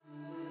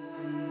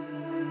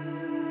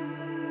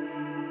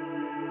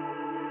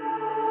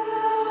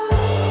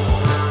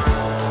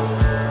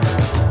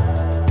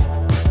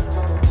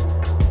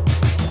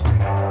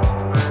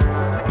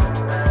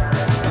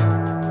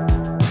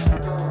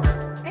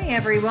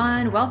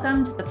everyone.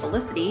 Welcome to the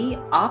Felicity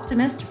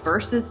Optimist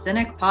versus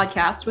Cynic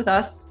podcast with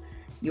us,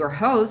 your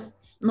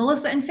hosts,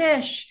 Melissa and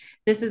Fish.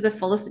 This is a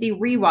Felicity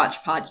rewatch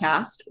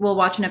podcast. We'll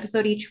watch an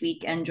episode each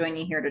week and join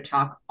you here to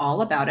talk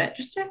all about it.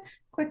 Just a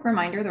quick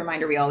reminder, the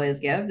reminder we always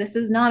give, this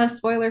is not a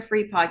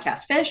spoiler-free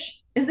podcast.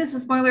 Fish, is this a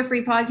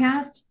spoiler-free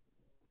podcast?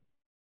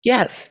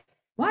 Yes.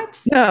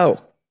 What? No.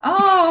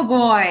 Oh,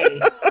 boy.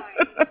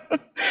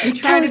 We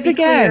try to be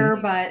clear,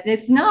 again. but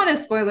it's not a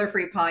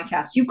spoiler-free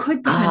podcast. You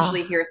could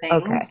potentially hear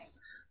Okay. things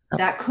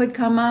that could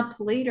come up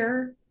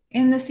later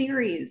in the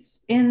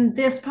series, in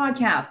this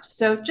podcast.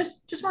 So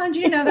just wanted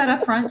you to know that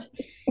up front.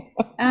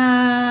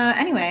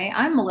 Anyway,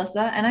 I'm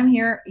Melissa, and I'm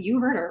here, you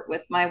heard her,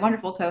 with my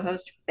wonderful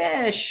co-host,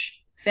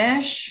 Fish.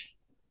 Fish,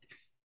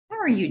 how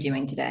are you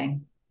doing today?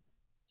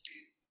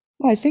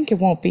 Well, I think it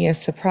won't be a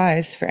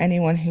surprise for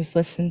anyone who's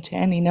listened to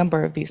any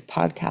number of these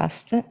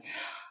podcasts that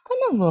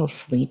I'm a little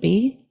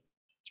sleepy.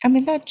 I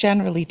mean, that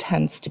generally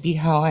tends to be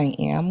how I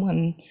am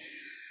when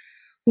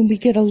we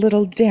get a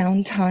little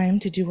downtime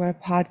to do our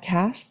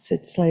podcasts.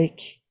 It's like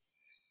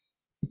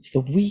it's the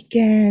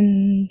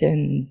weekend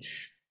and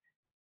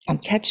I'm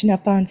catching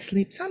up on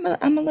sleep. So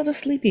I'm a little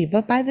sleepy,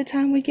 but by the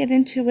time we get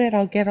into it,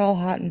 I'll get all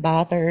hot and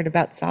bothered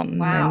about something and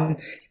Wow.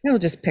 it'll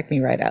just pick me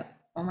right up.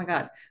 Oh my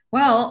God.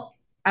 Well,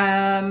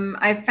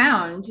 I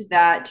found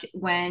that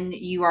when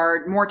you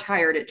are more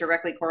tired, it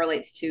directly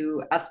correlates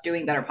to us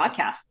doing better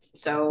podcasts.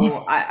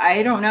 So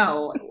I don't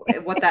know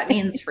what that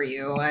means for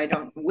you. I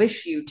don't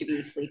wish you to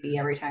be sleepy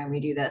every time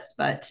we do this,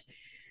 but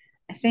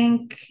I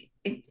think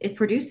it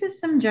produces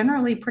some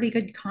generally pretty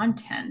good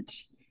content.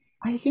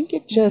 I think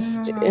it So,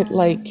 just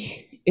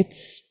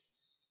it's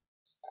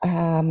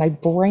my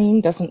brain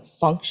doesn't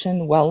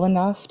function well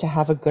enough to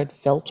have a good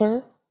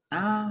filter.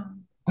 oh,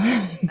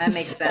 that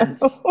makes So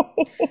sense.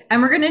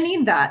 And we're going to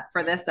need that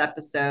for this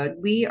episode.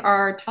 We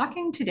are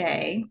talking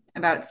today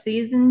about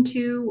season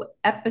 2,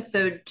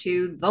 episode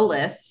 2, The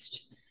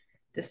List.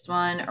 This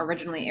one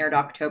originally aired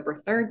October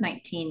 3rd,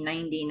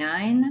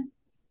 1999,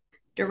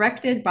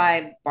 directed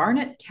by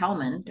Barnett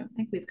Kellman. Don't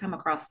think we've come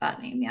across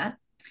that name yet.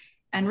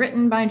 And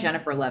written by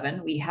Jennifer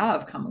Levin. We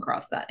have come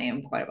across that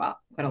name quite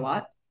a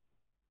lot.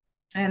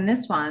 And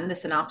this one, the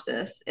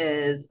synopsis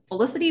is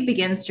Felicity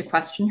begins to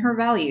question her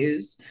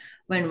values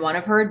when one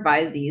of her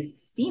advisees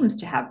seems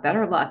to have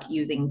better luck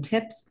using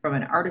tips from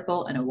an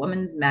article in a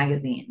woman's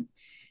magazine.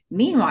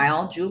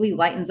 Meanwhile, Julie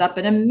lightens up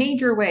in a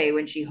major way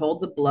when she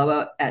holds a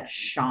blowout at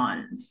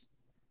Sean's.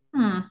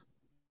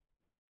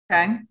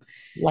 Okay.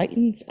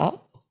 lightens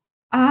up.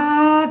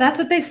 That's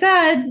what they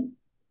said.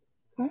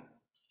 Huh?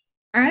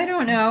 I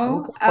don't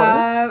Those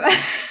know.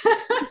 words.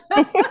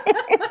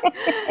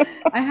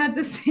 I had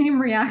the same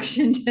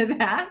reaction to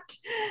that.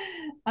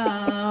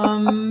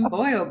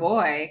 Boy, oh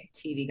boy,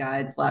 TV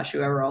Guide slash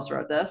whoever else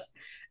wrote this.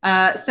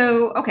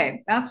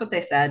 Okay, that's what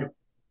they said.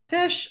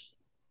 Fish,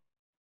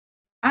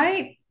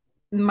 I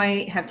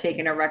might have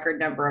taken a record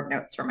number of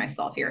notes for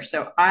myself here.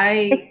 So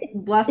I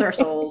bless our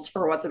souls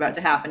for what's about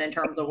to happen in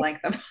terms of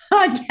length of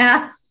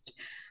podcast.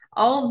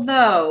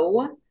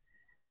 Although,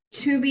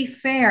 to be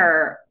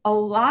fair, a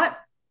lot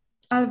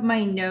of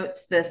my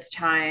notes this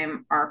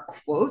time are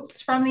quotes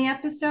from the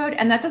episode,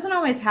 and that doesn't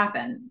always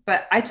happen.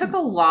 But I took a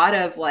lot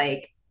of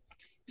like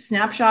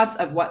snapshots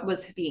of what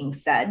was being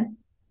said,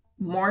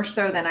 more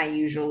so than I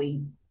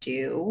usually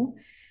do.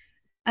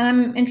 And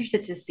I'm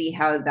interested to see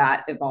how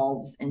that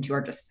evolves into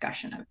our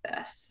discussion of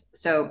this.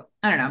 So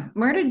I don't know.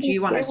 Where did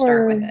you want to There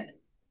start with were it?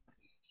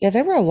 Yeah,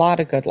 there were a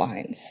lot of good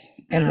lines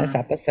in this Mm.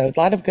 episode. A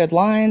lot of good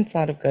lines, a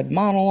lot of good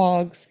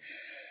monologues.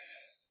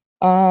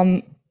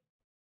 Um,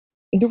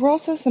 there were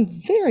also some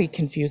very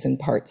confusing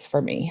parts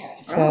for me. Oh.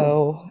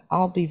 So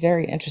I'll be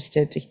very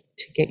interested to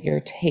get your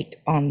take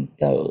on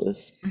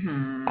those.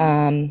 Mm-hmm.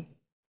 Um,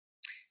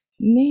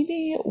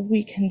 maybe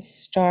we can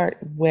start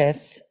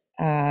with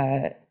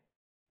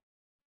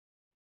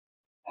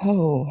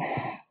oh,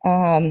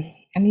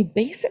 I mean,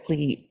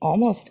 basically,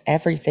 almost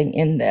everything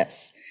in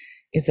this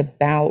is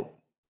about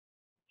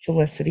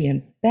Felicity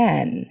and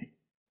Ben,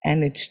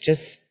 and it's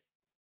just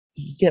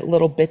you get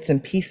little bits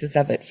and pieces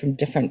of it from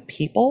different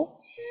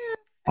people.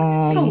 The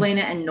Um,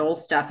 Elena and Noel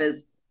stuff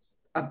is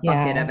a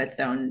bucket of yeah, its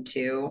own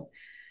too.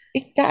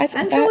 And that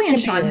Julie and can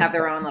be Sean a have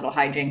their own little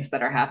hijinks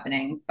that are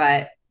happening,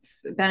 but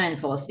Ben and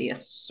Felicity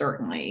is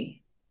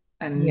certainly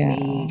a yeah.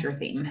 major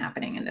theme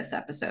happening in this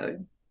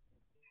episode.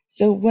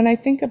 So when I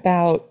think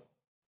about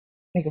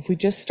like if we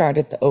just start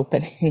at the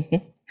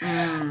opening,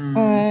 Mm.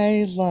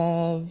 I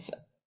love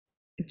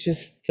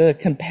just the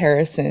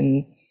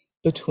comparison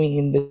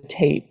between the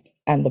tape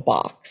and the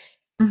box.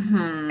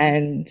 Hmm.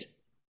 And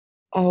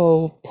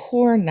oh,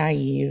 poor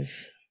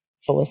naive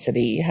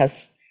Felicity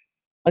has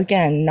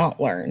again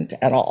not learned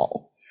at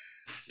all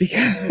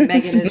Megan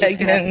because is just going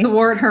to Megan,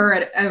 thwart her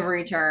at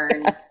every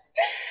turn.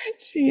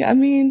 I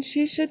mean,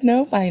 she should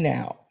know by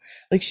now.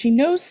 Like, she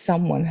knows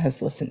someone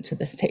has listened to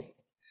this tape.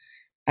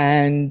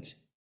 And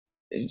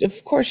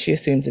of course, she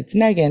assumes it's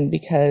Megan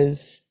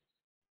because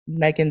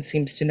Megan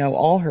seems to know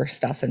all her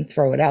stuff and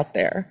throw it out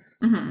there.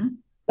 Hmm.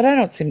 But I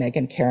don't see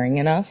Megan caring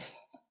enough.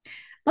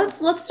 Let's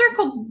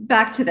circle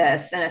back to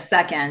this in a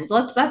second.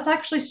 Let's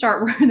actually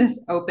start where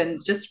this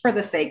opens, just for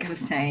the sake of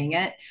saying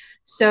it.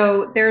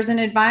 So there's an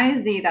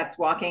advisee that's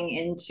walking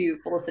into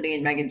Felicity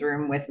and Megan's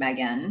room with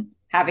Megan,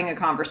 having a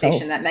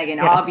conversation Oh, that Megan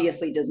yeah.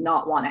 obviously does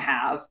not want to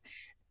have.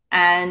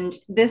 And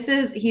this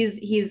is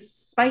he's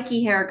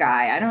spiky hair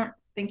guy. I don't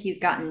think he's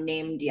gotten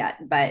named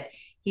yet, but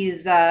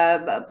he's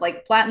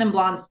like platinum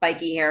blonde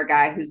spiky hair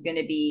guy who's going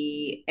to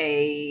be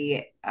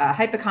a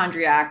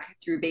hypochondriac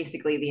through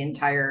basically the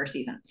entire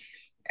season.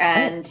 Oh,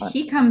 And fun.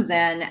 he comes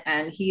in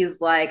and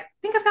he's like, I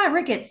think I've got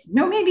rickets.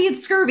 No, maybe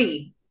it's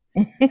scurvy.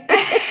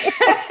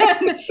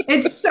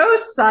 It's so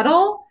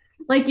subtle.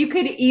 Like you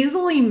could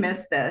easily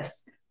miss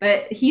this.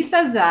 But he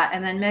says that,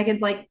 and then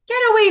Megan's like,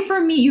 get away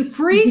from me, you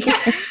freak.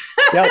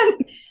 Yep.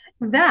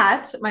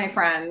 That, my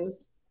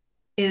friends,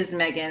 is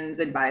Megan's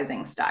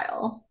advising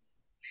style.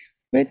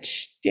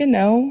 Which, they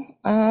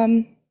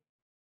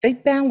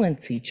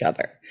balance each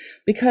other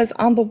because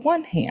on the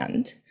one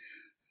hand,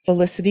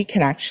 Felicity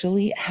can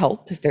actually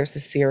help if there's a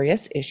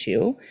serious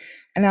issue.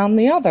 And on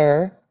the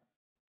other,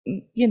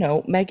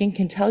 Megan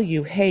can tell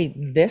you, hey,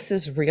 this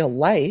is real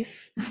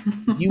life.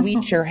 You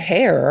eat your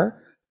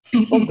hair,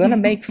 people gonna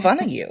make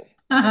fun of you.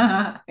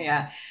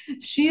 Yeah.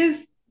 She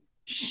is,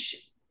 she,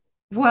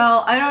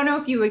 well, I don't know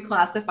if you would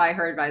classify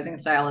her advising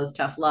style as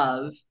tough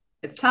love.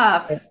 It's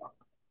tough, Nope.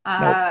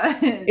 tough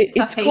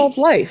It's called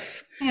hate.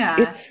 life. Yeah.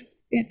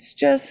 It's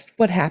just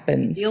what Deal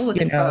happens,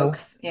 with it,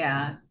 folks.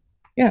 Yeah.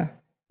 Yeah.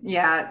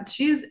 Yeah,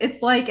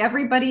 it's like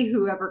everybody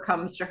who ever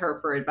comes to her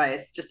for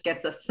advice just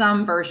gets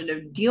some version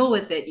of deal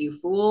with it, you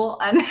fool,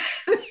 and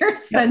they're Yep.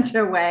 sent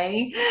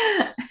away.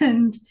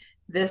 And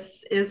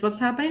this is what's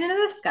happening to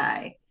this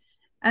guy.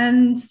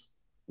 And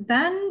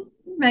then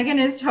Megan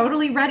is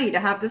totally ready to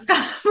have this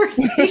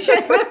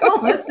conversation with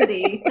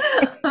Felicity.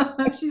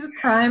 She's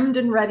primed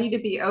and ready to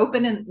be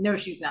open. And no,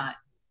 she's not.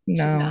 She's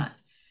No. not.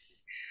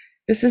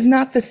 This is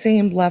not the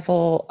same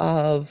level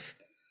of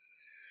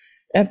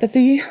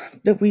empathy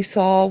that we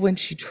saw when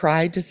she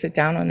tried to sit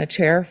down on a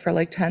chair for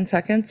like 10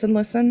 seconds and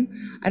listen.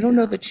 I don't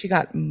know Yeah. that she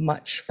got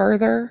much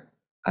further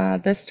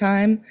this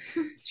time.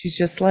 She's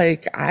just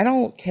like, I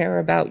don't care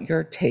about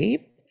your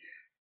tape.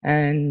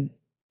 And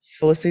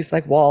Felicity's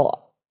like,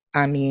 well,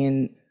 I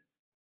mean,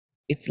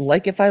 it's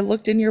like if I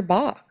looked in your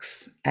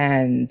box.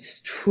 And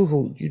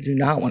whew, you do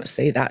not want to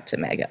say that to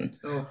Megan.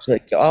 Oh, She's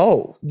like,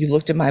 oh, you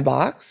looked in my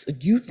box?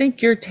 You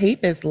think your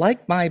tape is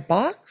like my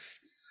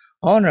box?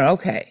 Oh, no,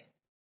 okay.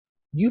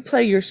 You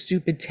play your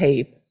stupid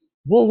tape.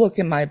 We'll look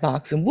in my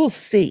box and we'll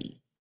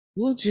see.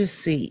 We'll just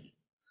see.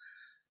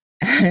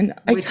 And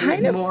I which is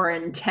kind of, more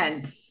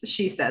intense,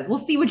 she says. We'll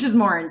see which is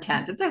more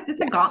intense. It's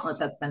a gauntlet yes.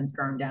 that's been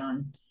thrown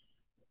down.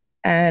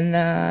 And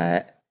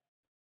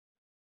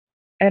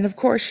and of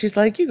course she's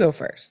like, you go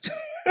first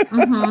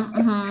Mm-hmm,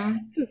 mm-hmm.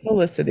 to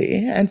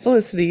Felicity. And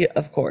Felicity,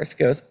 of course,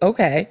 goes,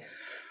 okay.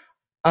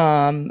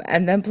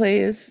 And then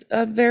plays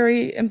a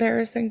very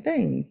embarrassing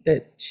thing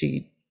that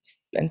she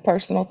and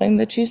personal thing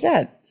that she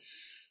said.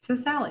 So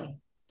Sally.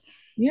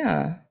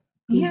 Yeah.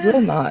 Who Yeah.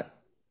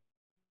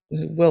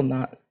 will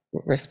not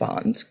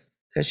respond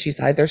because she's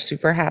either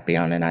super happy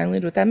on an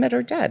island with Emmett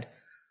or dead.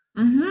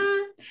 Mm-hmm.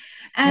 Yep.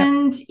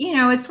 And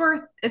it's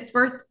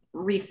worth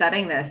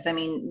resetting this. I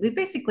mean, we've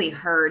basically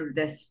heard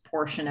this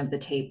portion of the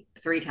tape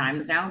 3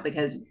 times now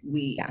because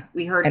we Yeah.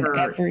 we heard And her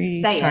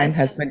every say time it.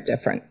 has been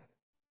different.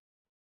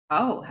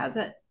 Oh, has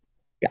it?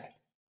 Yeah.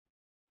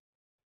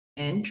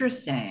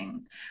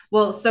 Interesting.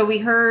 Well, so we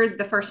heard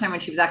the first time when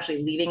she was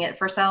actually leaving it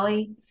for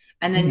Sally,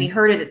 and then we Hmm.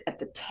 heard it at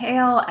the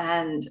tail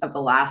end of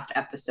the last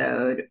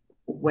episode,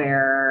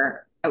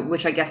 where,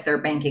 which I guess they're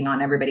banking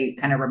on everybody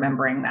kind of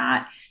remembering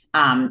that,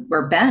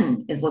 where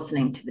Ben is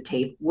listening to the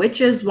tape, which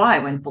is why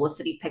when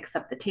Felicity picks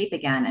up the tape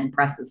again and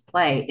presses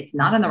play, it's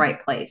not in the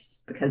right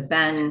place because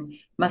Ben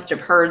must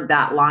have heard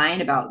that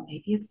line about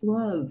maybe it's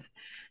love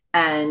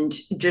and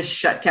just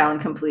shut down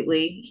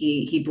completely.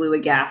 He blew a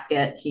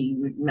gasket. He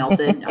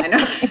melted. I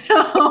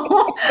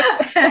know,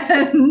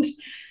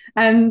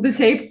 and the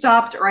tape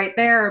stopped right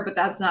there. But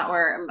that's not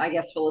where I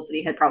guess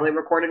Felicity had probably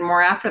recorded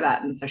more after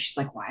that. And so she's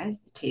like, "Why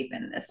is the tape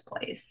in this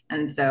place?"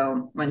 And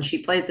so when she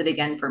plays it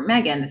again for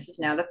Megan, this is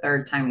now the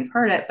third time we've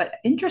heard it. But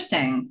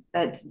interesting,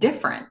 that's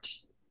different.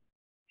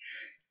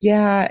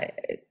 Yeah.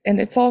 And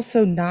it's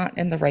also not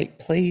in the right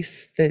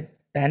place that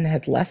Ben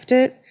had left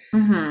it.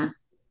 Mm-hmm.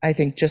 I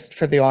think just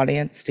for the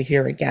audience to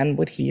hear again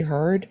what he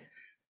heard.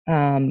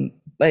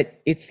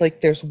 But it's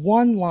like there's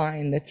one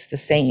line that's the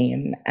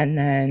same, and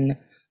then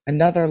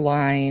another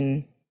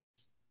line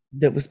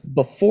that was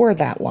before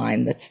that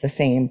line that's the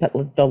same, but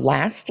the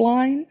last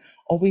line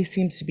always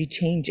seems to be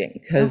changing Oh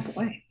because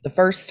boy. the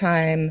first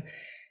time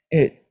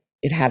it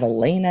had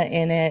Elena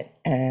in it,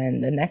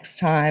 and the next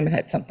time it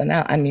had something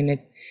else. I mean,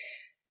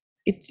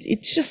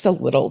 it's just a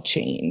little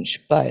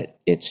change, but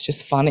it's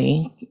just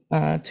funny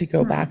to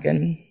go back Hmm.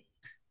 and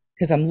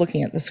because I'm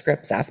looking at the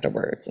scripts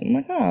afterwards. I'm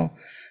like, oh,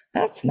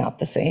 that's not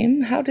the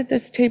same. How did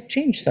this tape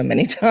change so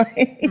many times?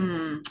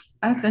 Hmm.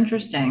 That's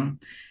interesting.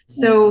 Yeah.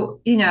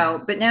 So,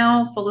 but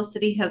now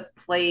Felicity has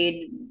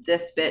played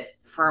this bit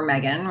for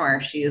Megan where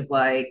she's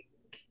like,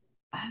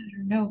 I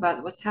don't know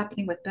about what's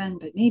happening with Ben,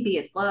 but maybe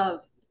it's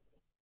love.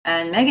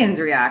 And Megan's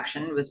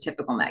reaction was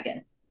typical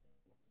Megan.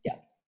 Yeah.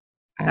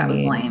 I That was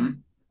mean,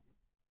 lame.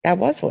 that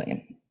was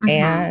lame.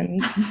 Hmm.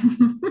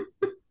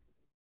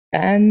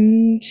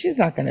 And she's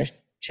not going to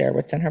share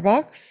what's in her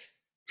box.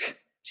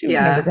 She was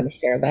never Yeah. going to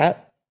share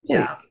that.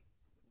 Yeah. Please.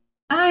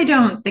 I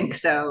don't think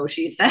so,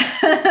 she said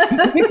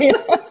Yeah.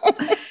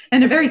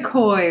 in a very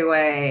coy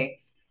way.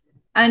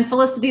 And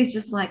Felicity's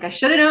just like, I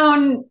should have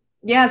known.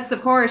 Yes,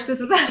 of course, this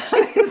is how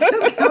this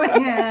is going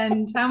to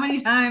end. How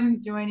many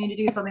times do I need to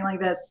do something like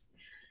this?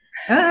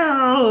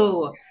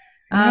 Oh,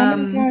 And how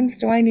many um, times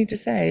do I need to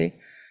say,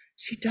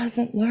 she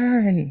doesn't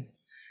learn?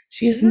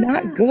 She she is not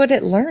doesn't. good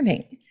at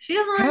learning. She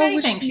doesn't learn How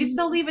was anything. She's she?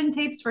 still leaving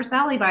tapes for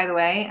Sally, by the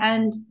way.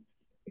 And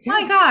my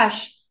Yeah.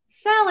 gosh,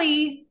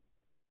 Sally,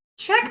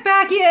 check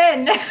back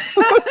in.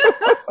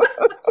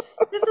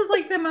 This is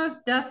like the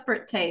most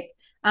desperate tape.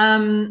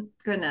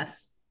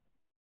 Goodness.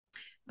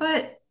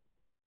 But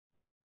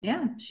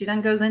yeah, she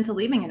then goes into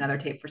leaving another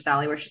tape for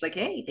Sally where she's like,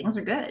 hey, things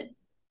are good.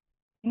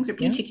 Things are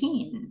Yeah. peachy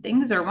keen.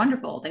 Things are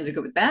wonderful. Things are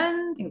good with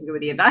Ben. Things are good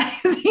with the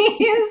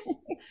advisees.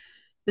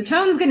 The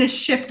tone's going to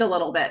shift a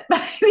little bit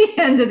by the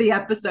end of the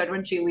episode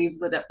when she leaves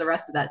the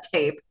rest of that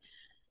tape.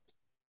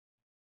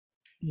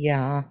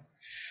 Yeah.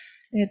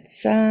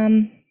 It's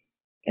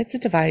it's a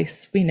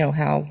device. We know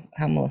how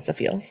Melissa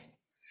feels.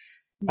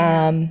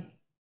 Yeah. Um,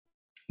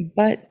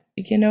 but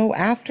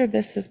after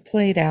this is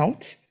played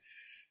out,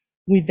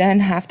 we then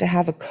have to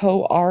have a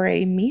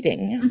co-RA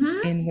meeting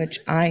Mm-hmm. in which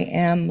I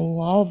am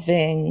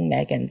loving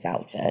Megan's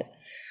outfit.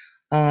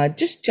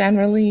 Just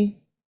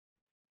generally,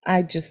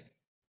 I just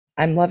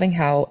I'm loving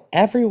how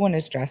everyone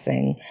is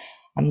dressing.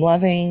 I'm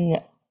loving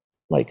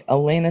like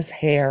Elena's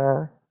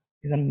hair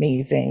is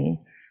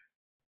amazing.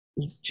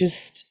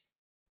 Just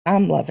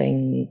I'm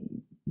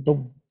loving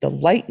the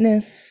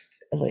lightness,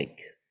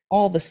 like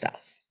all the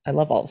stuff. I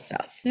love all the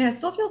stuff. Yeah, it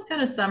still feels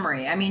kind of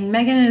summery. I mean,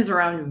 Megan is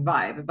around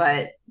vibe,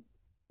 but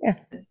Yeah,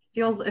 it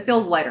feels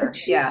but lighter.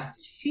 Yeah.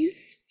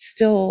 she's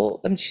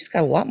still. I mean, she's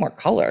got a lot more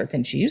color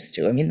than she used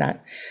to. I mean,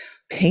 that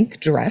pink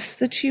dress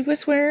that she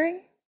was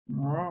wearing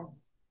Oh.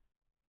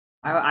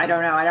 I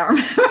don't know. I don't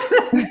remember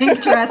the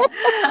pink dress.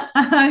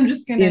 I'm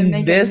just gonna in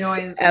make a this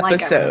noise like I remember.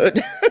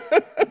 episode.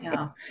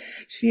 Yeah.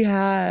 She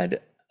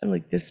had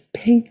like this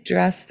pink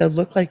dress that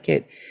looked like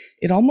it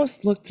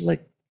almost looked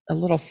like a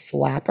little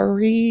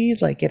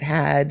flappery, like it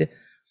had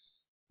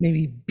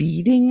maybe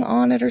beading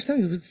on it or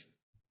something. It was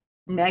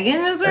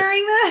Megan was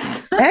wearing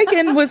this.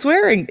 Megan was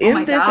wearing Oh my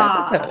in this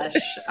episode.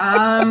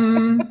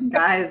 gosh.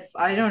 Guys,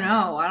 I don't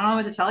know. I don't know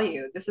what to tell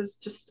you. This is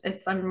just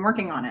I'm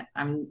working on it.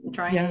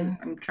 Yeah,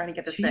 I'm trying to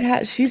get this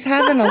fixed. she's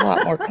having a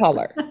lot more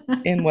color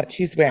in what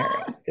she's wearing.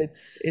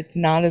 It's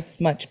not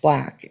as much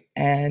black.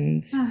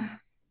 And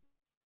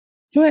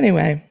so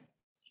anyway,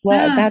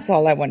 well, that's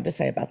all I wanted to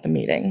say about the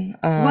meeting.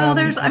 Well,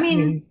 I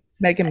mean,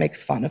 Megan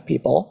makes fun of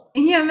people,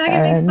 yeah,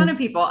 Megan makes fun and of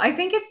people. I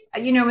think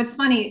it's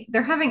funny.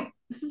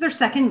 This is their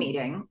second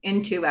meeting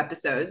in 2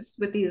 episodes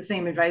with these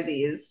same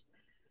advisees.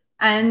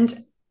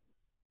 And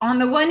on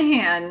the one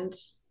hand,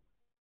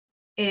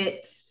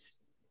 it's,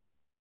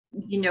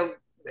 you know,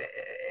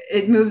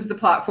 it moves the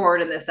plot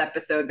forward in this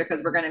episode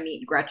because we're going to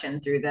meet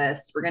Gretchen through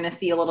this. We're going to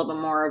see a little bit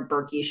more of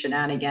Berkey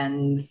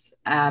shenanigans.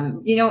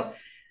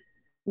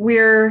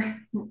 We're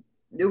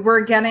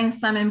we're getting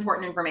some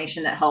important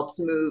information that helps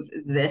move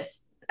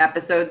this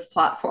episode's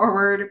plot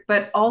forward,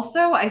 but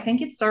also I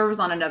think it serves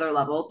on another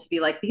level to be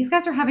like, these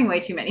guys are having way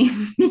too many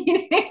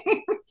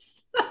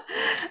meetings.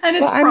 And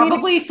it's well, I mean,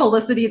 probably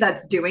Felicity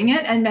that's doing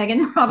it, and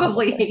Megan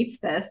probably hates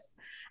this,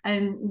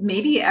 and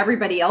maybe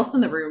everybody else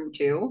in the room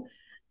too.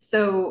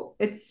 So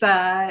it's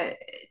I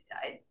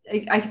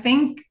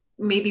think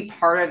maybe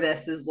part of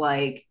this is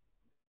like,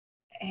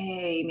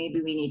 hey,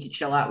 maybe we need to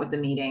chill out with the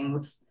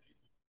meetings.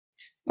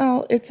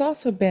 well, it's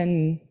also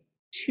been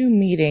 2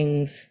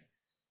 meetings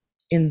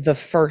in the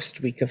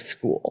first week of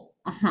school.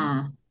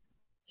 Uh-huh.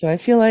 So I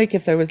feel like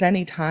if there was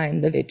any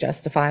time that it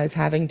justifies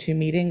having 2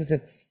 meetings,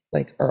 it's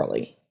like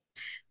early.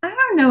 I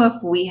don't know if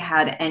we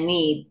had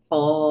any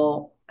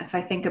full, if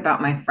I think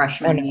about my Oh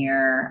freshman no,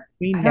 year,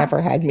 we I don't,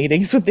 never had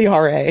meetings with the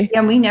RA.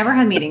 yeah, we never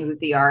had meetings with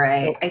the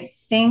RA. Nope, I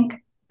think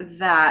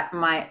that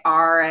my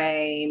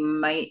RA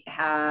might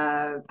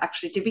have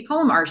actually, did we call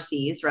them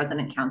RCs,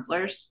 resident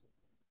counselors?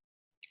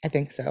 I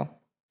think so.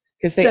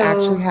 Because they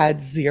actually So,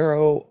 had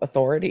zero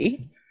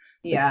authority,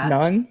 like yeah,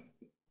 none.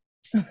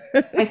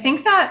 I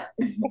think that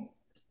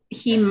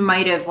he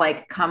might have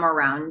like come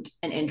around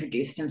and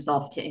introduced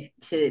himself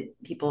to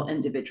people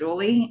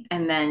individually,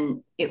 and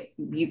then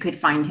you could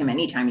find him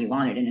anytime you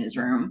wanted in his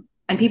room,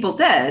 and people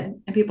did,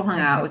 and people hung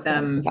I out with guess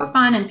that's him for about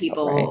fun, and right.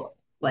 people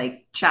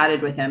like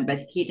chatted with him, but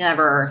he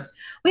never,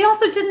 we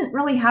also didn't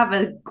really have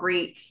a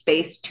great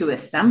space to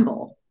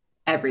assemble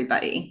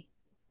everybody.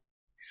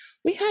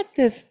 We had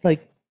this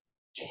like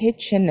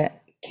kitchen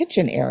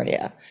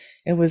area.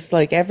 It was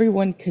like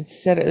everyone could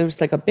sit. There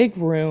was like a big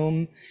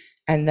room,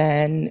 And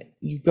then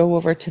you go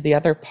over to the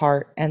other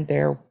part, and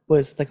there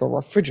was like a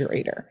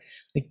refrigerator.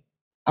 Like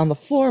on the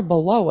floor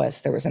below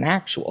us, there was an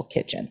actual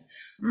kitchen.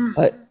 Mm.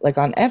 But like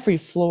on every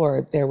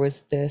floor, there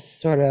was this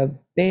sort of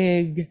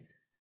big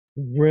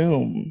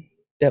room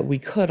that we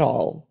could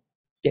all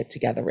get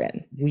together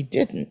in. We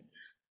didn't,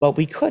 but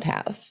we could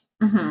have.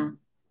 Hmm.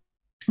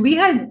 We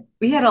had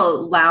a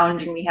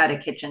lounge and we had a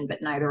kitchen,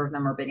 but neither of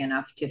them were big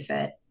enough to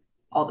fit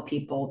all the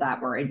people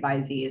that were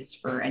advisees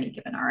for any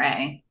given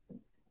RA.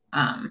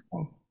 Um,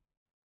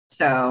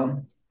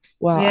 so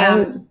Well,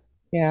 yeah,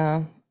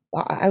 yeah,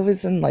 I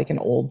was in like an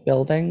old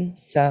building,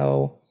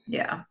 so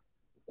yeah,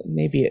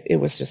 maybe it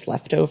was just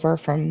leftover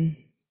from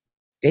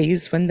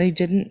days when they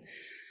didn't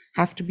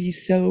have to be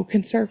so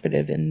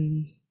conservative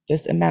in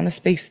this amount of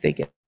space they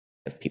give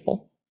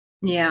people.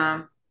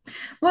 yeah.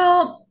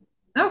 Well,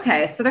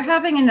 okay, so they're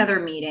having another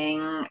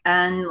meeting,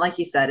 and like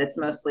you said, it's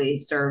mostly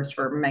serves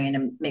for Megan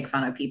to make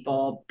fun of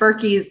people.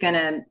 Berkey's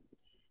gonna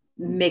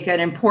make an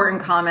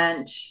important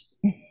comment.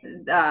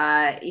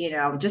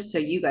 Just so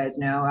you guys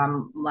know,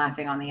 I'm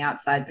laughing on the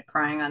outside but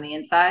crying on the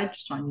inside.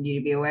 Just wanted you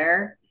to be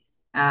aware.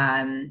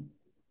 I don't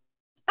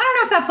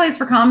know if that plays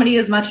for comedy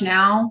as much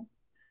now,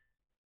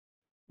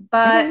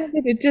 I don't but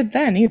know that it did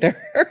then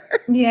either.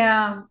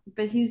 yeah,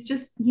 but he's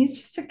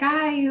just a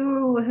guy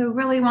who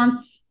really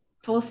wants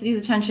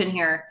Felicity's attention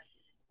here.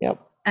 Yep.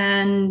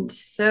 And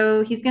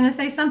so he's going to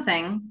say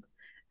something.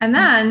 And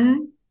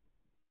then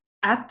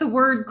at the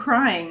word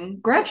crying,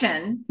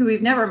 Gretchen, who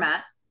we've never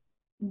met,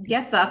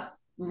 gets up,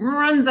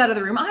 runs out of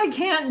the room. I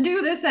can't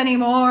do this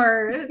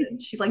anymore.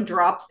 She like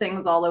drops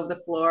things all over the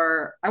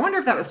floor. I wonder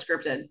if that was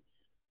scripted.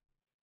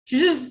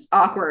 She's just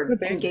awkward Could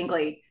be. and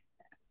gangly.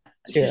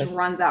 She She just is.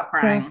 runs out Yeah.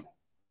 crying.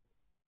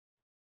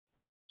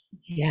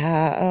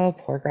 Yeah. Oh,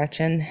 poor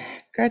Gretchen.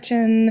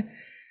 Gretchen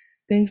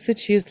thinks that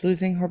she is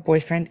losing her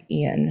boyfriend,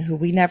 Ian, who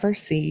we never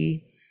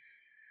see,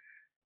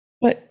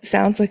 but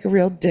sounds like a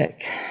real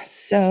dick.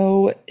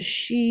 So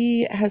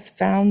she has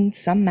found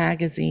some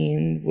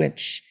magazine,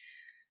 which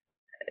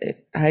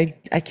I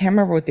can't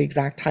remember what the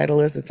exact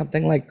title is. It's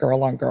something like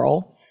Girl on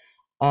Girl.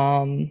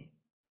 Um,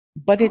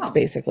 but it's Oh,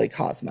 basically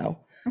Cosmo,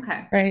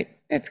 okay. right?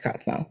 It's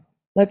Cosmo.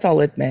 Let's all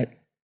admit,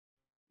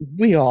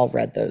 we all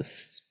read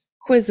those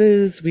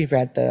quizzes. We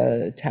read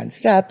the 10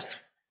 steps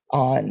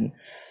on,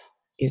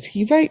 is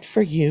he right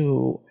for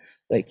you?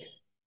 Like,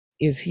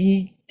 is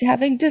he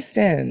having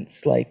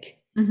distance? Like,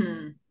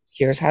 Mm-hmm.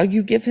 here's how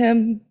you give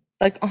him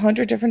like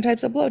 100 different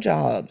types of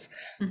blowjobs.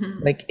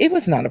 Mm-hmm. Like, it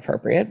was not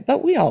appropriate,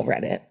 but we all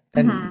read it.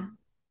 And, Mm-hmm.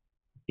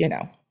 you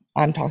know,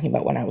 I'm talking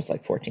about when I was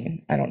like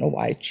 14. I don't know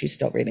why she's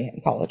still reading it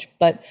in college,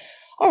 but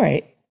all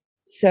right.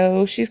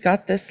 So she's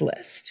got this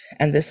list,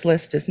 and this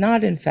list is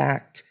not, in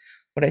fact,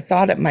 what I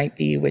thought it might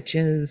be, which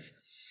is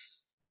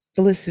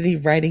Felicity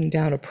writing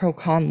down a pro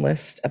con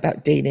list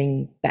about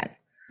dating Ben.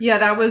 Yeah,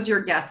 that was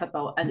your guess at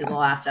the end of the Yeah.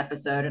 last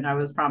episode, and I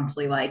was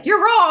promptly like,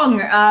 "You're wrong."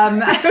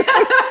 But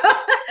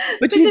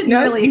But didn't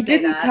really you say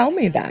didn't that. tell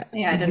me that.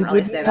 Yeah, I didn't You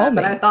really wouldn't say tell that,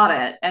 but I me. thought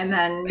it, and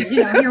then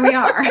here we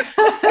are.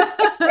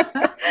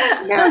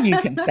 Now you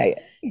can say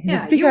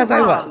Yeah, it you were because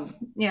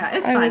wrong. Yeah,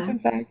 it's I was in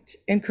fun. fact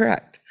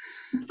incorrect.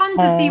 It's fun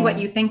to see what Uh,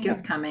 you think yeah.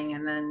 is coming,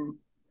 and then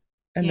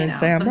And then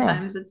say I'm wrong.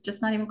 sometimes it's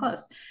just not even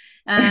close.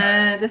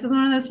 This is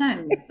one of those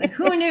times.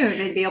 Who knew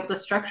they'd be able to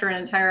structure an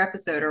entire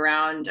episode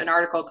around an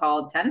article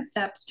called 10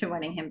 Steps to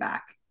Winning Him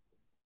Back?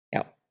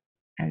 Yep.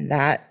 And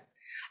that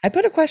I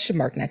put a question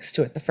mark next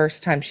to it the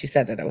first time she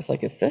said it. I was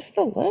like, is this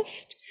the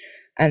list?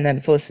 And then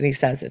Felicity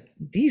says it,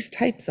 these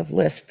types of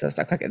lists. I was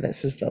like, okay,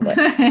 this is the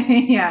list.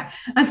 Yeah.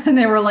 And then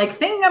they were like,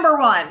 thing number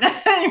one.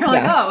 And you're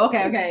like, Yeah. oh,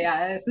 okay,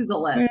 yeah, this is a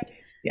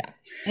list. Yeah.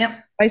 Yep.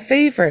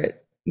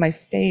 My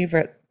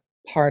favorite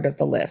part of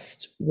the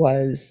list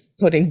was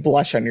putting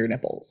blush on your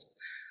nipples.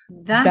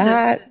 That just,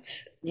 That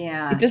it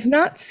yeah. does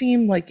not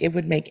seem like it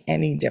would make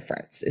any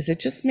difference. Is it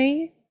just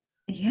me?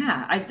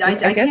 Yeah. I, Like, I, I I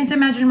can't guess,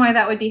 imagine why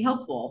that would be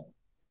helpful.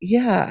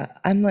 yeah,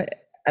 I'm like,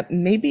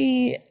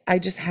 maybe I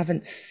just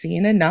haven't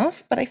seen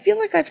enough, but I feel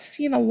like I've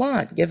seen a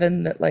lot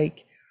given that,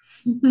 like,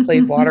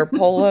 played water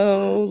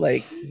polo,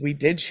 like, we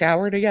did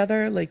shower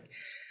together. Like,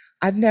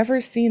 I've never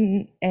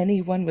seen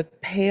anyone with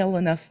pale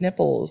enough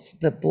nipples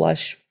that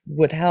blush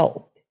would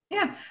help.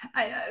 Yeah.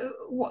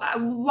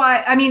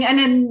 Why? I mean, and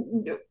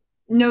then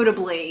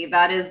notably,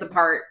 that is the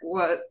part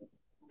what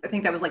I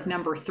think that was like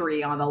number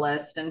three on the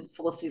list. And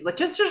Felicity's like,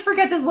 just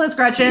forget this list,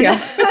 Gretchen. Yeah.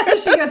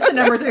 She gets to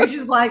number three.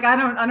 She's like, I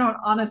don't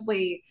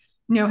honestly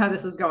know how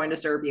this is going to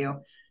serve you.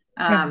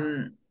 Yeah.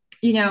 Um,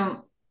 you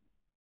know,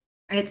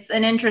 it's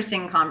an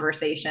interesting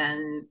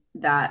conversation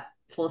that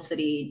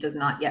Felicity does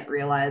not yet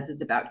realize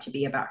is about to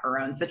be about her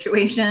own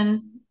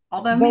situation.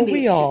 Although Well, maybe we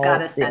she's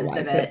got a all sense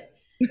of realize it.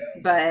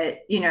 it, but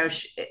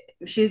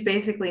she's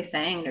basically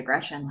saying to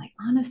Gretchen, like,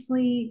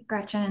 honestly,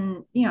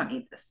 Gretchen, you don't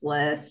need this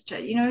list.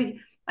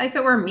 If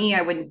it were me,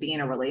 I wouldn't be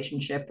in a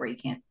relationship where you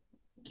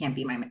can't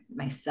be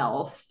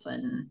myself.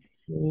 And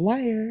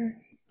Liar.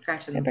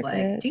 Gretchen's like,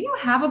 Hypocrite. do you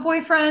have a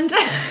boyfriend?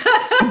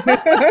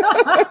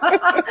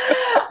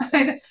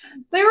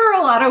 There were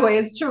a lot of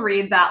ways to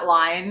read that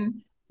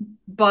line,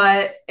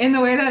 but in the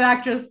way that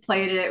actress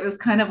played it, it was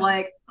kind of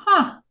like,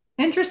 huh,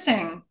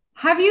 interesting.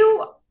 Have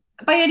you,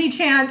 by any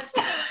chance,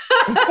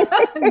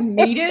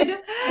 needed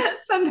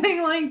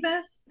something like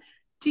this?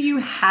 Do you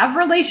have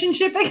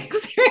relationship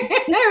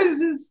experience? It was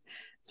just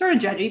sort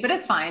of judgy, but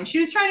it's fine. She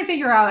was trying to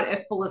figure out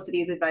if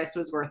Felicity's advice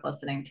was worth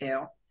listening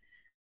to.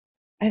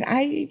 And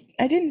I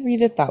didn't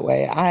read it that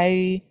way.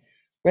 I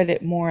read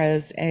it more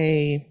as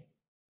a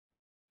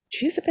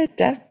she's a bit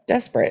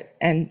desperate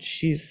and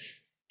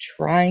she's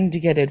trying to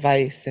get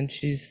advice and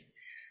she's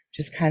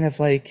just kind of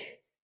like,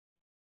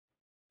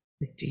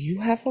 do you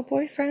have a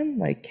boyfriend?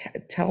 Like,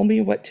 tell me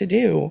what to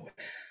do.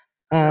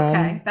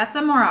 Okay, Um, that's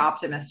a more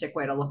optimistic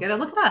way to look at it.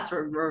 Look at us,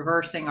 we're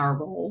reversing our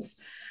roles.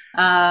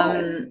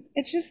 well,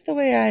 it's just the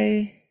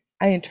way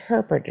I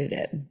interpreted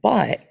it.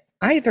 But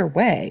either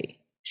way,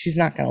 she's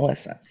not going to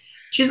listen.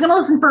 She's going to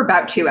listen for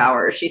about 2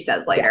 hours, she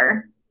says Yeah,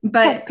 later.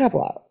 But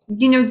couple hours.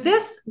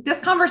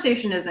 this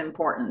conversation is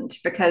important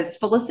because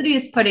Felicity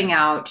is putting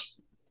out,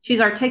 she's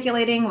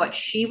articulating what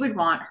she would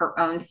want her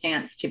own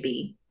stance to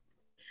be,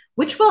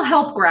 which will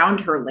help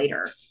ground her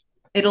later.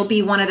 It'll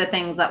be one of the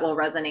things that will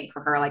resonate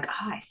for her, like,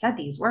 oh, I said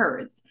these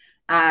words.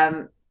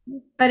 Um,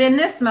 but in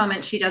this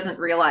moment, she doesn't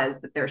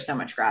realize that there's so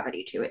much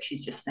gravity to it.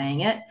 She's just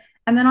saying it.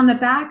 And then on the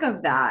back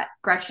of that,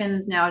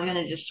 Gretchen's now going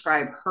to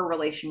describe her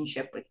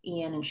relationship with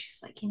Ian. And she's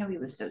like, he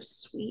was so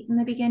sweet in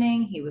the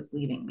beginning. He was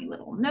leaving me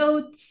little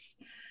notes.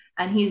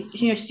 And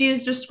she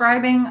is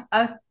describing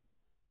a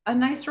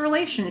nice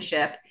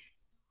relationship.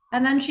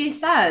 And then she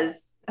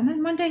says, and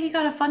then one day he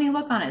got a funny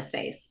look on his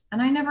face.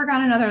 And I never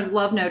got another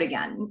love note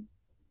again.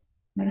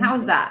 And how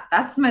was Mhm. that?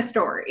 That's my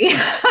story.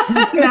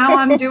 Now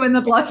I'm doing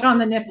the blush on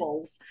the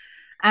nipples.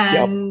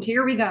 Yep. And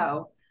here we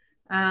go.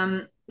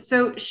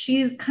 So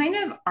she's kind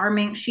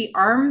of she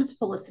arms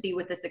Felicity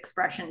with this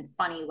expression,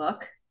 funny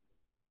look.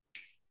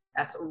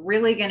 That's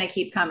really going to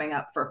keep coming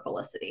up for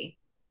Felicity.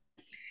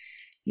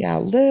 Yeah, a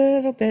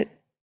little bit,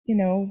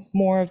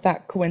 more of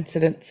that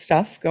coincidence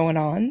stuff going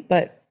on,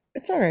 but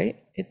it's all right.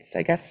 It's,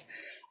 I guess,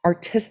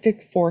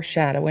 artistic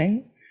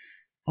foreshadowing,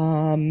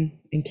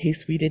 in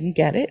case we didn't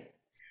get it.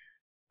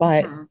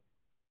 But,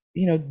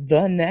 Mm-hmm.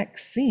 the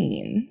next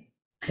scene,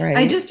 I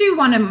right? just do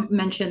want to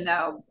mention,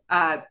 though,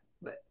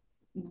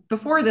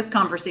 before this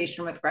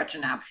conversation with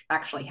Gretchen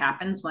actually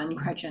happens, when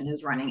Gretchen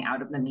is running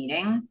out of the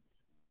meeting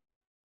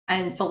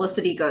and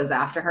Felicity goes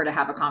after her to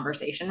have a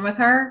conversation with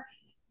her,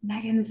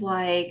 Megan's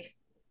like,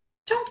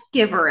 don't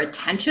give her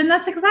attention.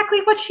 That's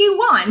exactly what she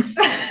wants.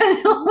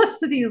 And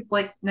Felicity is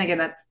like, Megan,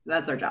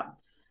 that's our job.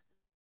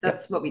 Yep.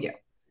 That's what we do.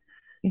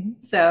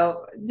 Mhm.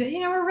 So,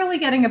 we're really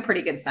getting a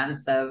pretty good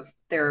sense of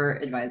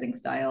their advising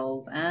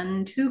styles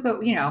and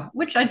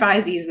which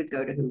advisees would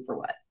go to who for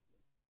what.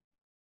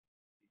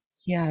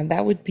 Yeah,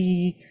 that would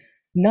be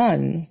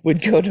none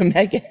would go to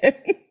Megan.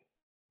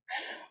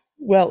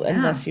 Well, Yeah.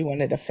 unless you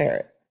wanted a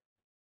ferret.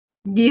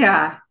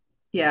 Yeah.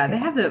 Yeah. They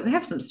Yeah.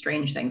 have some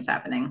strange things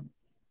happening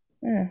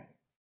Eh.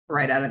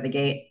 right out of the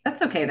gate.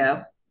 That's okay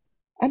though.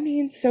 I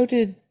mean, so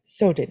did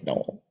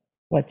Noel.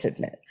 Let's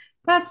admit.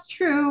 That's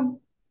true.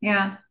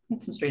 Yeah.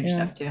 It's some strange Yeah.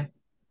 stuff too.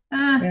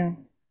 Uh, Yeah.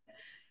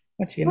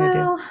 What you gonna do?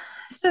 well,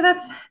 so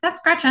that's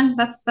Gretchen.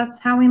 That's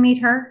how we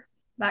meet her.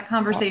 That Well,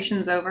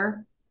 conversation's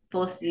over.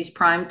 Felicity's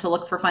primed to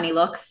look for funny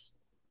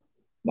looks.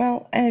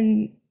 well,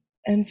 and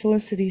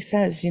Felicity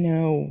says,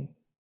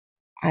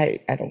 I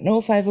don't know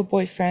if I have a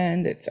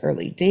boyfriend. It's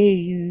early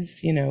days.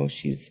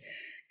 She's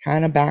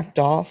kind of backed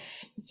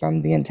off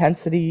from the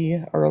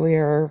intensity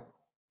earlier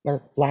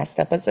or last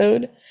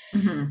episode.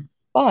 Mm-hmm.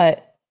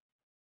 But,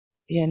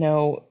 you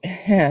know,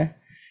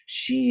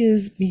 she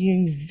is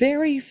being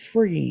very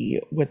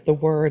free with the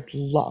word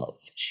love.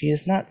 She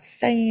is not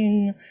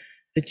saying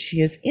that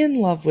she is in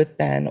love with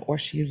Ben or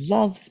she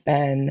loves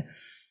Ben,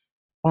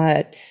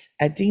 but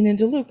at Dean and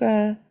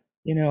DeLuca,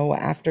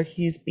 after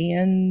he's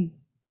being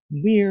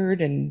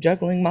weird and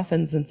juggling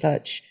muffins and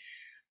such,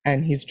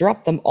 and he's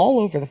dropped them all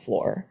over the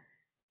floor,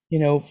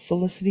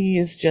 Felicity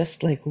is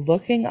just like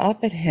looking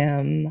up at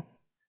him,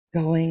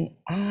 going,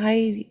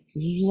 I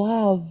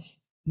love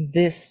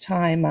this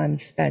time I'm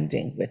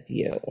spending with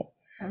you.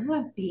 I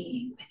love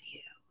being with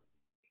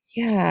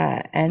you.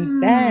 Yeah. And Hmm.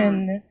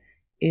 Ben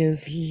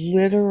is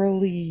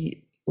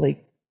literally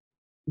like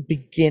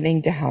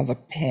beginning to have a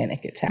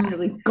panic attack.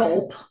 Really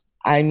gulp.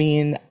 I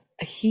mean,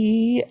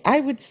 I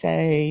would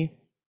say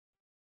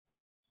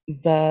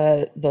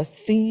the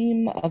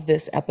theme of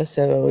this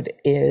episode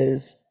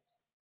is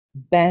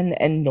Ben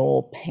and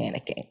Noel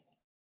panicking.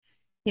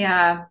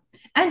 Yeah.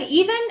 And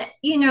even,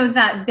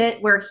 that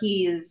bit where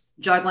he's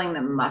juggling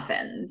the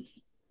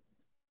muffins.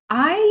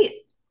 I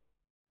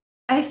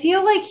I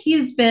feel like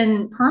he's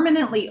been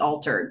permanently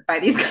altered by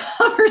these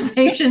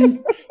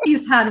conversations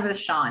he's had with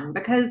Sean,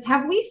 because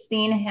have we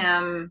seen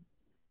him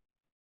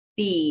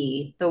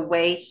be the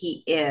way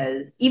he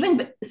is,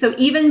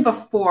 even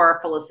before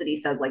Felicity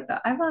says like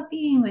the I love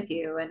being with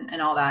you and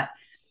all that,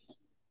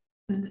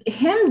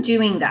 him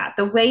doing that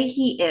the way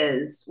he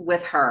is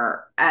with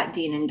her at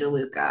Dean and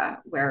DeLuca,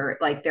 where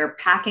like they're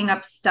packing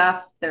up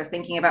stuff, they're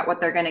thinking about what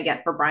they're going to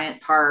get for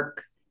Bryant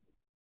Park,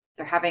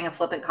 they're having a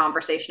flippant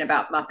conversation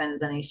about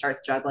muffins and he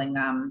starts juggling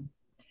them.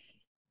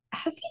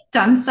 Has he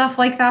done stuff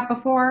like that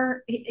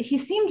before? He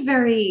seemed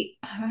very,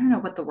 I don't know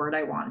what the word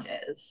I want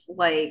is,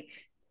 like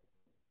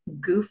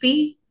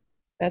goofy.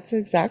 That's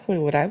exactly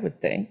what I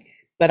would think.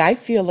 But I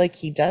feel like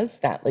he does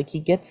that. Like he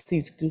gets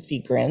these goofy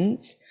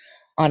grins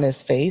on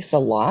his face a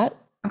lot.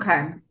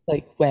 Okay.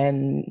 Like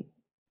when,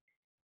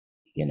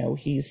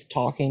 he's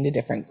talking to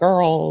different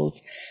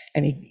girls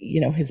and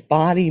his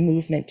body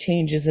movement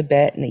changes a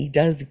bit and he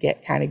does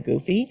get kind of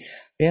goofy.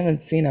 We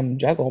haven't seen him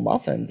juggle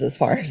muffins as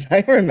far as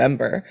I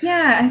remember.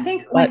 Yeah, I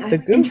think like But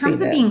the in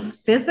terms of being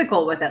goofiness,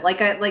 physical with it,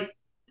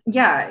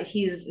 yeah,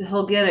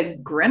 he'll get a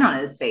grin on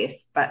his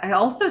face, but I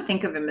also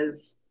think of him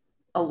as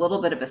a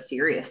little bit of a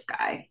serious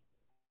guy.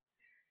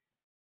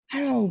 I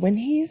don't know, when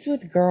he's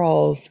with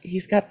girls,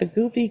 he's got the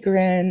goofy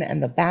grin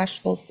and the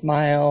bashful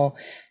smile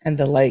and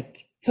the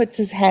like puts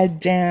his head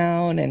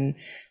down, and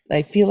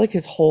I feel like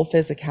his whole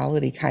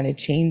physicality kind of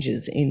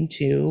changes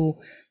into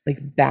like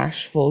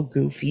bashful,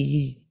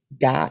 goofy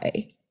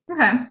guy.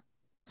 Okay.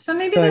 So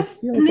So I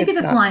feel like maybe it's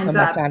this not so lines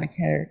much up. out of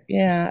character.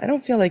 Yeah, I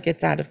don't feel like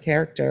it's out of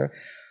character,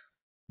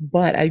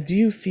 but I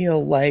do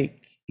feel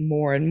like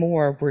more and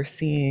more we're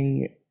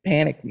seeing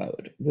panic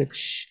mode,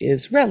 which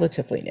is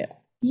relatively new.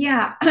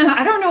 Yeah,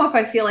 I don't know if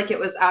I feel like it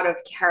was out of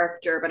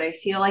character, but I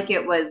feel like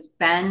it was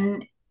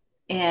Ben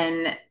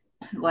in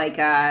like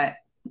a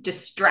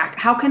distract.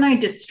 How can I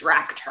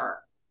distract her?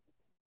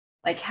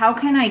 Like, how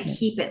can I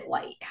keep it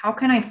light? How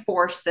can I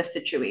force the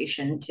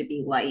situation to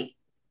be light?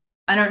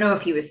 I don't know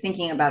if he was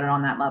thinking about it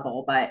on that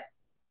level, but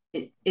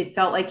it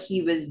felt like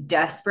he was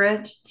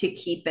desperate to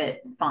keep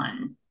it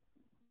fun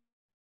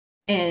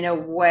in a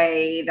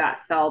way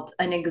that felt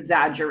an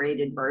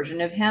exaggerated version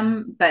of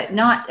him, but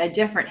not a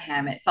different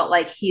him. It felt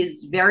like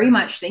he's very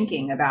much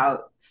thinking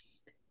about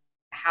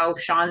how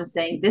Sean's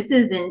saying, "This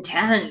is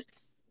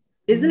intense.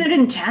 Isn't it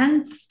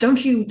intense?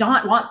 Don't you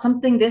not want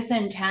something this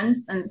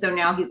intense?" And so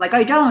now he's like,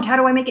 "I don't. How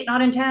do I make it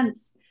not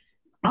intense?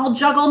 I'll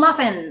juggle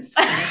muffins."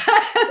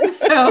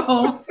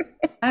 So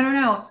I don't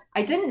know.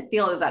 I didn't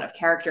feel it was out of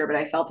character, but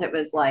I felt it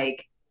was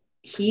like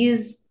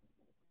he's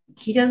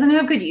he doesn't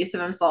have good use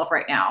of himself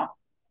right now.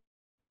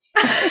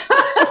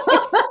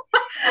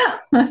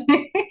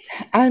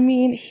 I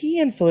mean, he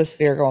and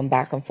Felicity are going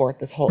back and forth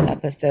this whole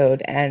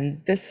episode,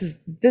 and this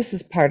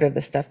is part of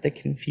the stuff that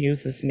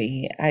confuses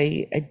me.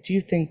 I do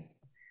think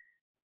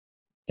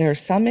there are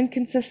some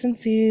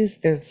inconsistencies.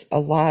 There's a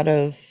lot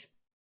of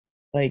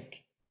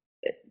like,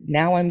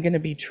 now I'm going to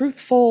be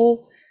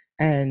truthful,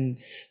 and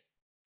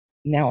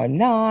now I'm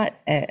not.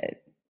 And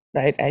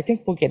I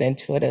think we'll get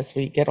into it as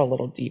we get a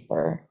little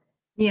deeper.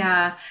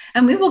 Yeah.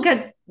 And we will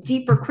get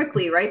deeper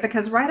quickly, right?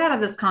 Because right out of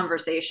this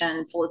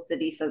conversation,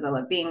 Felicity says, "I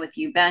love being with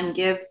you." Ben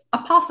gives a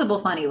possible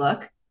funny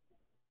look.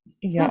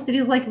 Yep.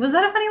 Felicity's like, "Was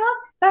that a funny look?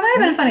 That might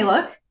have been a funny Okay.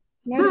 look."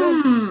 Might have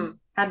been.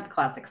 Had the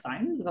classic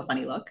signs of a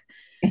funny look.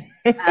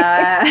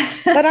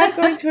 But I'm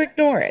going to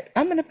ignore it.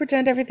 I'm going to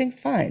pretend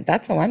everything's fine.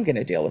 That's how I'm going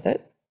to deal with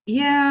it.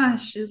 Yeah,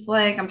 she's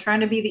like, "I'm trying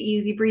to be the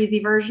easy breezy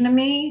version of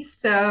me.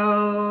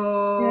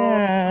 So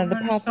Yeah, the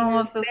I'm just problem going to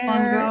let is this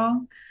one there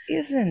go."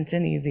 isn't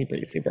an easy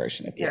breezy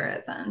version of you. There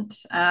isn't.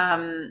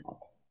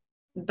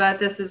 But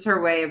this is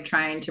her way of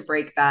trying to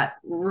break that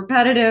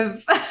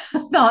repetitive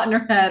thought in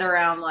her head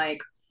around like,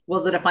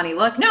 was it a funny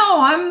look? No,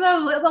 I'm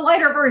the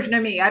lighter version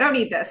of me. I don't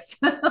need this.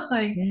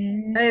 Like,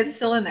 it's Mm,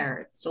 still in there.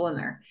 It's still in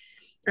there.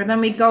 And then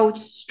we go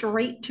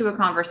straight to a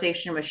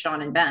conversation with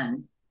Sean and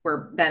Ben,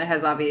 where Ben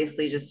has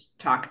obviously just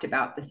talked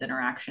about this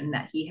interaction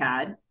that he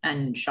had,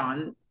 and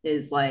Sean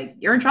is like,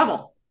 "You're in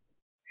trouble."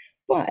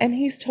 well, and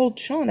he's told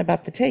Sean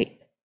about the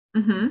tape,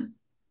 Mm-hmm.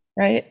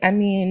 right? I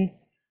mean,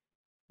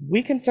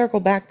 we can circle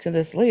back to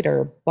this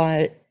later,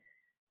 but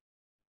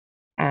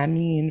I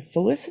mean,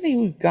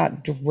 Felicity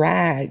got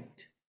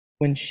dragged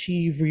when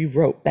she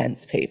rewrote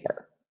Ben's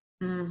paper.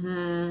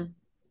 Mm-hmm.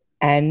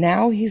 And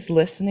now he's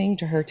listening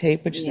to her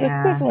tape, which is the Yeah.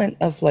 equivalent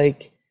of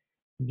like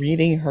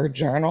reading her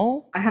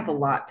journal. I have a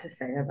lot to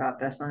say about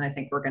this, and I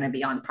think we're going to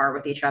be on par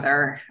with each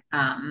other.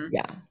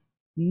 Yeah,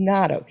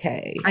 not I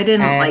okay.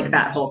 didn't like And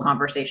that whole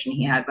conversation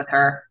he had with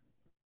her.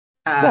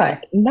 Uh,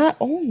 well, not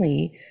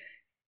only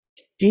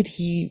did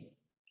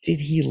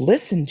he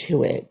listen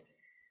to it,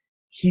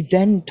 he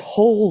then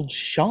told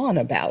Sean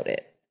about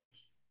it.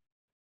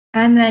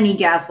 and then he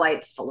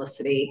gaslights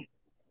Felicity.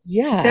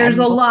 Yeah, There's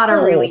a and the lot of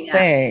whole really nasty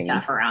thing.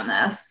 stuff around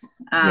this.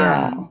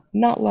 Yeah,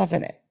 not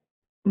loving it.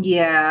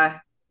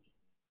 Yeah,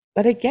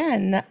 But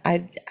again,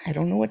 I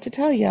don't know what to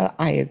tell you.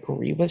 I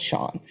agree with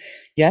Sean.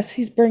 Yes,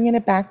 he's bringing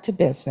it back to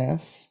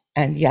business,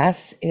 and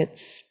yes,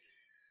 it's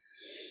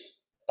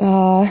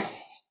uh,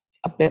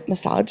 a bit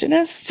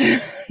misogynist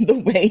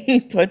the way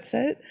he puts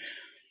it.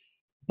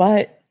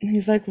 But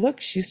he's like,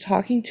 look, she's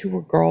talking to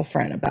her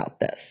girlfriend about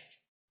this,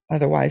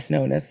 otherwise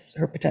known as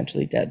her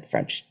potentially dead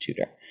French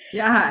tutor.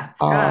 yeah.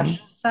 Um,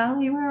 Gosh,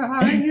 Sally, where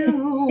are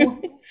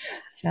you?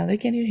 Sally,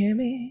 can you hear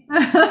me?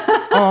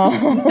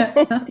 Um,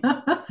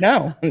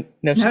 no,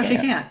 no, she No, she can't.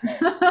 can't.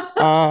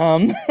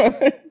 Um,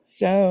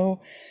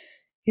 so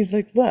he's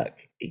like, look,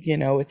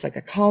 it's like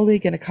a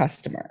colleague and a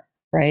customer.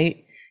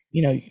 right?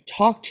 You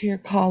talk to your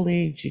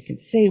colleagues, you can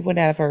say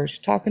whatever. She's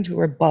talking to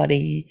her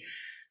buddy.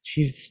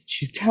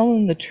 She's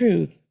telling the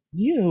truth.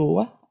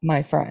 You,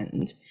 my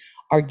friend,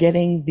 are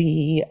getting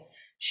the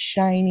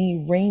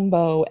shiny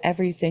rainbow,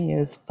 everything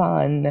is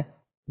fun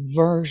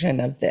version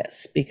of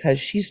this because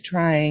she's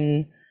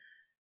trying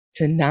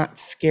to not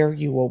scare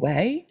you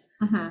away.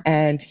 Hmm.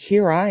 And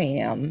here I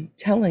am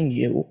telling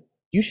you,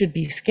 you should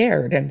be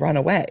scared and run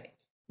away.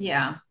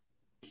 Yeah.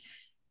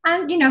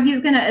 And,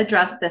 he's going to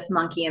address this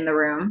monkey in the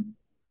room.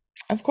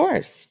 Of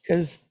course,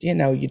 because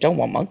you don't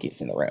want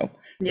monkeys in the room.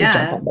 They jump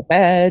Yeah. on the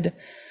bed.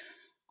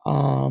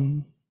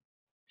 Um,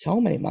 so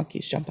many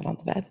monkeys jumping on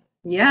the bed.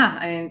 Yeah.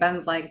 I mean,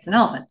 Ben's like, it's an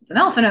elephant. It's an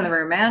elephant in the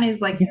room, man.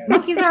 He's like,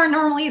 monkeys aren't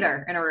normal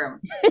either in a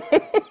room.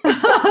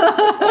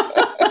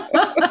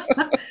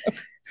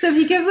 So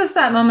he gives us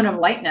that moment of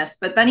lightness,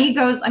 but then he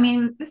goes, I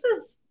mean, this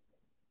is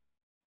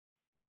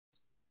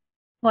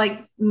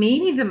like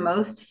maybe the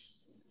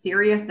most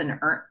serious and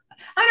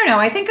I don't know.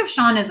 I think of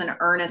Sean as an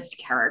earnest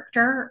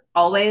character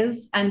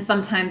always. And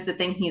sometimes the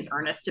thing he's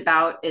earnest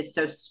about is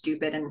so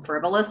stupid and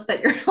frivolous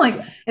that you're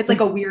like, it's like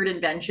a weird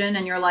invention.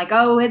 And you're like,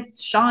 oh,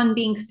 it's Sean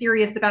being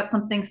serious about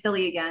something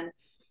silly again.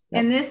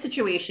 In Yep. this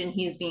situation,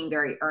 he's being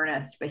very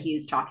earnest, but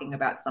he's talking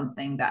about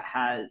something that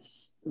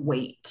has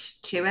weight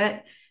to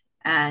it.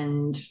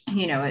 And,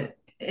 it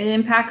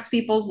impacts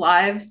people's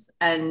lives.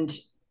 And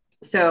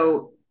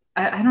so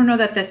I don't know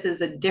that this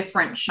is a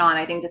different Sean.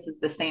 I think this is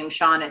the same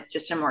Sean. It's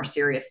just a more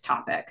serious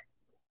topic.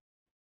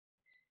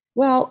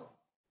 Well,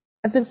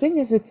 the thing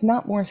is, it's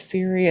not more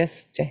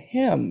serious to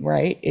him,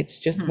 right? It's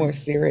just more Hmm.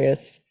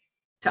 serious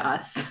To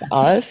us. to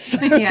us,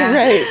 right?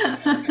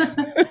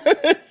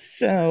 Yeah.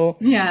 So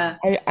Yeah.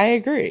 I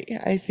agree.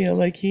 I feel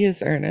like he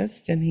is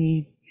earnest and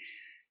he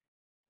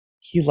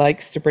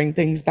likes to bring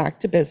things back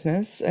to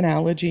business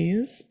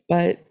analogies,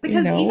 but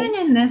Because even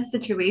in this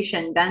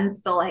situation, Ben's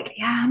still like,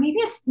 yeah,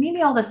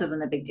 maybe all this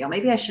isn't a big deal.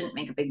 Maybe I shouldn't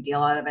make a big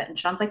deal out of it. And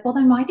Sean's like, well,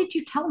 then why did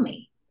you tell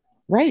me?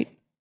 right.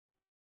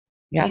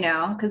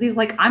 Yeah. Because he's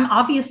like, I'm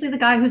obviously the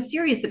guy who's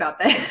serious about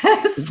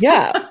this.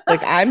 Yeah.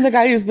 Like I'm the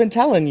guy who's been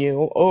telling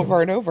you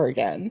over and over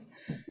again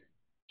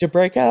to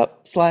break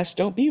up slash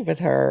don't be with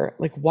her.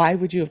 Like, why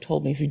would you have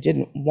told me if you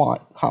didn't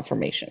want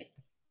confirmation?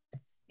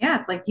 Yeah,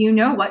 it's like,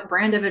 what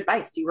brand of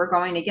advice you were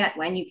going to get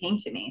when you came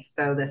to me.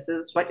 So this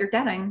is what you're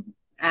getting.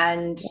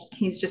 And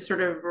he's just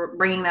sort of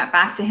bringing that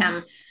back to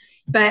him.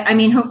 But I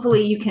mean,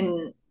 hopefully you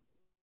can.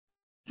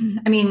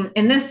 I mean,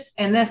 in this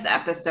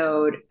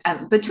episode,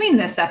 between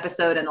this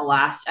episode and the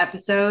last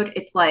episode,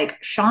 it's like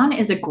Sean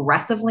is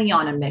aggressively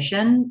on a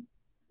mission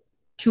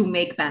to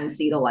make Ben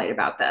see the light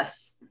about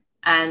this,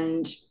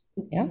 and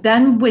Yeah.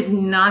 Ben would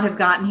not have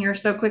gotten here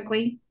so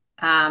quickly.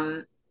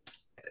 Um,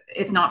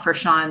 if not for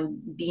Sean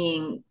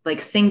being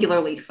like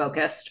singularly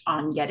focused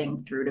on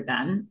getting through to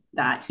Ben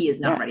that he is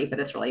not Yeah. ready for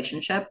this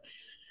relationship.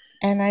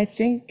 And I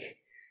think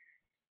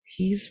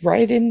he's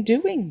right in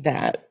doing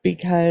that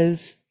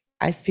because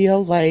I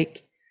feel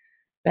like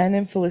Ben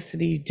and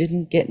Felicity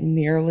didn't get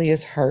nearly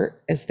as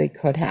hurt as they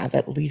could have,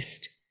 at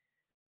least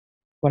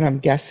what I'm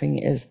guessing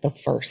is the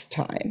first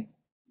time.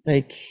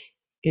 Like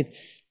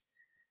it's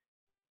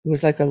it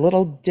was like a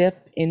little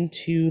dip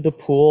into the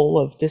pool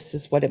of this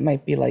is what it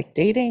might be like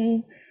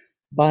dating,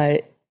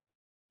 but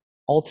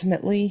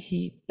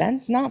ultimately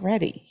Ben's not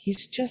ready.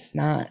 He's just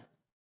not.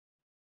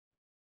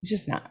 He's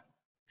just not.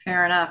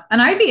 Fair enough.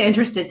 And I'd be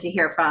interested to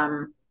hear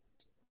from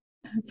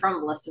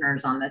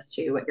listeners on this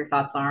too, what your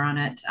thoughts are on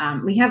it.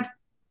 We have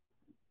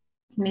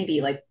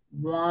maybe like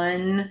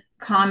one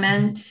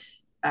comment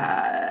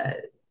uh,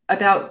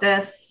 about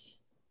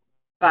this,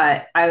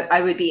 but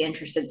I would be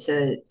interested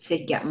to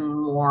get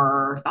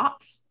more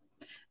thoughts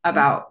Yeah.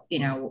 about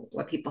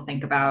what people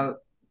think about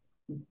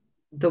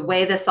the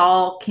way this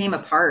all came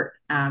apart,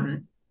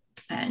 and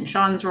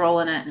Sean's role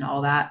in it and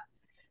all that.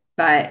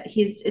 But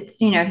he's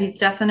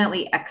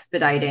definitely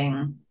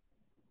expediting.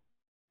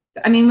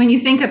 I mean, when you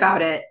think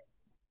about it,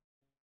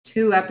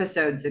 2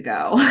 episodes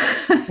ago.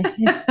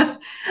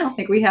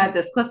 Like we had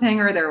this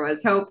cliffhanger, there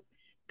was hope,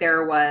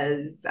 there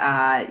was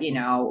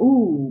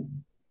ooh,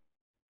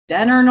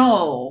 Ben or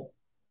Noel.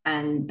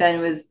 And Ben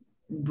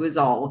was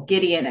all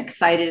giddy and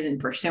excited and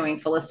pursuing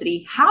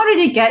Felicity. How did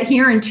it get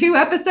here in 2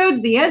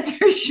 episodes? The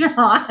answer is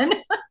Sean.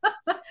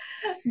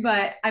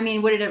 But I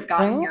mean, would it have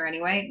gotten here Well,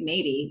 anyway?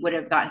 Maybe would it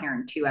have gotten here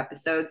in 2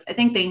 episodes. I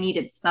think they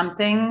needed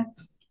something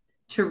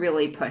to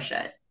really push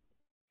it.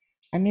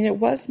 I mean, it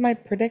was my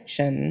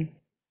prediction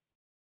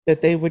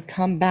that they would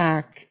come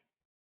back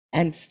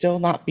and still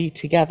not be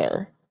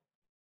together.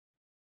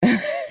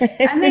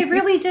 And they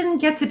really didn't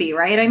get to be,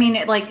 right? I mean,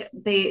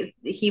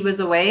 he was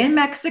away in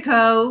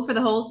Mexico for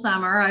the whole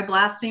summer. I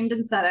blasphemed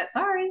and said it,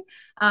 sorry.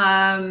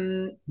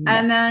 And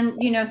then,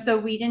 Mexico. so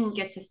we didn't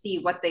get to see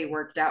what they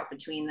worked out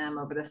between them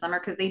over the summer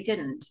because they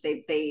didn't.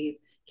 They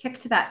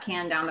kicked that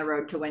can down the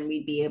road to when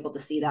we'd be able to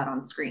see that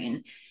on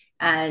screen.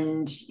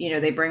 And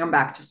they bring them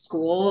back to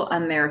school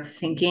and they're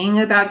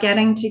thinking about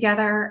getting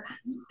together.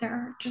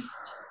 They're just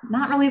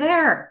not really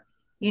there.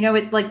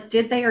 It like,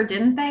 did they or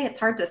didn't they? It's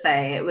hard to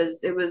say. It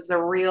was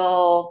a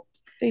real,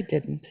 They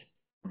didn't.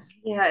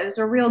 Yeah, it was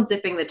a real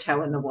dipping the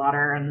toe in the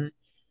water,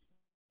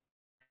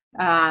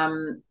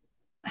 um,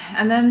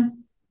 and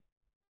then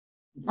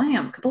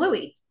lamb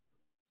kablooey.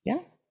 Yeah.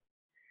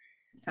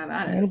 That's how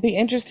that And it'll is. be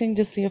interesting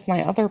to see if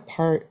my other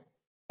part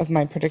of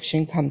my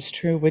prediction comes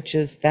true, which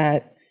is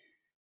that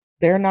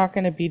they're not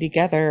going to be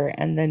together,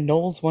 and then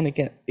Knowles want to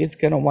get is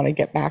going to want to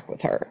get back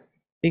with her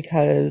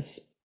because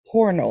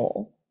poor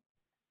Noel,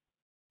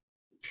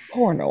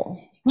 poor Noel,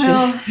 Well,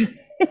 just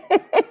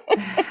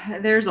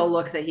there's a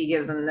look that he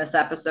gives in this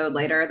episode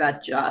later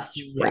that just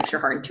yeah, breaks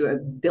your heart into a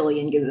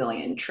billion,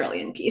 gazillion,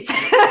 trillion pieces.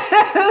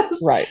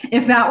 right,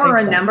 If that were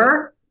a exactly.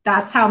 number,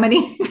 that's how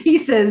many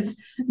pieces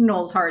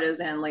Noel's heart is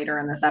in later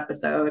in this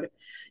episode.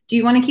 Do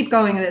you want to keep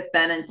going with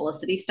Ben and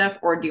Felicity stuff,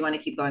 or do you want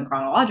to keep going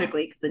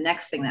chronologically? Because the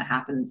next thing that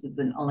happens is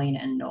an Elena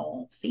and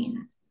Noel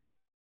scene.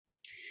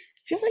 I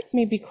feel like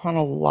maybe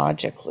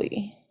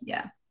chronologically,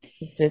 Yeah.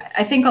 'cause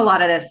I think a it's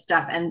lot of this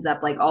stuff ends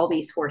up like all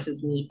these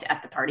forces meet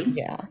at the party.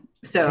 yeah,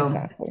 So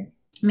exactly.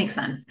 makes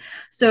sense.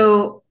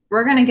 So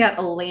we're going to get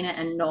Elena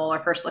and Noel our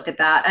first look at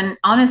that. And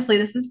honestly,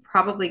 this is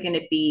probably going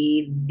to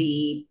be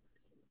the,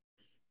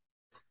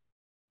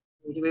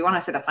 do we want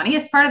to say the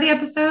funniest part of the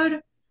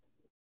episode?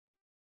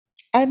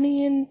 I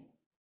mean,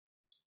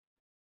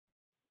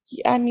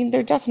 yeah, I mean,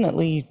 they're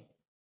definitely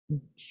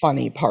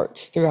funny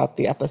parts throughout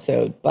the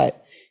episode,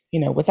 but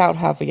without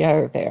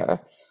Javier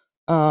there,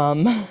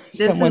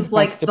 This someone is has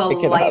like to the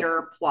pick it up.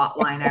 lighter plot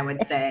line, I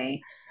would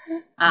say.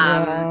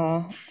 Um,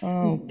 Yeah.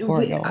 Oh,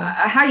 poor Noel.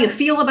 how you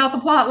feel about the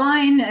plot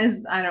line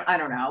is I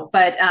don't know,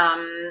 but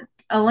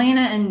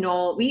Elena and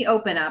Noel, we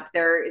open up.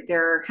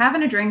 They're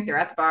having a drink. They're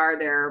at the bar.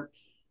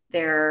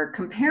 They're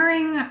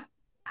comparing.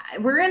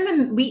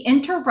 We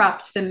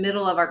interrupt the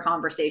middle of our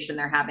conversation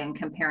they're having,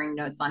 comparing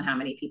notes on how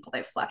many people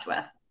they've slept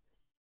with,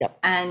 Yep.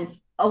 and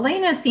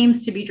Elena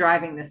seems to be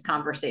driving this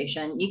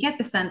conversation. You get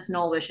the sense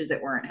Noel wishes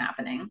it weren't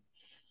happening.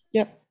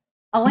 Yep.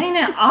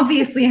 Elena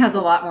obviously has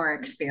a lot more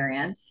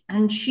experience,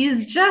 and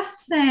she's just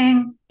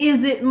saying,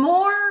 is it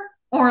more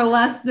or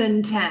less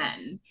than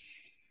 10?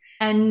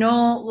 And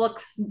Noel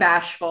looks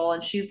bashful,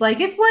 and she's like,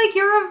 it's like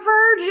you're a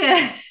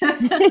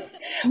virgin.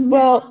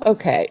 Well,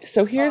 okay.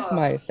 So here's Oh,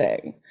 my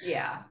thing.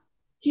 yeah.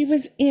 He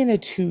was in a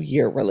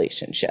 2-year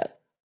relationship,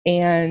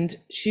 and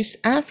she's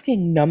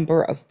asking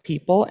number of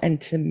people. And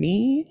to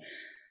me,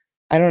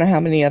 I don't know how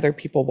many other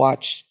people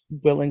watch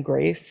Will and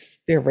Grace,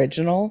 the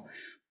original,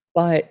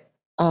 but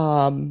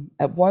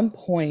at one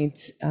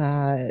point,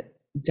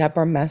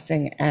 Deborah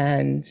Messing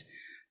and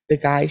the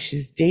guy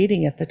she's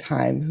dating at the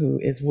time, who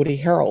is Woody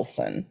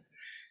Harrelson,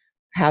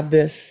 have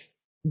this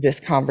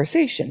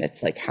conversation.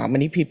 It's like, how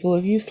many people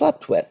have you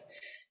slept with?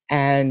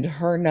 And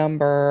her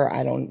number,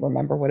 I don't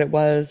remember what it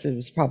was. It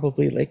was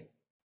probably like,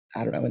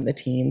 I don't know, in the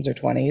teens or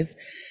 20s.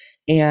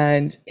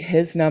 And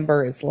his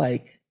number is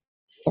like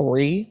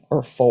 3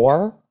 or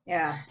 4.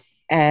 Yeah.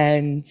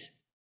 And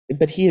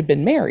but he had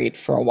been married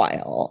for a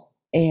while.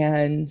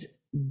 And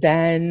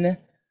then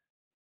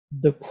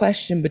the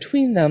question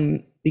between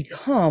them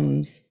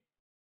becomes,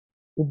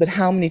 well, but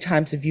how many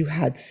times have you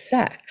had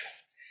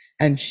sex?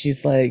 And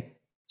she's like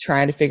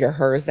trying to figure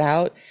hers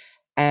out.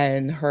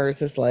 And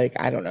hers is like,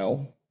 I don't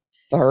know,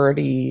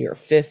 30 or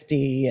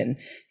 50. And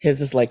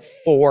his is like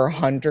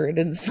 400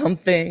 and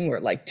something, or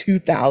like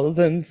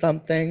 2000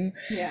 something.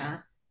 Yeah.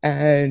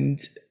 And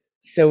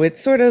so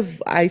it's sort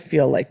of, I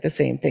feel like the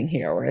same thing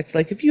here, where it's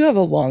like if you have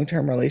a long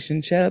term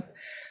relationship,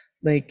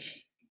 like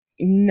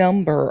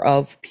number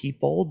of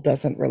people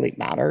doesn't really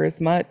matter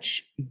as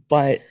much.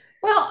 But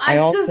Well, I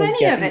does also any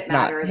get of it he's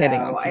not matter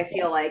hitting on though? I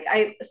feel people. like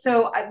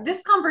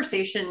this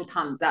conversation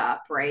comes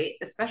up, right?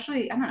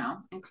 Especially, I don't know,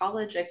 in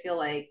college, I feel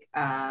like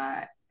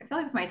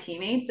with my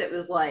teammates, it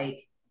was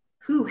like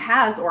who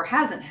has or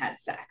hasn't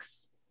had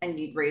sex. And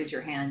you'd raise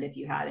your hand if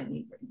you had,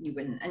 and you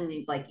wouldn't.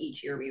 And like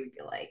each year, we would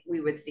be like, we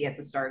would see at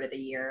the start of the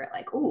year,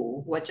 like,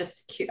 oh, what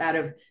just out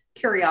of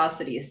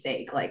curiosity's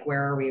sake, like,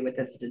 where are we with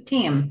this as a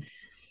team?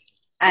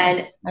 Yeah,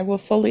 And I will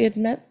fully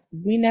admit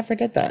we never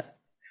did that.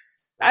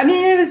 I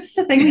mean, it was just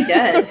a thing we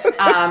did.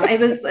 It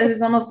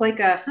was almost like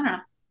a, I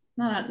don't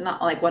know,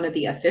 not like one of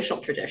the official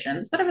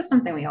traditions, but it was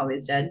something we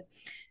always did.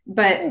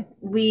 But Hmm.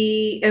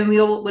 we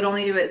would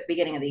only do it at the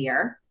beginning of the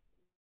year.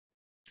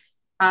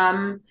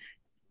 Um,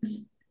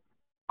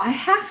 I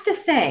have to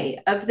say,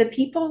 of the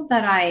people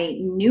that I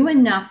knew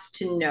enough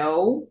to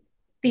know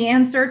the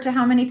answer to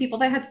how many people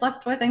they had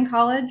slept with in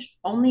college,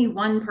 only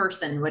one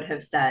person would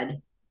have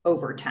said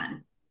over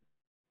 10.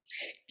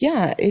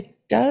 Yeah, it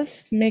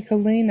does make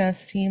Elena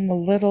seem a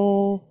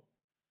little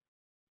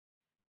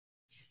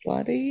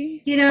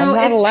slutty. You I'm know,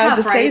 not it's allowed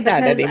to tough, say right?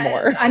 that Because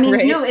anymore, I mean,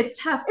 right? no,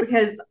 it's tough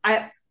because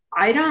I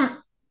don't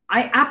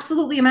I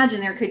absolutely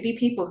imagine there could be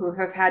people who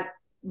have had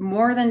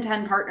more than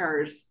 10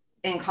 partners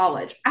in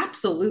college.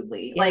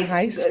 Absolutely. In Like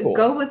high go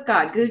school. with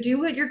God. Go do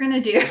what you're going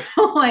to do.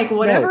 Like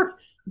No,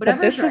 but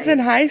whatever's this was in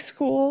right. high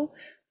school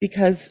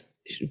because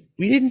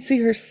we didn't see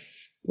her.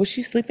 Was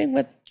she sleeping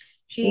with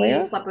She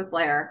Blair? slept with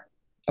Blair.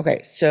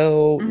 Okay,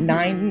 so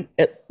Hmm.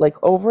 like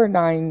over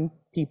 9 And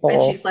she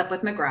people. slept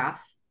with McGrath.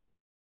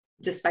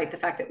 despite the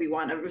fact that we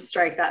want to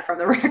strike that from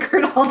the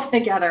record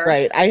altogether.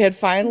 Right. I had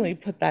finally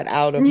put that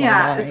out of my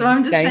Yeah, so mind.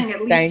 I'm just saying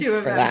at least two Thanks of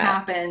for them that.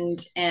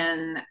 happened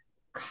in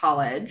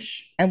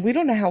college. And we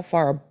don't know how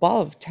far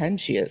above 10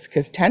 she is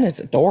because 10 is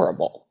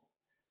adorable,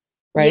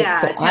 right? Yeah,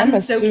 So I'm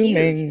 10's so cute.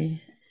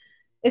 assuming,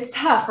 It's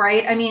tough,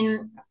 right? I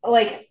mean,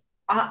 like,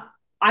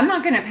 I'm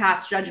not going to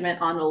pass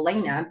judgment on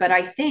Elena, but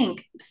I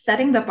think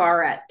setting the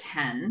bar at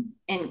 10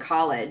 in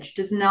college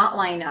does not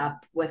line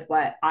up with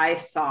what I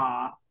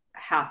saw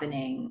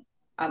happening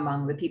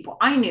among the people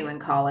I knew in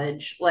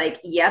college.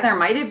 Like, yeah, there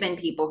might have been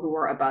people who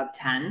were above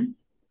 10.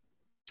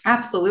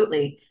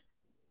 Absolutely.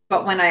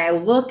 But when I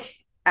look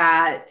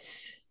at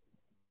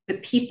the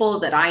people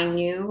that I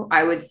knew,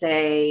 I would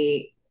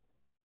say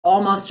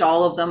almost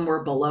all of them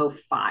were below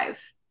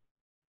 5,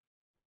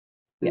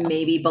 yeah.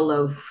 maybe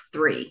below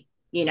 3,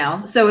 you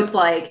know? So it's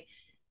like,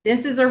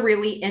 this is a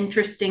really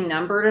interesting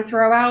number to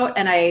throw out.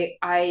 And I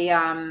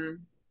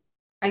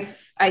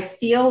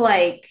feel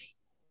like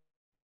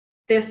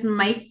this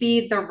might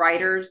be the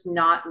writers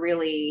not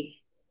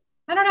really,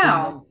 I don't In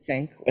know. them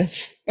sync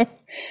with.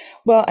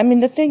 Well, I mean,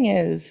 the thing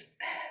is,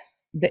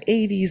 the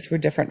 80s were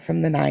different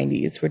from the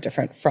 90s, were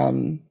different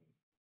from,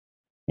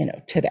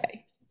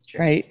 today, It's true.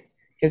 right?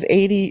 Because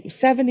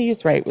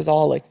 70s, right, was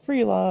all like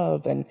free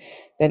love, and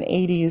then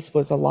 80s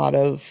was a lot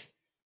of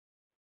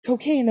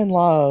cocaine and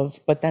love,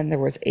 but then there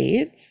was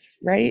AIDS,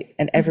 right?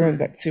 And everyone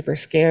Mm-hmm. got super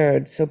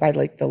scared. So by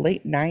like the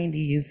late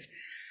 90s,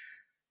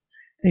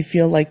 I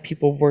feel like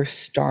people were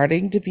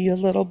starting to be a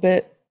little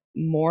bit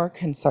more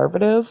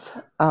conservative,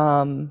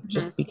 Mm-hmm.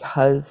 just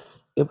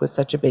because it was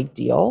such a big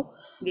deal.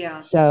 Yeah.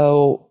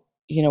 So,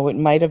 it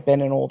might have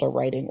been an older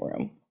writing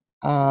room.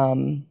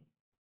 Um,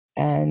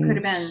 Could and,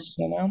 have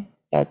been.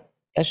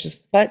 that's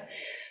just, but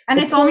And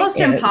the it's point almost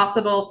is,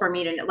 impossible for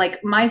me to,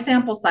 like, my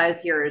sample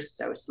size here is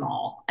so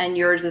small, and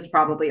yours is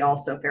probably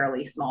also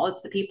fairly small.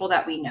 It's the people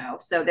that we know.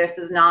 So this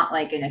is not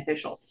like an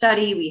official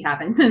study. We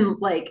haven't been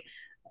like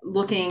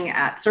looking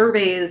at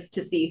surveys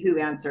to see who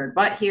answered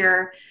what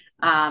here.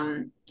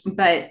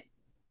 But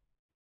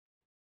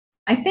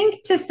I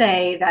think to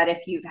say that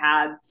if you've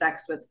had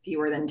sex with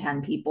fewer than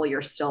 10 people,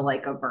 you're still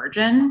like a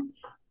virgin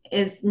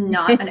is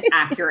not an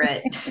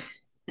accurate.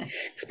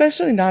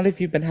 especially not if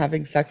you've been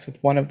having sex with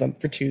one of them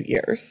for 2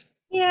 years.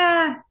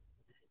 Yeah.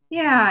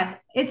 Yeah.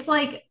 It's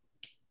like,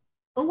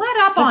 let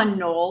up But on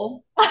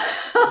Noel.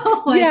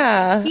 Like,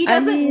 yeah, he I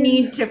doesn't mean,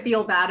 need to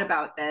feel bad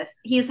about this.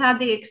 He's had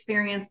the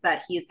experience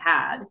that he's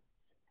had. but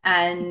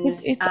And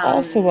it's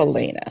also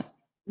Elena,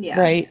 yeah,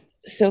 right?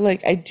 So,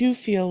 like, I do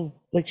feel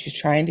like she's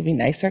trying to be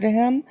nicer to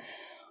him,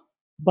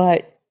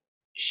 but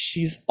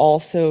she's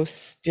also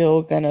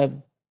still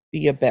gonna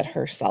be a bit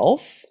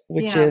herself,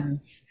 which yeah.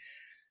 is,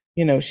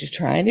 she's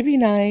trying to be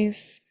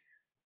nice,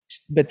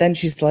 but then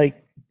she's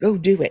like, go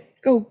do it.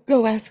 Go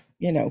ask,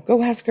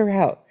 go ask her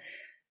out.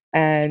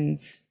 And,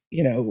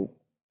 you know,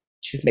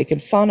 she's making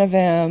fun of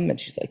him and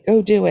she's like,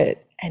 go do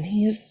it. And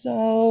he is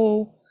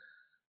so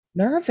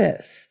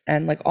nervous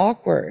and like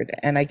awkward.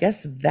 And I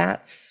guess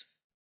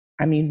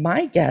I mean,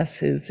 my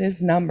guess is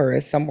his number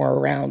is somewhere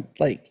around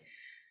like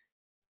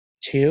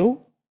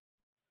 2.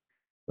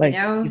 We Like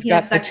know he's he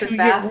had got the sex with 2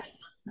 year, Beth.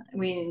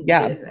 We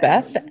yeah,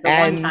 Beth. the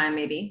one And time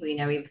maybe we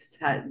know he's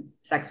had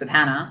sex with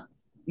Hannah.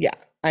 yeah,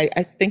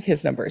 I think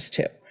his number is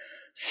 2.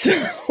 So,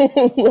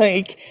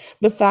 like,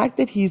 the fact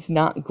that he's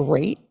not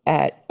great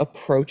at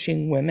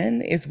approaching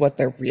women is what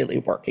they're really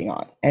working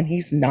on. And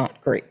he's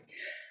not great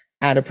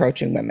at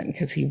approaching women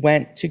because he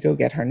went to go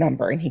get her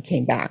number and he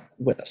came back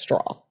with a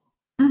straw.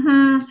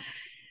 Mm-hmm.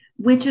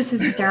 Which is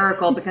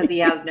hysterical because he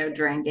has no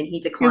drink and he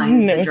He has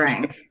declines the no,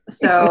 drink. no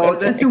So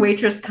the drink.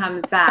 waitress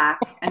comes back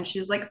and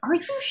she's like, "Are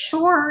you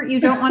sure you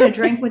don't want to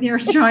drink with your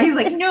straw?" He's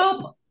like,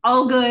 "Nope,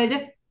 all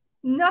good.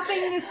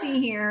 Nothing to see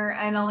here."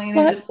 And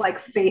Elena But just like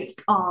face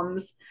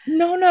palms.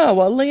 no,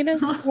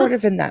 Elena's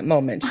supportive in that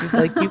moment. She's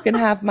like, you can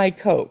have my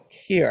Coke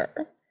here.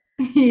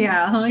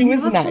 Yeah, She like,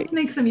 was let's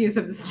make some nice. use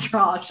of the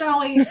straw,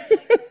 shall we?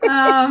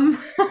 Um,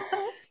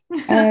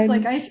 like,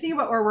 And I see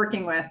what we're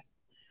working with.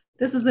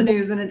 This is the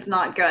news and it's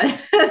not good.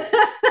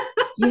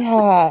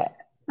 yeah,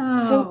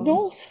 so Oh,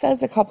 Noel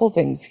says a couple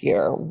things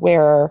here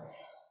where,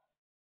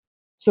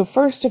 so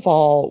first of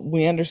all,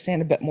 we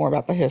understand a bit more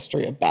about the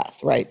history of Beth,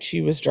 right?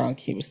 She was drunk,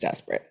 he was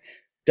desperate.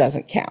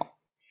 Doesn't count.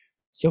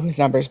 So his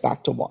number's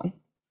back to 1.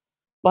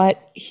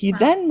 But he well,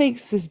 then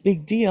makes this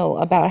big deal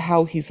about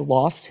how he's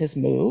lost his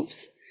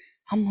moves.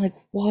 I'm like,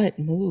 what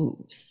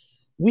moves?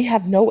 We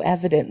have no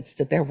evidence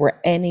that there were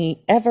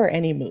ever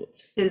any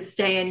moves. his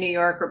stay in New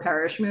York or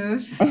parish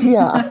moves.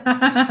 Yeah,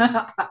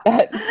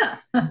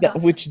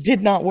 that which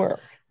did not work.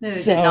 No,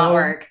 it did not So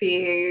work.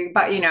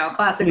 But at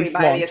classically least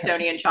buy the long term.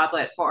 Estonian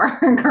chocolate for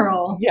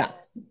girl Yeah,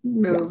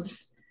 yeah.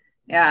 moves.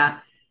 Yeah.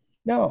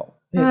 No,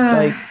 his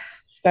like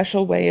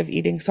special way of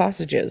eating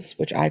sausages,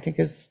 which I think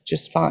is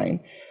just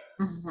fine,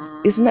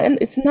 isn't Mhm.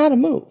 that it's not a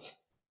move.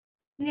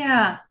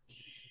 Yeah.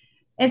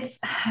 It's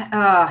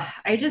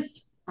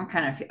I'm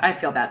kind of I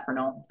feel bad for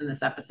Noel in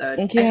this episode.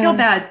 I feel Yeah,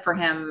 bad for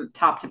him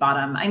top to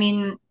bottom. I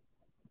mean,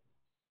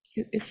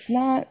 it's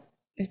not.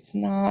 It's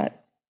not.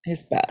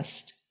 his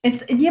best.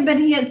 It's yeah, but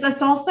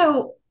it's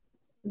also,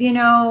 you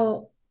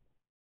know,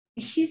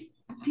 he's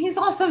he's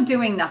also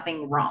doing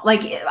nothing wrong.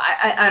 Like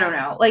I don't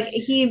know. Like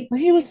Well,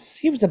 he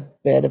was a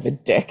bit of a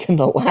dick in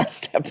the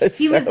last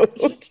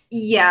episode.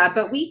 yeah,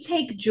 but we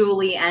take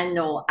Julie and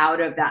Noel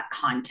out of that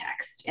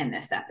context in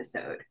this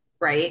episode,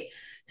 right?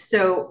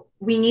 So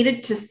we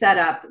needed to set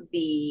up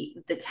the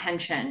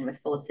tension with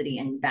Felicity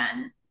and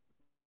Ben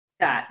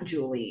that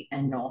Julie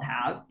and Noel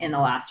have in the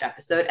last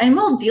episode, and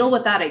we'll deal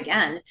with that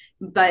again.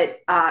 But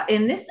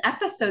in this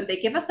episode, they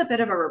give us a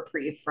bit of a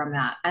reprieve from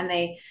that, and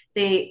they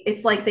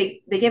it's like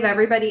they give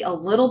everybody a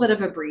little bit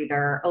of a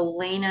breather.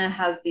 Elena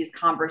has these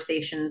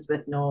conversations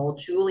with Noel.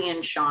 Julie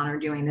and Sean are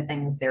doing the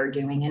things they're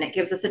doing, and it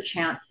gives us a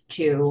chance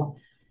to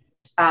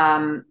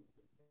um,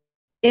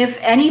 if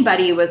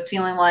anybody was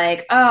feeling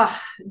like, oh,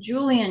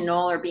 Julie and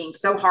Noel are being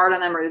so hard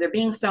on them or they're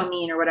being so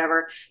mean or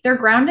whatever, they're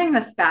grounding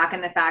us back in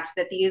the fact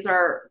that these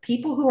are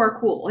people who are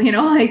cool,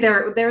 like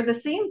they're the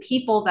same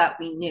people that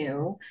we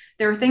knew.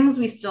 There are things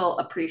we still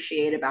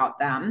appreciate about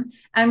them.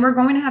 And we're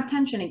going to have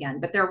tension again,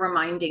 but they're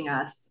reminding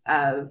us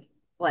of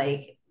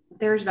like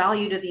there's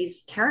value to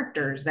these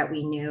characters that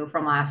we knew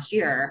from last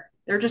year.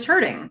 They're just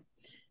hurting.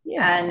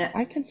 Yeah, And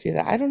I can see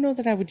that. I don't know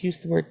that I would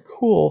use the word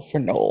cool for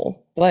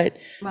Noel, but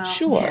well, yeah.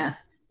 sure.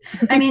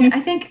 I mean,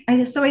 I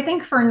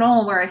think for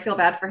Noel, where I feel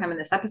bad for him in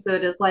this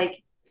episode is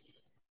like,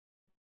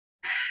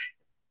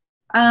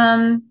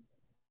 um,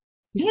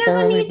 he He's doesn't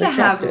thoroughly need to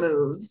have rejected.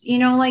 moves,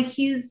 like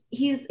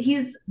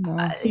No,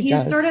 he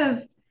he's sort does.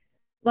 of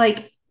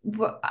like,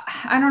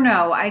 I don't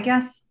know. I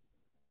guess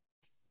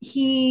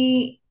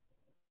he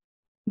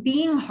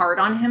being hard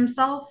on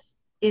himself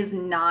is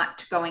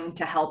not going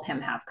to help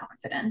him have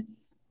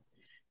confidence.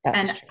 That's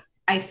And true.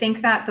 I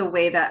think that the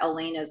way that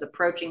Elena is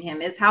approaching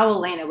him is how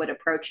Elena would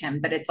approach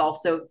him, but it's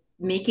also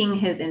making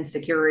his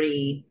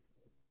insecurity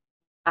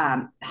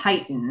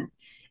heighten,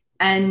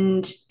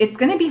 and it's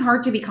going to be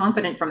hard to be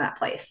confident from that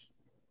place.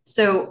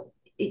 So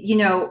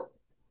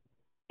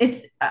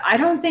it's I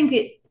don't think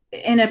it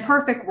in a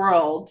perfect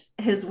world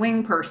his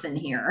wing person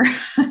here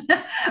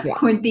Yeah.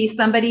 would be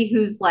somebody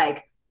who's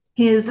like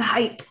his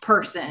hype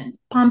person,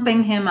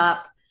 pumping him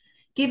up,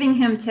 giving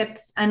him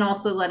tips, and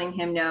also letting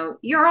him know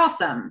you're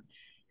awesome.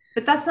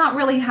 But that's not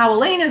really how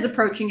Elena's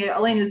approaching it.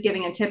 Elena's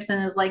giving him tips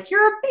and is like,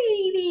 you're a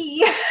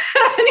baby.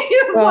 And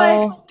he's like,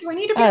 Well, do I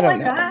need to be I don't like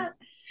know. that?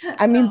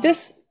 I mean,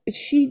 this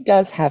she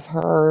does have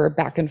her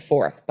back and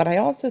forth, but I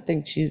also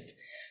think she's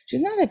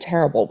not a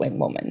terrible wing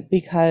woman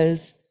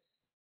because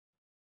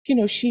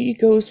she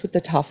goes with the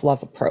tough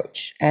love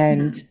approach.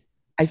 And Mhm.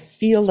 I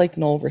feel like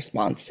Noel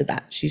responds to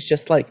that. She's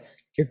just like,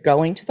 you're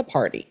going to the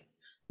party,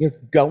 you're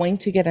going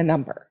to get a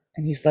number.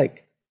 And he's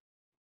like,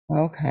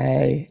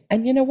 okay.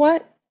 And you know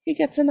what? He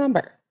gets a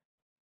number.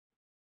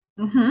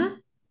 Mhm.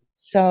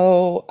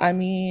 So, I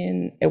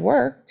mean, it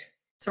worked.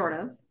 Sort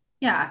of.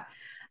 Yeah.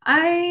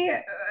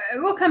 I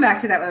We'll come back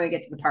to that when we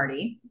get to the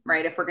party,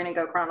 right? If we're going to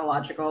go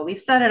chronological, we've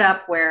set it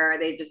up where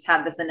they just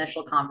had this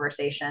initial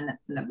conversation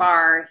in the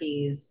bar.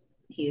 He's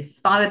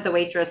spotted the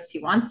waitress. He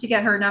wants to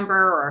get her number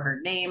or her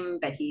name,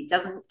 but he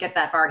doesn't get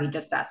that far. He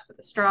just asks for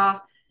the straw.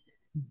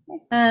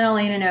 And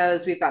Elena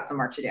knows we've got some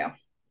work to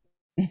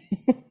do.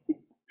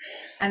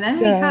 And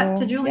then we cut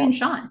to So, Julie and yep,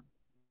 Sean.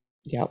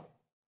 yep.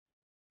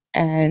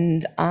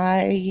 And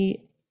I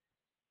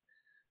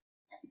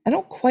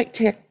don't quite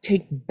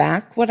take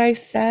back what I I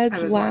said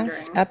was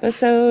last wondering.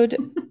 episode,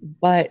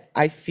 but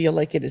I feel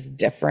like it is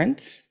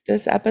different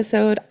this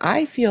episode.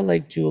 I feel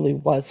like Julie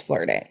was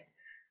flirting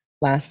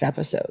last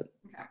episode.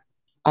 Okay.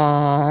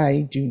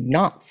 I do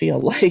not feel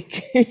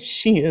like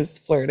she is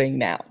flirting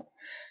now.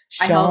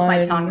 I held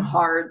my tongue Sean,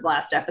 hard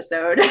last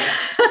episode.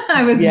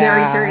 I was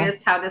very yeah,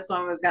 curious how this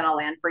one was going to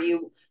land for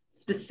you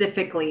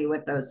specifically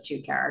with those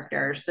two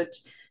characters. So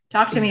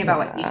talk to me about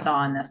what you yeah.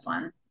 saw in this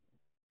one.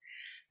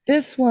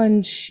 This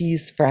one,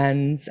 she's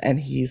friends and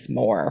he's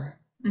more.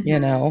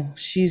 Mm-hmm.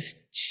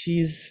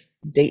 She's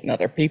dating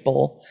other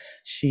people.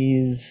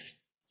 She's,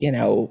 you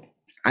know,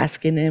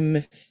 asking him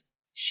if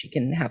she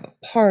can have a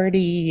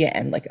party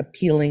and like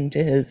appealing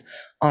to his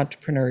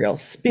entrepreneurial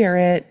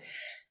spirit.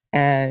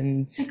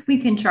 And Like we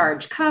can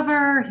charge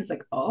cover. He's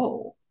like,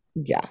 oh.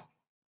 yeah.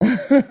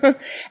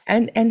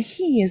 And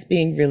he is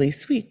being really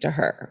sweet to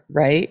her,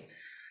 right?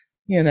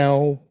 You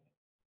know,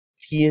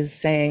 he is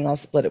saying I'll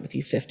split it with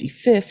you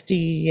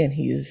 50-50, and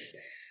he's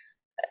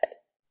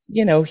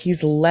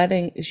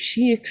letting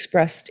she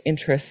expressed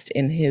interest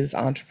in his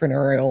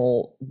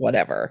entrepreneurial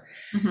whatever,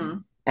 Mm-hmm.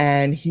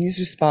 and he's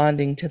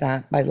responding to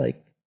that by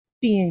like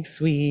being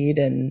sweet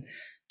and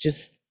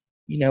just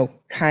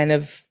kind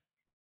of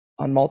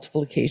on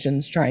multiple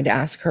occasions trying to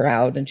ask her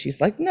out, and she's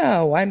like,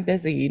 no, I'm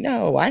busy,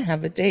 no, I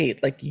have a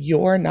date, like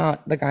you're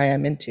not the guy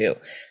I'm into. And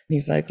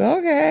he's like,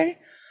 okay.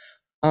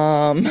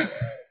 um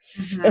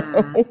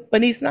Mm-hmm.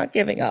 but he's not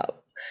giving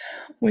up,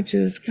 which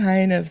is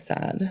kind of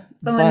sad,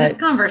 So in this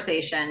but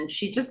conversation,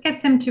 she just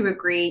gets him to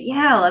agree,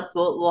 yeah,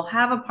 we'll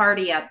have a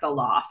party at the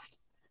loft.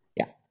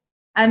 yeah.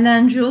 And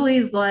then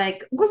Julie's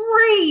like,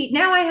 great,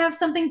 now I have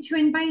something to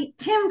invite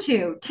Tim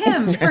to.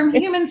 Tim from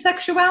Right? human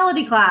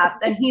sexuality class.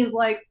 And he's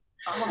like,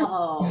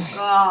 oh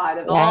God,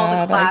 of all the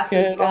Glad I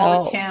classes, of could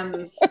all the help.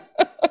 Tims.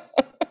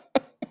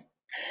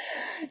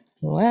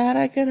 Glad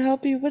I could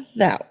help you with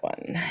that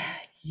one.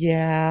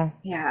 Yeah.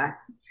 Yeah.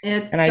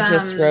 And It's I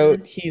just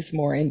wrote, he's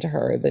more into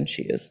her than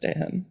she is to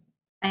him.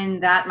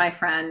 and that, my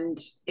friend,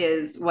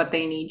 is what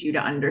they need you to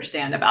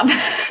understand about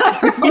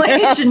that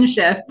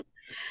relationship.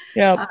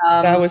 Yep.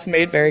 That Um was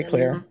made very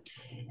clear.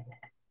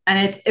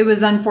 and it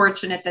was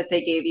unfortunate that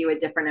they gave you a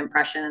different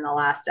impression in the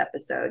last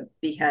episode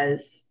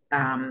because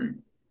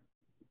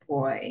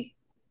boy,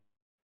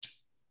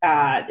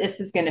 this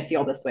is going to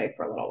feel this way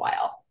for a little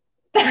while.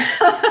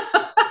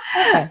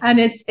 Okay. And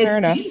Fair it's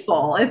enough.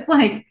 painful. It's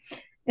like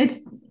it's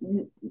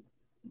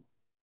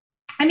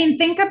I mean,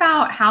 think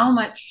about how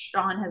much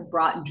Sean has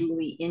brought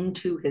Julie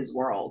into his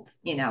world.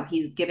 You know,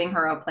 he's giving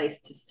her a place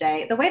to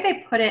stay. The way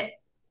they put it,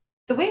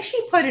 the way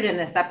she put it in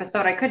this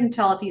episode, I couldn't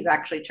tell if he's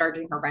actually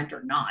charging her rent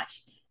or not.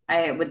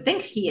 I would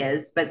think he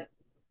is, but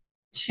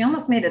she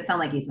almost made it sound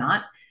like he's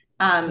not.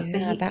 But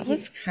Yeah, that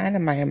was he's kind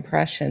of my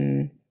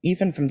impression,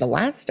 even from the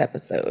last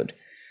episode,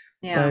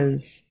 yeah.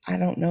 was I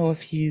don't know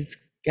if he's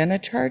gonna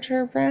charge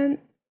her rent.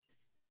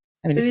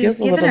 I mean, So it he's feels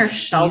a given little her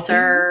sleazy.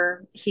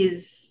 shelter.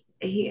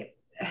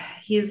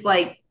 He's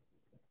like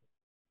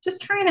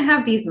just trying to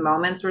have these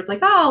moments where it's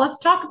like, oh, let's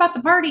talk about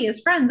the party as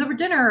friends over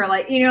dinner.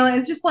 Like,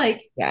 it's just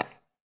like, Yeah.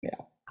 Yeah.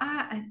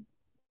 uh,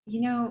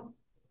 you know,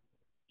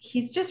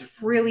 he's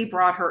just really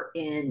brought her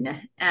in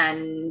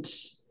and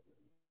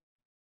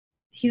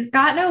he's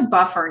got no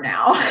buffer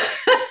now.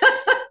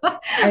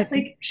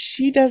 Like,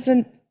 She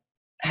doesn't,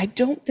 I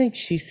don't think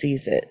she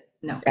sees it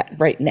no.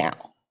 right now.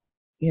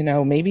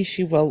 Maybe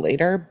she will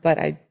later, but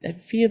I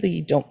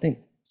really don't think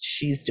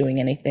she's doing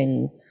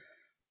anything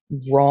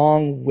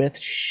wrong with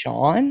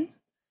Sean.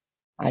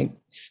 I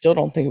still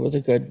don't think it was a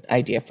good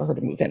idea for her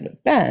to move in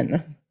with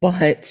Ben,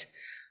 but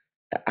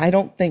I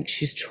don't think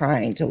she's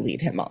trying to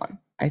lead him on.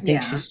 I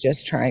think Yeah. she's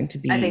just trying to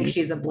I think be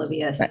she's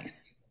oblivious.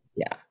 nice.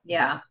 Yeah.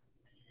 Yeah.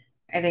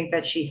 I think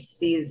that she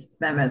sees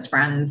them as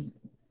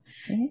friends.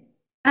 Mhm.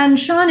 And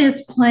Sean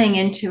is playing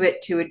into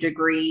it to a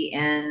degree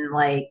in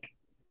like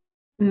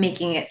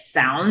making it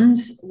sound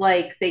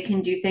like they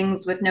can do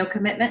things with no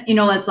commitment.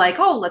 It's like,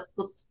 oh,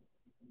 let's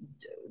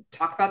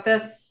talk about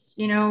this,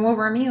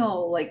 over a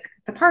meal, like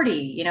the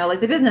party,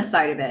 like the business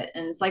side of it.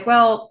 And it's like,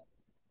 well,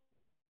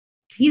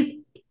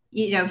 he's,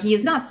 he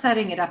is not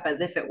setting it up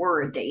as if it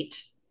were a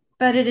date,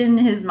 but in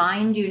his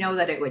mind,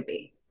 that it would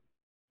be.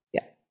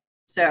 Yeah.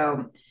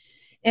 So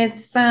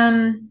it's,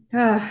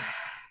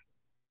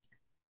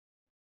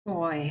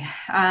 boy.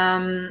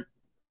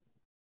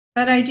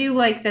 But I do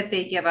like that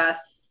they give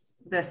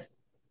us this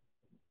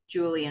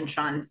Julie and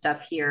Sean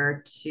stuff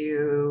here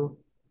to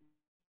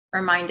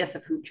remind us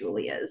of who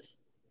Julie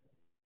is.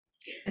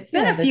 It's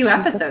been Yeah, a that few she's a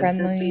episodes since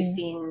we've friendly,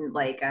 seen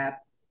like a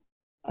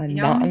you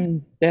know,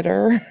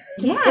 non-bitter.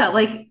 yeah,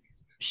 like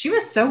she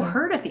was so Yeah.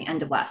 hurt at the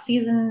end of last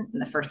season in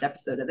the first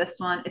episode of this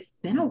one. It's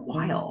been a Yeah.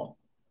 while.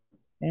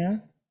 Yeah.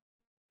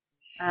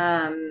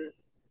 Um,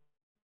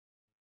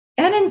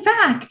 and in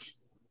fact,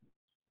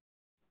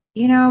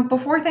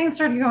 before things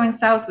started going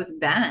south with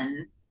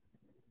Ben,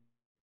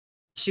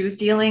 she was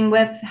dealing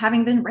with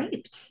having been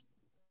raped.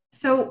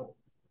 So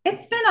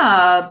it's been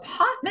a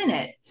hot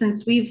minute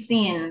since we've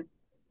seen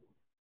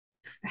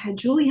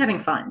Julie having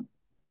fun.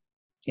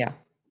 Yeah.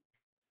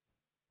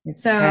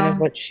 It's kind of So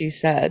what she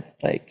said.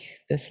 Like,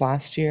 this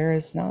last year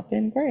has not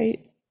been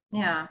great.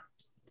 yeah,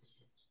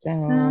 so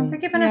they're So,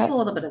 giving us a yeah.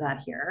 little bit of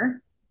that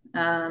here.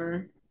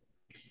 Um,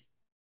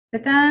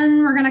 but then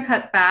we're gonna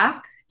cut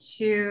back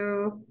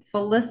to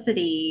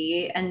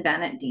Felicity and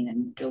Bennett, Dean,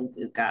 and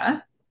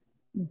DeLuca.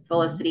 Mhm.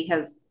 Felicity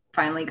has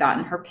finally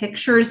gotten her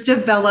pictures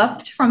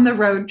developed from the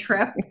road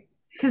trip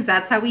because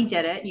that's how we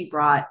did it. You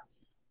brought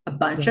a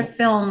bunch of Yep.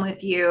 film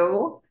with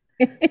you,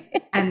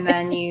 and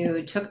then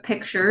you took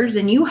pictures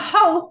and you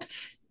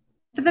hoped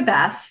for the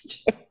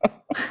best.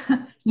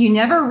 You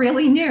never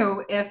really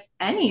knew if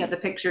any of the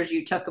pictures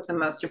you took of the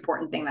most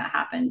important thing that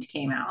happened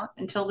came out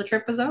until the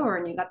trip was over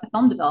and you got the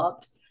film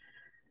developed.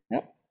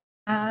 Yep.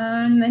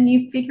 And then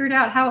you figured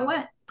out how it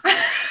went.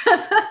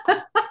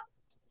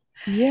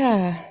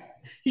 Yeah.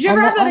 Did you ever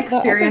On have that the other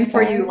experience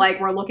where you side, like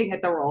were looking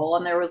at the roll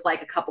and there was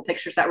like a couple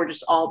pictures that were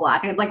just all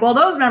black and it's like, well,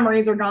 those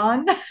memories are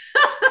gone.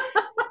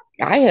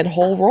 I had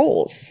whole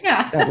rolls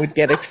Yeah. that would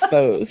get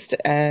exposed,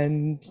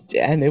 and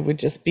it would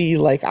just be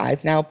like,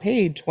 I've now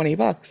paid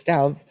 $20 to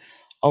have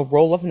a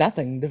roll of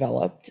nothing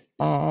developed.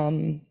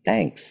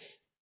 Thanks,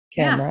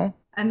 Yeah. camera.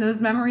 And those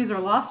memories are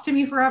lost to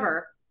me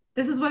forever.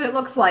 This is what it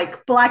looks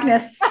like.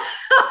 Blackness.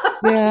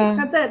 Yeah.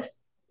 That's it.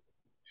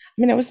 I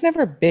mean, I was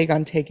never big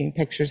on taking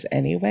pictures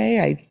anyway.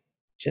 I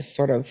just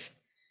sort of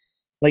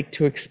like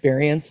to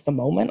experience the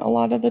moment a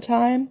lot of the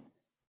time.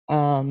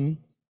 Um,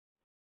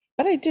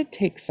 but I did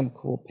take some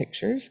cool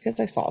pictures because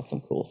I saw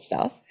some cool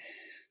stuff.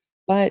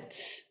 But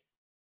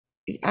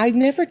I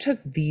never took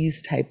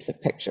these types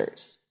of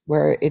pictures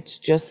where it's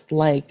just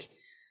like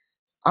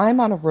I'm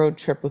on a road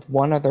trip with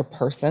one other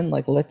person,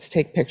 like let's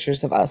take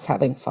pictures of us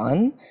having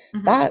fun.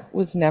 Hmm. That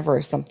was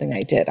never something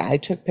I did. I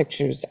took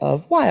pictures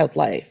of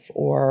wildlife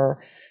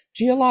or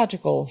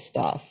geological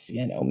stuff,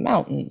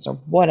 mountains or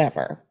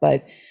whatever.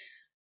 But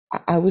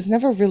I was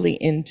never really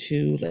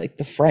into like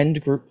the friend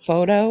group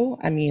photo.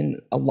 I mean,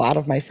 a lot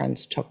of my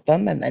friends took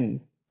them and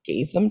then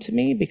gave them to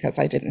me because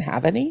I didn't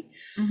have any.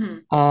 Hmm.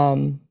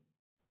 Um,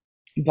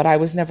 but I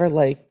was never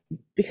like,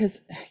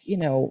 because,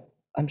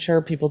 I'm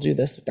sure people do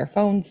this with their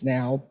phones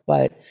now,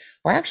 or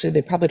actually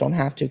they probably don't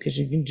have to because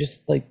you can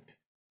just like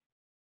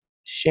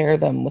share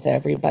them with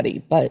everybody.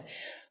 But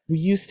we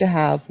used to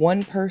have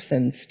one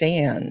person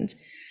stand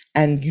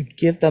and you'd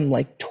give them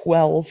like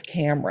 12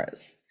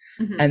 cameras.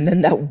 Hmm. And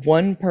then that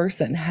one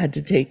person had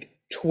to take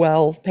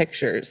 12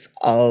 pictures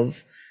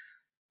of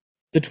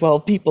the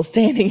 12 people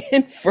standing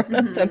in front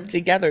of them Hmm.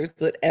 together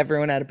so that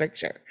everyone had a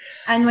picture.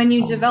 And when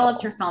you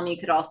developed your Oh, film, you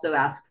could also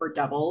ask for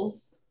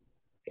doubles.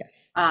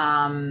 yes.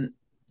 Um,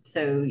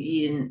 so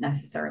you didn't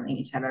necessarily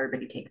need to have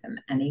everybody take them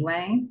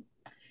anyway.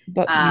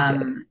 But we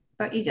did.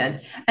 But you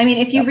did. I mean,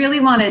 if you Yep. really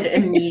wanted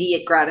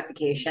immediate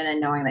gratification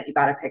and knowing that you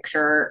got a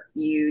picture,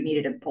 you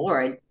needed a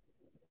Polaroid.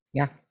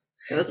 Yeah.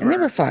 Those And they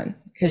were were fun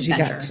because you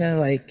got adventure. to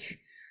like,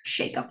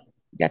 Shake them.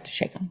 you got to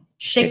shake them.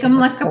 Shake Shake them them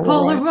like like a a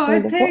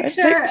Polaroid Polaroid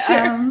picture.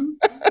 picture.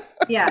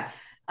 Yeah.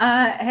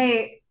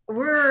 Hey,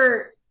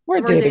 We're we're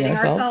dating dating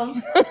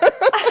ourselves.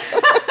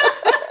 ourselves.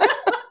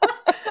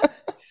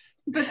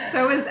 But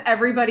so is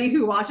everybody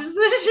who watches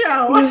the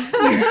show. This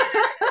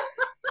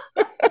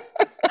year.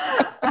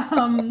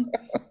 um,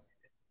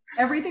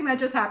 everything that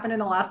just happened in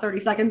the last 30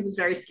 seconds was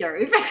very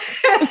scary.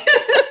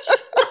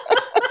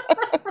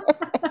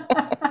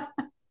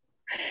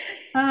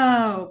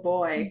 Oh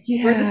boy.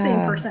 We're the same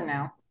Yeah. person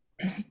now.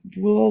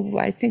 Well,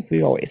 I think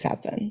we always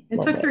have been a It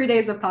little took bit. 3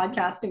 days of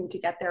podcasting to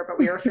get there, but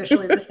we are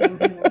officially the same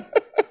human.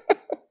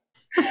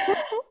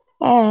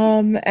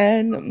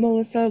 And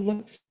Melissa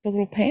looks a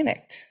little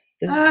panicked.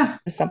 This uh,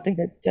 is something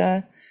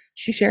that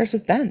she shares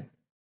with Ben.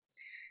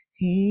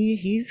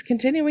 He's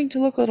continuing to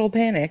look a little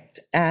panicked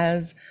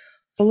as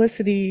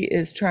Felicity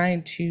is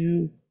trying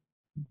to,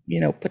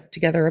 put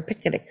together a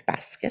picnic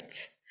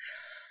basket.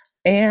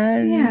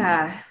 And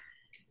yeah.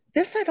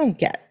 this I don't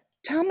get.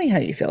 Tell me how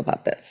you feel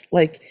about this.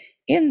 Like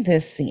in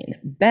this scene,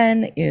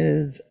 Ben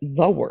is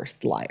the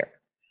worst liar.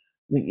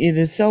 It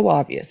is so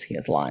obvious he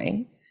is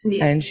lying.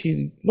 Yeah. And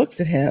she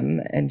looks at him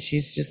and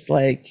she's just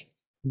like,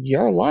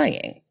 "You're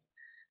lying."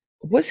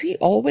 Was he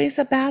always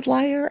a bad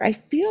liar? I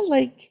feel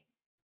like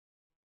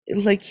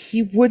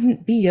he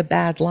wouldn't be a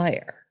bad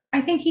liar. I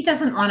think he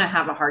doesn't want to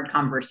have a hard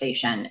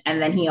conversation. And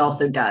then he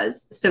also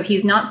does. So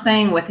he's not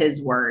saying with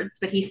his words,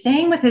 but he's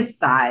saying with his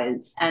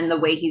size and the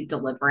way he's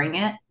delivering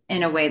it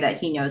in a way that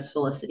he knows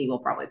Felicity will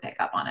probably pick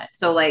up on it.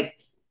 So, like,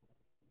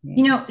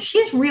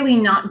 she's really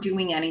not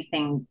doing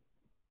anything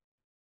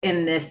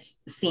in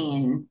this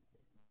scene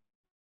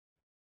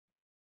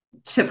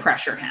to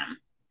pressure him.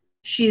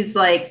 She's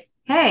like,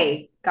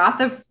 "Hey, got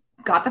the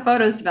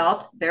photos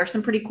developed. There are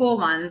some pretty cool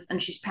ones."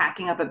 And she's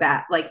packing up a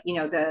bat, like,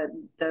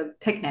 the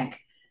picnic.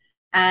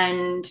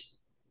 And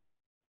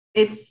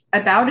it's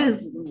about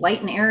as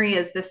light and airy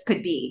as this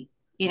could be,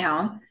 you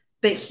know.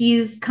 But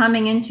he's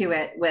coming into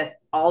it with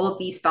all of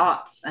these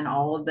thoughts and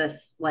all of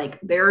this, like,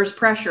 there's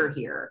pressure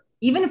here.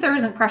 Even if there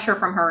isn't pressure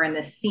from her in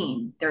this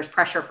scene, there's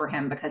pressure for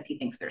him because he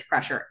thinks there's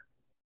pressure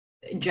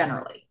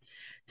generally.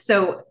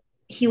 So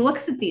he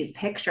looks at these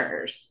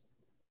pictures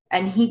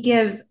and he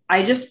gives,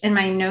 I just, in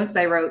my notes,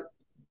 I wrote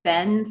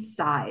Ben's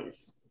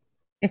size.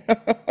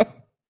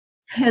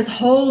 His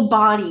whole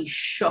body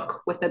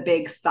shook with a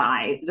big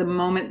sigh the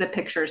moment the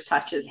pictures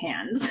touch his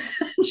hands.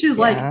 She's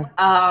like,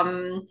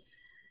 Yeah.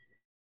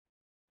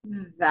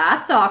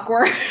 that's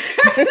awkward.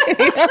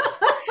 Yeah.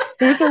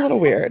 It was a little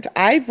weird.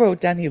 I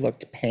wrote down he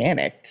looked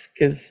panicked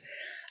because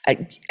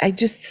I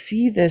just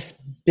see this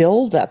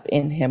buildup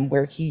in him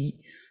where he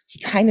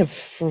kind of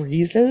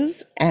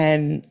freezes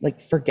and like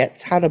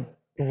forgets how to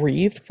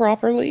breathe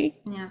properly.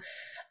 Yeah.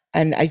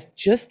 And I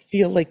just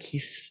feel like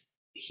he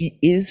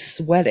is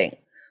sweating.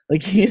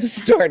 Like he is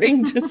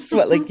starting to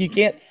sweat. Like you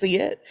can't see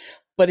it,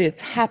 but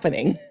it's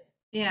happening.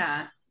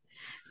 Yeah.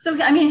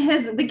 So I mean,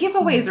 the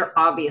giveaways are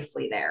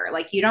obviously there.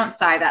 Like, you don't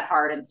sigh that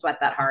hard and sweat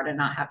that hard and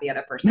not have the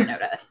other person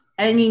notice,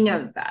 and he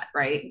knows that,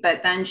 right?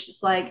 But then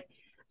she's like,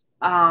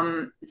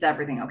 "Is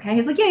everything okay?"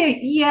 He's like, "Yeah, yeah,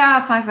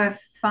 yeah, fine, fine,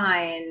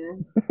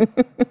 fine."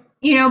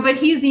 But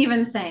he's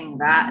even saying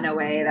that in a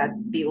way that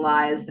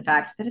belies the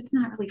fact that it's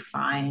not really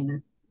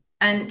fine.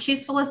 And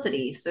she's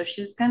Felicity, so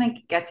she's gonna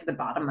get to the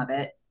bottom of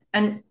it.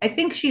 And I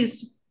think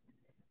she's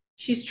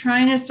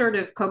trying to sort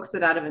of coax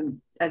it out of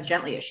him as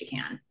gently as she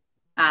can.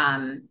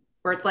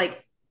 Where it's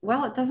like,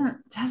 well, it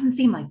doesn't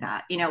seem like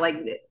that, like,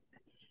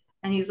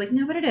 and he's like,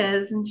 no, but it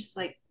is. And she's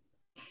like,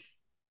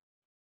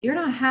 you're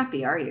not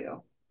happy, are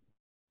you?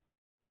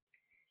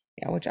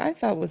 Yeah, which I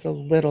thought was a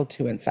little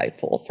too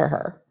insightful for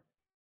her.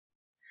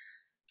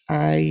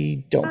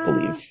 I don't Uh,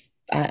 believe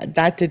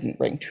that didn't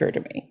ring true to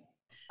me.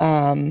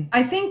 Um,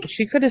 I think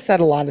she could have said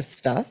a lot of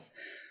stuff,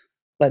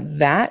 but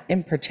that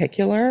in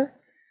particular,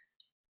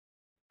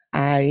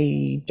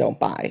 I don't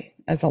buy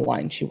as a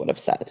line she would have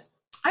said.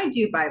 I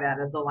do buy that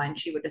as a line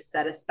she would have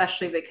said,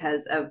 especially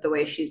because of the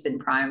way she's been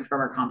primed from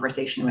her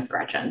conversation with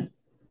Gretchen.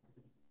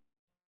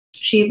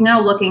 She's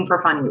now looking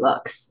for funny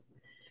looks.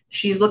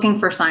 She's looking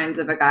for signs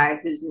of a guy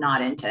who's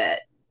not into it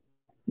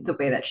the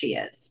way that she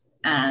is.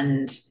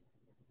 And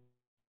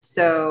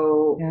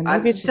so Yeah,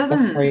 maybe it's it just the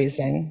doesn't,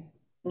 phrasing.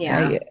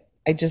 yeah.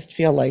 I just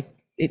feel like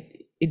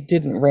it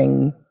didn't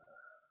ring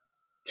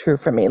true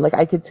for me. Like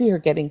I could see her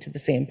getting to the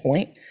same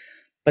point,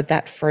 but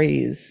that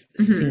phrase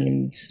Mm-hmm.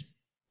 seemed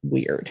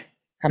weird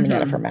coming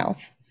out of her Mm-hmm.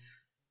 mouth for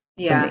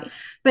Yeah. me.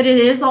 But it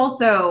is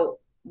also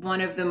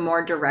one of the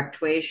more direct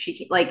ways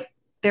like,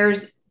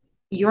 there's,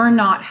 you're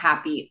not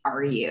happy,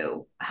 are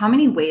you? How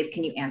many ways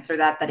can you answer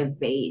that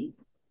evade,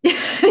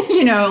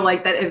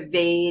 like that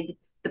evade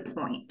the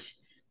point?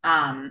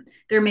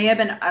 There may have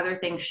been other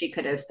things she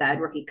could have said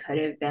where he could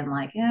have been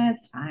like, yeah,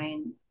 it's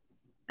fine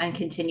and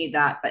continued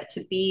that. But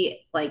to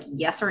be like,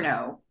 yes or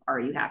no, are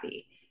you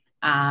happy?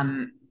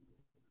 Um,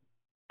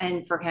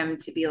 and for him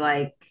to be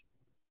like,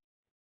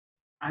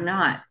 I'm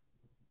not.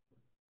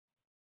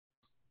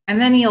 And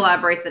then he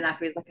elaborates enough.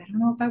 He's like, I don't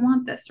know if I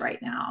want this right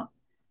now.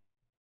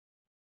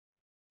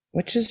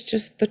 Which is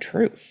just the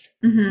truth.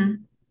 Mm-hmm.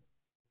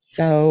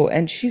 So,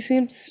 and she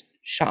seems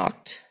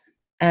shocked,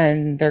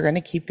 and they're going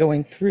to keep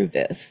going through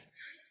this.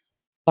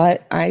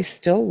 But I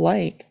still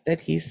like that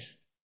he's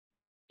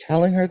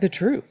telling her the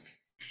truth,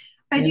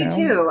 I you do know?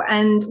 too.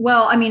 And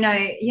well, I mean,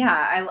 I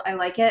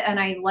like it. And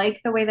I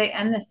like the way they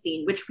end the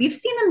scene, which we've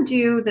seen them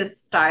do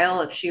this style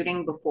of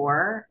shooting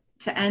before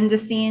to end a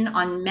scene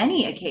on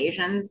many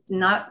occasions,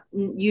 not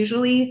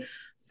usually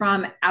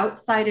from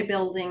outside a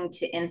building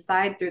to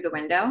inside through the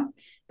window.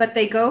 But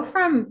they go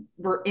from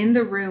we're in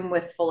the room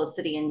with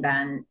Felicity and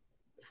Ben.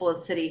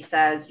 Felicity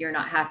says, you're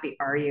not happy,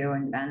 are you?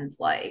 And Ben's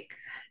like,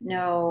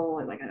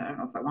 no, like, I don't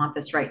know if I want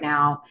this right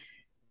now.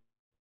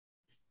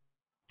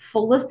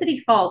 Felicity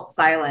falls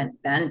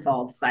silent, Ben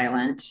falls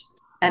silent,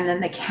 and then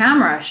the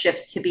camera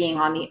shifts to being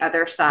on the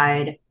other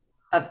side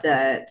of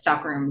the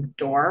stockroom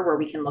door where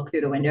we can look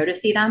through the window to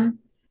see them.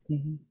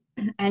 Mhm.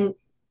 And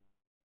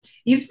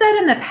you've said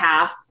in the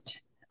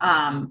past,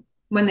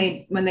 when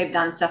they've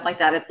done stuff like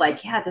that, it's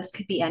like, yeah, this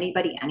could be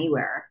anybody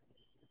anywhere.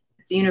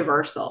 It's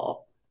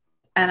universal.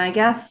 And I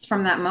guess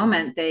from that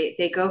moment,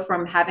 they go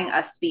from having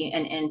us be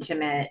an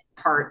intimate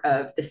part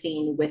of the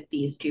scene with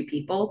these two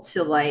people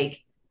to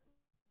like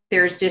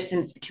there's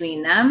distance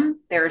between them,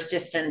 there's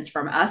distance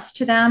from us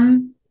to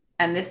them,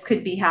 and this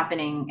could be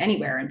happening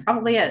anywhere and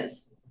probably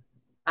is.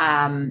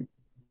 Um,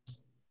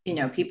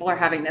 People are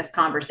having this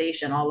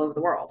conversation all over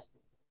the world.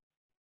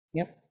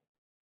 Yep,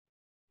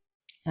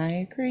 I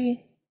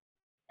agree.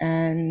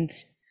 And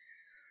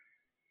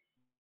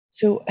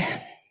so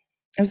I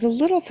was a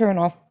little thrown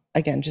off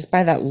again just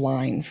by that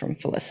line from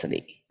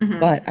Felicity, Mm-hmm.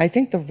 but I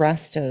think the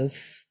rest of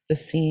the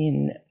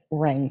scene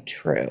rang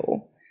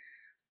true.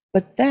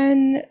 But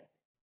then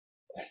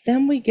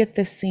we get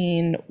this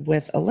scene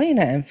with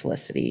Elena and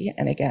Felicity,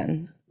 and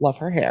again, love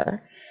her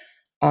hair,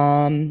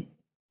 um,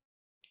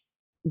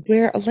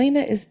 where Elena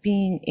is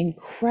being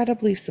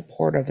incredibly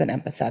supportive and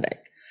empathetic,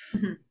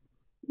 Mm-hmm.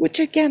 which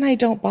again, I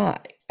don't buy.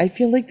 I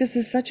feel like this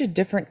is such a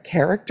different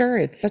character.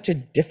 It's such a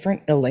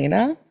different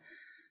Elena,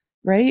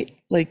 right?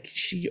 Like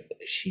she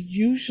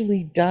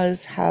usually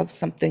does have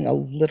something a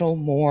little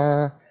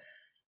more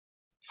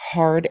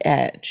hard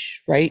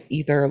edge, right?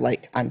 Either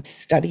like I'm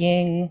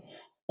studying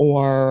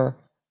or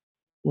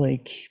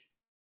like,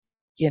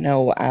 she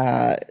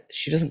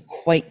doesn't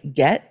quite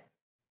get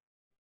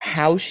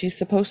how she's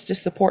supposed to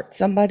support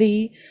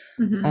somebody,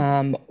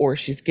 Mm-hmm. or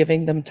she's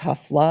giving them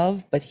tough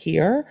love. But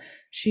here,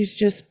 she's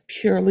just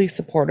purely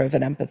supportive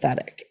and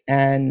empathetic.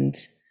 And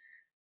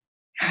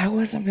I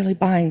wasn't really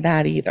buying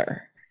that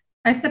either.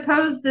 I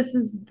suppose this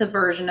is the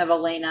version of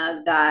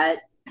Elena that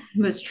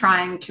was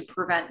trying to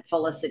prevent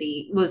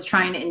Felicity, was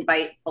trying to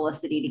invite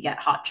Felicity to get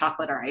hot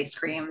chocolate or ice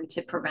cream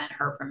to prevent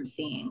her from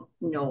seeing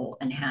Noel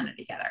and Hannah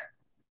together.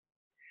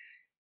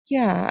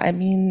 Yeah, I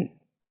mean,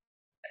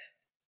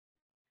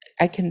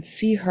 I can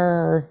see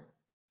her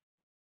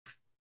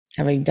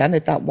having done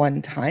it that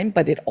one time,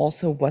 but it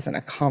also wasn't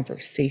a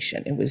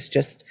conversation. It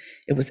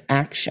was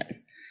action.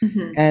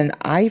 Mm-hmm. And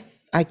I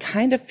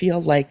kind of feel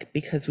like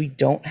because we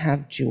don't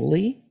have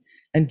Julie,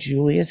 and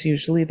Julie is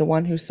usually the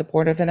one who's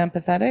supportive and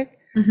empathetic,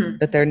 Mm-hmm.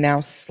 that they're now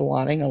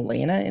slotting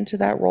Elena into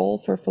that role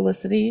for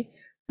Felicity,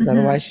 because Mm-hmm.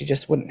 otherwise she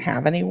just wouldn't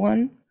have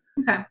anyone.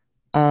 Okay.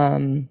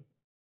 Um,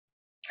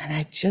 and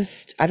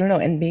I don't know,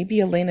 and maybe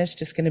Elena's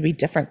just going to be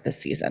different this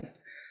season,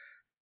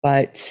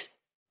 but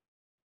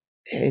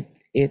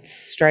it's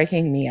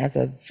striking me as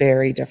a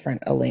very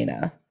different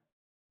Elena.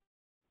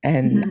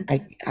 And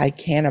Mm-hmm. I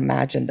can't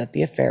imagine that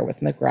the affair with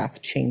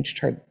McGrath changed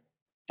her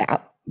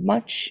that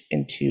much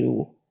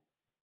into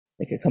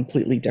like a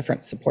completely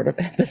different supportive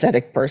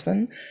empathetic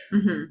person.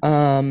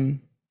 Mm-hmm.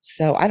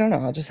 So I don't know,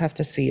 I'll just have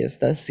to see as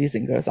the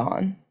season goes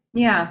on.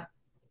 Yeah.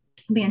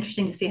 It'll be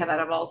interesting to see how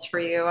that evolves for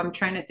you. I'm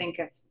trying to think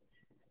if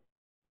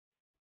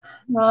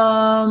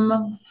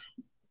um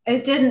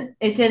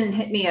it didn't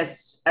hit me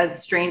as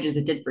strange as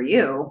it did for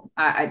you.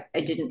 I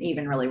didn't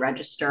even really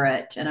register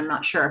it, and I'm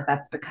not sure if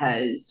that's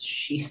because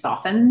she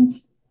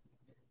softens.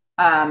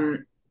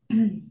 Um,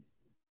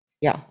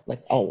 Yeah, like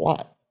a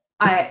lot.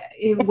 I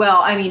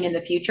well, I mean, in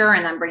the future,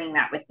 and I'm bringing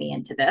that with me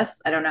into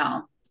this. I don't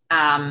know.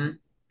 Um,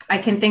 I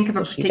can think of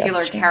a So she does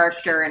particular change.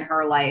 character in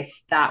her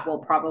life that will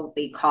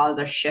probably cause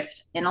a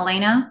shift in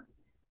Elena,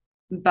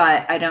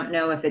 but I don't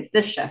know if it's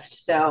this shift.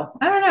 So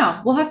I don't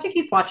know. We'll have to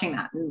keep watching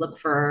that and look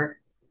for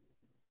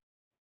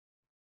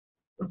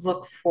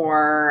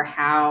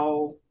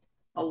how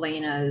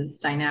Elena's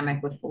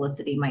dynamic with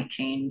Felicity might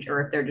change,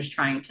 or if they're just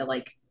trying to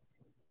like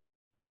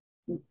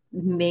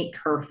make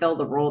her fill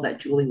the role that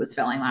Julie was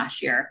filling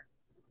last year.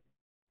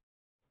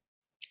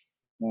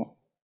 Well,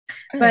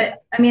 all right.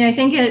 But I mean, I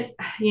think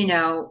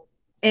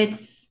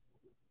it's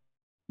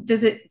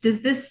does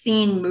this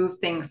scene move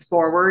things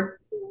forward?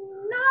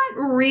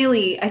 Not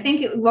really. I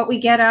think what we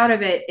get out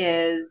of it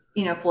is,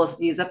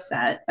 Felicity is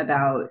upset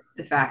about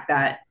the fact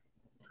that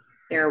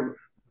they're,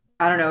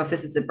 I don't know if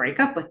this is a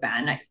breakup with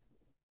Ben.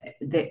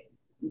 They,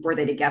 were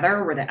they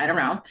together? Were they, I don't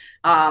know.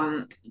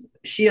 Um,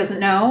 she doesn't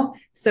know.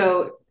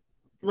 So,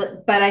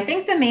 but I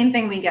think the main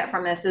thing we get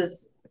from this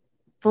is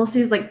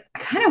Felicity's like, I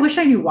kind of wish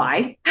I knew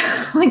why.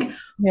 Like,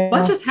 what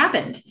Yeah. just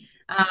happened?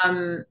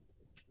 Um,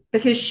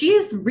 because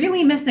she's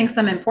really missing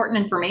some important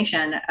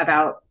information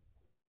about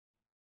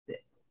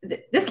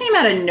this came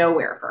out of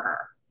nowhere for her.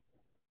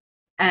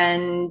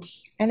 And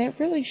And it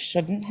really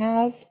shouldn't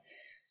have,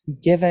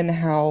 given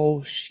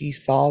how she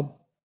saw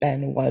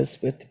Ben was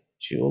with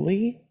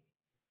Julie.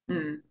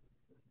 mm,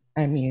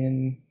 I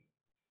mean,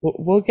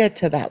 we'll get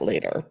to that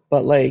later,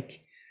 but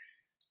like,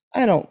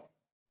 I don't,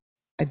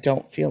 I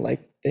don't feel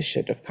like this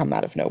should have come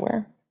out of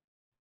nowhere.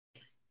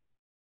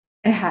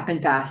 it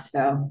happened fast,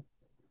 though.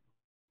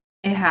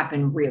 It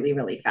happened really,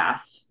 really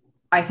fast.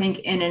 I think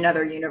in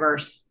another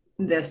universe,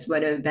 there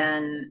would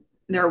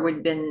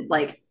have been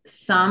like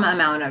some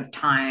amount of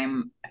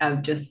time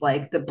of just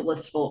like the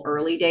blissful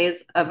early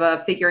days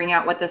of figuring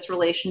out what this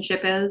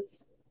relationship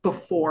is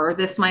before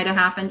this might have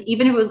happened,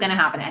 even if it was going to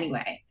happen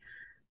anyway.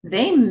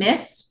 They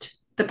missed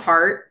the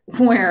part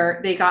where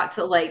they got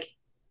to like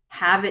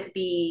have it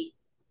be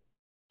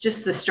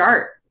just the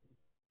start,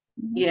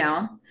 you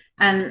know?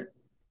 And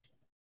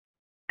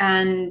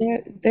and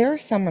There are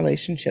some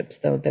relationships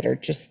though that are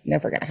just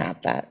never going to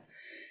have that.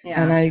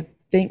 And yeah. I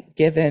think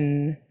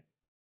given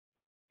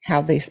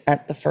how they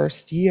spent the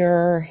first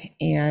year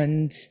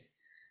and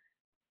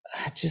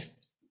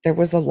just there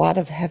was a lot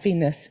of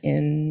heaviness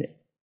in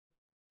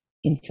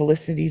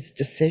Felicity's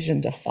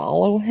decision to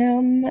follow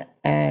him.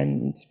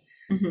 And,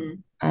 Hmm.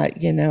 I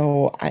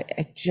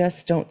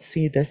just don't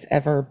see this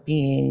ever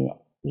being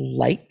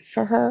light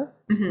for her.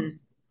 Hmm.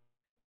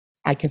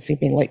 I can see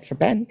being light for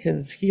Ben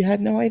because he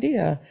had no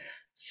idea.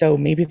 So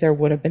maybe there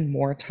would have been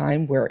more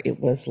time where it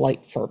was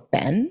light for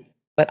Ben,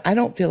 but I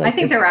don't feel I like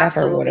think this there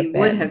ever would absolutely have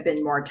would have been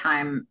been more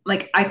time.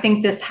 Like, I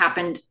think this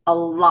happened a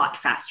lot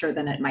faster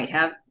than it might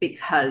have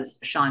because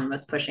Sean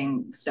was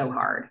pushing so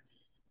hard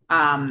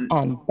um,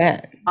 on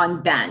Ben.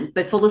 on Ben.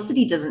 But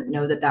Felicity doesn't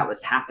know that that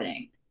was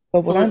happening.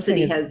 But what I'm saying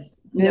Felicity is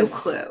has no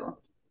this, clue.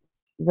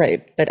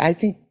 right, but I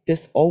think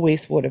this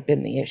always would have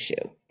been the issue,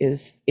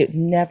 is it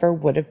never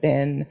would have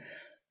been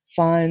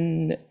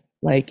fun,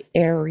 like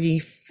airy,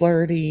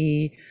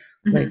 flirty,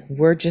 like Hmm.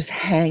 we're just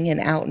hanging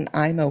out and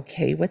I'm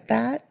okay with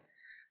that.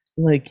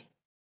 Like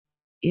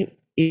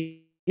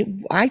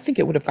I think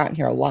it would have gotten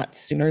here a lot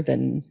sooner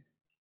than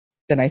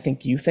I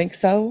think you think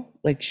so.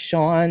 Like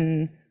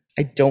Sean,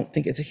 I don't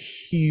think is a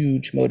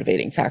huge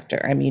motivating factor.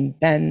 I mean,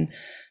 Ben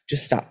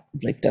just stop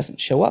like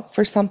doesn't show up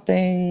for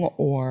something,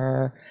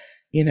 or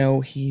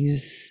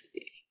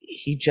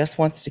he just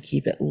wants to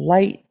keep it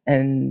light,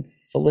 and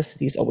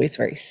Felicity's always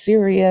very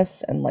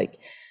serious, and like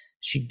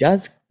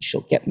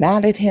she'll get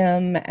mad at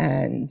him,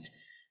 and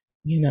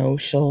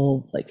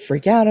she'll like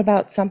freak out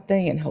about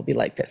something and he'll be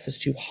like, this is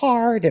too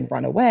hard, and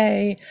run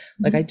away.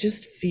 Like I Hmm.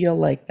 just feel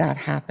like that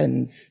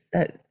happens,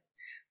 that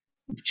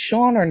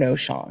Sean or no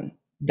Sean,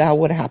 that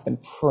would happen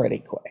pretty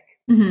quick.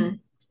 Hmm.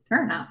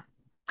 Fair enough.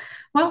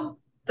 Well,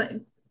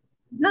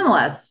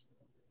 nonetheless,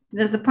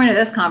 the point of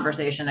this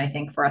conversation, I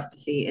think, for us to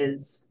see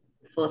is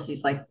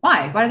Felicity's like,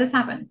 why? Why did this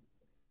happen?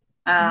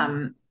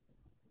 Um,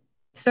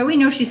 so we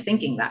know she's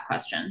thinking that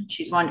question.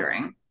 She's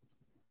wondering.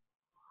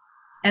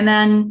 And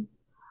then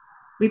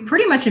we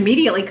pretty much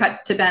immediately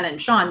cut to Ben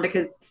and Sean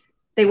because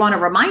they want to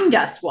remind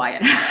us why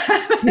it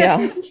Yeah.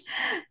 happened.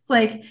 It's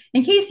like,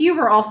 in case you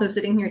were also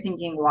sitting here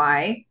thinking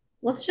why,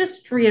 let's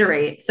just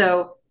reiterate.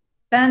 So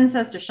Ben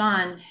says to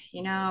Sean,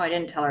 I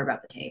didn't tell her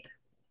about the tape.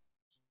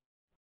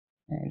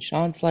 And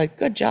Sean's like,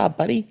 good job,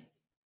 buddy.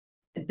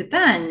 But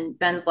then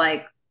Ben's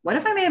like, what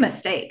if I made a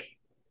mistake?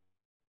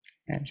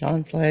 And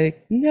Sean's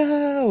like,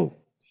 no,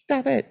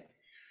 stop it.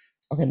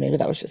 Okay, maybe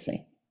that was just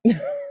me.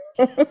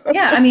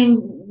 Yeah, I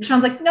mean,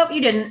 Sean's like, nope,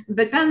 you didn't.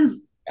 But Ben's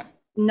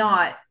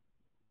not.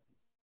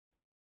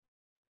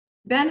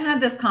 Ben had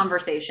this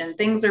conversation,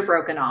 things are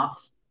broken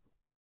off,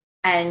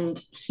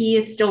 and he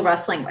is still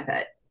wrestling with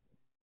it.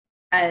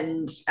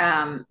 And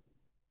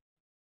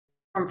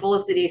From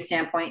Felicity's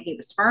standpoint, he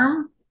was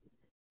firm,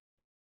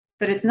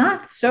 but it's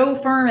not so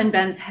firm in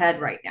Ben's head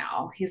right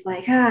now. He's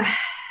like, I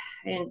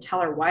didn't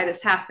tell her why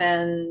this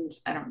happened.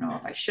 I don't know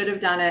if I should have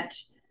done it.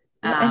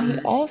 Well, and he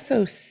Um,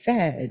 also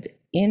said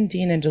in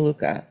Dean and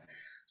DeLuca,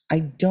 I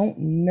don't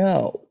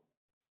know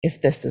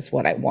if this is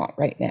what I want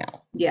right now.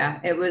 yeah,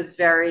 it was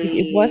Like,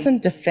 it very,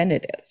 wasn't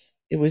definitive.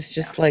 It was yeah.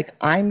 just like,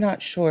 I'm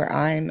not sure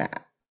I'm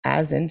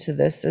as into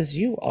this as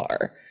you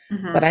are,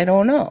 but I Mm-hmm.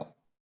 don't know.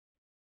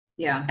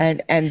 Yeah,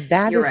 And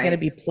that you're is going to right.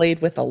 be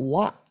played with a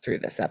lot through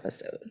this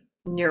episode.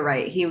 You're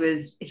right. He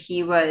was,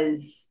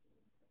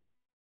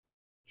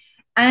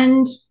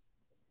 and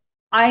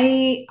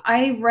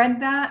I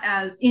read that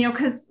as,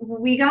 because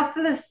we got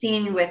the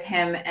scene with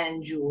him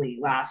and Julie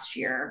last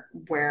year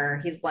where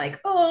he's like,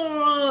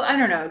 "Oh, I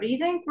don't know. Do you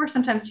think we're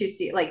sometimes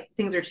like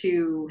things are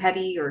too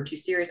heavy or too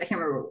serious?" I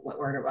can't remember what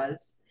word it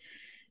was.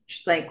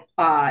 She's like,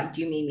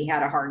 do you mean we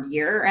had a hard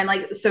year?" And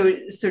like, so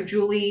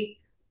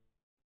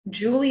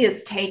Julie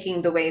is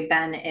taking the way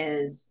Ben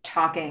is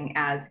talking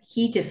as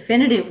he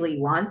definitively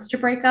wants to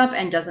break up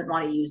and doesn't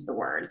want to use the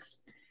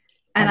words.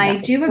 And And I that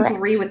was do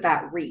agree correct. with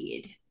that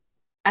read.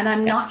 And I'm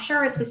Yeah. not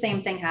sure it's the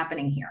same thing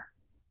happening here.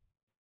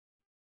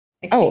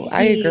 I think Oh,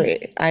 I he,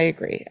 agree. I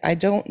agree. I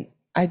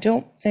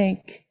don't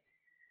think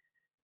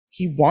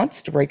he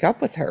wants to break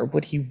up with her.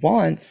 What he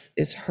wants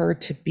is her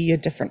to be a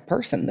different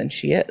person than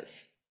she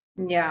is.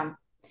 yeah.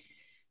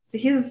 So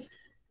he's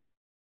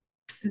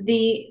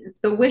the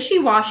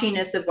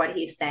wishy-washiness of what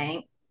he's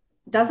saying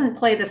doesn't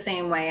play the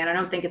same way, and I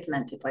don't think it's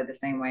meant to play the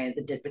same way as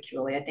it did with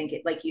Julie. I think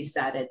it, like you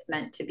said, it's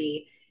meant to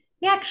be.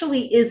 He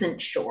actually isn't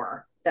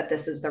sure that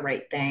this is the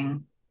right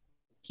thing.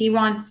 He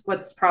wants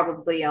what's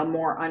probably a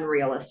more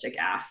unrealistic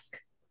ask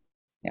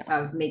Yeah.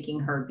 of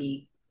making her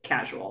be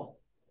casual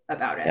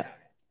about it. Yep.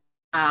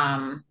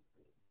 Um,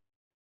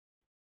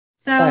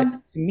 so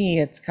But to me,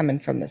 it's coming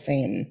from the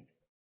same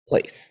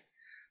place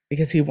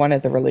because he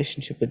wanted the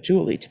relationship with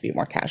Julie to be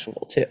more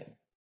casual too.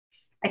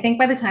 I think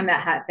by the time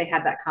they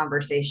had that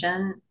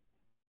conversation,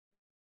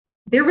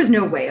 there was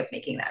no way of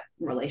making that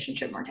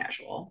relationship more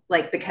casual,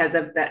 like because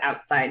of the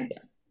outside.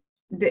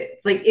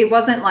 Like it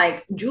wasn't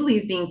like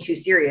Julie's being too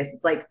serious.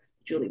 It's like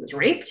Julie was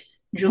raped.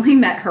 Julie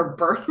met her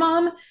birth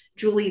mom.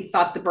 Julie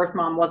thought the birth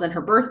mom wasn't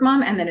her birth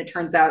mom, and then it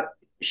turns out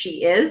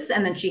she is.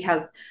 And then she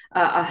has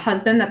a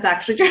husband that's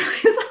actually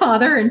Julie's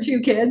father and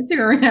two kids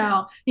who are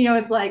now,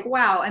 it's like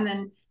wow. And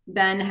then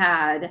Ben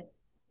had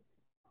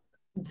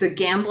the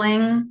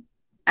gambling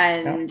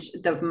Yeah. and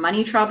the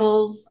money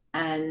troubles,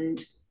 and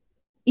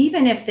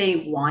even if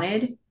they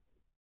wanted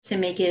to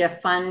make it a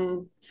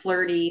fun,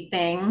 flirty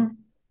thing,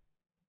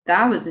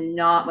 that was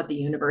not what the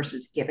universe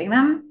was giving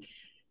them.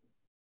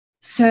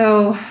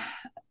 So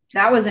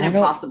that was an I don't,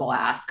 impossible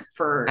ask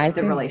for I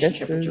the think this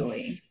relationship with is,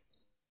 Julie.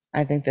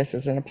 I think this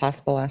is an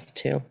impossible ask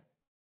too.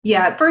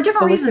 Yeah, for a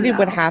different reason Felicity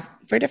would though. have,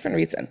 for a different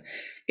reason.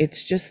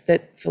 It's just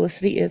that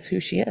Felicity is who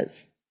she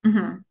is.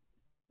 Mm-hmm.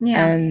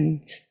 Yeah,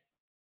 And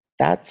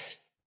that's,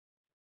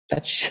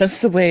 that's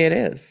just the way it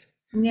is.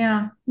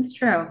 yeah, it's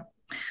true.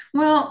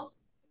 Well,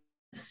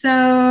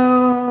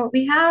 so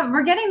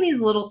we're getting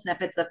these little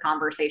snippets of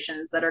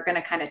conversations that are going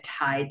to kind of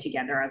tie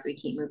together as we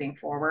keep moving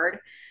forward.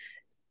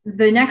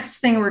 The next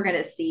thing we're going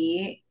to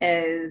see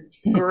is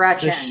The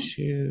Gretchen.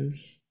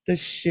 shoes, the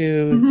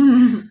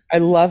shoes. I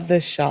love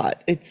this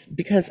shot. It's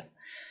because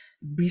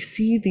we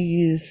see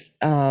these,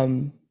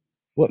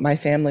 what my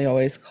family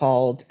always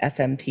called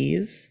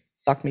FMPs,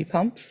 fuck me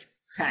pumps.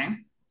 Okay.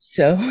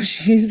 So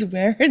she's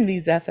wearing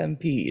these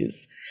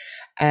FMPs,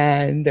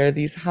 and they're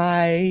these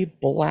high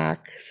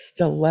black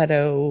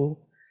stiletto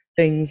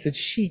things that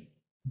she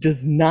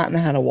does not know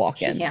how to walk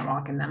She in, can't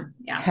walk in them.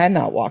 Yeah.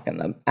 cannot walk in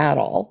them at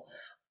all.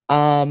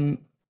 Um,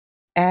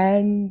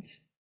 and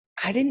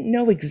I didn't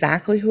know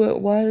exactly who it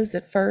was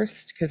at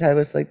first because I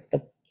was like,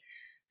 the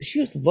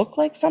shoes look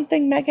like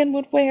something Megan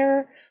would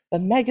wear,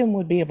 but Megan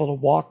would be able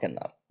to walk in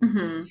them.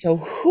 Mm-hmm. So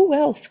who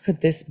else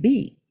could this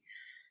be?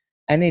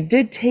 And it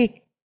did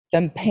take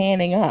them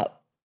panning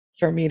up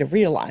for me to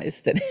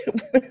realize that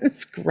it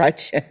was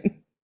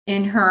Gretchen.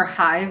 In her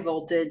high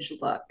voltage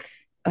look.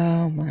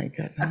 Oh my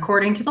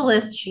According goodness. to the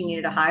list, she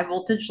needed a high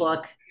voltage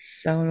look,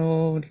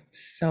 So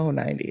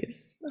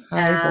 90s.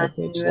 High and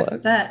voltage this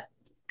is look. it.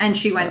 And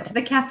she went Uh, to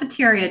the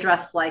cafeteria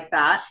dressed like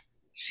that,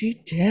 she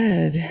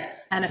did.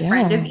 and a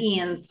friend of Yeah.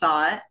 Ian's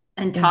saw it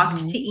and talked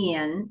to Hmm.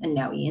 Ian, and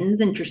now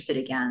Ian's interested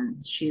again.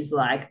 She's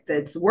like,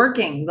 "That's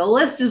working. The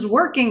list is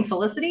working,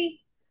 Felicity."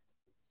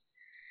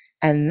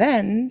 And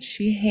then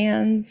she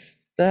hands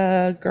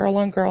the Girl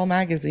on Girl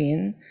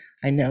magazine.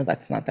 I know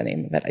that's not the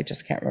name of it. I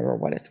just can't remember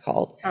what it's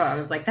called. Oh, I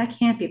was like, that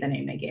can't be the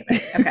name they gave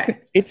it. Okay.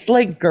 It's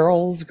like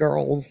Girls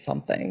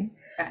something.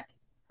 Okay.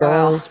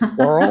 Well, Girls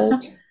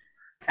World.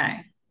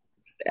 okay.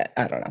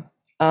 I don't know.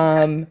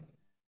 Okay.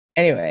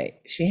 Anyway,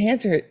 she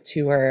hands it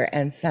to her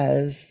and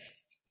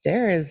says,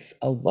 there is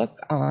a look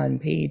on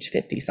page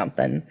 50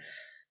 something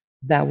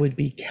that would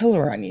be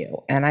killer on you.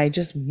 And I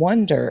just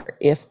wonder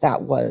if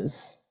that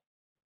was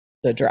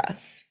the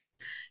dress.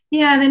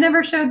 Yeah, they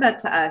never showed that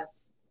to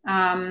us.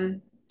 I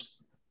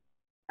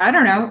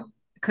don't know.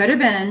 could have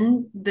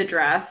been the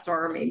dress,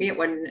 or maybe it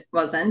wouldn't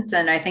wasn't.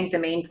 And I think the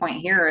main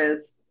point here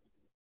is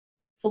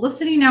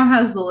Felicity now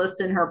has the list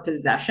in her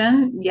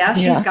possession. Yeah,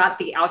 she's Yeah. got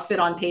the outfit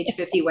on page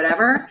 50,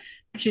 whatever,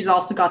 but she's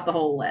also got the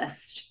whole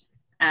list.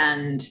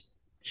 And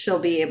she'll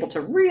be able to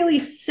really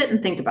sit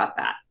and think about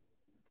that.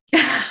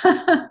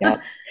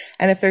 Yep.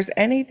 And if there's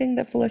anything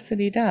that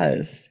Felicity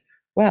does,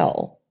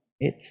 well,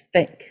 it's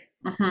think.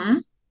 Mm-hmm.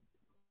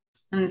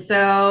 And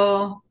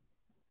so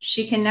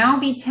she can now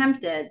be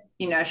tempted.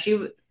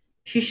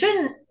 She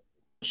shouldn't.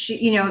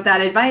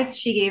 That advice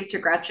she gave to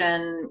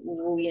Gretchen,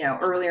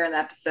 earlier in the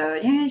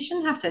episode. Yeah, you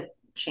shouldn't have to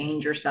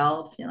change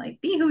yourself. Like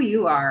be who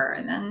you are.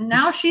 And then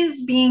now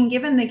she's being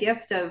given the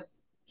gift of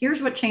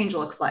here's what change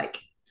looks like.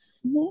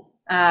 Mhm.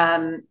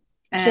 Um,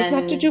 She doesn't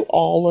have to and do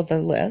all of the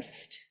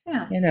list.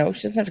 yeah, She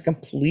doesn't have to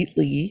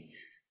completely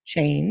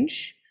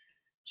change.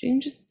 She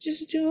can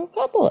just do a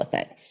couple of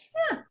things.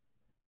 yeah,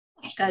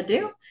 she's got to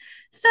do.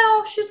 So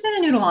she's going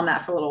to noodle on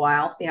that for a little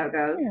while, see how it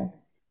Yeah. goes. Just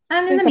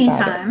And in the think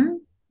about it.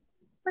 meantime,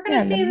 we're going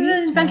Yeah, to in the see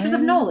the adventures of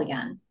meantime, Noel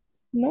again.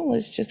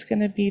 Nola's just going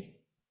to be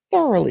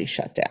thoroughly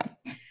shut down.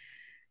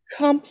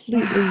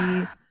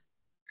 Completely,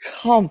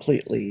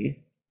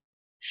 completely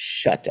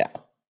shut down.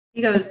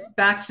 He goes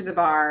back to the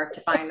bar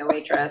to find the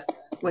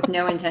waitress with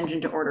no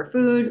intention to order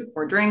food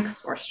or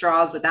drinks or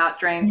straws without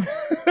drinks.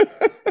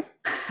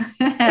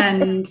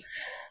 And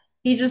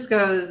he just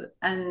goes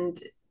and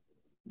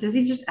does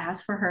he just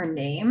ask for her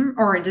name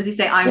or does he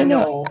say, No, I'm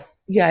no. Noel?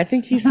 Yeah, I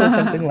think he says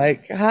something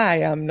like,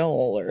 "Hi, I'm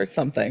Noel," or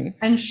something.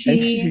 And And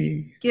she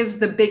she, gives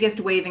the biggest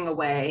waving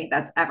away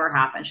that's ever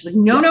happened. She's like,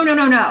 no, yeah, no, no,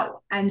 no,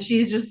 no. And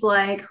she's just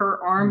like,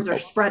 her arms are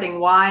spreading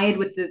wide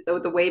with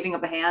the waving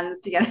of the hands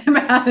to get him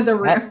out of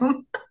the yep,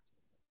 room.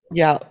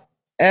 yeah,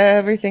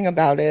 everything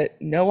about it.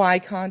 No eye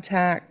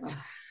contact.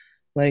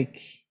 Like,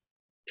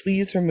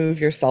 please remove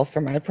yourself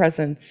from my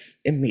presence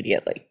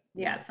immediately.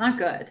 Yeah, it's not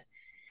good.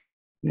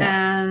 No.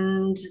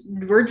 And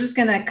we're just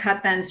going to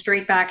cut then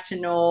straight back to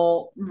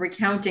Noel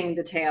recounting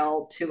the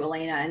tale to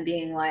Elena and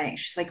being like,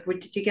 she's like, what,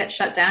 did you get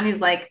shut down?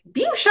 He's like,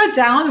 being shut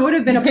down would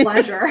have been a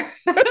pleasure.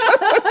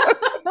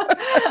 I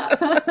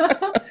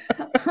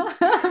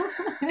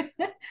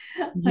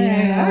was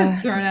Yeah,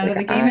 thrown he's out like, of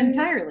the game I,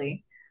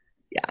 entirely.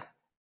 yeah.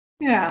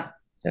 Yeah.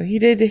 So he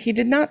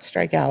did not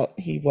strike out.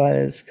 He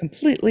wasn't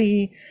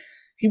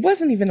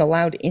even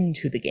allowed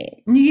into the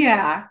game.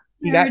 Yeah.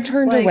 He They're got just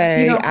turned like, you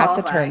away don't at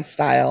the qualify.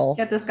 turnstile.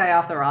 Get this guy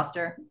off the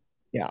roster.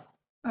 Yeah.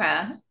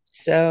 Yeah.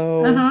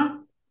 So Uh-huh.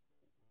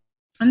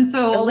 And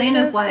so Elena's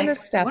Elena's gonna like, what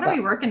step are we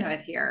up. working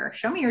with here?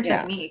 Show me your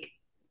Yeah. technique.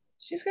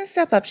 She's gonna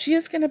step up. She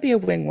is gonna be a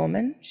wing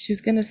woman. She's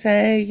gonna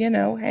say,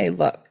 hey,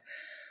 look,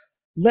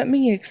 let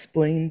me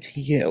explain to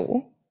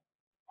you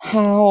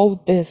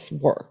how this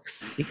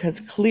works.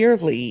 Because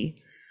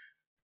clearly,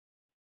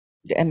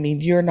 I mean,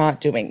 you're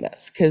not doing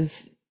this.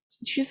 Because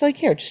she's like,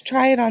 here, just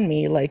try it on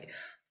me. Like,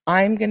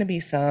 I'm gonna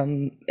be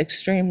some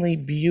extremely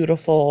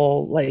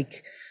beautiful,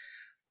 like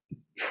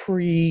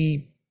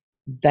pre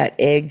that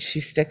egg she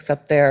sticks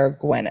up there,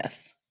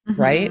 Gwyneth,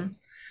 right? Mm-hmm.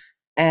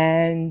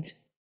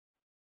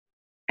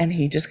 And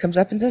he just comes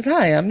up and says,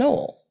 "Hi, I'm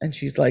Noel." And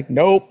she's like,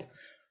 "Nope."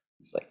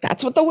 He's like,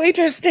 "That's what the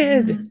waitress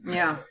did." Mm-hmm.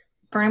 Yeah,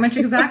 pretty much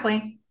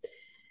exactly.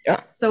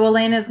 Yeah. So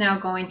Elena is now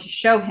going to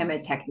show him a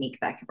technique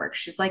that could work.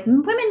 She's like,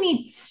 women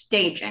need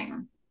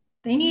staging.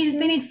 They Mhm.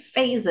 need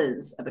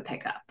phases of a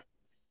pickup.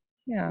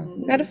 Yeah.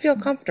 You got to And feel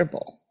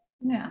comfortable.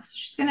 yeah, so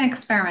she's going to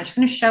experiment. She's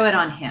going to show it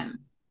on him.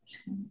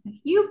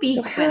 You So be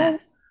how,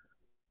 Gwyneth.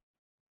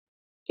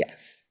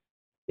 yes,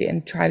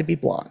 and try to be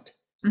blonde.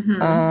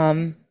 Mm-hmm.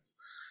 Um,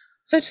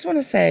 so I just want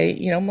to say,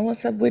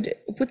 Melissa, would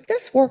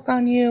this work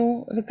on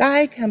you? If a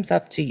guy comes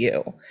up to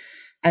you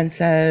and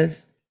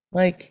says,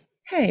 like,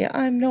 "Hey,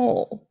 I'm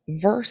Noel,"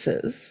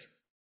 versus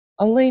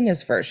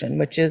Elena's version,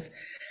 which is,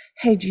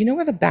 "Hey, do you know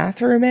where the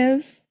bathroom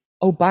is?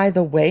 Oh, by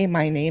the way,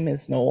 my name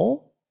is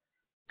Noel."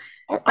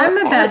 I'm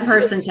a bad Is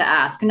person this? to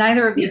ask.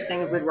 Neither of these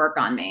things would work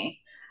on me.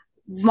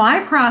 My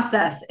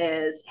process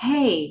is,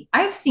 hey,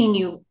 I've seen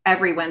you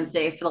every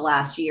Wednesday for the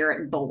last year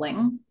at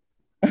bowling.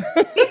 We've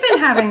been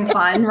having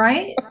fun,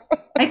 right?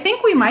 I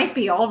think we might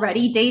be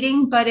already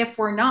dating, but if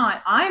we're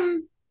not,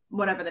 I'm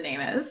whatever the name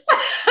is.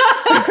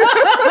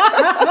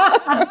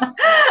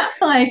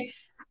 Like,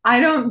 I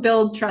don't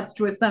build trust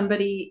with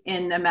somebody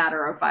in a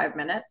matter of 5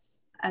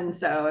 minutes. And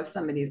so if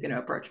somebody's going to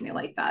approach me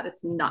like that,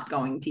 it's not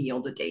going to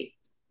yield a date.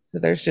 So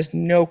there's just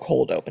no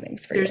cold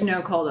openings for There's you.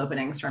 no cold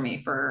openings for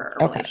me for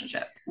a Okay.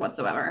 relationship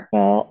whatsoever.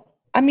 Well,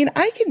 I mean,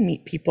 I can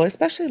meet people,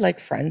 especially like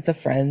friends of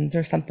friends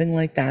or something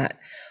like that.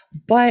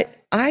 But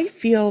I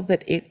feel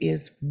that it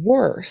is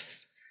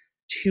worse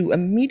to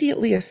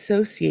immediately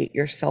associate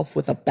yourself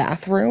with a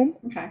bathroom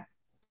Okay.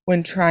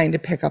 when trying to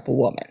pick up a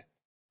woman.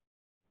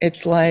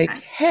 It's like,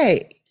 Okay.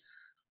 hey,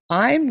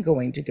 I'm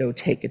going to go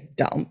take a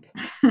dump.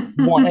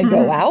 Want to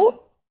go out?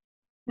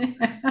 Like,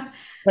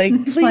 It's like,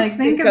 please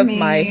think think of of me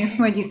my,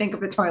 when you think of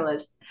the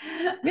toilet.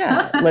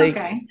 yeah, like,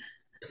 Okay.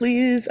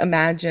 please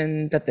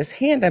imagine that this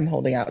hand I'm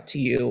holding out to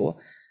you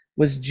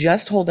was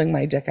just holding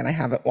my dick and I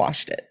haven't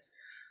washed it.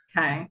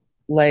 Okay.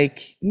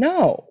 Like,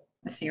 no.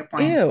 I see your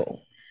point. Ew,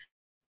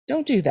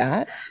 don't do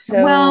that.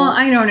 Well, So,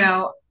 I don't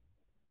know.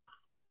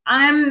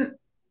 I'm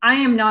I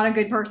am not a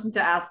good person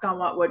to ask on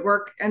what would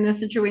work in this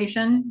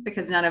situation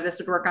because none of this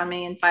would work on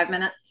me in 5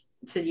 minutes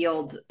to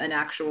yield an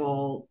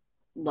actual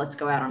let's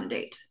go out on a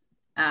date.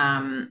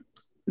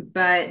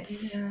 But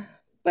yeah.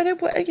 But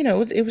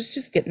it was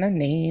just getting their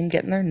name,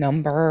 getting their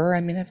number. I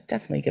mean, I've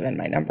definitely given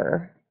my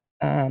number.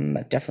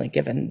 I've definitely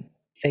given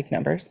fake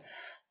numbers.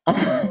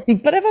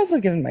 But I've also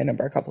given my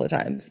number a couple of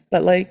times.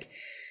 But like,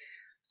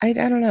 I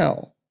don't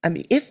know. I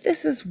mean, if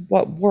this is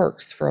what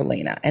works for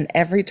Elena, and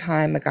every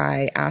time a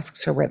guy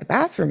asks her where the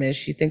bathroom is,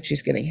 she thinks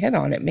she's getting hit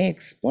on, it may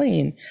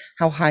explain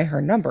how high her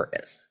number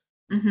is.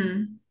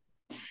 mhm.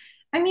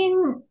 I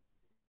mean,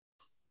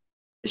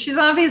 she's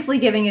obviously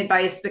giving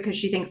advice because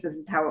she thinks this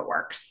is how it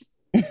works.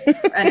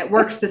 And it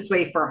works this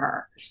way for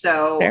her.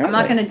 So I'm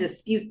not going Apparently. to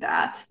dispute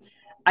that.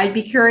 I'd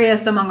be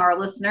curious among our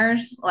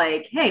listeners,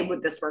 like, hey,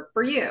 would this work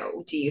for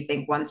you? Do you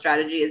think one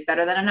strategy is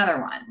better than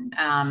another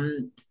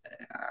one?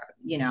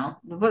 You know,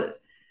 but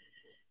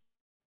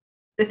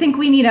I think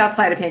we need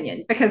outside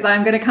opinion because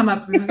I'm going to come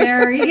up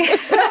very,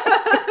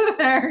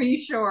 very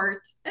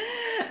short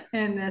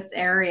in this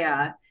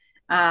area.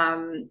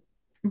 Um,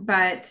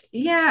 but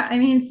yeah, I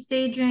mean,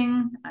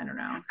 staging, I don't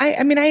know.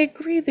 I mean, I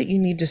agree that you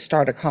need to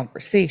start a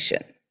conversation.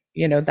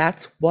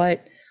 That's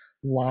what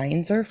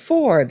lines are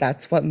for.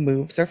 That's what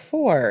moves are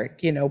for,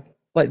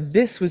 but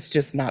this was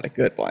just not a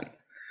good one,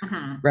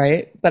 Mhm.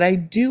 right? But I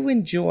do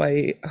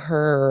enjoy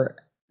her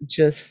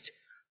just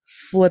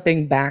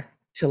flipping back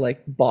to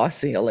like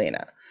bossy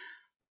Elena,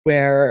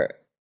 where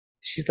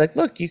she's like,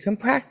 look, you can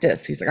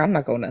practice. He's like, I'm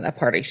not going to that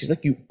party. She's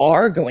like, you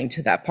are going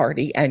to that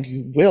party and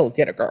you will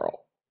get a girl.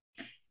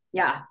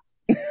 Yeah.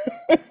 I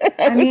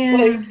I was like,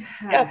 mean,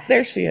 yep,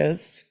 there she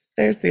is.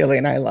 There's the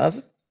Elena I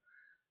love.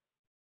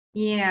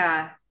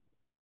 yeah.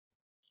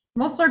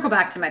 We'll circle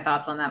back to my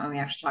thoughts on that when we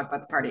actually talk about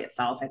the party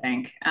itself, I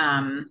think.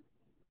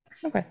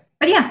 Okay.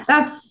 But yeah,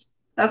 that's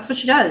what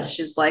she does.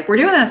 She's like, we're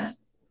doing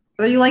this,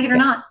 whether you like it or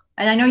Yeah. not.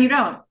 And I know you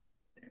don't.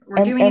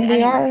 We're doing it And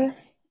anyway.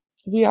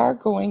 we are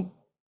going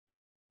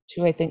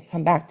to, I think,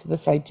 come back to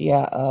this idea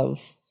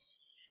of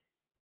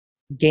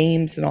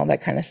games and all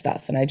that kind of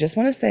stuff. And I just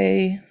want to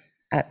say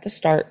at the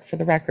start, for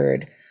the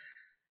record,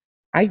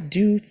 I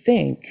do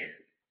think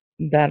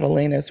that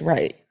Elena's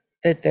right,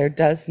 that there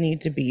does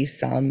need to be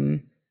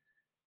some,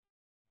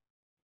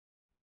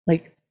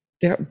 like,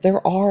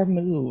 there are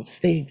moves,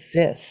 they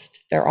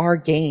exist, there are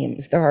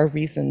games, there are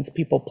reasons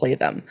people play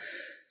them.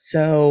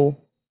 So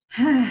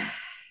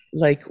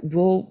like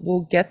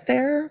we'll get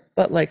there,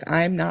 but like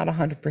I'm not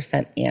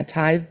 100%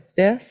 anti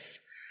this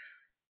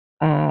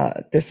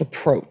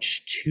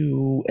approach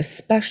to,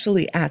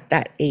 especially at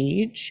that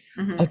age,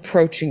 Mhm.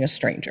 approaching a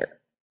stranger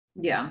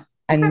Yeah.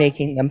 and Okay.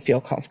 making them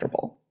feel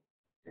comfortable.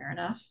 Fair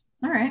enough.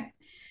 All right.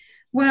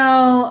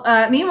 Well,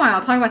 meanwhile,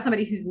 I'll talk about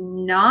somebody who's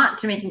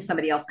not making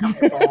somebody else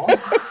comfortable.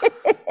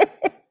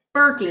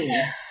 Berkey.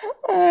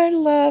 I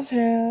love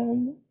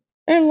him.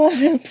 I love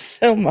him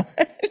so much.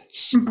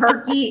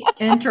 Berkey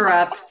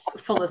interrupts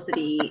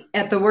Felicity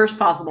at the worst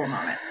possible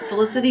moment.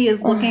 Felicity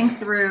is looking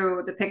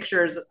through the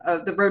pictures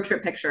of the road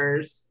trip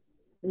pictures,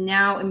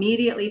 now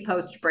immediately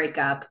post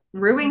breakup,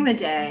 ruining the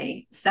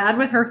day, sad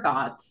with her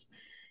thoughts,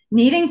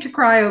 needing to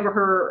cry over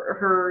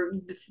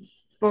her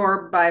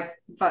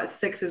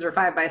 4x6s or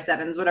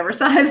 5x7s, whatever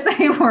size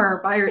they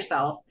were, by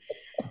herself.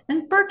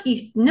 And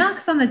Berkey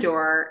knocks on the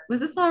door.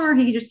 Was this one where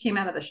he just came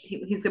out of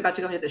he's about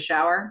to go into the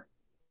shower?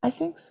 I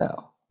think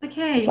so. Like,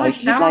 hey, I'd you want to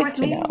like you'd shower like with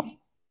to know. me?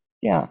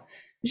 Yeah. And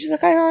she's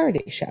like, I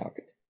already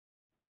showered.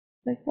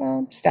 Like, well,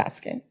 I'm just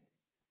asking.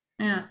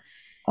 Yeah.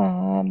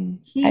 And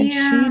He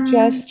she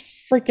just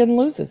freaking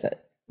loses it.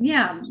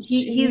 yeah,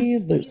 he's She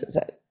loses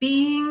it.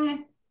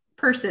 being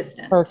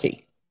persistent.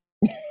 Perky.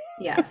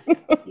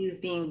 Yes, he's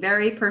being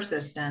very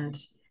persistent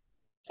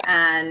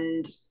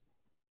and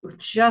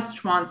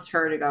just wants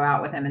her to go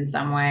out with him in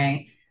some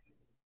way.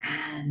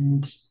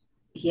 And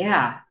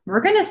yeah, we're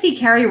gonna see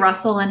Carrie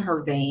Russell in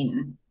her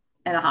vein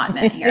in a hot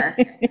minute here.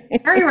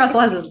 Carrie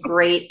Russell has this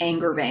great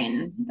anger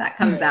vein that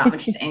comes out when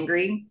she's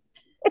angry.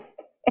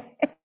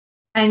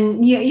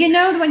 And you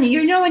know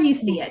when you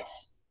see it,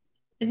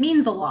 it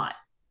means a lot.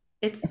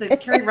 It's the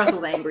Carrie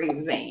Russell's angry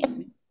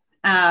vein.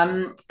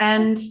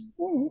 And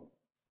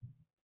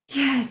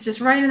yeah, it's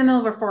just right in the middle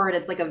of her forehead.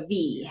 It's like a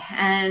V.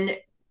 And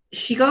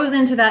she goes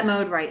into that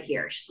mode right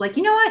here. She's like,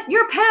 you know what?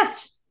 You're a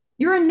pest.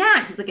 You're a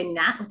gnat. He's like, a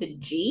gnat with a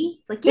G.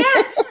 It's like,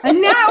 yes, a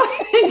gnat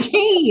with a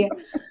G.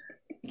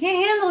 I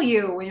can't handle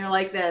you when you're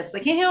like this. I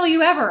can't handle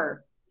you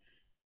ever.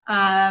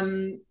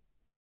 Um,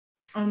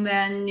 and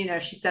then,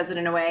 she says it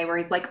in a way where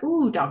he's like,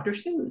 ooh, Dr.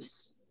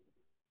 Seuss.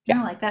 Yeah.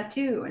 I like that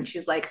too. And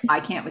she's like, I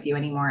can't with you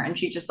anymore. And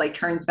she just like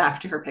turns back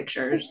to her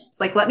pictures. It's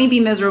like, let me be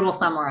miserable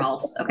somewhere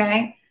else.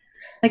 Okay.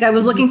 Like I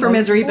was And looking he's for like,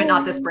 misery, but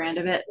not this sorry. brand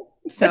of it.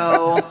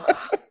 So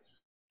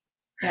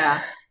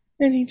yeah.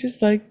 And he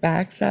just like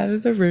backs out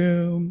of the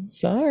room.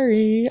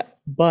 Sorry,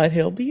 but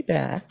he'll be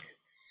back.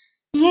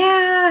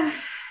 Yeah.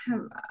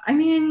 I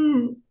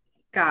mean,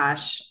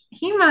 gosh,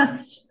 he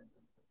must,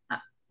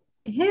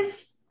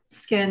 his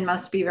skin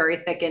must be very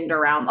thickened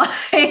around like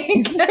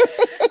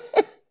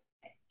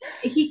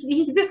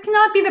this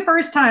cannot be the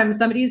first time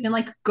somebody's been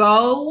like,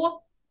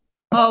 go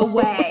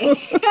away.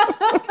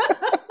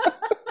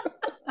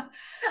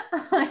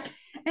 Like,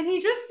 and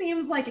he just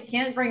seems like it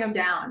can't bring him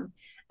down.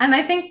 And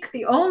I think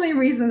the only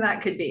reason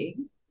that could be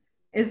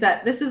is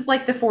that this is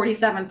like the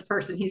 47th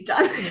person he's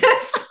done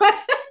this with.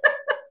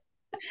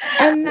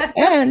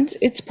 And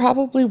it's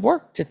probably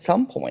worked at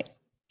some point.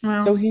 So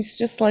Well, he's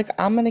just like,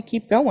 I'm going to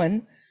keep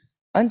going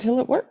until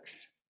it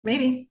works.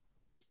 maybe.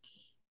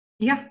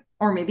 Yeah.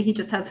 Or maybe he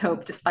just has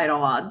hope despite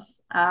all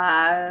odds.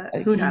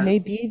 Who He may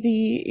knows? be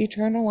the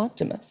eternal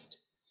optimist,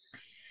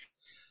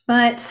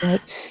 But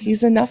but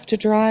he's enough to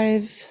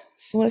drive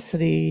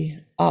Felicity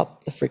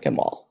up the freaking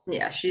wall.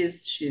 yeah,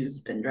 she's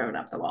been driven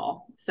up the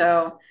wall.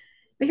 So,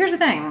 but here's the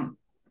thing: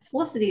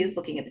 Felicity is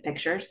looking at the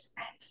pictures,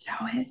 and so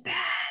is Ben.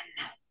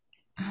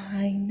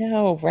 I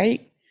know,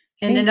 right?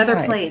 In Same another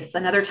time. place,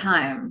 another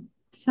time,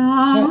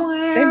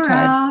 No, same somewhere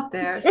time. out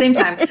there. Same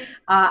time.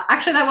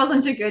 Actually, that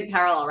wasn't a good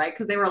parallel, right?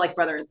 Because they were like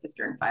brother and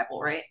sister in Fievel,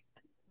 right?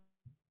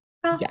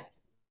 Well, Yeah.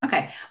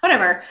 okay,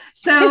 whatever.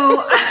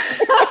 So,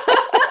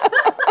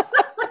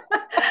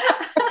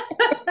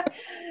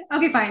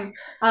 okay, fine.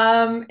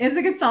 It's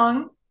a good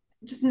song,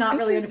 just not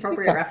really an It's a good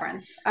appropriate song.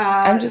 reference.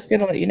 I'm just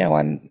gonna let you know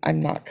I'm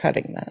not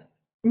cutting that.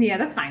 Yeah,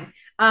 that's fine.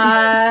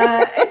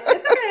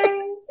 It's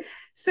okay.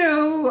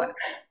 So,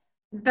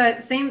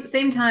 but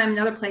same time,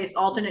 another place,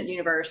 alternate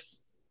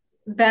universe.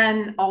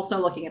 Ben also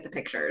looking at the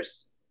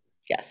pictures.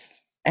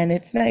 Yes. And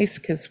it's nice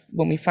because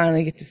when we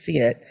finally get to see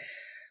it,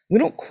 we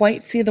don't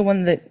quite see the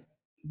one that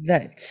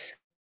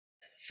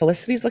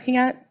Felicity's looking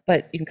at,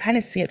 but you can kind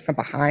of see it from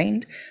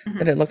behind that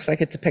Mm-hmm. it looks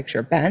like it's a picture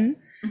of Ben.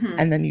 Mm-hmm.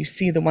 And then you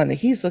see the one that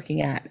he's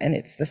looking at, and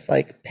it's this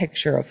like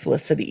picture of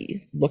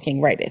Felicity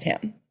looking right at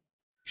him.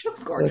 She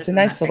looks So it's a gorgeous in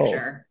that nice little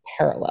picture.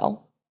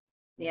 parallel.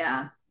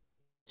 Yeah,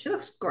 she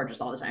looks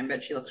gorgeous all the time,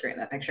 but she looks great in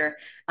that picture.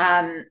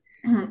 Um,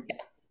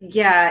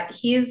 yeah,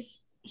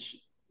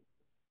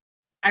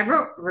 I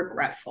wrote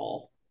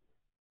regretful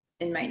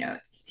in my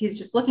notes. He's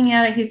just looking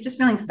at it. He's just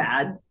feeling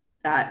sad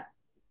that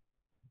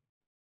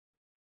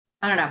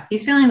I don't know.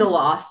 He's feeling the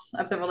loss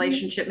of the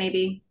relationship, He's,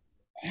 maybe.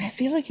 I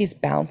feel like he's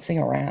bouncing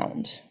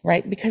around,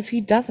 right? Because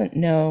he doesn't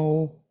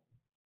know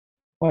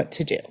what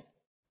to do.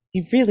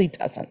 He really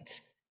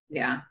doesn't.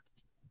 Yeah.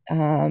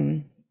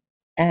 Um,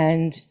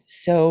 and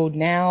so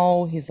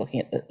now he's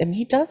looking at the, I mean,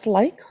 he does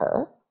like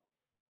her.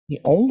 He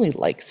only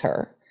likes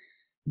her,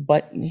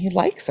 but he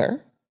likes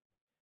her.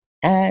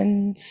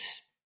 And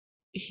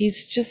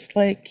he's just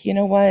like, you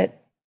know what?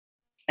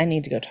 I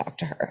need to go talk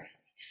to her.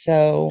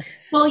 So,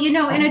 Well, in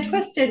a um,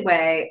 twisted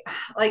way,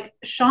 like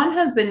Sean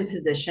has been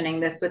positioning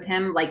this with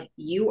him, like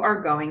you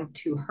are going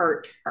to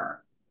hurt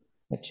her.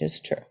 which is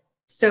true.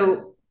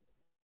 So,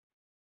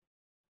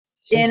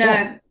 So in don't.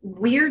 a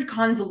weird,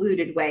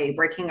 convoluted way,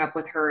 breaking up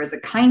with her is a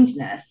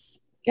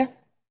kindness. Yeah,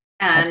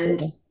 And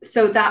absolutely.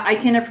 so that I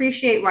can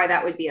appreciate why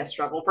that would be a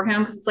struggle for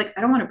him because it's like,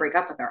 I don't want to break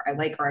up with her. I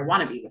like her. I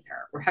want to be with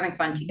her. We're having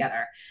fun Mhm.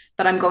 together,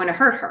 but I'm going to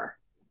hurt her.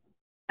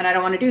 And I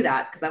don't want to do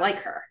that because I like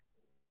her.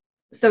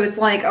 So it's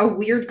like a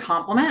weird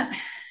compliment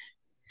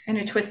in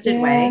a twisted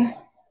Yeah, way.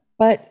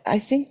 but I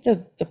think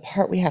the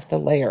part we have to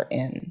layer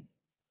in,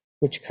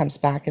 which comes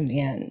back in the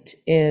end,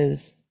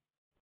 is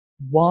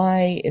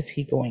why is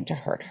he going to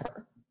hurt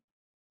her?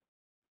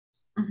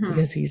 Mm-hmm.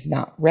 Because he's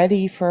not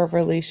ready for a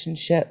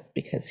relationship,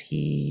 because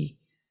he's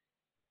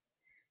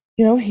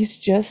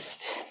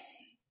just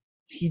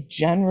he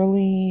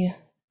generally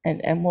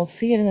and we'll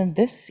see it in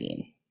this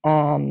scene.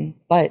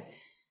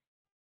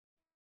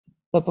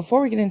 But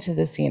before we get into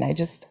this scene, I'm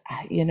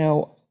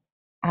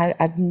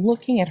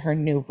looking at her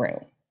new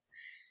room,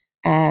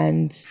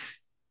 and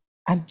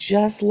I'm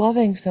just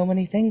loving so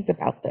many things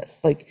about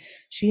this. Like,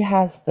 she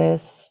has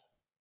this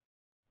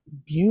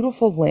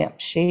beautiful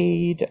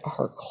lampshade.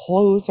 Her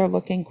clothes are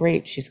looking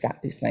great. She's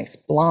got these nice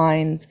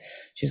blinds.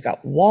 She's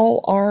got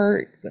wall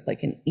art with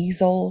like an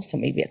easel, so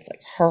maybe it's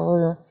like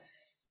her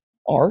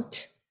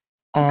art.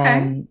 Okay.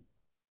 Um,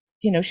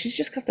 she's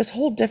just got this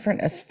whole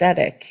different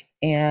aesthetic,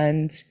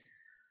 and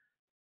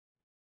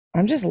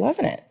I'm just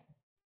loving it.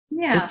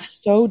 Yeah.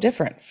 It's so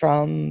different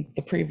from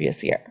the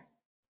previous year.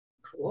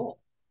 Cool.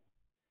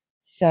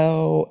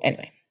 So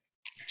anyway,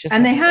 just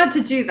And had they to say had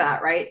to do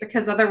that, right?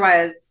 Because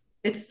otherwise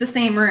it's the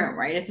same room,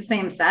 right? It's the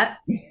same set.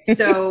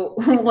 So,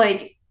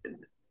 like,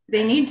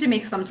 they need to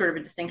make some sort of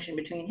a distinction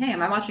between, hey,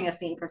 am I watching a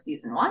scene from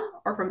season one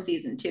or from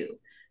season two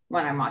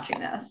when I'm watching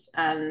this?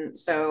 And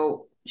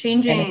so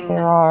and if there changing,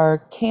 are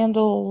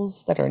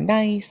candles that are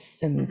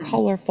nice and mhm.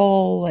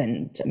 colorful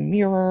and a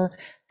mirror,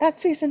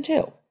 that's season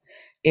two.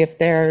 If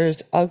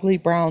there's ugly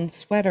brown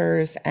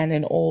sweaters and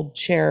an old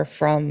chair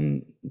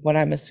from what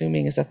I'm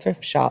assuming is a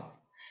thrift shop,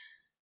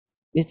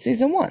 it's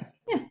season one.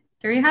 Yeah,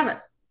 there you have it.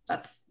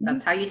 That's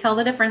Mhm. how you tell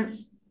the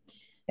difference.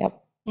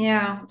 Yep.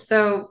 Yeah.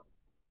 So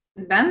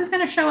Ben's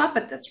gonna show up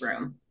at this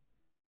room.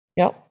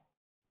 Yep.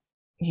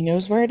 He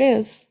knows where it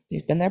is.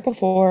 He's been there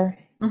before.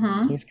 So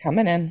Mm-hmm. he's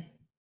coming in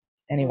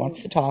and he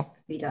wants to talk.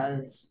 He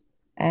does.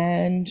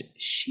 and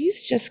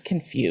she's just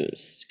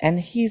confused and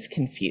he's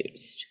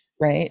confused,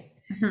 right?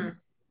 Mhm.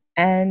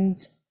 And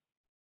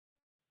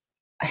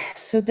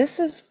so this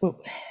is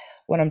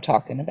what I'm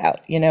talking about.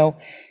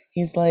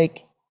 He's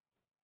like,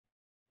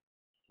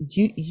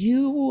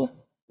 you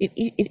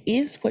it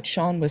is what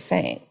Sean was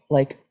saying.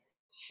 Like,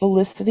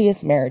 Felicity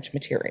is marriage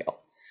material.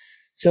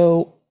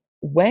 So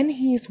when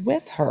he's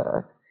with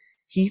her,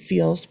 he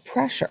feels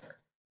pressure.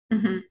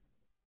 Mhm.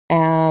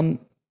 Um,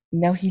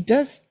 Now he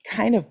does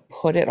kind of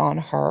put it on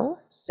her,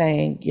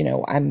 saying,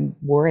 I'm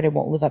worried I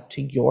won't live up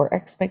to your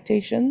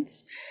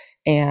expectations.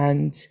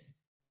 And,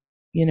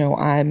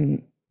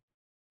 I'm,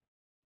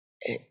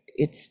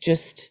 it's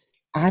just,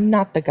 I'm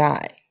not the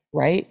guy,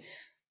 right?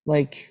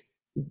 Like,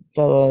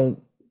 the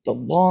the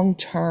long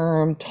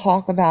term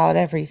talk about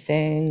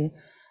everything,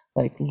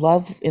 like,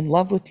 in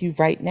love with you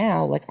right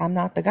now, like, I'm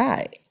not the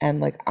guy. And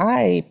like,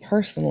 I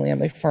personally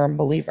am a firm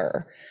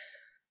believer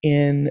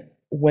in,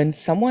 when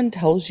someone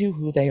tells you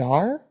who they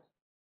are,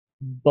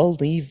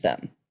 believe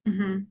them.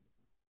 Mhm.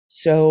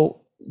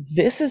 So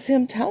this is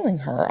him telling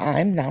her,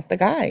 I'm not the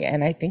guy,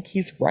 and I think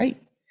he's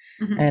right.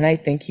 Mhm. And I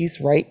think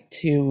he's right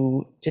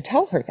to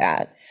tell her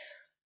that.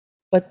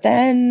 But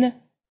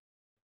then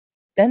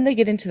they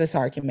get into this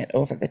argument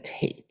over the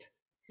tape.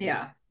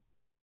 Yeah.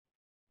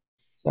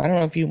 So I don't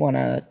know if you want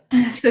to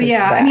So take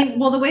yeah, I that. mean,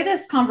 well, the way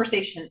this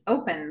conversation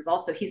opens,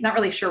 also, he's not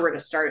really sure where to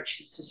start.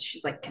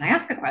 She's like, "Can I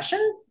ask a question?"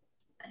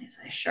 And he's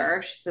like,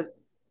 "Sure." She says,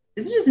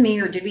 "Is it just me,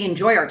 or did we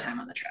enjoy our time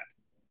on the trip?"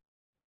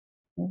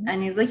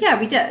 And he's like, "Yeah,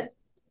 we did."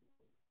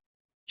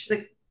 She's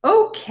like,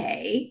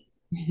 "Okay."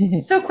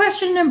 So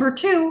question number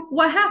two,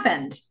 what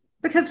happened?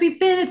 Because we've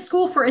been at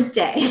school for a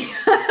day.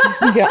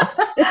 Yeah.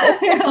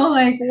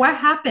 Like, what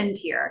happened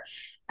here?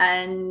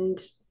 And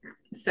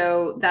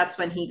so that's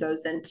when he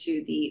goes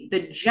into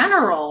the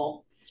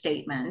general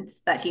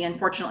statements that he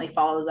unfortunately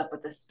follows up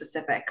with the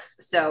specifics.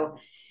 So,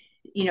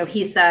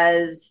 he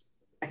says,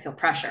 I feel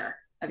pressure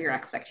of your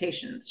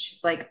expectations.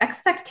 She's like,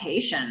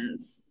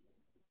 expectations?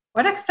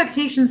 What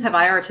expectations have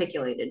I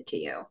articulated to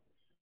you?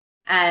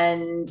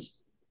 And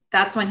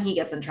that's when he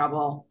gets in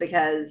trouble,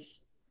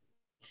 because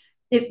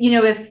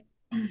if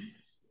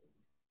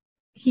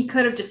he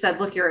could have just said,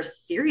 look, you're a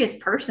serious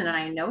person and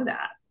I know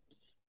that.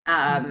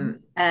 Mhm.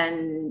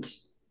 And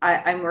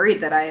I'm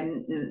worried that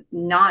I'm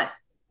not,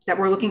 that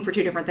we're looking for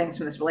two different things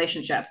from this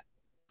relationship.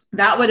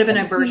 That would have been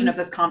And a version of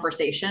he, this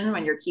conversation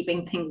when you're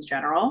keeping things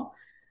general.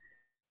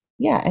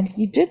 yeah, and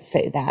he did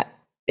say that.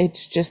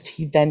 It's just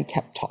he then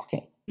kept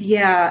talking.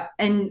 Yeah.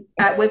 And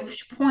at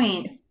which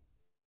point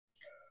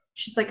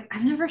she's like,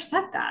 I've never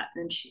said that.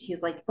 And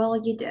he's like,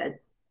 well, you did.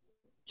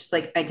 She's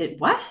like, I did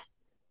what?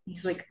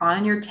 He's like,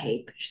 on your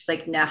tape. She's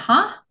like, nah,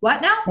 huh?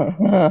 What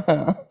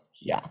now?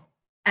 Yeah.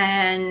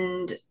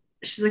 And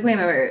she's like, wait,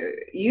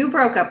 you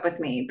broke up with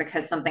me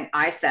because something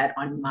I said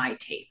on my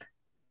tape.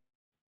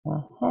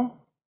 Uh-huh.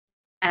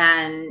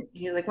 And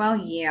he's like, well,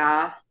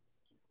 yeah.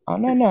 Oh,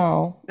 no, It's,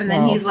 no, and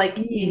then no. he's like,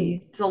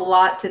 it's a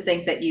lot to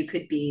think that you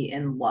could be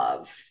in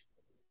love.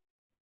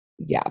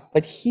 Yeah,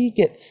 but he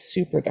gets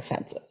super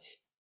defensive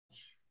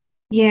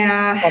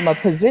Yeah. from a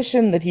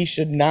position that he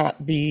should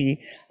not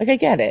be. Like, I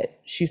get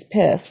it. She's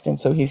pissed, and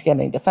so he's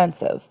getting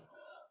defensive.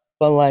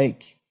 But,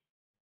 like,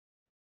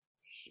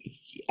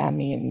 I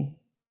mean,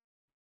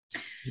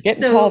 you're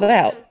getting called So,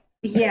 out.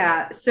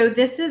 yeah. So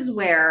this is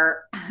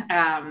where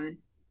um,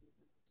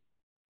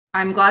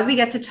 I'm glad we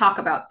get to talk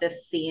about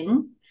this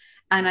scene.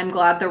 And I'm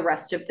glad the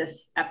rest of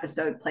this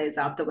episode plays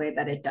out the way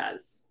that it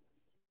does.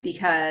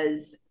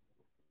 Because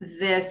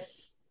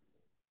this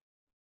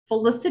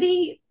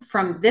Felicity,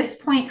 from this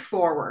point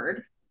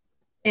forward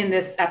in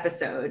this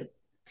episode,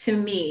 to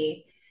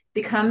me,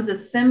 becomes a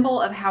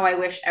symbol of how I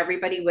wish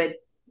everybody would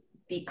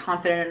be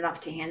confident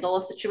enough to handle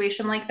a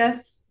situation like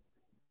this.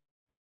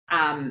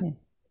 Um, Hmm,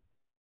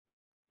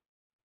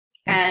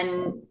 and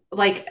interesting.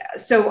 like,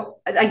 so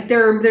like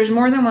there's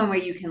more than one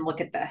way you can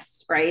look at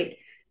this, right?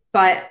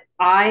 But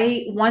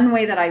one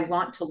way that I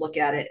want to look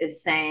at it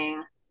is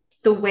saying,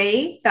 the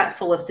way that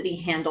Felicity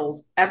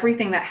handles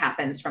everything that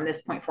happens from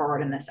this point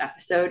forward in this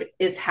episode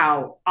is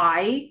how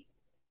I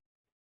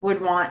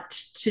would want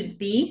to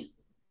be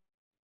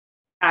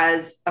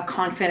as a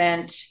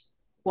confident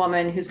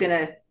woman who's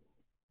going to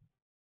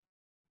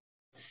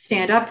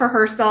stand up for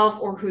herself,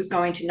 or who's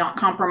going to not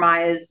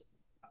compromise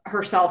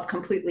herself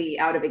completely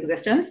out of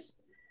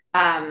existence.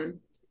 Um,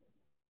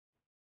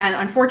 and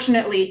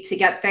unfortunately, to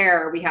get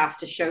there, we have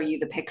to show you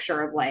the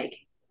picture of like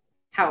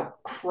how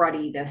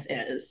cruddy this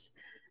is.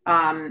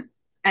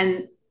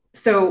 And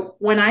so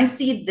when I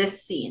see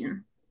this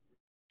scene,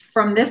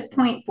 from this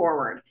point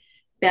forward,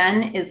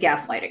 Ben is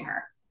gaslighting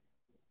her.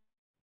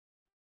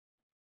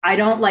 I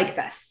don't like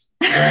this.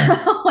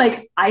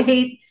 Like, I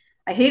hate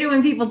it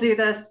when people do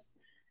this.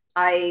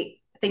 I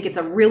think it's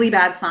a really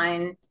bad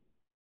sign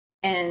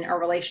in a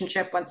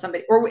relationship when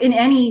somebody, or in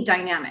any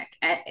dynamic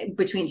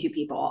between two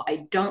people.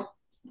 I don't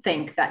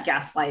think that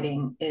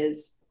gaslighting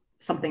is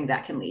something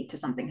that can lead to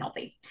something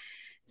healthy.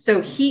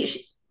 So he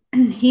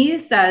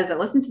says that,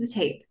 listen to the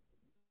tape.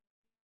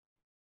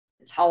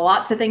 It's a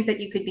lot to think that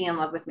you could be in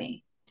love with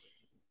me.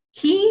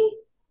 He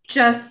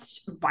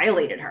just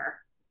violated her.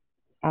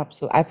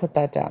 Absolutely. I put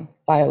that down.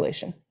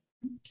 Violation.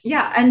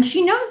 Yeah, and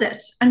she knows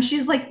it. And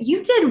she's like,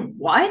 "You did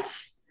what?"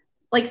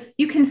 Like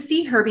you can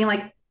see her being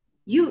like,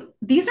 "You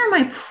these are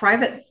my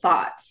private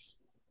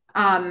thoughts."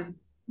 Um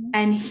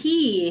and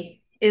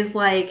he is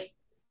like,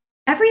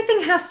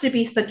 "Everything has to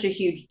be such a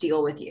huge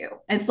deal with you."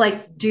 And it's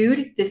like,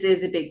 "Dude, this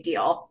is a big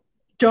deal.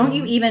 Don't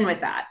you Mhm. even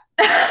with that."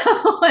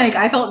 Like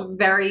I felt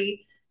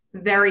very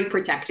very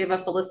protective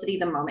of Felicity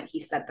the moment he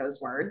said those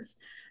words.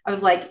 I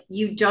was like,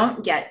 "You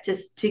don't get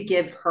to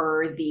give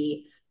her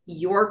the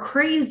you're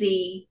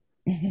crazy,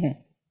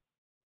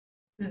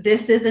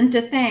 this isn't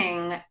a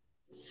thing,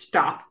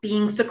 stop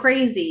being so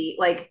crazy."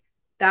 Like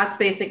that's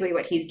basically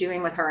what he's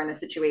doing with her in the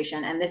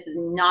situation, and this is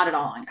not at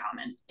all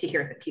uncommon to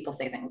hear that people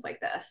say things like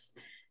this.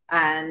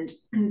 And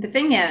the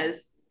thing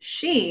is,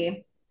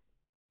 she,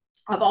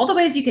 of all the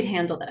ways you could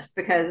handle this,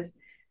 because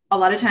a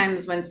lot of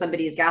times when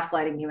somebody is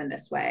gaslighting you in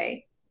this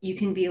way, you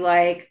can be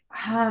like,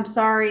 oh, I'm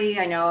sorry,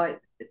 I know it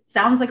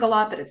sounds like a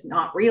lot, but it's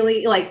not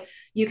really. Like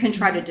you can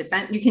try to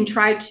defend, you can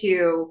try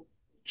to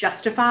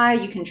justify,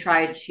 you can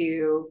try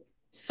to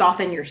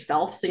soften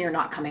yourself so you're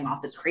not coming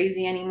off as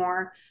crazy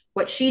anymore.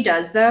 What she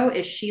does though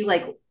is she's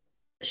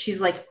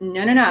like,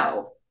 no, no,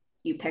 no,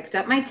 you picked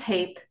up my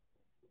tape,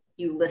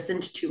 you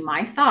listened to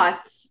my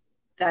thoughts,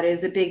 that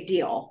is a big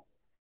deal.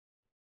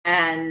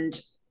 And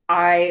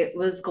I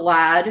was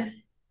glad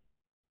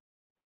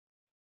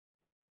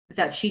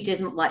that she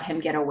didn't let him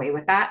get away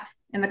with that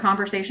in the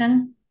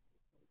conversation.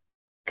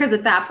 Because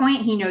at that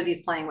point, he knows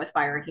he's playing with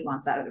fire and he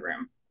wants out of the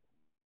room.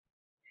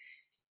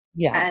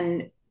 Yeah.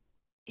 And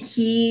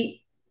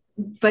he,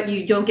 but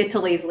you don't get to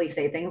lazily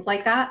say things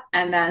like that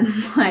and then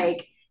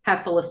like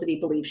have Felicity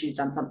believe she's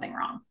done something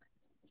wrong.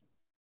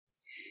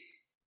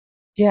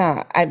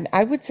 Yeah.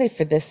 I would say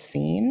for this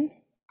scene,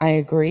 I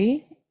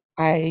agree.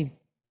 I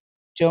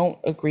don't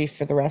agree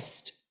for the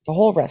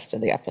whole rest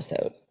of the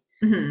episode.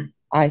 Mm-hmm.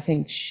 I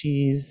think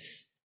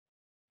she's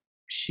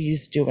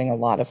doing a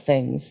lot of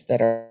things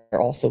that are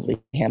also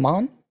leading him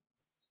on,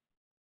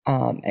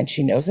 and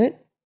she knows it.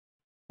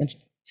 And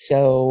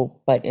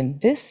so, but in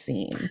this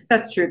scene,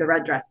 That's true. The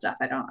red dress stuff,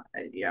 I don't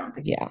think yeah,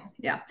 he's,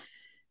 yeah.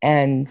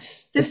 and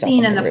the This stuff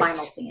scene on and the the final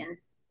roof. scene.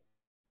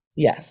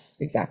 Yes,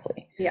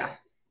 exactly. Yeah.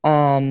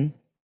 Um,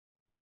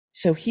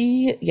 so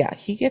he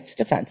gets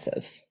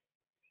defensive.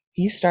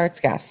 He starts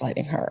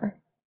gaslighting her.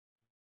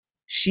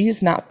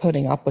 She's not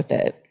putting up with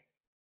it,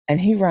 and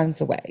he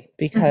runs away Mm-hmm.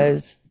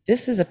 because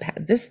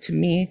this to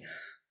me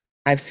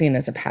I've seen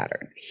as a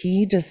pattern.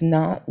 He does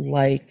not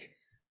like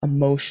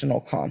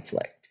emotional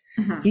conflict.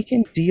 Mm-hmm. He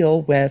can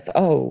deal with,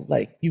 oh,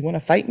 like you want to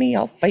fight me,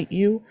 I'll fight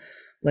you.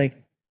 Like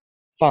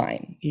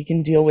fine. He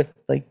can deal with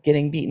like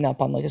getting beaten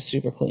up on like a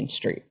super clean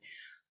street.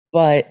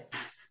 But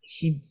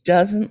he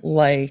doesn't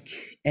like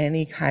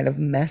any kind of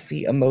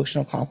messy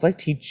emotional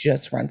conflict. He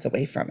just runs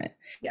away from it.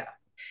 Yeah.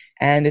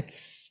 And it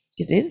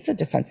is a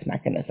defense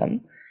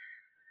mechanism.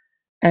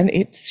 And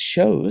it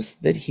shows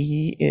that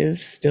he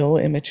is still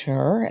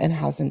immature and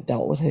hasn't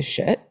dealt with his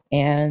shit,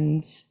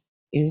 and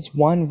is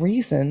one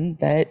reason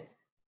that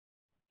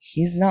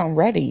he's not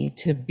ready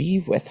to be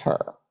with her.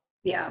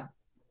 Yeah.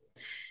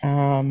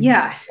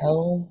 Yeah.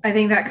 So I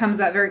think that comes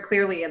out very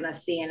clearly in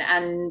this scene.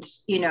 And,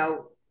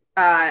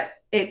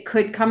 it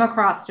could come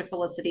across to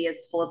Felicity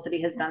as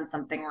Felicity has done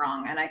something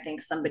wrong. And I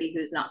think somebody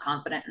who's not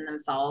confident in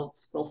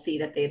themselves will see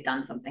that they've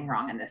done something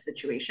wrong in this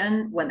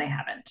situation when they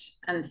haven't.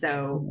 And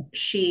so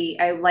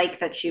I like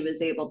that she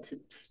was able to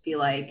be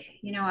like,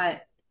 you know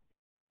what?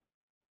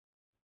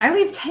 I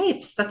leave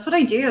tapes. That's what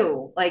I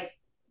do. Like,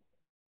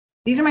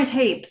 these are my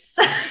tapes.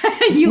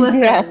 You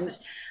yeah, listened.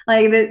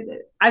 Like,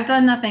 I've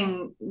done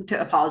nothing to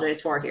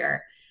apologize for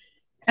here.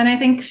 And I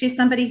think she's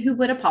somebody who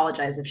would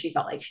apologize if she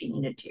felt like she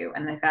needed to.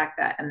 And the fact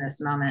that in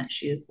this moment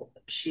she's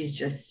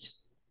just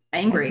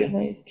I feel angry.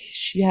 like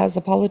she has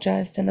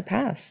apologized in the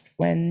past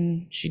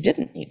when she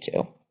didn't need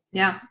to.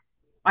 Yeah.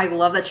 I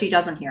love that she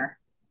doesn't hear.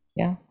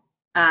 Yeah.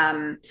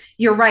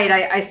 You're right.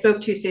 I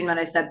spoke too soon when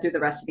I said through the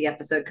rest of the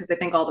episode because I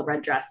think all the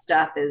red dress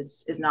stuff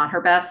is not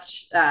her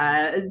best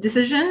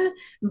decision.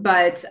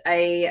 But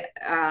I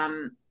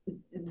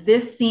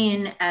this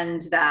scene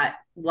and that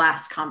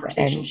last The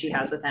conversation end she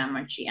has scene. with him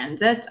when she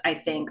ends it, I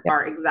think Yeah.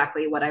 are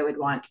exactly what I would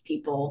want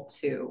people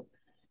to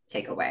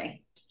take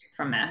away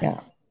from Yeah.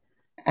 this.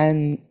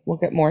 And we'll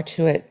get more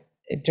to it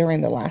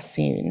during the last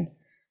scene.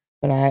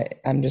 But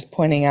I'm just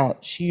pointing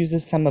out she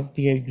uses some of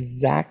the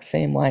exact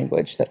same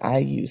language that I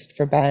used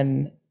for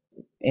Ben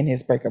in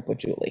his breakup with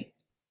Julie.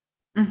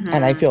 And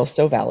I Mm-hmm. feel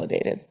so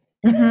validated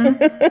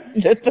Mm-hmm.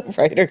 that the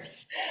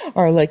writers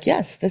are like,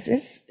 yes, this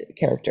is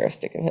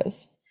characteristic of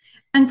his.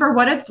 And for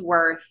what it's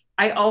worth,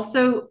 I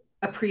also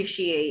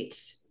appreciate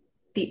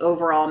the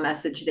overall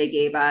message they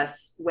gave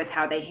us with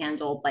how they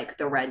handled like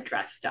the red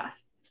dress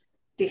stuff.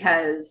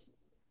 Because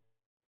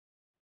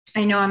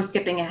I know I'm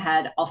skipping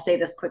ahead. I'll say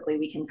this quickly,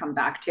 we can come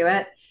back to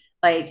it.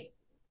 Like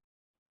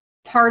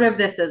part of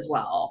this as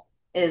well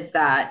is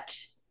that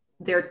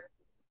they're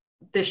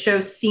the show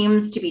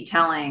seems to be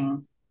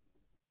telling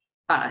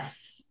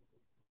us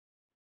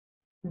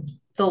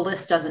the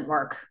list doesn't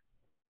work.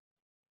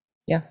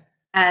 Yeah.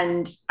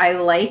 And I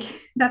like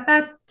that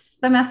that's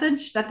the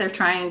message that they're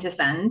trying to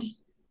send,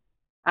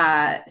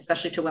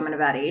 especially to women of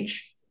that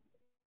age.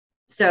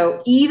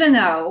 So even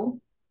though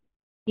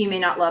you may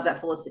not love that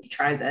Felicity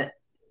tries it,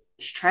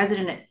 she tries it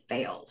and it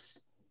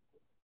fails.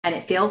 And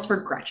it fails for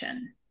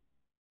Gretchen.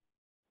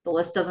 The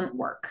list doesn't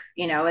work.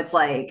 It's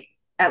like,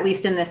 at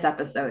least in this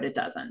episode, it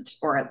doesn't,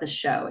 or at the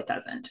show, it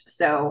doesn't.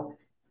 So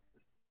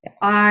Yeah.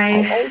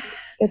 I I, like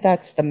that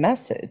that's the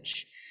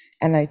message.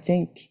 And I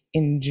think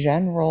in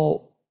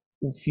general,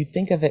 if you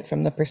think of it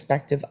from the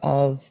perspective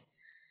of,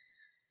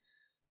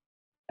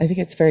 I think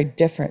it's very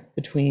different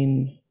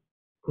between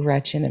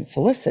Gretchen and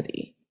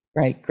Felicity,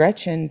 right?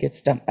 Gretchen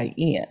gets dumped by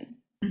Ian.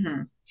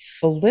 mm-hmm,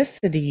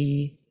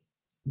 Felicity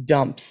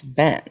dumps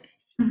Ben.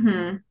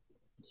 mm-hmm,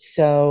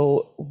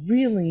 So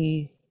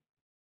really,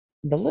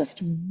 the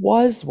list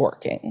was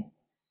working,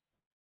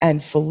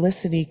 and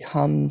Felicity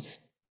comes,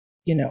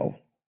 you know,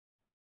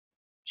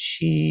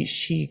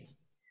 she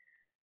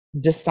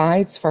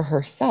decides for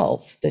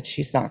herself that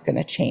she's not going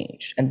to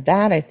change, and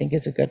that I think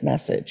is a good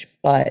message.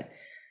 But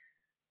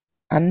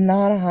I'm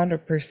not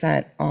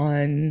 100%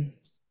 on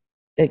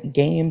that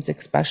games,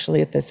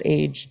 especially at this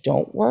age,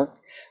 don't work,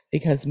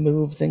 because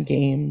moves and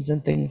games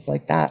and things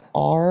like that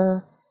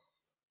are,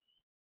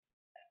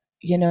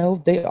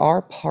 they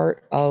are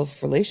part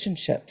of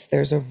relationships.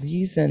 There's a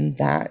reason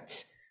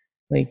that,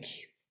 like,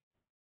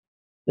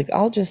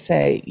 I'll just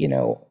say,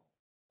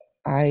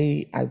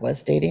 I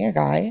was dating a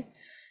guy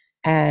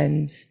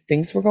and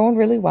things were going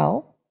really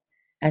well,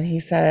 and he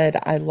said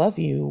I love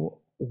you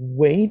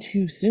way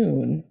too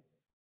soon,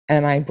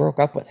 and I broke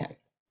up with him,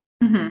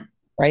 mm-hmm,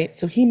 right?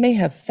 So he may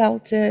have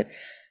felt it,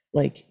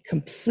 like,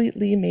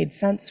 completely made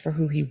sense for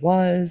who he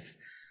was,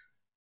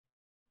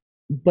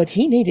 but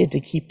he needed to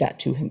keep that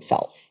to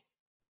himself.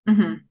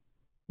 mm-hmm,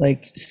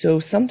 Like, so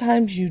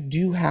sometimes you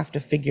do have to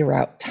figure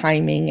out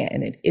timing,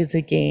 and it is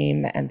a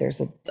game, and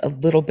there's a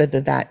little bit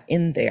of that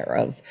in there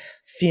of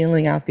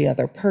feeling out the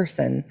other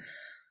person.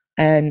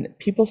 And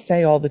people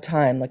say all the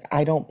time, like,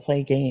 I don't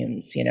play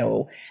games,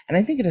 and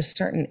I think at a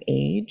certain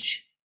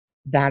age,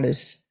 that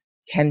is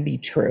can be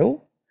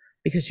true,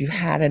 because you've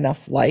had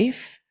enough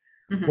life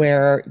mm-hmm,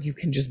 where you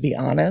can just be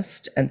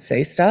honest and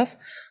say stuff.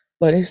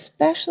 But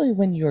especially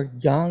when you're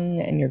young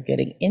and you're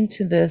getting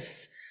into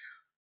this,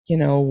 you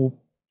know,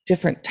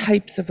 different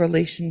types of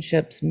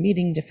relationships,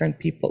 meeting different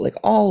people, like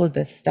all of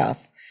this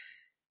stuff,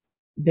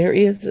 there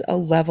is a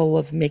level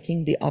of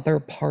making the other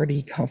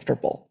party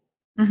comfortable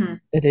mm-hmm,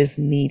 that is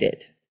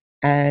needed.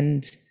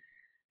 And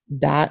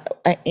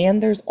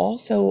there's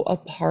also a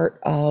part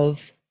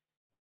of,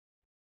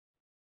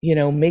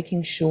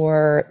 making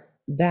sure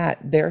that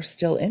they're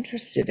still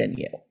interested in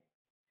you.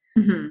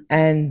 mm-hmm.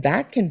 And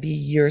that can be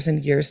years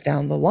and years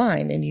down the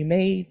line. And you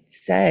may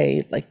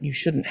say, like, you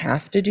shouldn't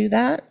have to do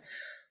that,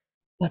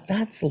 but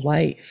that's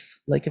life.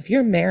 Like, if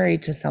you're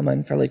married to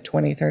someone for like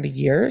 20, 30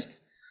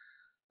 years,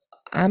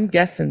 I'm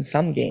guessing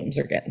some games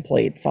are getting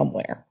played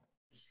somewhere.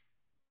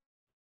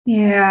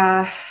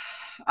 Yeah.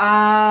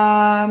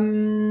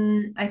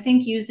 I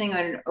think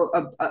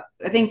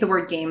I think the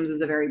word games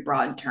is a very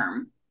broad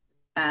term.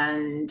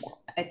 And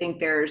I think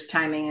there's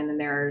timing and then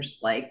there's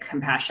like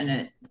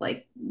compassionate,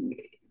 like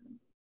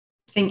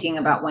thinking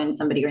about when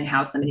somebody and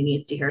how somebody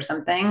needs to hear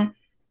something.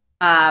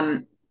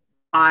 Um,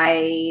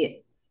 I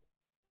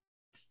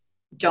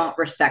don't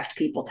respect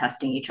people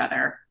testing each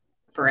other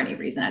for any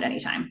reason at any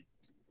time.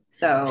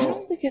 I So,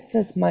 don't think it's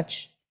as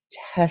much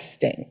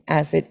testing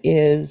as it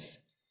is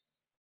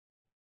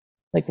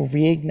like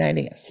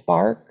reigniting a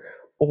spark,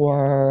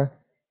 or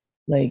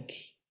like,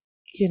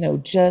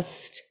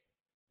 just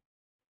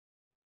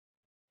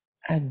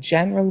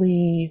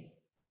generally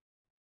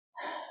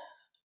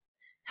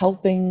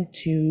helping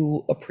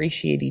to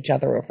appreciate each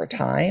other over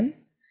time.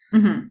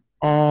 mhm,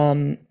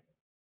 Um,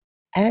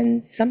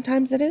 and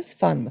sometimes it is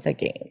fun with a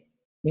game,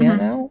 you mhm.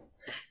 know?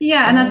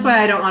 Yeah, and that's why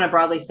Um, I don't want to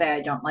broadly say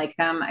I don't like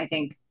them. I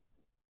think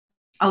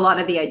a lot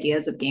of the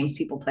ideas of games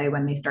people play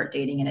when they start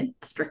dating in a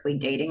strictly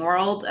dating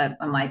world,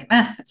 I'm like,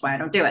 that's why I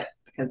don't do it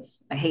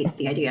because I hate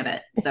the idea of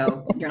it.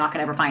 So you're not going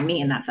to ever find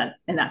me in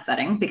that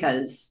setting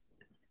because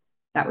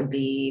that would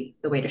be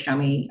the way to show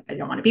me I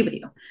don't want to be with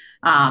you.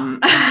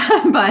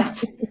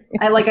 But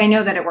I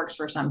know that it works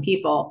for some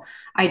people.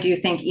 I do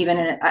think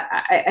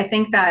I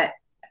think that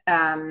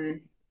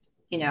um,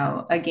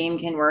 a game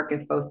can work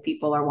if both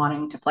people are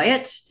wanting to play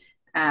it.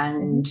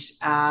 mhm. And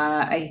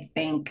I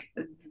think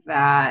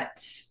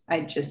that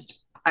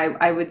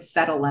I would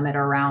set a limit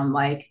around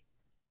like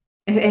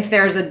if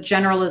there's a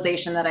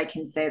generalization that I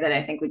can say that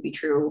I think would be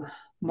true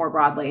more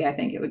broadly, I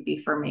think it would be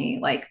for me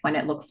like when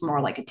it looks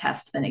more like a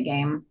test than a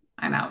game,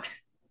 I'm out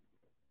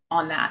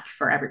on that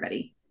for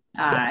everybody.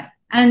 Yeah.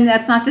 And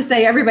that's not to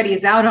say everybody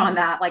is out on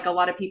that. Like a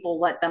lot of people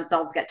let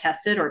themselves get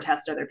tested or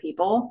test other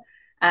people.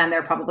 And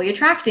they're probably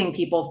attracting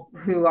people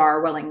who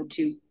are willing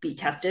to be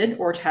tested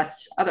or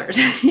test others.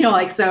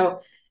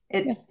 So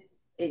Yeah.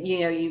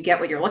 you get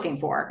what you're looking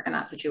for in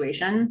that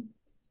situation.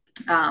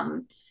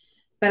 Um,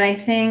 but I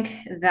think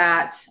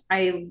that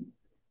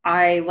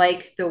I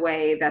like the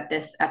way that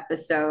this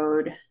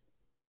episode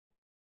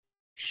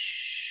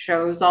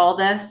shows all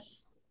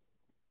this.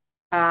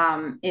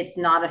 It's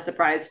not a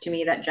surprise to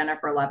me that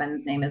Jennifer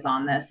Levin's name is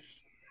on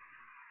this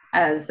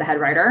as the head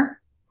writer.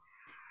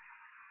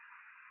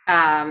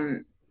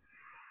 Um,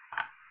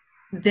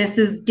 this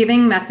is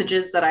giving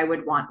messages that I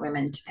would want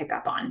women to pick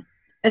up on,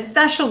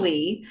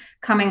 especially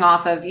coming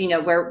off of,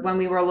 where when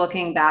we were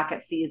looking back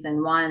at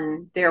season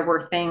one, there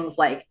were things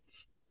like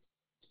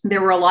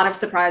there were a lot of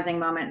surprising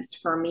moments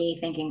for me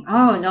thinking,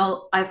 oh,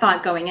 no, I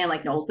thought going in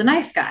like Noel's the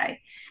nice guy.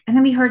 And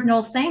then we heard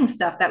Noel saying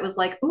stuff that was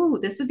like, ooh,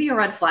 this would be a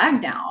red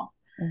flag now.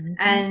 Mhm.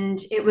 And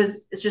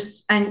it's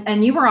just,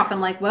 and you were often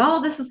like,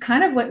 well, this is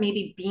kind of what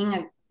maybe being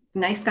a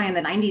nice guy in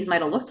the 90s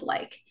might have looked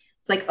like.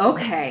 It's like,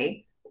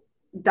 okay,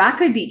 that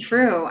could be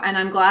true. And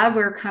I'm glad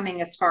we're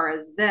coming as far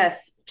as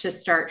this to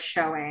start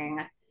showing,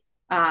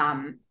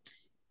 um,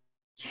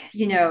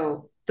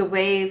 the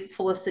way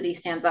Felicity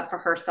stands up for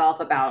herself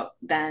about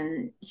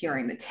Ben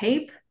hearing the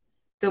tape,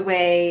 the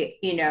way,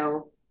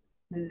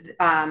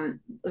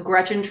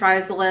 Gretchen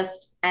tries the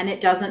list and it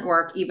doesn't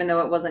work, even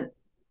though it wasn't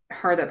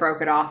her that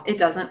broke it off. It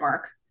doesn't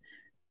work.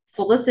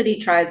 Felicity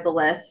tries the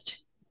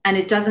list and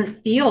it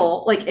doesn't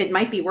feel like it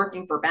might be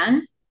working for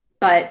Ben,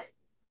 but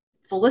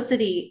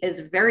Felicity is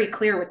very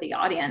clear with the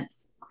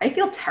audience. I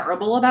feel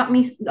terrible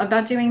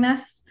about doing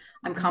this.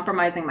 I'm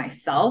compromising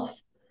myself.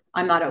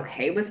 I'm not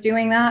okay with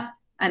doing that.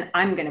 And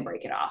I'm going to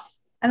break it off.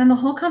 And then the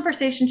whole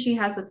conversation she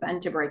has with Ben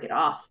to break it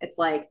off, it's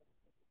like,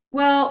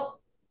 well,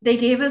 they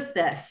gave us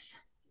this,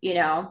 you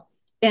know,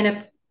 in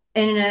a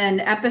in an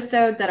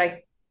episode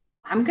that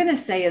I'm going to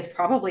say is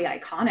probably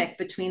iconic,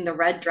 between the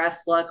red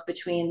dress look,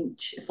 between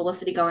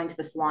Felicity going to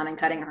the salon and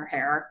cutting her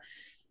hair.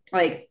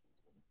 Like,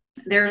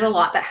 there's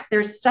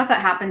stuff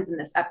that happens in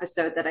this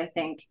episode that I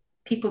think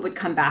people would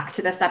come back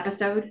to this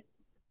episode.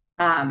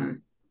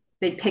 Um,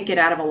 they'd pick it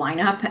out of a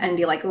lineup and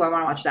be like, oh, I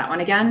want to watch that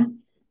one again.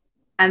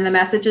 And the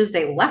messages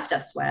they left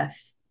us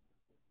with,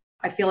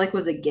 I feel like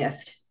was a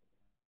gift.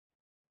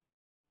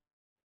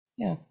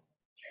 Yeah.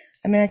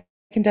 I mean, I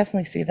can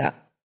definitely see that.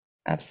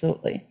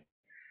 Absolutely.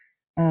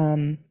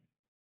 Um,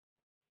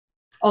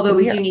 so Although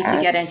we we do are need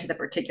to get at, into the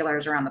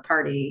particulars around the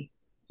party.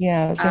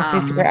 yeah, I was going to say,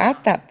 so we're Um,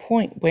 at that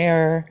point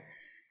where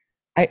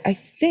I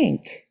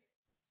think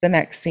the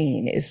next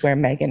scene is where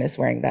Megan is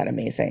wearing that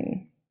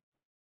amazing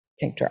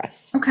pink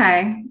dress.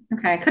 okay.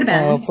 Okay. Could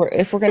have So been.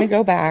 if we're going to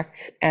go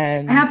back I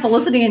and have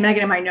Felicity and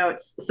Megan in my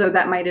notes. So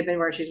that might have been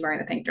where she's wearing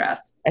the pink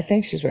dress. I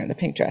think she's wearing the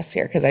pink dress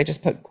here because I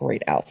just put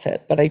great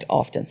outfit, but I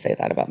often say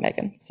that about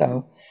Megan.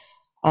 So,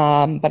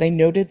 but I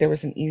noted there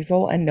was an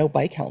easel and no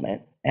bike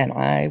helmet, and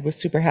I was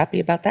super happy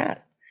about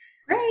that.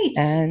 Great.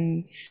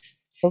 And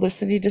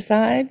Felicity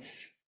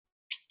decides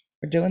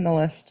we're doing the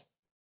list.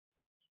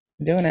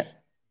 We're doing it.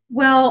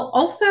 Well,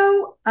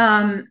 also,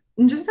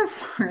 just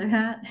before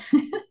that,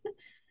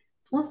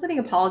 Felicity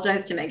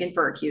apologized to Megan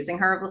for accusing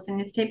her of listening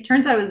to the tape.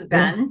 Turns out it was Yeah,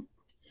 Ben.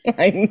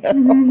 I know.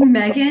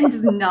 Megan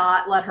does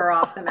not let her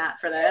off the mat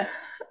for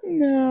this.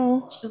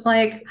 No. She's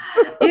like,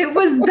 it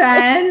was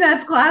Ben.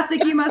 That's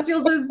classic. You must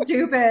feel so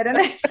stupid. And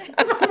then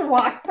just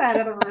walks out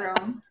of the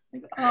room.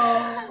 Like,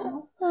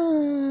 oh,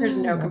 there's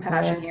Oh, no love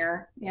compassion her.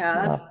 here.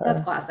 Yeah, Love that's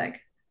her.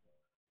 classic.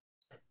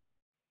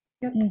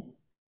 Yep, Mm,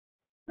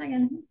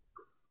 Megan.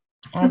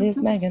 that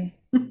is Megan.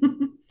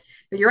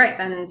 But you're right.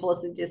 Then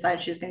Felicity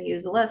decides she's going to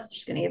use the list.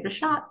 She's going to give it a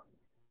shot.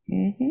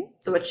 Hmm.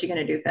 So what's she going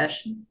to do,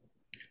 Fish?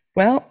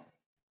 Well,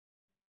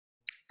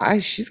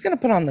 she's going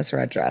to put on this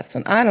red dress,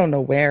 and I don't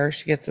know where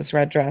she gets this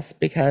red dress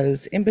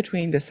because in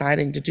between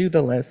deciding to do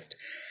the list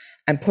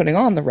and putting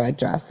on the red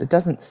dress, it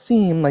doesn't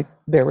seem like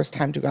there was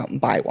time to go out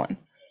and buy one.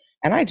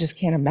 And I just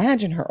can't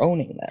imagine her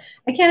owning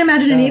this. I can't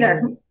imagine it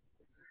either. So,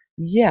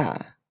 yeah.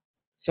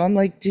 So I'm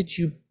like, did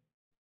you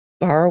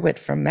borrow it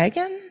from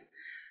Megan?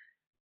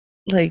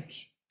 Like,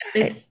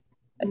 It's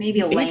maybe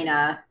it,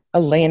 Elena.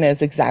 Elena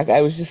is exactly,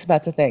 I was just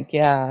about to think,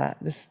 yeah,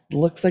 this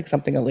looks like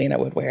something Elena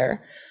would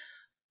wear.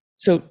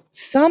 So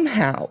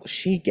somehow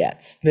she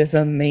gets this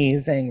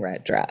amazing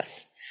red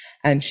dress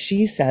and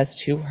she says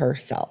to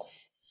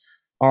herself,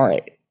 all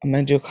right, I'm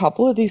going to do a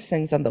couple of these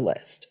things on the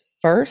list.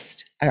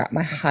 First, I got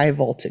my high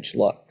voltage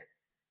look.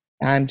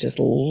 I'm just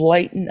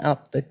lighting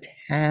up the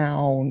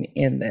town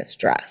in this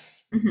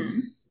dress. Mm-hmm.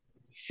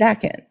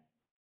 Second,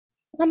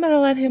 I'm going to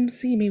let him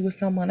see me with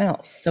someone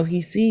else so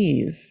he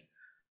sees,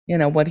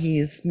 what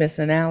he's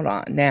missing out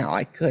on. Now,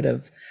 I could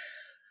have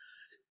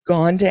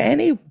gone to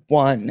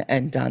anyone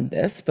and done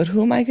this, but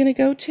who am I going to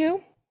go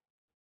to?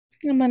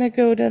 I'm going to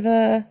go to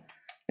the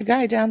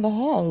guy down the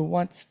hall who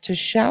wants to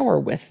shower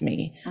with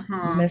me,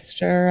 Mm-hmm.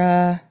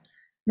 Mr.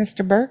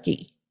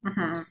 Berkey.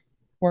 Mm-hmm.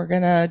 We're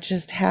going to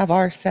just have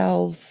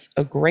ourselves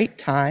a great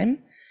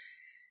time.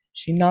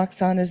 She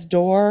knocks on his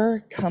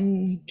door,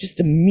 just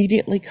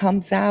immediately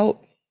comes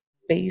out,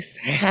 face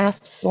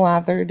half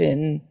slathered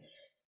in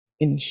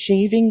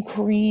shaving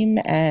cream,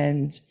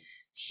 and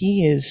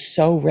he is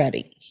so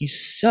ready.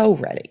 He's so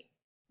ready.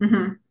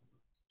 Mm-hmm.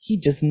 He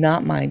does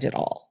not mind at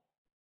all.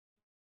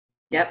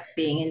 Yep,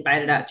 being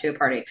invited out to a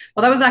party.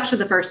 Well, that was actually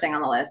the first thing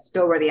on the list.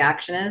 Go where the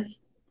action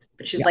is.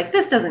 But she's Yeah. like,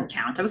 this doesn't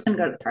count. I was going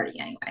to go to the party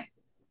anyway.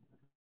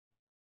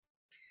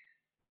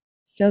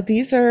 So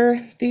these are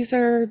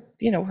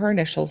her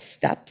initial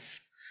steps.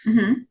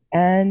 Mm-hmm.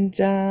 And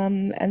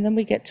then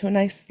we get to a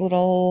nice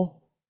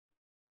little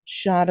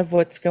shot of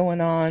what's going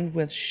on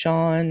with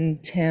Sean,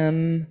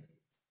 Tim,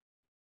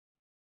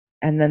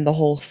 and then the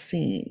whole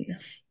scene.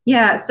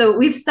 Yeah, so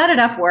we've set it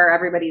up where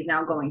everybody's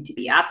now going to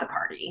be at the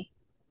party.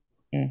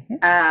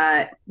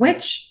 Hmm.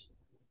 Which,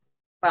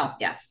 well,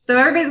 yeah. So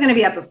everybody's going to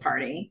be at this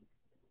party.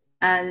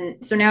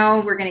 And so now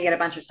we're going to get a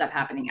bunch of stuff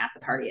happening at the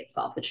party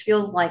itself, which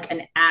feels like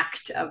an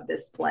act of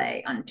this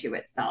play unto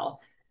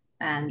itself.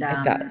 And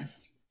It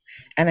does.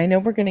 And I know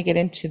we're going to get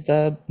into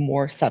the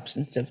more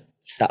substantive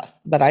stuff,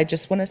 but I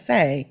just want to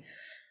say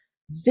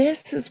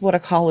this is what a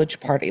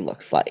college party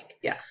looks like.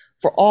 yeah.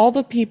 For all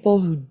the people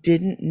who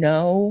didn't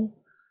know,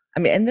 I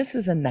mean, and this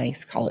is a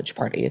nice college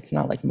party. It's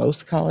not like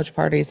most college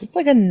parties, it's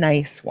like a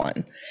nice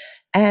one.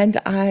 And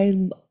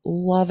I'm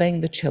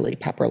loving the chili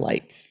pepper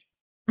lights.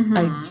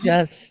 Mm-hmm.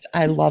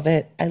 I love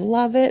it. I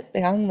love it.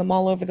 They hung them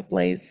all over the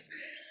place.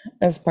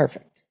 That's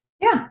perfect.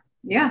 Yeah.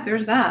 Yeah,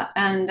 there's that.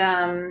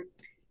 And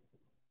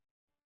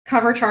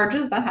cover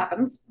charges, that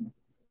happens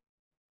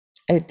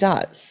It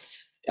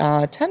does.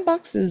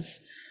 $10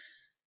 is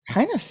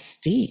kind of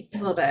steep. a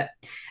little bit.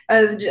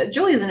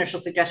 Julie's initial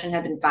suggestion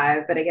had been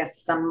 5, but I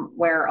guess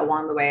somewhere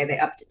along the way they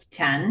upped it to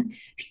 10.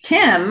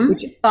 Tim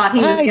Which thought he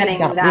was I did getting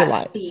not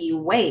that fee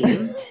realize.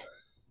 waived.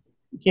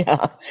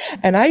 Yeah.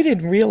 And I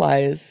didn't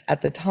realize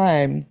at the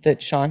time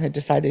that Sean had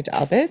decided to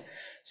up it.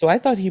 So I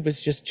thought he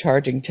was just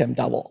charging Tim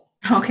double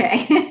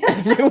Okay.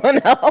 everyone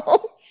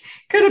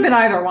else, Could have been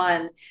either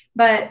one.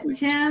 But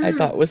which I Tim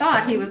thought was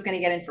thought he funny. was going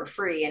to get in for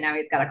free, and now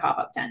he's got to cough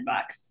up $10.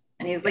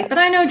 And he's Yeah. like, but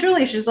I know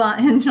Julie, she's on.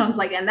 And Sean's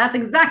like, and that's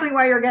exactly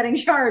why you're getting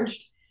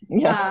charged.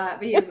 Yeah.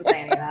 But he doesn't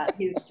say any of that.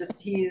 He's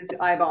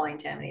eyeballing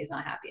Tim, and he's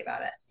not happy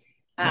about it.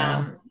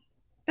 Yeah.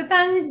 But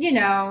then,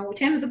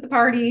 Tim's at the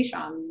party,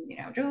 Sean,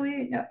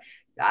 Julie.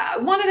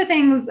 One of the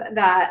things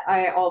that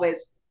I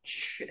always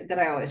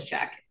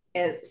check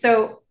is,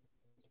 so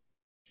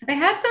they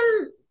had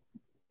some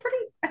pretty,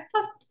 I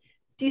thought,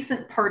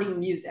 decent party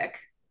music.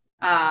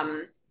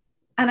 Um,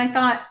 and I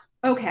thought,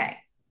 okay,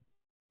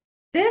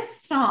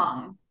 this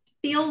song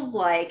feels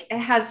like it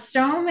has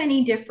so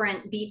many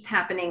different beats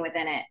happening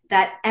within it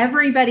that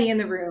everybody in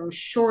the room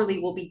surely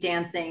will be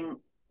dancing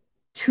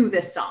to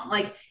this song.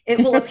 Like it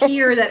will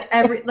appear that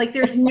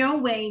there's no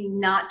way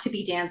not to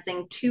be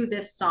dancing to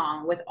this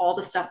song with all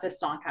the stuff this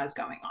song has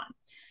going on.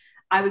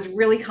 I was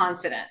really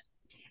confident.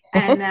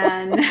 And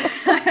then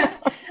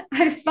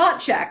I spot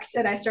checked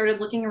and I started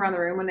looking around the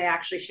room when they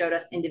actually showed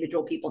us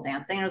individual people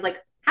dancing. And I was like,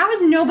 how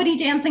is nobody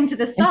dancing to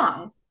this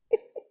song?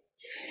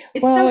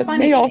 It's Well, so it funny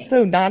may to me.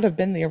 also not have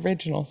been the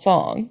original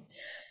song.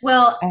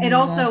 Well, it Uh,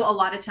 also a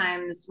lot of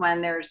times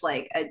when there's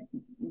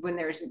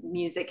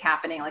music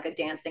happening, like a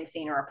dancing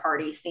scene or a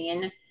party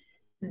scene,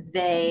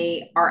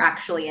 they are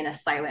actually in a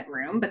silent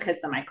room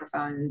because the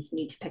microphones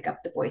need to pick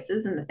up the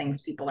voices and the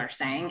things people are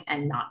saying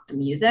and not the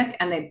music.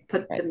 And they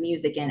put the right.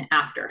 music in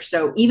after.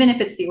 So even if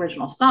it's the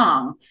original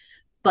song,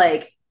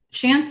 like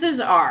chances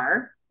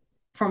are,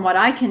 from what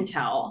I can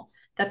tell,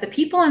 that the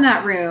people in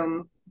that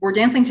room were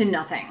dancing to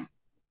nothing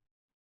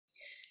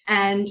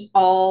and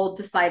all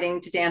deciding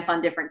to dance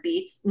on different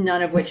beats,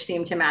 none of which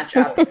seemed to match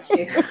up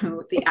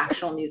to the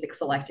actual music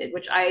selected,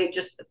 which I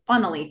just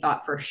funnily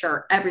thought for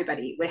sure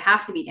everybody would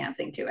have to be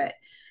dancing to it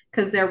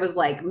because there was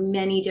like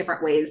many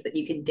different ways that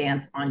you could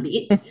dance on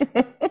beat.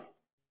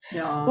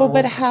 Well,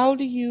 but No, how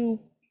do you,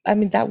 I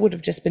mean, that would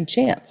have just been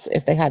chance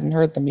if they hadn't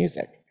heard the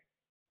music.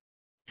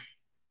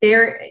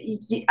 there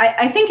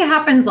I think it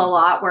happens a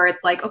lot where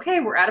it's like, okay,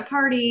 we're at a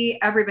party,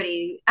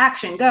 everybody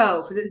action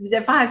go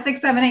 5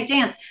 6 7 8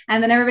 dance,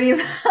 and then everybody's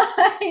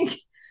like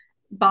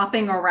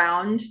bopping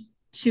around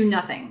to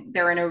nothing.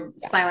 They're in a Yeah.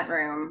 silent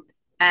room,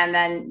 and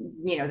then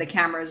the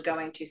camera is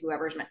going to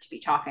whoever's meant to be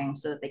talking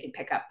so that they can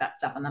pick up that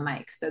stuff on the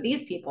mic. So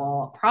these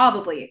people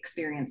probably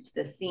experienced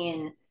this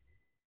scene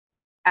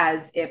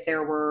as if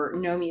there were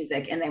no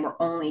music and they were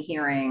only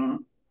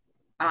hearing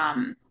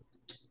um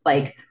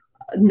like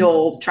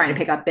Noel trying to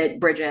pick up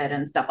Bridget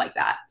and stuff like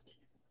that.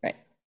 Right.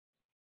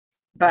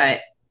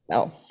 But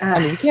So, I uh,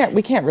 mean,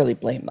 we can't really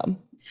blame them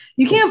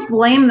you can't since,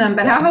 blame them.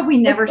 But how yeah. have we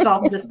never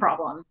solved this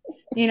problem?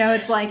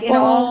 It's like in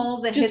Well,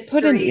 all the just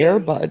put an history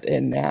of, earbud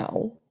in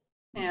now.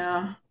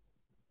 yeah,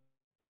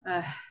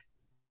 uh,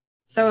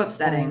 so But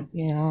upsetting.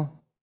 yeah.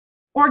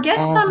 Or get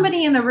Um,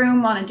 somebody in the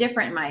room on a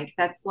different mic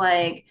that's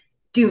like,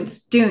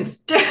 doons, doons,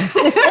 doons.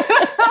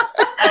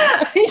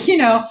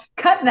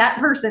 Cut that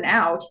person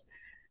out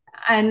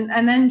and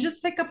then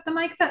just pick up the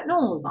mic that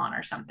Noel's on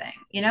or something,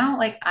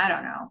 like, I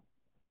don't know.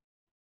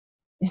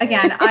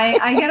 Again,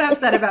 I get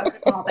upset about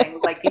small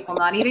things like people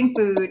not eating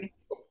food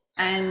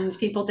and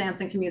people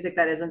dancing to music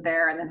that isn't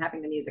there and then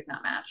having the music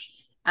not match.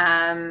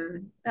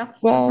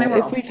 That's my well,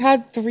 if world. we've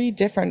had three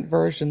different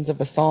versions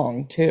of a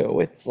song too,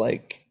 it's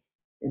like,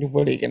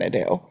 what are you gonna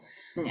do?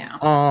 Yeah.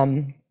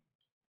 Um,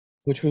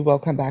 which we will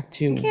come back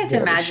I to can't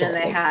very imagine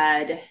they shortly.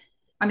 had,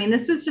 I mean,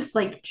 this was just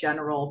like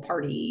general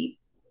party,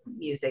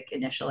 music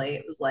initially.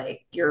 It was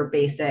like your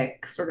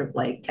basic sort of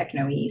like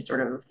techno-y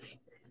sort of,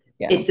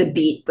 Yeah, it's a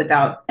beat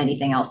without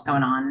anything else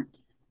going on.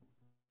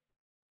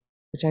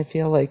 which I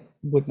feel like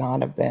would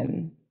not have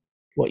been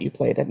what you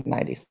played at a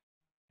 90s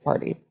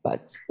party,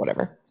 but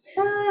whatever.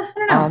 I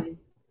don't know. Um,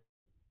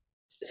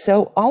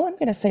 so all I'm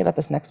going to say about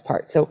this next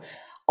part, so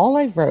all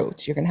I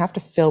wrote, you're going to have to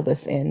fill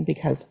this in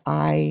because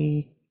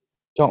I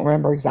don't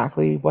remember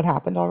exactly what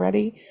happened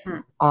already.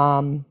 Hmm.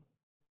 Um,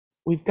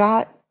 we've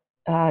got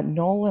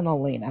Noel and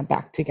Elena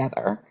back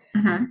together,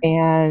 Mhm.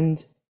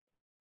 and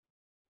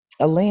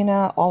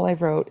Elena, all I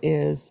wrote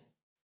is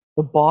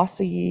the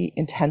bossy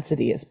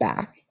intensity is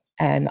back,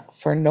 and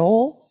for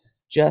Noel,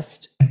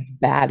 just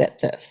bad at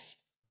this.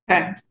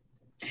 Okay.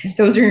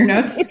 Those are your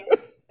notes.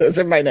 Those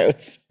are my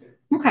notes.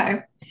 Okay.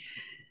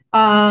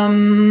 I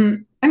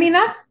mean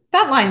that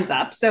lines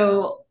up.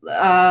 So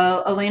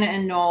Elena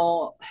and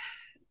Noel,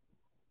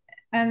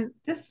 and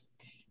this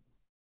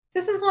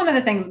is one of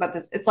the things about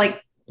this. It's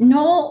like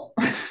Noel,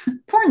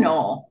 poor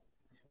Noel.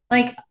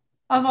 Like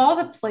of all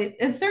the place,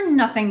 is there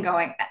nothing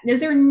going? Is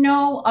there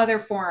no other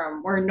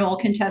forum where Noel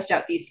can test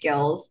out these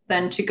skills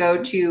than to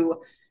go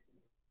to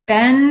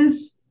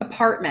Ben's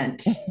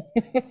apartment,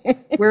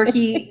 where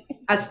he,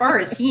 as far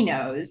as he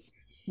knows,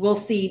 will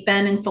see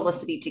Ben and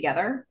Felicity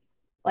together?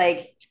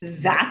 Like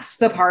that's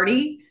the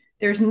party.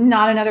 There's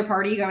not another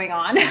party going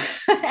on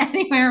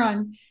anywhere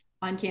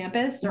on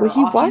campus Well, or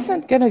he off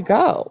wasn't campus. going to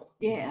go,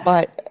 Yeah.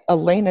 but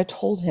Elena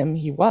told him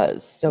he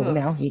was, so Ugh.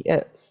 now he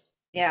is.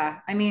 Yeah.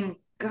 I mean,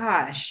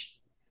 gosh,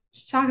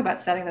 just talk about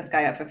setting this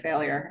guy up for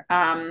failure.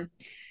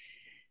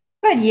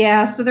 But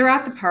yeah, so they're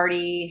at the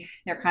party.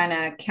 They're kind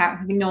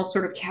of Noel's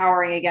sort of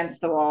cowering against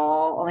the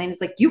wall.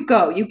 Elena's like, "You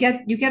go. You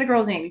get a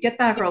girl's name. You get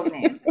that girl's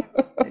name."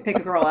 They pick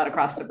a girl out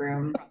across the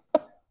room,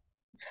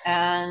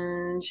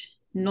 and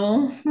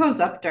Noel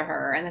goes up to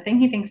her, and the thing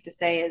he thinks to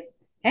say is,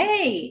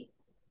 "Hey,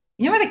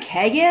 you know where the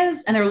keg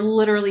is?" And they're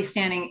literally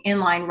standing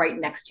in line right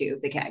next to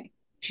the keg.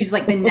 She's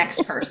like the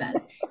next person.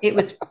 It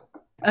was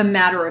a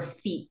matter of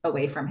feet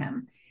away from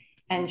him.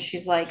 And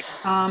she's like,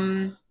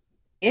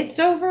 it's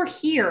over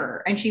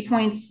here. And she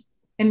points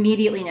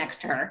immediately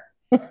next to her.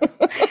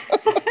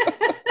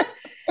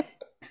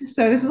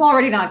 So this is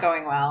already not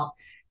going well.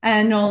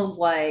 And Noel's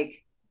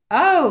like,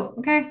 oh,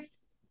 okay.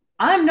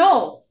 I'm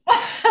Noel.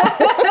 Like,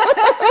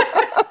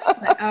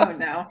 oh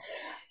no.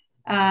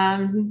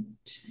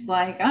 She's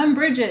like, I'm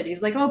Bridget.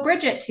 He's like, oh,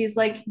 Bridget. He's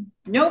like,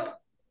 nope,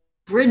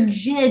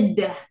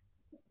 Bridget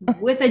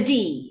with a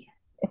D,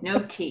 no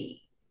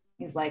T.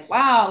 He's like,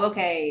 wow,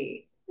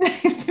 okay.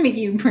 Nice to meet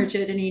you,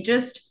 Bridget. And he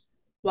just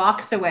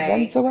walks Runs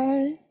away,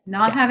 away.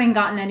 not Yeah. having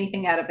gotten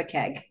anything out of the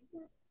keg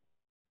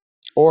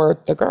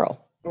Or the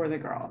girl. or the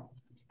girl.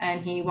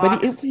 And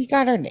But he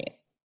got her name.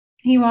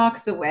 he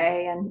walks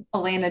away, and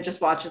Elena just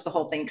watches the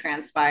whole thing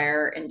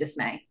transpire in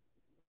dismay.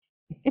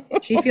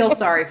 She feels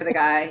sorry for the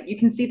guy. You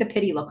can see the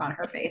pity look on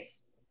her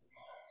face.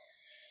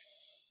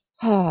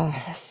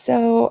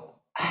 So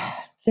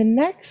the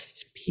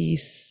next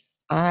piece,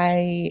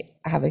 I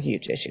have a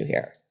huge issue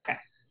here. Okay.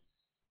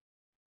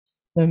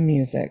 The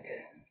music.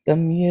 The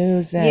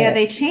Yeah,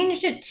 they music.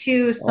 changed it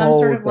to some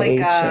sort Oh, of like they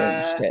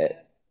changed it.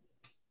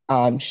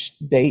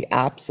 They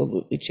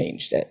absolutely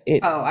changed it.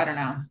 oh, I don't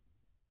know.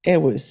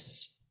 It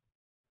was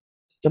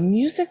the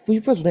music we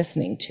were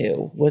listening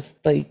to was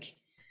like,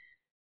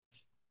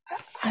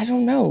 I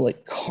don't know,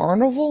 like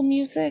carnival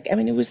music. I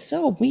mean, it was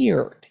so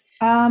weird.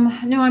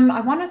 No,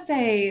 I want to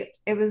say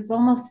it was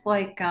almost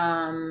like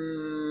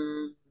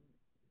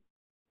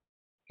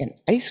An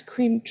ice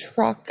cream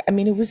truck. I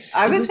mean, I it was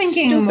was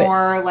thinking stupid.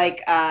 more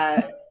like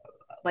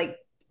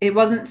it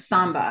wasn't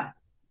samba,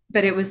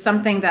 but it was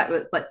something that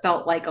was like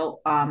felt like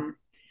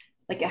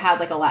it had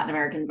like a Latin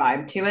American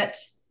vibe to it.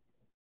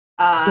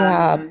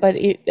 Yeah, Um but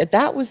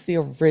that was the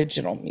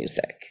original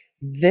music.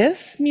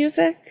 This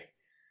music,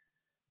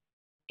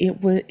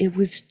 it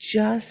was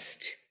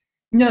just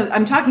no,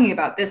 I'm talking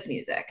about this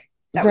music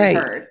that we right.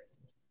 heard.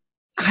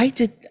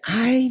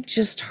 I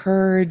just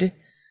heard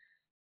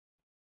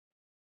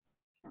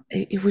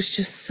it was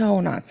just so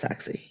not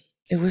sexy.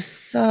 It was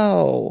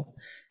so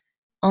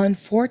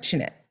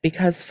unfortunate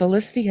because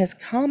Felicity has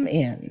come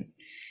in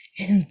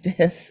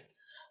this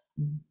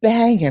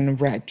banging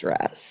red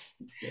dress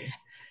Let's see.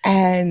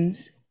 and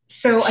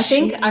So I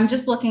think she I'm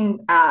just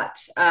looking at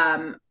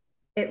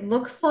it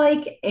looks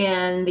like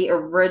in the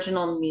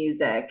original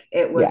music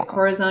it was yeah,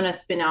 Corazona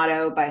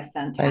Spinato by by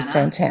Santana.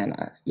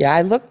 Santana. Yeah,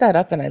 I looked that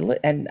up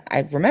and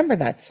I remember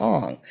that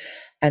song.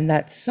 And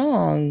that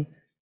song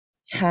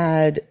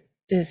had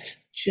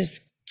this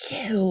just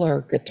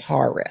killer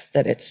guitar riff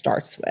that it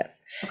starts with.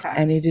 Okay.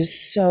 And it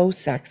is so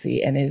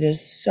sexy and it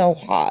is so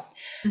hot.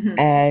 Hmm.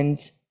 And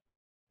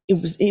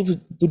it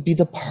would be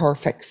the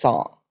perfect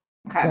song,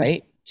 Okay.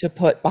 right? To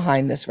put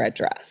behind this red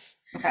dress.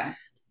 Okay.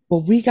 But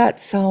we got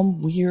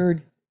some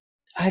weird,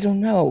 I don't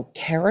know,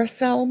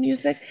 carousel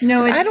music.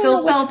 No, I don't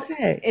know what to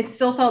say, it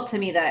still felt to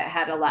me that it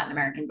had a Latin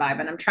American vibe,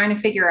 and I'm trying to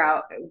figure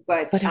out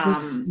but it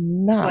was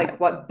not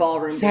what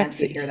ballroom dance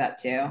you'd hear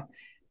sexy. that to.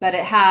 But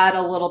it had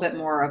a little bit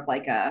more of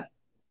like a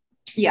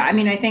Yeah, I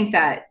mean, I think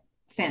that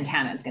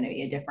Santana is going to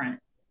be a different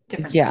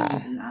scene Yeah.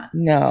 than that.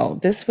 No,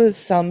 this was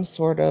some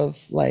sort of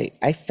like,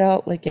 I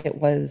felt like it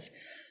was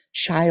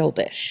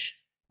childish.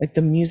 Like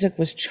the music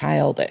was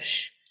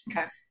childish.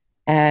 Okay.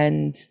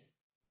 And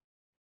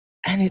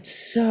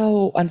it's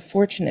so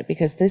unfortunate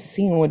because this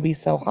scene would be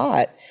so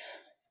hot.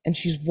 And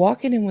she's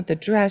walking in with the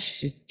dress,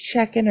 she's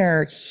checking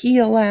her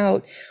heel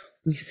out.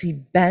 We see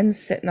Ben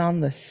sitting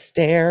on the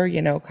stair,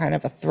 kind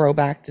of a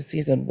throwback to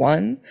season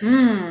one.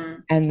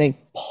 Mm. And they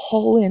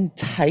pull in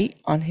tight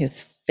on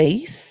his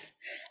face.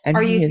 And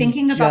Are you he is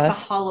thinking about the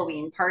just,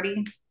 Halloween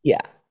party? yeah,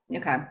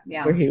 Okay. where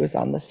Yeah. he was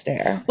on the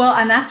stair. Well,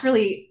 and that's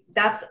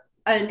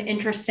an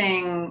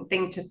interesting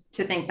thing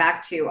to think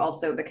back to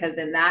also because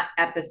in that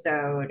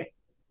episode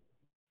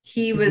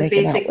he He's was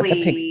making out with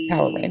a pink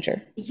Power basically,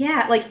 Ranger.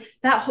 yeah, like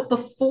that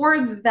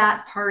before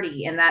that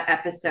party in that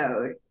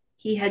episode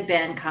he had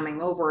been coming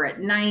over at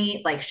night,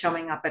 like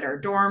showing up at her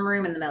dorm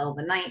room in the middle of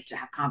the night to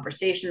have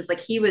conversations.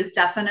 Like he was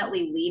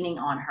definitely leaning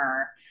on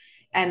her.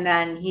 And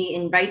then he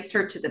invites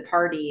her to the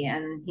party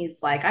and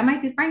he's like, I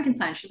might be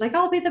Frankenstein. She's like,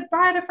 I'll be the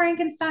bride of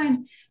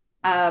Frankenstein.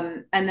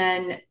 And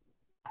then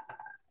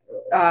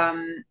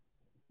um,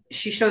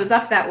 she shows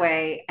up that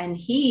way. And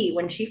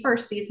when she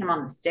first sees him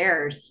on the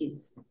stairs,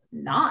 he's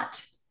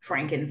not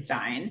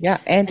Frankenstein. Yeah,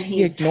 and And he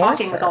he's ignores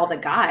talking with all her.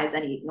 the guys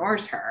and he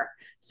ignores her.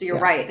 So you're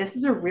Yeah. right. This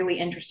is a really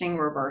interesting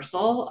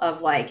reversal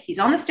of like, he's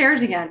on the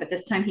stairs again, but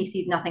this time he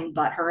sees nothing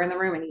but her in the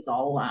room and he's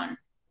all alone.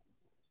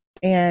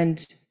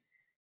 And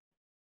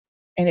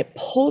it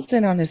pulls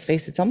in on his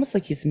face. It's almost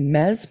like he's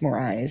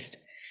mesmerized.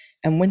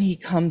 And when he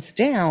comes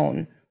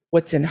down,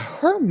 what's in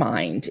her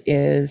mind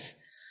is,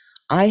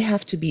 I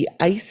have to be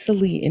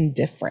icily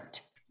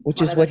indifferent, It's which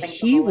one is of the what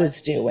things on he the was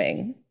list.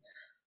 doing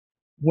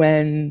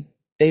when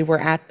they were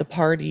at the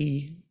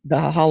party, the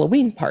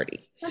Halloween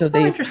party. So That's so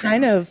they've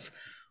kind interesting. of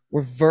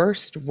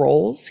reversed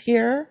roles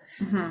here.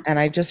 Mm-hmm. And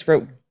I just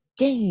wrote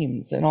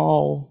games and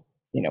all,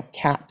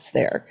 caps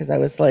there because I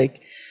was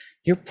like,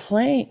 you're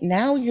playing,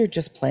 now you're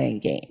just playing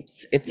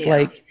games. It's Yeah.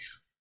 like,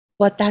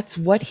 but that's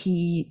what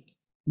he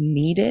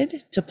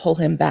needed to pull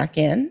him back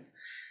in.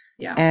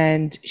 Yeah.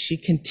 And she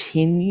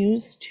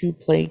continues to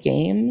play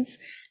games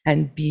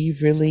and be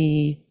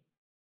really,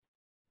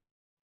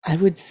 I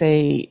would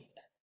say,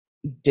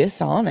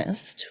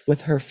 dishonest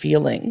with her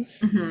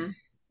feelings. Mm-hmm.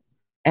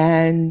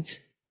 And,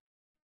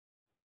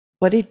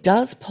 but it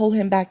does pull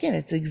him back in.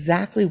 It's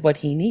exactly what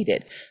he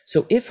needed.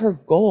 So if her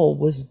goal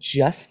was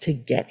just to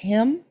get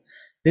him,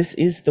 this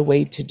is the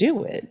way to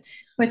do it.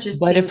 Which just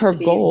But if seems her to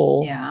be,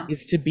 goal yeah.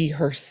 is to be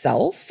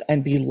herself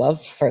and be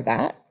loved for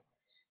that,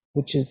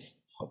 which is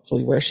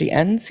hopefully where she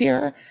ends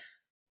here,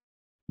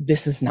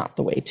 this is not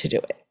the way to do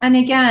it. And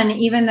again,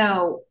 even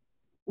though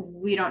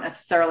we don't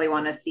necessarily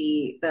want to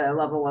see the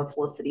level of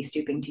Felicity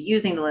stooping to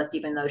using the list,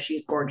 even though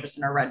she's gorgeous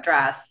in her red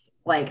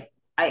dress, like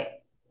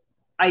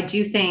I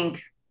do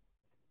think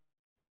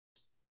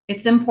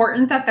it's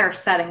important that they're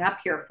setting up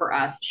here for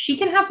us. She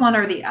can have one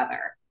or the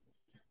other.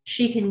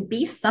 She can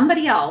be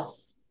somebody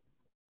else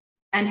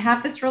and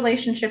have this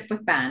relationship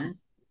with Ben,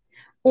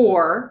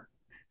 or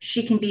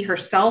she can be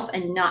herself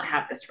and not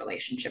have this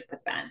relationship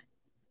with Ben.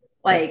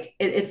 Right. Like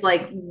it's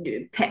like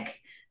pick.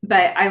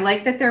 But I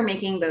like that they're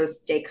making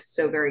those stakes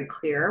so very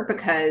clear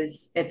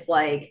because it's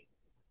like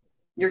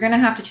you're going to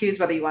have to choose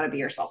whether you want to be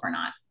yourself or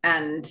not.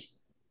 And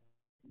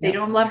they Yeah.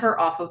 don't let her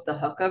off of the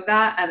hook of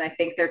that. And I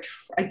think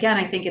again,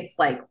 I think it's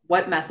like,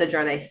 what message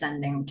are they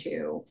sending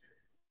to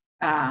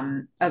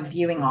a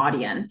viewing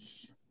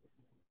audience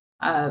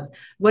of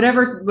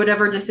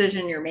whatever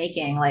decision you're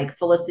making? Like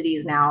Felicity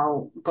is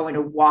now going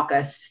to walk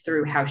us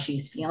through how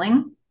she's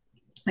feeling.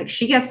 Like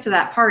she gets to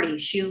that party,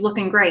 she's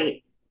looking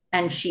great,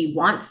 and she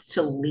wants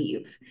to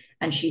leave.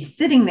 And she's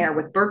sitting there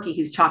with Berkey,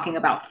 who's talking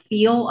about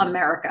feel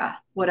America,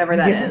 whatever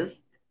that Yeah.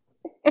 is.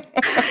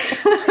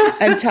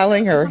 And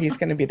telling her he's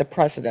going to be the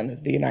president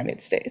of the United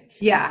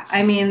States. Yeah,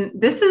 I mean,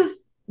 this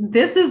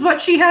is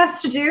what she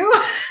has to do.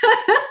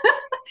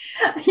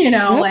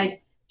 Yep.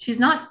 Like she's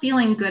not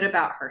feeling good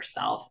about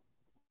herself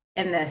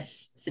in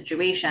this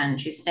situation.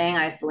 She's staying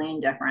isolated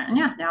and different. And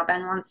yeah, now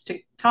Ben wants to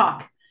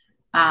talk.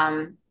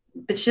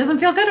 But she doesn't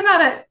feel good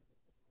about it.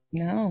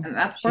 No, And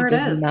that's she where it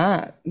does is.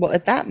 not. Well,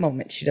 at that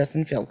moment, she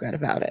doesn't feel good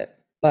about it.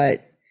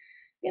 But,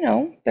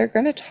 they're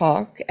going to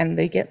talk and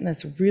they get in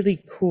this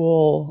really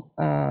cool,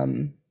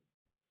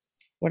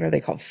 what are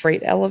they called?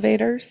 Freight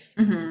elevators,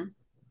 Mm-hmm.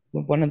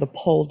 with one of the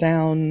pull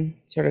down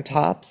sort of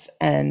tops.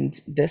 And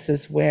this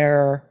is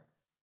where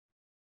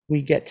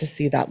we get to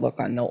see that look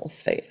on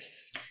Noel's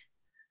face,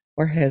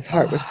 where his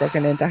heart was Oh.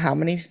 broken into how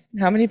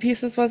many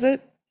pieces was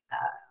it?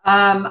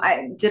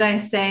 Did I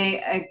say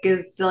a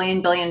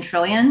gazillion, billion,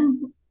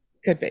 trillion?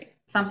 Could be.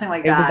 Something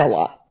like It was a that.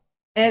 lot.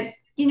 It,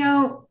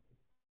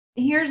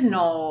 here's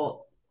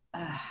Noel.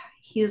 Uh,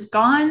 he's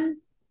gone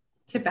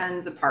to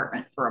Ben's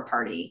apartment for a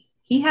party.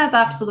 He has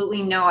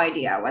absolutely no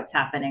idea what's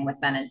happening with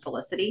Ben and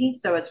Felicity.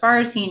 So, as far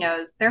as he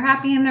knows, they're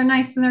happy and they're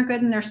nice and they're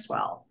good and they're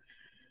swell.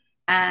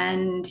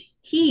 And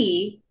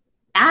he,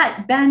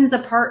 at Ben's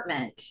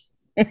apartment,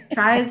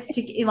 tries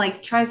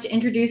to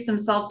introduce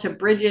himself to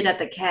Bridget at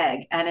the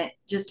keg, and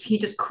he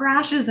just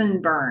crashes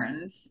and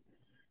burns.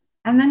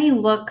 And then he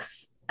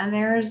looks, and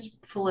there's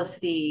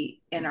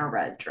Felicity in a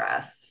red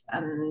dress,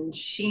 and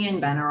she and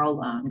Ben are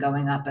alone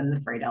going up in the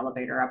freight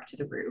elevator up to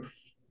the roof.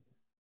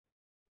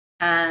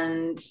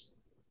 And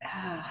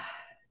uh,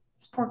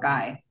 this poor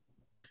guy.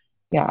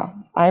 Yeah,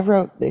 I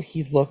wrote that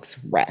he looks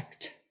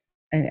wrecked.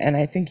 And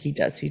I think he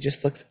does. He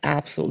just looks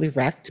absolutely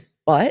wrecked,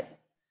 but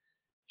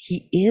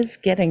he is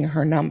getting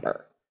her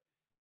number.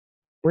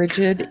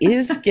 Bridget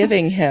is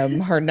giving him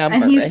her And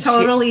number. he's And she,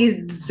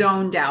 totally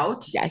zoned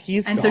out. yeah,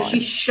 he's And so she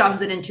gone.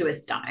 shoves it into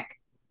his stomach.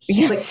 She's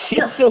Yeah, like, she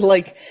has to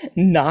like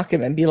knock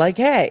him and be like,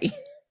 hey,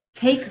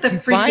 take the you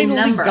freaking finally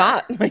number.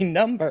 got my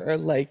number.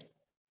 Like,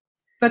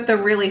 But the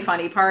really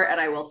funny part, and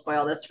I will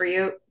spoil this for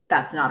you,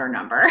 that's not her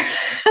number.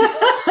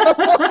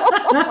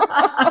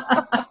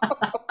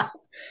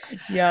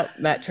 yeah,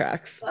 that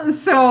tracks.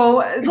 So,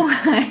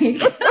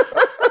 like,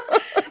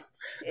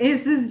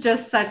 this is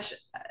just such,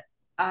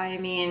 I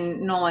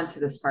mean, no one to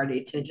this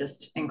party to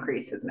just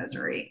increase his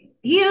misery.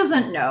 He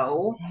doesn't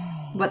know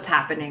what's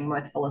happening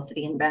with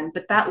Felicity and Ben,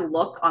 but that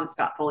look on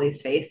Scott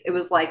Foley's face, it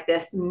was like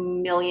this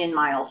million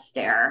mile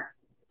stare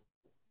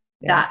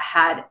Yeah. that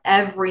had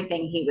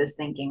everything he was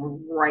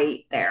thinking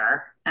right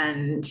there.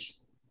 And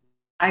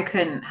I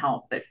couldn't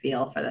help but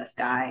feel for this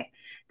guy.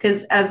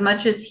 Because as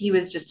much as he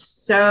was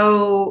just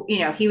so,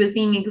 he was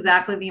being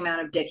exactly the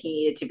amount of dick he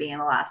needed to be in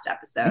the last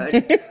episode.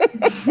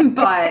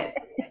 But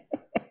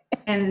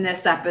in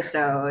this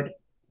episode,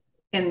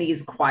 in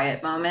these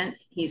quiet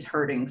moments, he's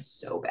hurting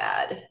so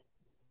bad.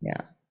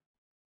 Yeah.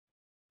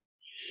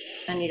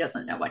 And he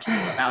doesn't know what to do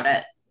about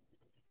it.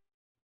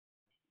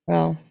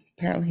 Well,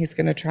 apparently he's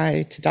going to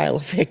try to dial a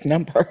fake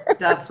number.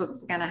 That's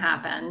what's going to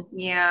happen.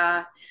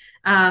 Yeah.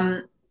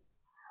 Um,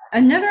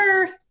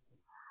 Another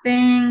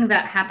thing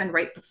that happened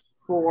right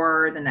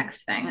before the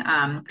next thing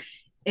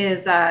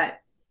is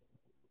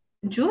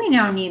Julie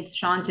now needs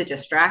Sean to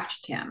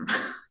distract Tim.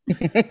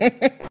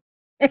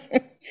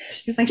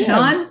 She's like, Tim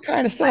Sean,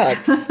 kind of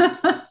sucks.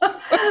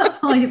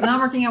 like it's not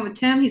working out with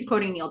Tim. He's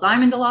quoting Neil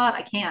Diamond a lot.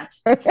 I can't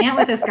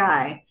with this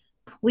guy.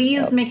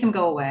 Please Yep. make him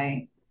go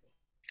away.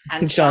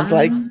 And And Sean's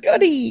like, Sean,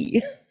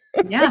 goody.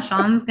 yeah,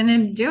 Sean's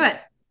gonna do it.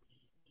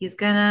 He's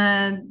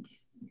gonna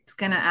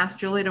ask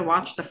Julie to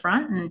watch the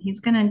front, and he's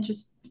gonna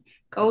just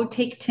go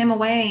take Tim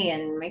away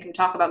and make him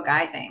talk about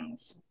guy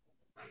things.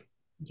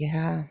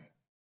 Yeah.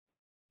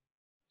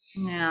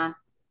 Yeah.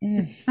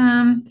 Mm.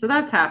 It's so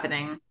that's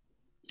happening.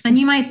 And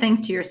you might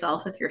think to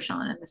yourself, if you're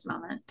Sean in this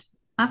moment,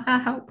 I've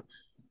got hope.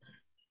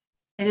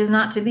 It is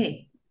not to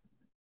be.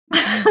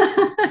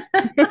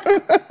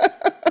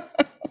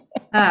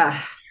 uh,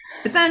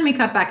 but then we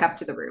cut back up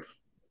to the roof.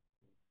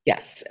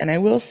 Yes. And I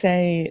will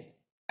say,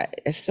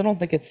 I still don't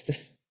think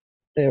it's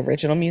the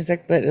original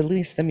music, but at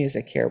least the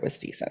music here was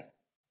decent.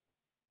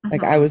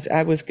 Like Uh-huh.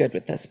 I was good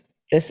with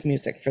this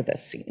music for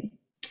this scene.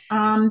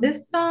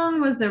 This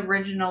song was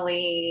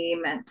originally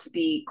meant to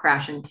be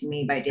Crash Into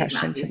Me by Dave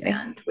Crush into Matthews me.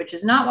 Band, which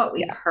is not what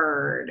we Yeah.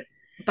 heard,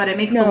 but it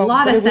makes a No,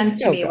 lot but of it was sense to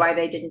still me good. why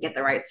they didn't get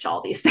the rights to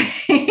all these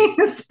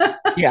things.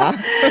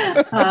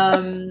 Yeah.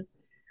 um,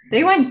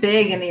 they went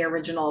big in the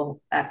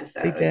original They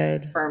episode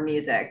did. for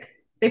music.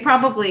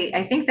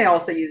 I think they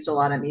also used a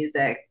lot of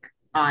music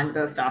on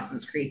both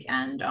Dawson's Creek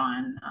and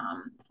on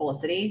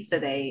Felicity. So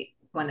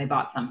when they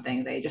bought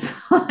something, they just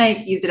like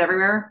used it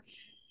everywhere.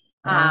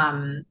 Yeah.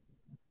 Um,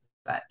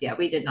 but yeah,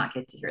 we did not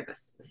get to hear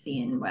this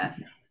scene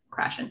with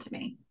Crash Into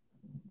Me.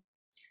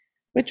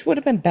 Which would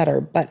have been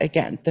better, but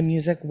again, the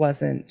music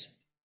wasn't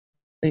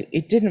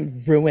it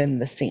didn't ruin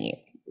the scene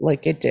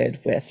like it did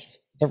with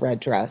the red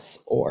dress,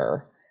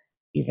 or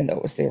even though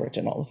it was the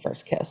original, the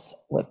first kiss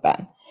with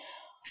Ben.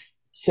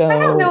 I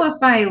don't know So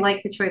if I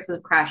like the choice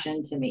of Crash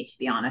Into Me, to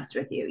be honest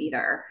with you,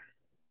 either.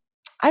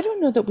 I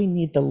don't know that we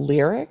need the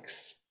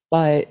lyrics,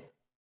 but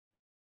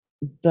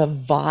the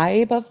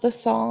vibe of the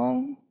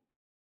song,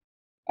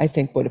 I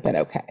think would have been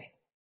okay.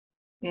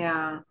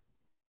 Yeah.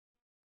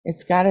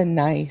 It's got a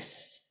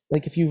nice,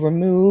 like if you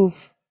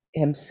remove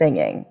him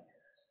singing,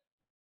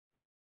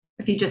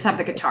 If you just have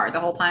the it's, guitar the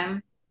whole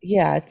time,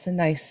 yeah, it's a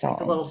nice like a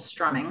song. little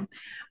strumming.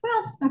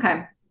 Well,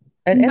 okay.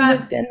 And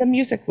But the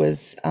music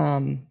was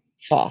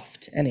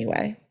soft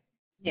anyway.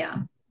 yeah.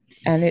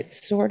 And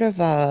it's sort of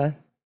a,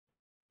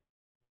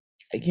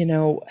 you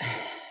know,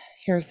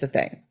 here's the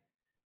thing.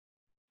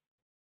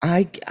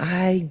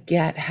 I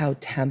get how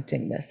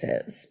tempting this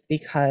is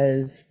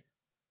because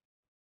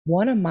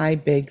one of my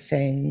big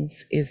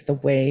things is the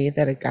way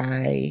that a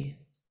guy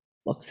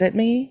looks at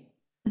me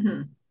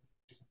Mhm.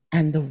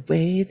 and the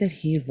way that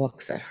he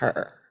looks at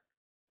her.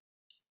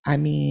 I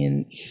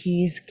mean,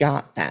 he's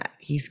got that.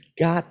 He's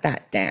got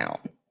that down.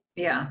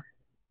 Yeah.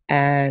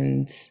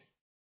 And,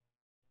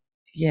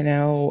 you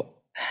know,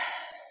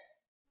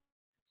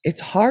 it's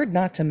hard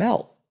not to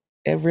melt.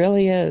 It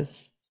really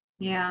is.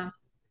 Yeah.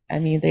 I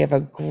mean, they have a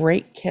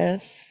great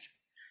kiss.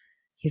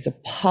 He's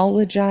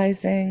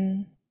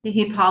apologizing.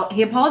 He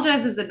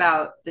apologizes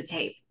about the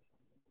tape,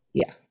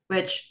 Yeah.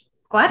 which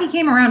glad he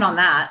came around on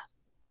that.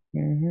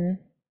 Hmm.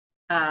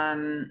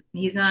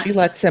 He's not, She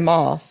lets him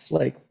off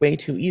like way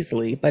too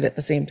easily, but at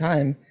the same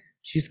time,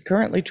 she's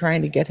currently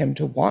trying to get him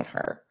to want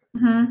her.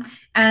 mhm.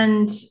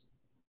 And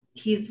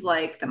he's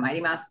like the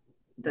Mighty Mouse,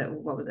 the,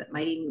 what was it?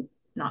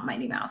 Not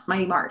Mighty Mouse,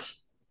 Mighty Mart.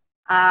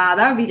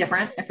 That would be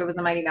different if it was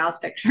a Mighty Mouse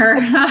picture.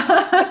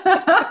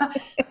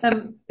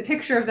 The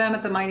picture of them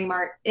at the Mighty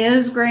Mart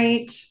is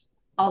great.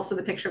 Also,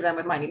 the picture of them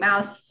with Mighty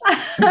Mouse.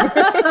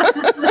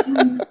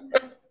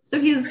 So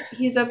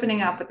he's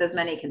opening up with as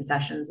many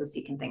concessions as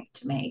he can think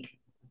to make.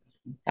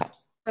 Yeah.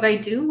 But I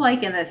do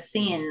like in this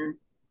scene,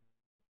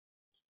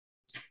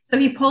 so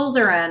he pulls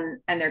her in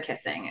and they're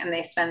kissing and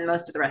they spend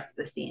most of the rest of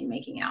the scene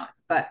making out.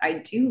 But I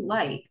do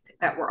like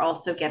that we're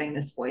also getting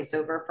this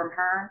voiceover from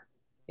her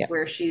Yeah.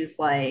 where she's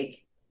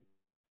like,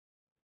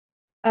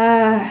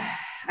 uh,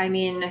 I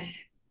mean,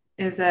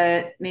 is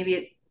it maybe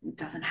it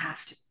doesn't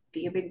have to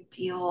be a big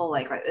deal?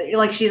 Like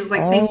she's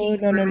like Oh, thinking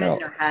no, no, through it in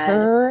no. her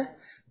head.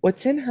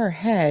 What's in her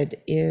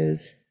head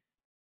is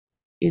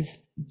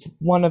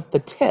one of the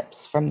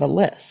tips from the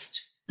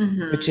list, which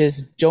Mm-hmm.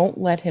 is don't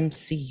let him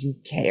see you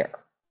care.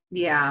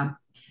 Yeah.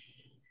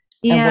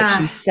 And what she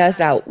Yeah. says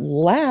out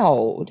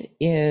loud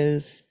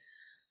is,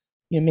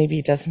 maybe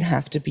it doesn't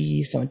have to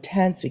be so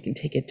intense. We can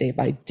take it day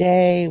by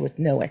day with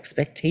no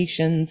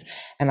expectations.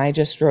 And I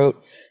just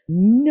wrote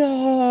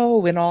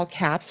no in all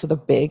caps with a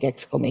big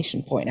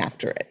exclamation point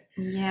after it.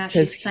 Yeah.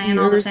 Because She's saying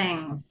all the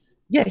things.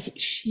 yeah,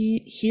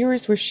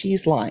 here's where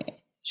she's lying.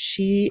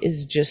 She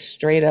is just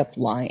straight up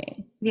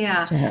lying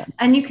Yeah. to him.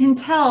 And you can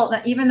tell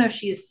that even though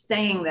she's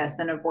saying this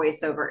in a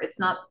voiceover, it's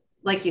not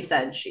like you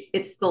said,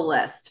 it's the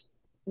list.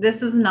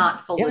 This is not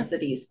Yeah,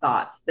 Felicity's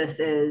thoughts. This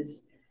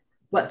is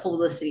what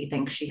Felicity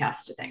thinks she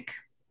has to think.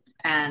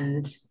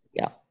 And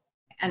yeah.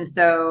 and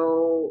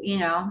so,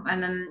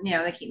 and then,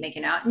 they keep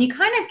making out. And you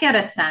kind of get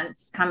a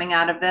sense coming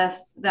out of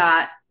this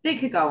that they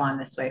could go on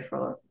this way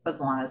for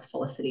as long as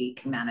Felicity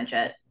can manage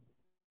it.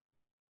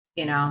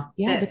 Yeah,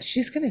 That but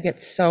she's going to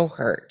get so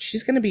hurt. She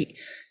is going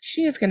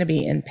to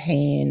be in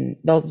pain.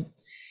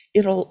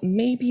 It'll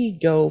maybe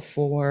go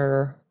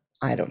for,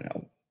 I don't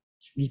know,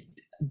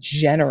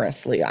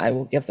 generously, I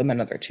will give them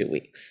another 2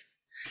 weeks.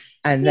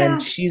 And then yeah,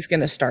 she's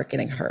going to start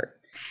getting hurt.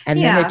 And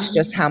then yeah. it's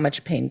just how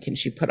much pain can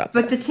she put up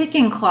But the with?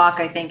 ticking clock,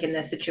 I think, in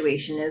this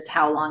situation is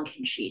how long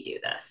can she do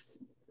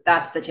this?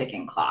 That's the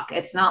ticking clock.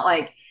 It's not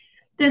like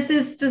this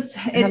is just,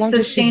 How it's long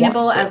does she want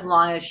sustainable to? as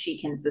long as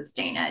she can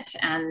sustain it.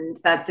 And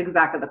that's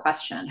exactly the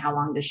question. How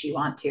long does she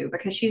want to?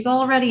 Because she's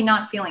already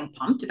not feeling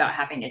pumped about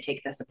having to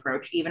take this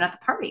approach, even at the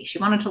party. She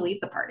wanted to leave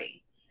the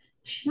party.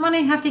 She didn't want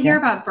to have to hear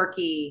Yeah. about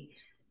Berkey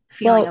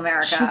feeling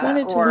Well, she America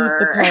wanted to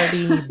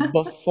leave the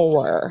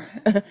or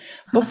party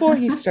before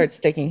he starts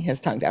sticking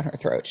his tongue down her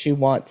throat. She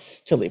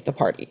wants to leave the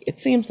party. It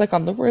seems like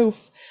on the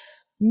roof,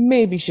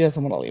 maybe she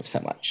doesn't want to leave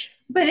so much.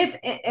 but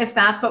if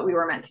that's what we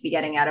were meant to be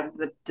getting out of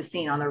the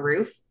scene on the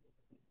roof,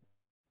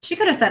 she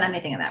could have said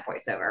anything in that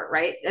voiceover,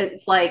 right?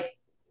 It's like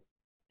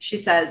she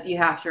says you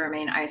have to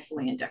remain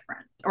isolated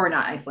indifferent, or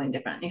not isolated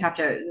indifferent. You have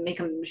to make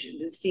them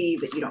see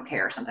that you don't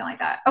care or something like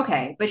that.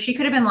 Okay, but she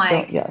could have been Don't,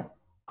 like, yeah,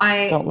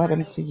 I don't let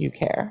him see you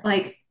care.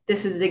 like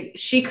this is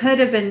she could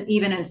have been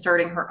even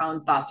inserting her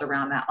own thoughts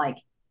around that, like,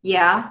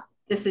 yeah,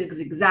 this is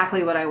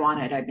exactly what I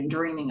wanted. I've been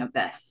dreaming of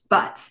this,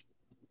 but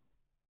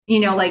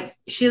like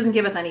she doesn't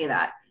give us any of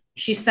that.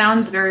 She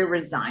sounds very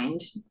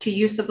resigned to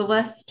use of the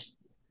list,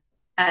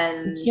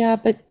 and Yeah,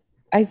 but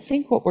I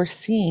think what we're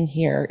seeing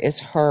here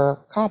is her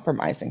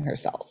compromising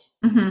herself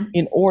mm-hmm,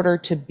 in order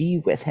to be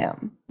with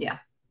him yeah.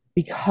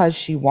 because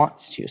she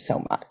wants to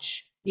so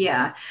much.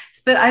 Yeah.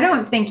 But I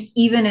don't think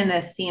even in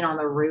this scene on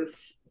the roof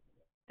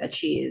that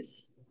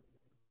she's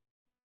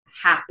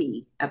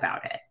happy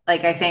about it.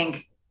 Like I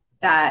think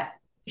that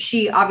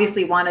she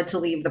obviously wanted to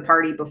leave the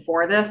party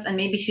before this, and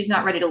maybe she's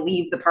not ready to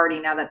leave the party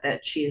now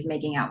that she is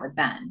making out with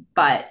Ben.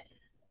 But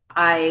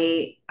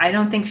I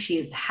don't think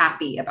she's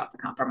happy about the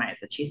compromise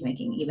that she's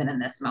making even in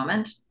this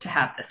moment to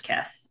have this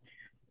kiss.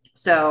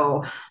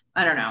 So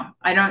I don't know.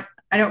 I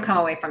don't come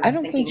away from I this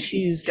don't think thinking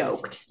she's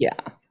stoked. yeah,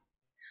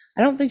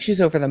 I don't think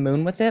she's over the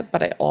moon with it,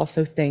 but I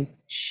also think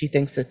she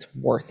thinks it's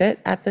worth it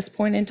at this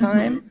point in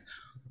time, Mm-hmm.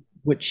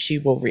 which she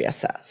will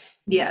reassess.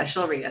 Yeah,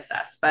 she'll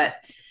reassess. But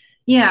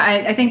yeah,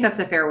 I think that's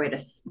a fair way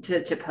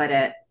to put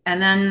it. And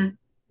then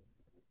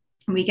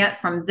we get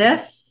from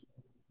this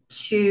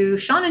to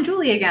Sean and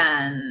Julie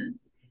again.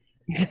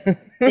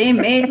 They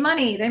made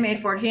money. They made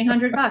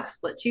 $1,400,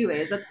 split two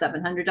ways. That's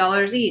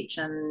 $700 each.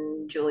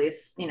 And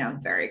Julie's,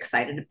 very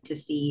excited to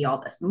see all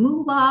this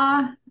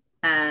moolah.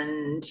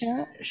 And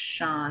Yeah.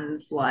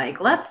 Sean's like,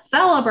 let's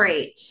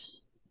celebrate.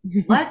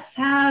 Let's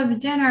have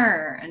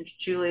dinner. And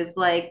Julie's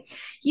like,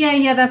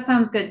 yeah, that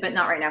sounds good, but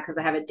not right now because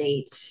I have a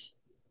date.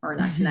 Or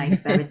not tonight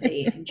because I have a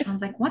date. And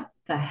Sean's like, what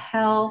the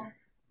hell?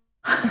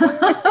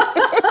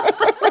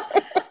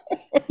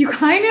 You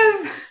kind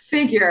of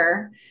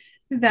figure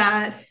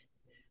that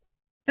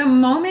the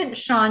moment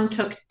Sean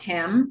took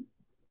Tim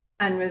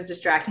and was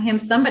distracting him,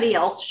 somebody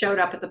else showed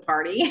up at the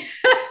party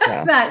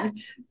Yeah.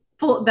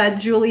 that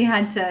Julie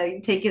had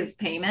to take his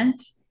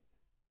payment.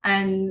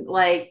 And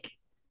like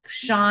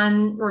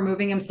Sean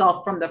removing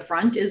himself from the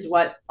front is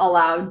what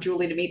allowed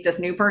Julie to meet this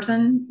new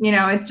person.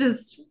 It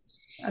just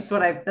that's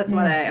what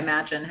Mm, I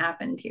imagine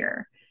happened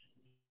here.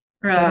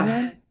 could have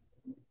Ugh.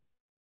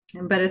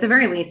 been. But at the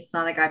very least, it's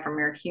not a guy from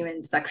your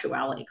human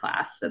sexuality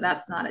class, so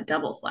that's not a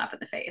double slap in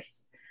the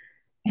face.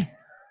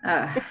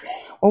 Ugh.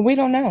 Well, we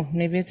don't know.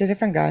 Maybe it's a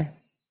different guy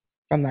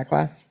from that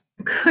class.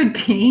 Could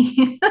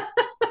be.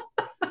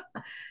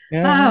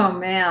 Yeah, Oh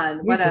man,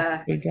 we what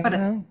don't a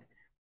know.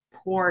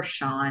 poor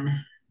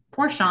Sean.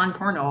 Poor Sean,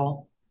 poor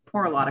Noel,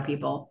 poor a lot of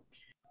people.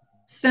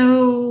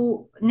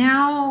 So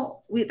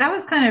now that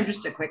was kind of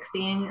just a quick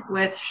scene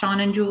with Sean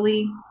and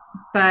Julie,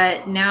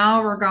 but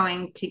now we're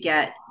going to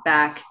get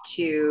back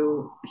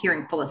to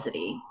hearing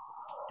Felicity.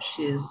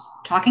 She's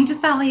talking to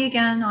Sally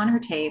again on her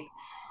tape.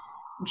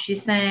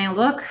 She's saying,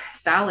 "Look,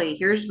 Sally,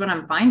 here's what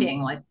I'm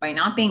finding. Like, by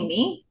not being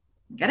me,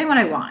 I'm getting what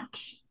I want."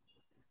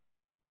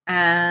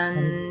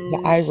 And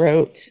I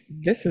wrote,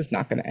 this is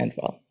not going to end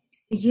well.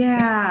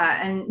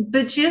 yeah,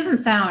 but she doesn't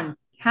sound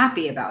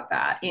happy about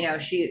that.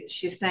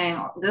 She's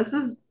saying, "This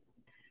is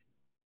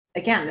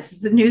again, this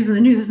is the news, and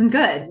the news isn't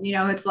good."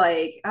 It's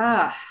like,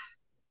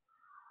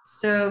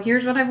 so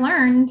here's what I've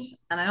learned,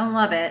 and I don't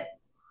love it.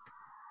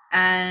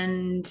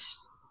 And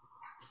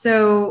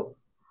so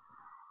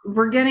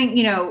we're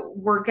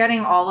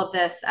getting all of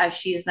this as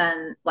she's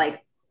then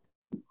like,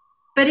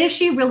 but is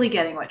she really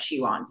getting what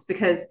she wants?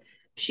 Because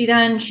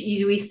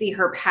we see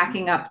her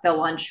packing up the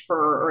lunch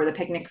for or the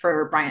picnic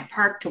for Bryant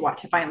Park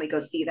to finally go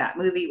see that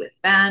movie with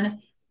Ben,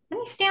 and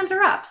he stands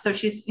her up. So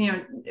she's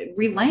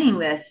relaying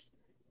this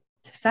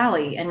to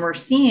Sally, and we're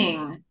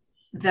seeing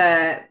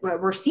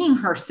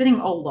her sitting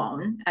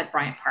alone at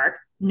Bryant Park,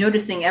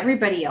 noticing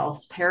everybody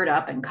else paired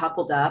up and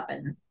coupled up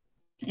and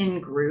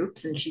in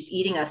groups, and she's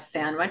eating a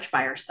sandwich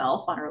by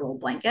herself on her little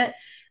blanket,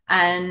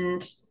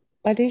 and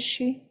But is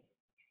she?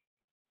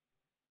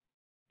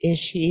 Is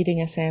she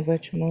eating a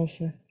sandwich,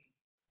 Melissa?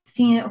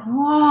 seeing it.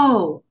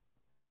 Whoa,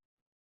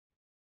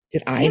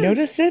 Did I seeing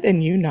notice it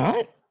and you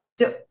not?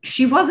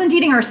 she wasn't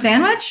eating her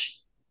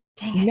sandwich.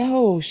 Dang it!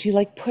 No, she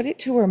like put it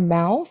to her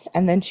mouth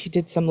and then she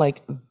did some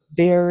like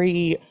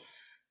very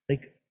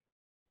like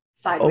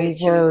Sideways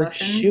chewing over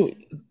motions. chew,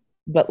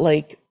 but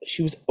like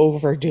she was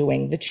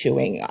overdoing the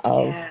chewing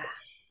of Yeah,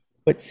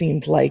 what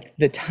seemed like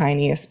the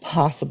tiniest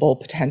possible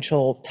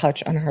potential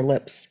touch on her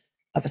lips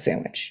of a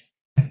sandwich.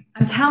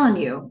 I'm telling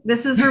you,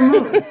 this is her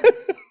move.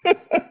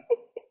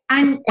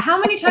 And how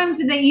many times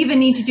did they even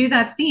need to do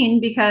that scene?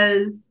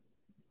 Because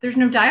there's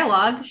no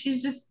dialogue.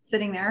 She's just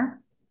sitting there,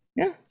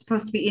 Yeah.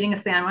 supposed to be eating a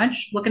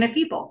sandwich, looking at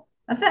people.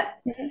 That's it.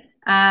 Mhm.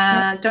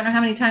 Yep. Don't know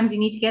how many times you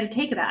need to get a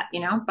take of that,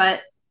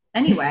 But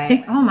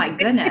anyway, oh my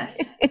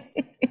goodness.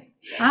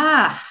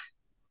 Ah,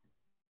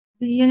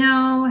 you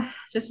know,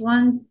 just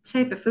one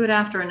type of food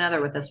after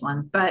another with this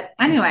one. But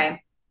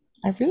anyway,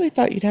 I really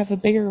thought you'd have a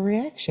bigger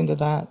reaction to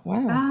that.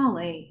 Wow.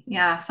 golly,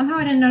 yeah. Somehow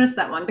I didn't notice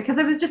that one because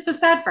I was just so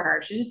sad for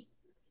her. She just,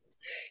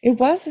 It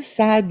was a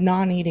sad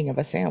non-eating of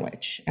a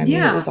sandwich. I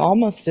mean, it was yeah,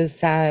 almost as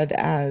sad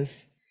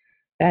as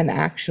Ben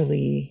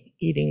actually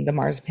eating the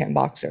marzipan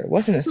boxer. It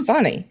wasn't as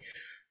funny,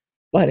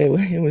 but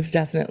it was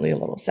definitely a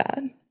little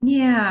sad.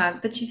 yeah.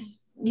 But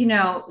she's,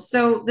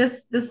 so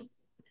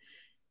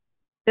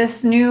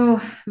this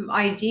new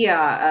idea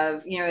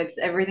of it's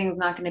everything's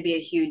not going to be a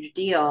huge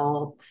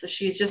deal. So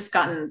she's just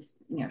gotten,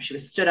 she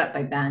was stood up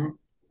by Ben,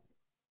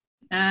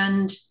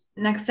 and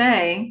next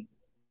day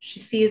she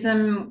sees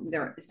him.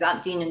 There's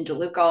Aunt Dean and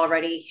DeLuca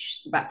already.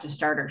 She's about to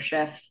start her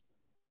shift,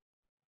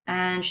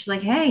 and she's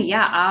like, "Hey,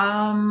 yeah,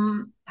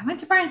 I went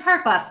to Bryant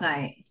Park last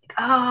night." He's like,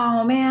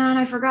 "Oh man,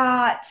 I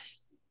forgot."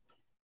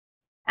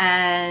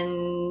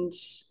 And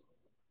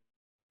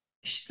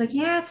she's like,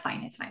 "Yeah, it's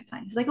fine, it's fine, it's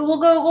fine." He's like, "We'll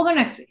go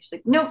next week." She's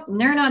like, "Nope,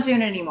 they're not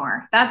doing it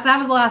anymore. That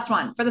was the last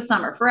one for the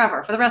summer,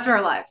 forever, for the rest of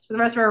our lives, for the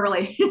rest of our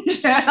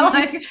relationship."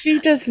 Like, She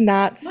does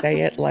not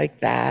say it like she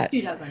that.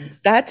 doesn't.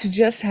 That's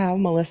just how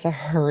Melissa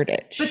heard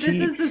it. But this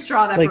She is the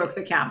straw that like broke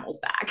the camel's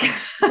back.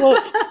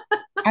 well,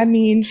 I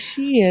mean,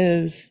 she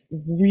is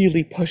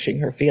really pushing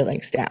her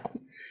feelings down.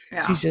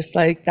 Yeah, She's just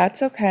like,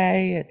 that's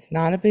okay. It's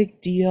not a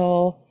big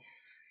deal.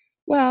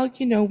 Well,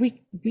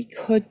 we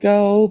could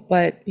go,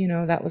 but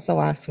that was the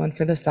last one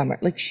for the summer.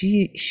 Like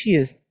she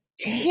is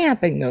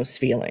tamping those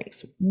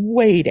feelings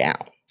way down.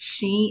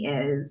 she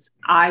is.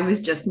 I was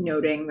just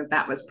noting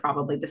that was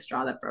probably the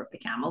straw that broke the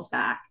camel's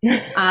back.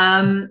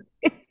 Um,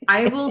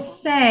 I will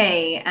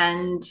say,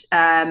 and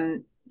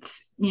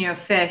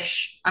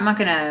Fish. I'm not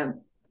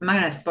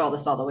gonna spoil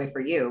this all the way for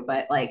you,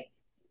 but like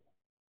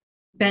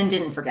Ben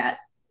didn't forget.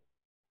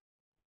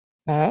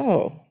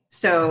 Oh,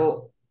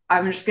 So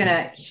I'm just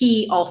gonna.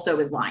 He also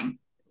is lying.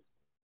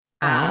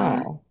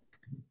 Um, wow.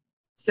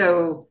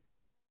 so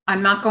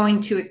I'm not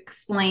going to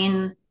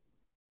explain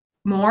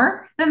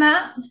more than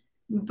that,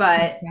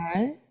 but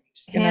Okay.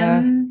 Just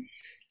gonna him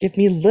give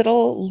me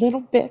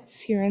little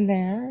bits here and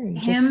there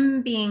and just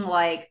him being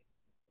like,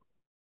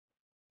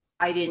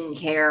 I didn't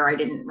care, I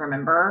didn't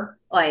remember,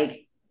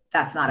 like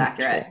that's not not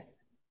true. accurate.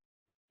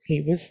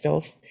 He was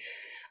still,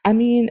 I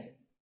mean,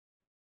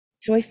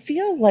 So I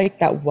feel like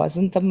that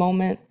wasn't the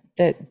moment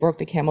that broke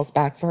the camel's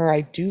back for her.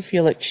 I do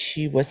feel like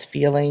she was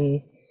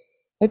feeling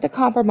like the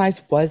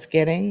compromise was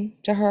getting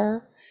to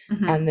her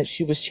Hmm. and that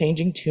she was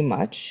changing too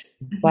much.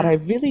 But I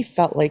Hmm. really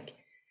felt like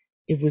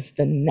it was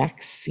the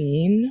next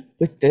scene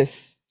with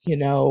this,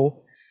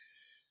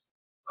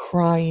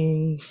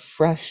 crying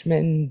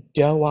freshman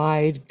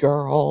doe-eyed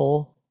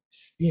girl,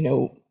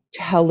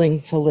 telling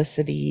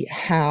Felicity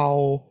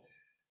how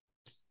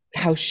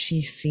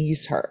she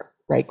sees her,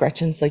 right?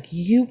 Gretchen's like,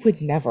 you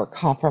would never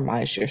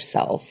compromise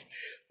yourself.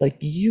 Like,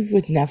 you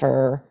would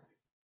never,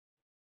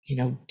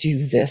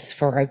 do this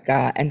for a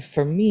guy. And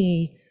for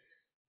me,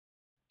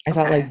 I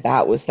felt Okay. like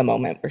that was the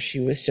moment where she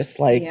was just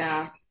like,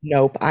 Yeah.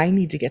 nope, I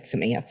need to get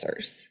some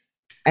answers.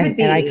 Could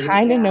And I be.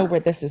 kind of know Yeah. where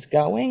this is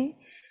going.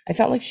 I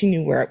felt like she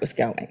knew where it was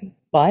going,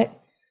 but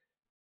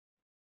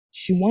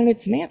she wanted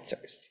some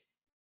answers.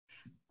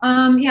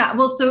 Yeah,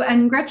 well, so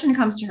and Gretchen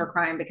comes to her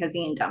crying because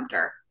Ian dumped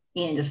her.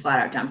 Ian just flat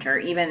out dumped her,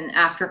 even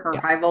after her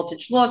Yeah. high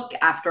voltage look,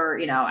 after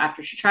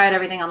after she tried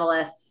everything on the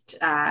list.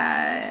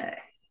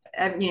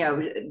 You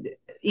know,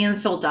 Ian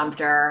still dumped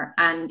her,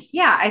 and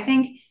yeah, I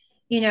think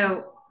you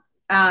know,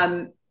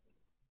 um,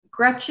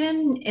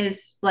 Gretchen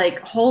is like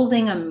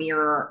holding a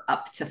mirror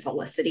up to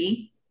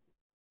Felicity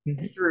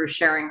Mhm. through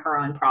sharing her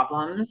own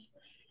problems.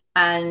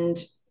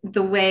 And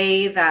the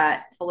way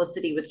that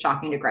Felicity was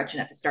talking to Gretchen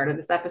at the start of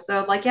this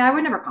episode, like, yeah, I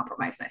would never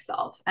compromise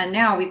myself. And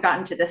now we've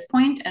gotten to this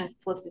point, and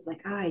Felicity's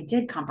like, oh, I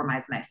did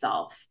compromise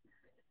myself.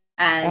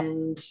 Yep.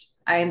 And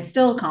I am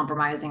still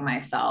compromising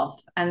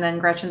myself. And then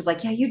Gretchen's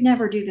like, yeah, you'd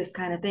never do this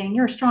kind of thing.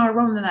 You're a stronger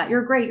woman than that.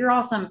 You're great. You're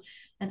awesome.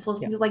 And Yep.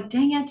 Felicity's like,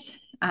 dang it.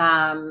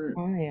 I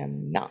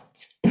am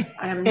not.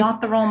 I am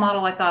not the role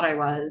model I thought I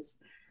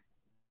was.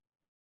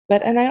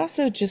 But and I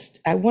also just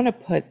I want to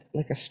put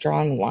like a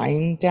strong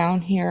line down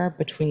here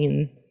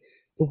between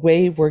the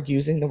way we're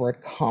using the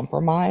word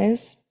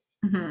compromise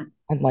Mm-hmm.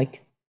 and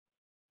like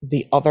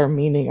the other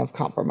meaning of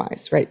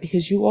compromise, right?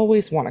 Because you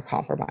always want to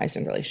compromise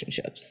in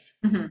relationships.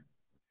 Mm-hmm.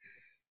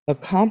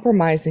 But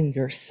compromising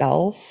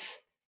yourself,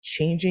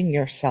 changing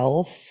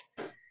yourself,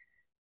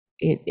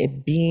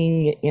 it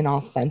being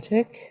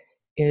inauthentic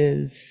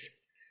is,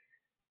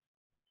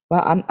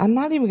 well, I'm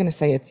not even going to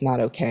say it's not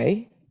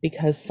okay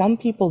because some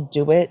people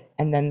do it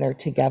and then they're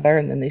together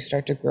and then they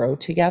start to grow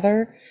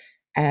together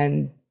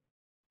and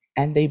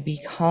they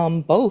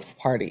become, both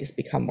parties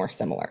become more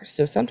similar.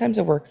 So sometimes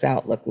it works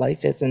out. Look,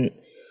 life isn't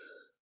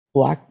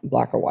black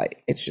or white.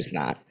 It's just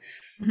not.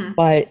 Mm-hmm.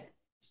 But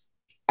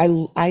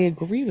I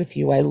agree with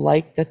you. I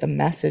like that the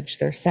message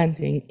they're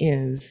sending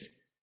is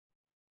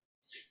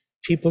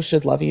people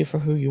should love you for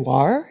who you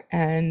are,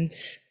 and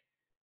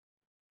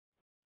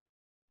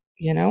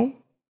you know,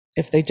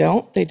 if they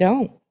don't, they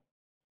don't.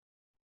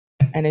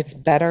 And it's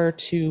better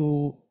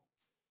to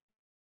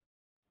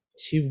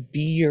be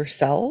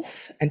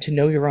yourself and to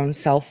know your own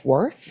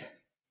self-worth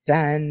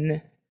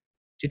than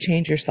to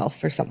change yourself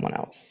for someone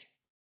else.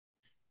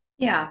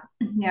 Yeah,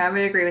 yeah, I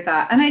would agree with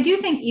that. And I do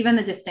think even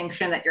the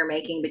distinction that you're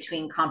making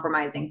between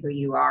compromising who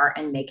you are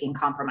and making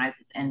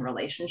compromises in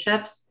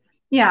relationships.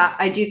 Yeah,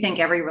 I do think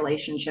every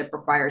relationship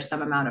requires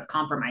some amount of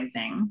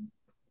compromising,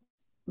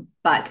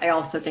 but I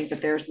also think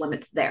that there's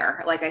limits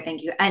there. Like I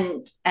think you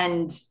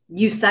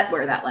you set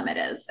where that limit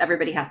is.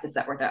 Everybody has to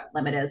set where that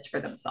limit is for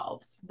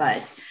themselves.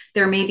 But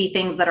there may be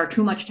things that are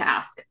too much to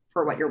ask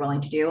for what you're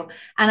willing to do.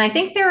 And I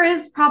think there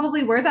is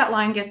probably where that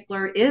line gets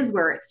blurred is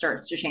where it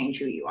starts to change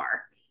who you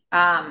are.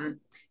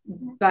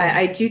 But Yeah.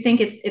 I do think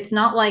it's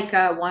not like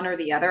one or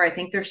the other. I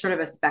think there's sort of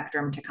a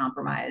spectrum to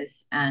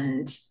compromise,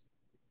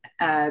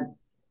 uh,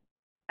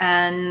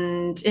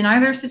 and in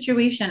either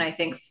situation, I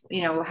think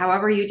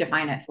however you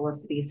define it,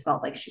 Felicity's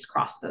felt like she's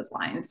crossed those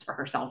lines for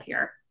herself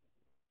here.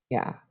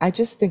 Yeah. I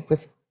just think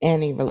with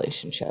any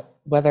relationship,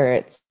 whether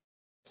it's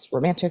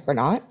romantic or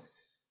not,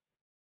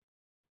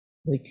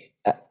 like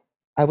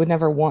I would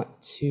never want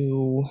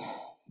to,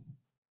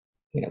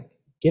 you know,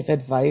 give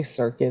advice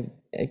or give,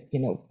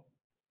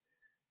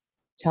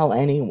 tell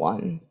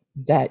anyone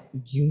that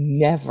you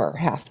never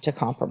have to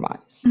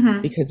compromise.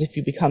 Mm-hmm. Because if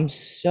you become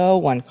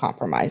so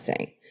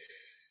uncompromising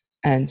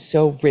and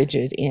so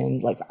rigid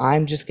in, like,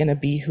 I'm just going to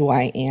be who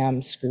I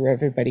am, screw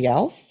everybody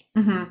else,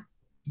 Mm-hmm.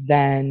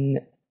 then,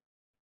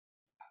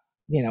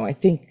 I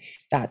think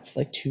that's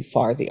like too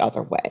far the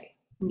other way.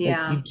 Like, you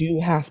Yeah. do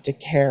have to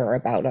care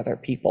about other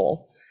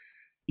people,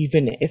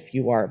 even if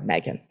you are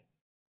Megan.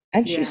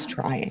 And she's Yeah.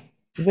 trying.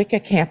 Wicca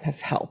Camp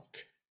has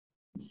helped.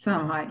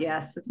 Somewhat,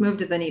 yes. It's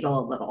moved the needle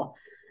a little.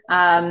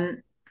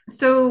 Um,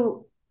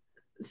 so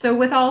so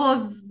with all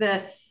of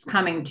this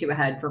coming to a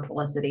head for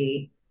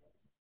Felicity,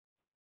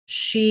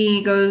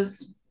 she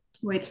goes,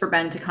 waits for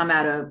Ben to come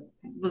out of,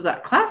 was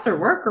that class or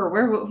work or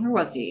where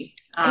was he?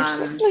 It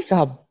looked like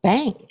a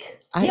bank.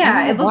 I don't Yeah,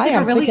 know it looked why like a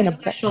I'm really thinking of.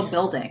 official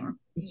building.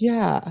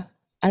 Yeah.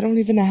 I don't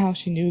even know how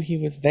she knew he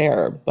was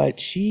there, but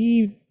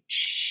she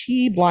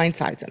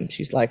blindsides him.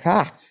 She's like,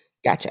 "Ah,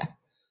 gotcha."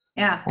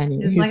 Yeah. And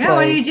He's like, he's oh,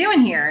 what are you like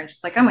doing here? And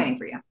she's like, I'm waiting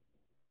for you,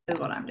 is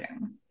what I'm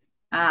doing.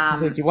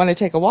 he's like, Um, "You want to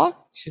take a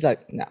walk?" She's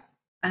like, "No."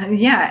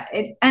 yeah,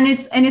 and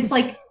it's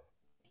like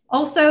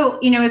Also,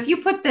 if you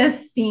put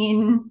this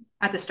scene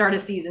at the start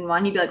of season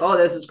one, you'd be like, oh,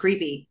 this is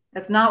creepy.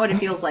 That's not what it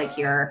feels like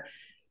here.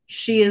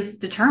 She is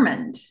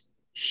determined.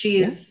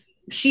 Yeah.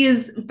 She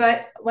is,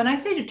 but when I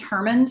say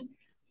determined,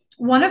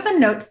 one of the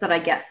notes that I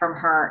get from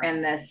her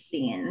in this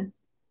scene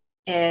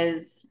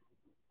is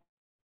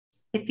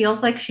it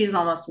feels like she's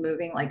almost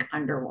moving like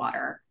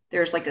underwater.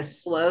 There's like a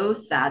slow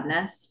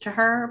sadness to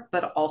her,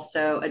 but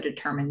also a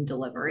determined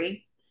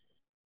delivery.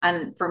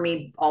 And for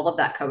me, all of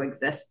that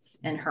coexists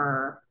in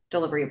her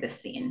delivery of this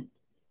scene.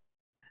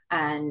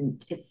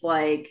 And it's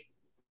like,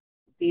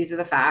 these are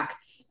the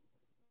facts.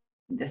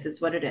 This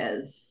is what it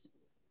is.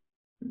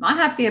 I'm not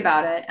happy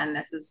about it. And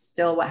this is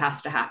still what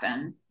has to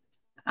happen.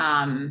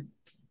 Um,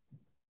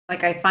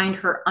 like, I find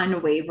her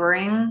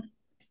unwavering,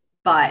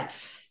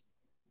 but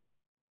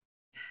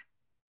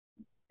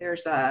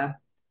there's a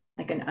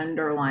like an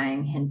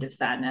underlying hint of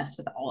sadness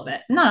with all of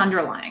it. Not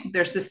underlying,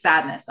 there's this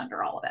sadness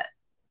under all of it.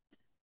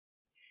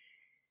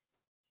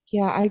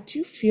 Yeah, I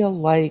do feel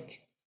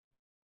like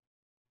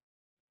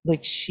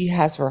she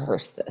has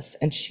rehearsed this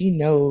and she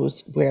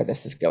knows where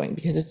this is going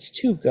because it's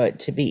too good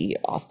to be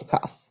off the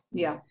cuff.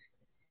 Yeah.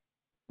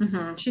 She's And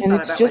thought it's about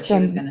what just she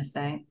was going to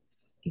say.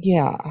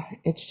 yeah,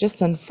 it's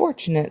just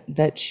unfortunate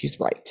that she's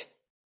right.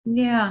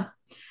 Yeah.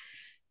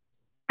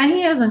 And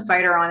he doesn't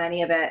fight her on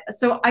any of it.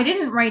 So I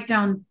didn't write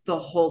down the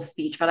whole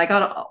speech, but I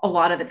got a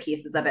lot of the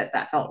pieces of it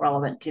that felt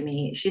relevant to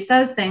me. She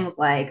says things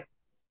like,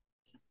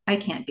 I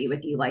can't be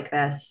with you like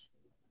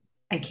this.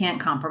 I can't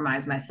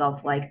compromise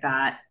myself like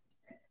that.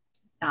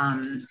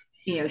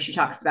 She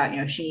talks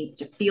about, she needs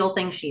to feel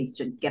things. She needs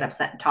to get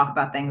upset and talk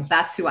about things.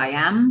 That's who I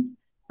am.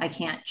 I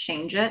can't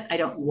change it. I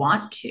don't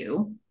want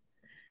to.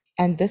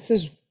 And this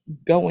is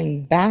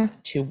going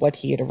back to what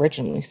he had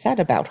originally said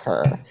about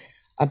her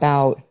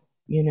about,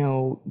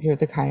 you're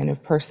the kind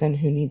of person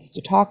who needs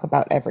to talk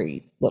about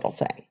every little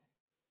thing.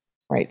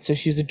 Right? So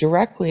she's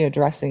directly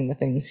addressing the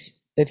things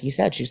that he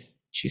said. She's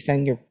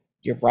saying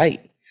you're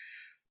right.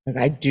 Like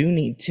I do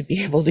need to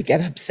be able to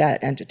get upset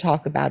and to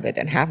talk about it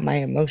and have my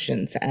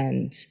emotions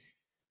and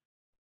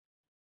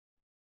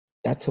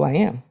that's who I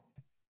am.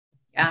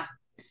 Yeah.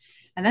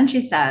 And then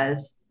she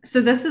says,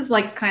 so this is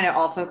like kind of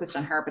all focused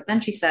on her, but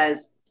then she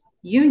says,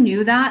 you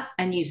knew that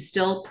and you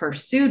still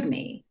pursued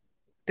me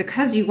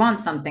because you want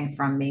something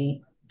from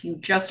me. You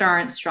just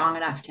aren't strong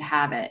enough to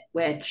have it,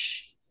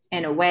 which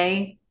in a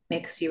way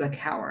makes you a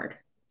coward.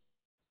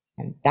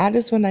 And that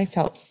is when I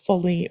felt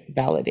fully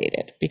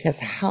validated because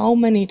how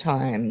many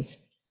times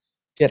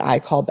did I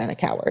call Ben a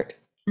coward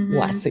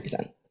last Mm-hmm.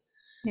 season?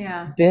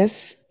 Yeah.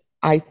 This,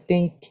 I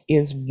think,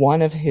 is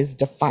one of his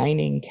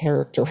defining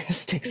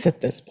characteristics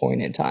at this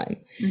point in time.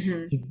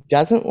 Mm-hmm. He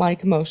doesn't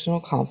like emotional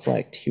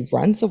conflict, he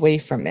runs away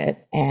from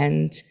it,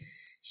 and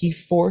he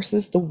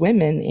forces the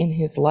women in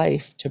his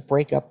life to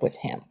break up with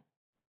him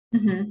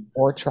Mm-hmm.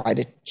 or try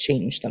to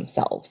change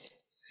themselves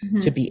to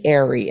Mm-hmm. be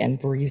airy and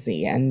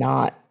breezy and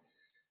not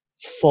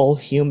full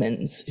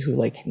humans who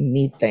like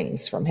need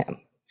things from him.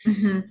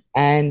 Mm-hmm.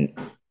 And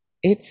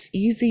it's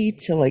easy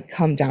to like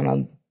come down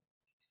on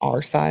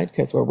our side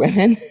because we're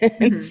women and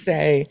Mm-hmm.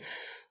 say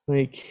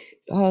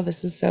like, oh,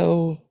 this is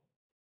so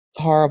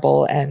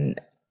horrible. And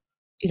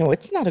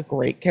it's not a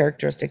great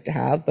characteristic to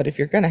have, but if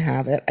you're going to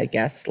have it, I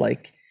guess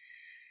like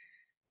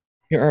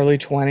your early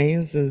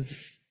 20s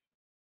is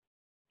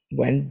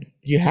when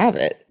you have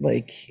it.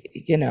 Like,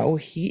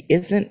 he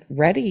isn't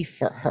ready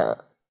for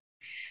her.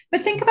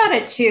 But think about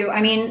it too. I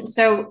mean,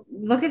 so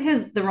look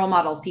at the role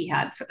models he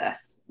had for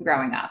this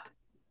growing up.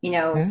 You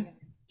know, Yeah.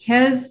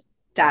 his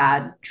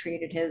dad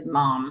treated his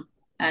mom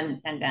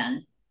and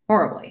Ben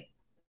horribly.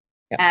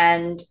 Yeah.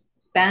 And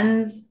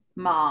Ben's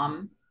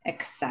mom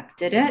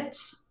accepted it,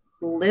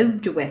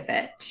 lived with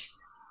it,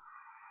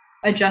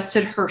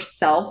 adjusted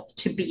herself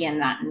to be in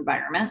that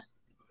environment.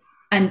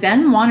 And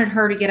Ben wanted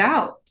her to get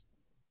out.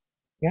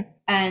 Yeah.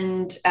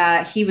 And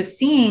he was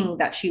seeing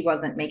that she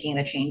wasn't making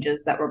the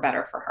changes that were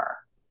better for her.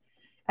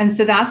 And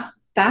so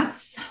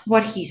that's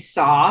what he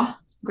saw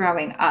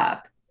growing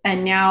up.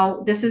 And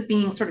now this is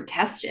being sort of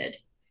tested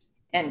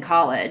in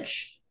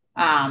college.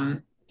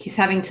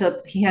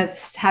 He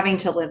has having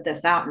to live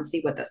this out and see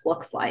what this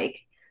looks like.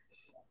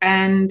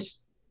 And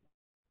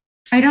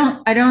I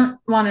don't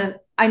want to,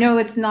 I know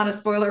it's not a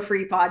spoiler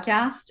free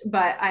podcast,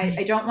 but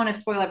I don't want to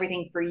spoil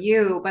everything for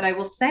you. But I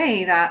will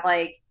say that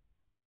like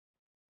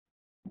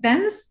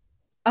Ben's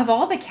of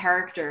all the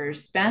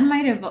characters, Ben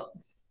might have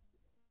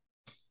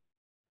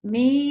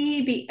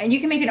maybe, and you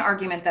can make an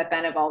argument that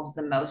Ben evolves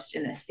the most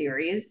in this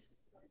series.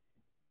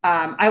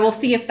 I will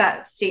see if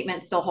that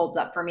statement still holds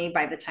up for me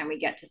by the time we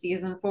get to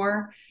season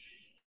four.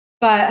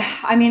 But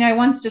I mean, I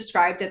once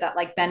described it that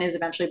like Ben is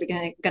eventually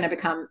going to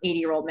become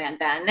 80-year-old man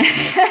Ben.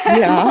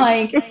 Yeah.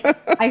 Like,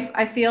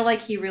 I feel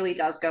like he really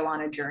does go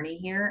on a journey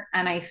here.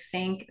 And I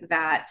think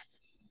that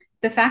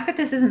the fact that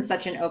this isn't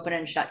such an open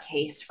and shut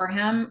case for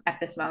him at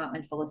this moment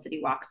when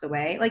Felicity walks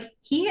away, like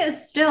he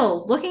is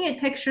still looking at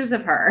pictures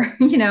of her,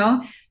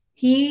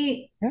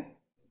 he Yeah.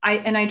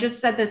 I just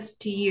said this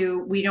to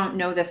you, we don't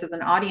know this as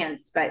an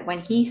audience, but when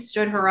he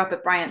stood her up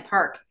at Bryant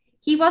Park,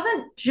 he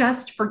wasn't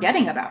just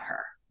forgetting about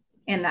her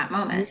in that He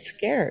moment. was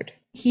scared.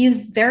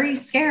 He's very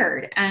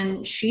scared,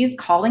 and she's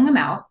calling him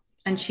out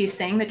and she's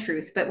saying the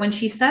truth. But when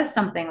she says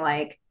something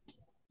like,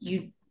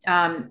 you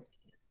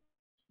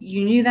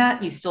you knew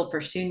that, you still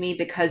pursued me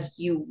because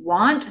you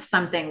want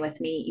something with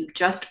me, you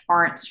just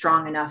aren't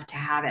strong enough to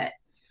have it.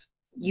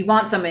 You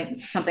want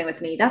something with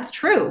me. That's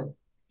true.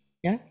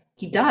 Yeah.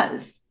 He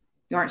does.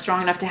 You aren't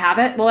strong enough to have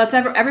it. Well, that's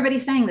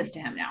everybody's saying this to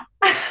him now.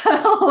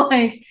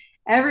 Like,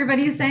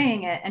 everybody's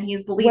saying it and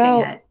he's believing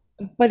it.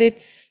 Well, but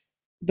it's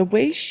the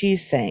way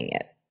she's saying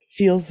it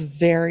feels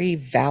very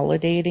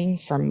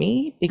validating for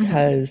me Mm-hmm.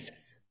 because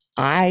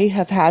I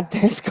have had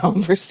this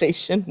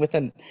conversation with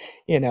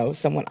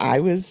someone I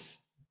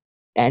was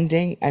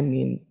ending. I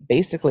mean,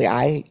 basically,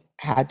 I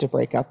had to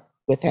break up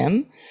with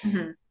him,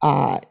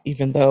 Mm-hmm.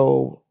 even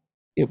though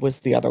it was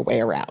the other way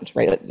around,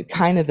 right? Like,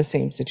 kind of the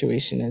same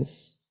situation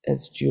as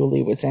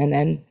Julie was in,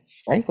 and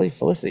frankly,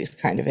 Felicity's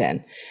kind of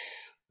in.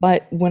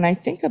 But when I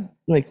think of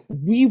like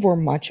we were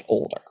much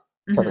older,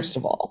 Mm-hmm. first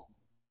of all,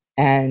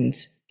 and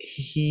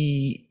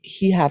he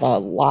had a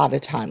lot of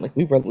time. Like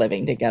we were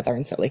living together,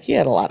 and so like he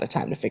had a lot of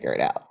time to figure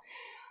it out.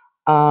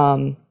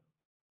 Um,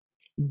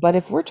 but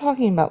if we're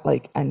talking about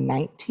like a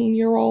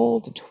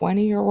 19-year-old, a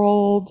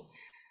 20-year-old,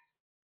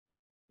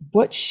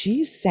 what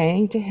she's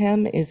saying to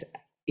him is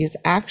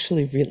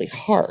actually really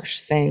harsh,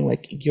 saying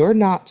like you're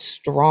not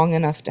strong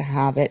enough to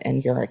have it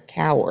and you're a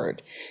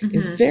coward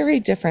is Mm-hmm. very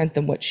different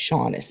than what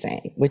Sean is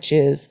saying, which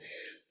is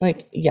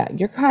like, yeah,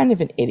 you're kind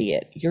of an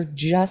idiot. You're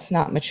just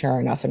not mature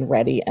enough and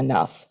ready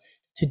enough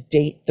to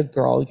date the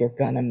girl you're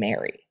gonna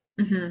marry.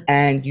 Mm-hmm.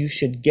 And you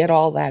should get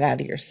all that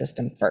out of your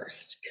system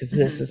first, because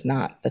this Mm-hmm. is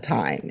not the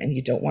time and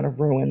you don't want to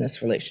ruin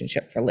this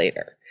relationship for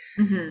later.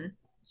 Mm-hmm.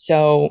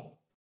 So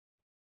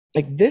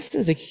like this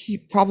is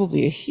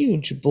probably a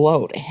huge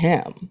blow to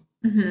him.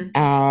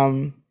 Mm-hmm.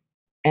 um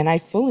and I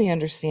fully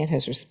understand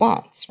his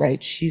response,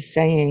 right? She's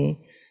saying,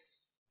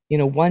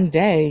 one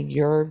day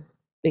you're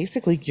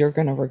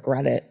going to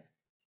regret it.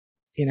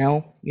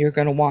 You're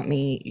going to want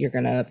me, you're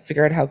going to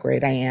figure out how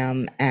great I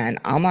am, and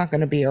I'm not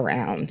going to be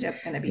around,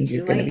 It's going to be and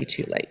you're too going to be late.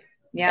 too late.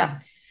 Yeah. Yeah.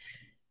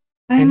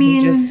 I And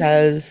he just mean,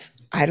 says,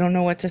 I don't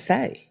know what to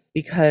say,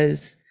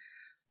 because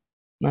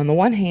on the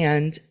one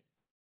hand,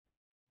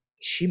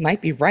 she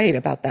might be right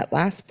about that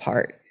last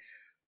part,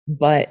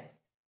 but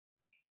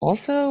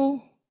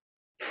also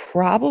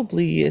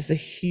probably is a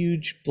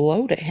huge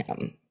blow to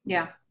him.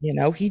 yeah.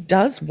 He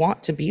does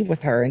want to be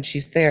with her, and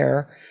she's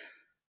there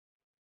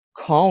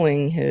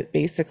calling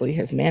basically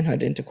his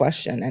manhood into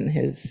question, and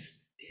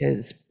his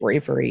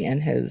bravery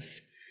and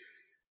his,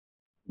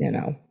 you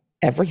know,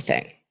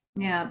 everything.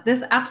 Yeah.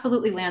 This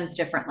absolutely lands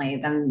differently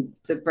than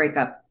the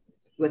breakup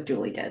with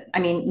Julie did. I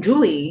mean,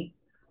 Julie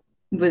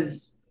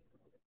was,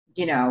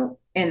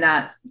 in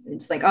that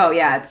it's like, oh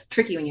yeah, it's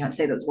tricky when you don't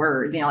say those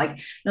words,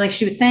 like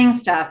she was saying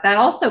stuff that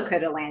also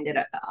could have landed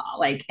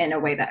like in a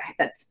way that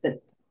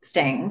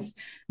stings.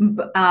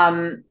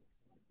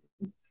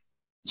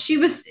 She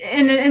was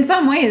in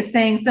some ways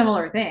saying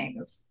similar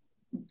things,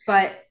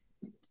 but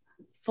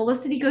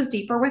Felicity goes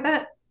deeper with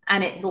it,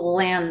 and it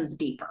lands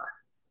deeper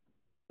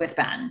with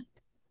Ben.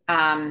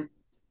 Um,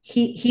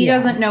 he Yeah.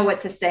 doesn't know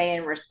what to say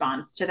in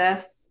response to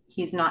this.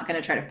 He's not going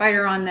to try to fight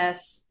her on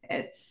this.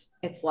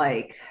 It's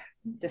like,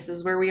 this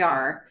is where we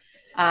are.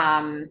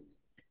 Um,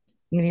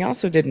 I mean, he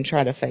also didn't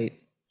try to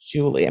fight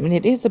Julie. I mean,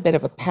 it is a bit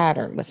of a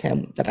pattern with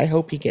him that I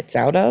hope he gets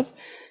out of,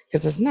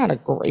 because it's not a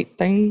great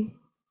thing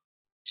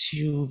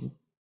to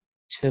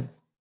to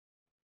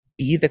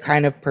be the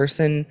kind of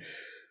person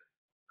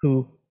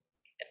who,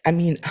 I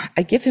mean,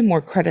 I give him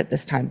more credit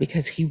this time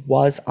because he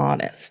was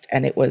honest,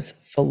 and it was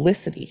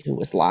Felicity who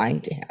was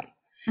lying to him.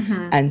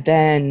 mhm. And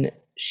then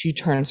she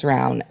turns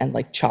around and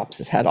like chops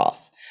his head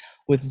off.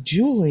 With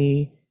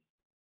Julie,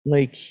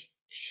 like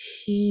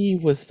he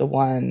was the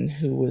one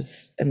who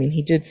was, I mean,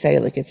 he did say,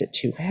 like, is it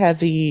too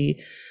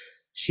heavy?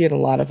 She had a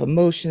lot of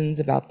emotions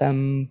about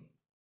them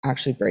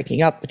actually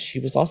breaking up, but she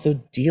was also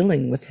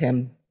dealing with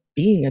him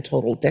being a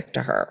total dick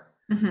to her,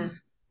 Mhm.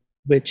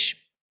 which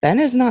Ben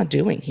is not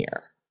doing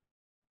here.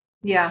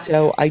 Yeah.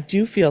 So I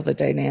do feel the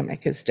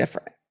dynamic is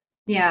different.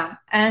 Yeah.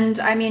 And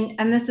I mean,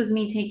 and this is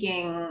me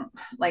taking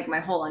like my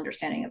whole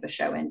understanding of the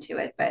show into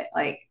it, but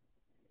like,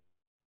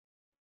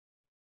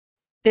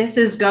 this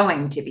is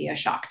going to be a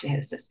shock to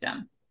his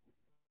system,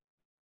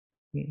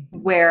 Mm.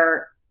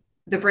 where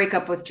the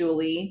breakup with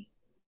Julie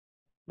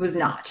was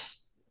not.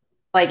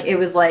 Like, it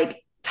was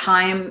like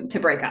time to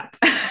break up.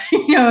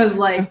 It was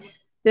like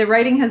the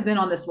writing has been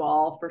on this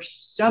wall for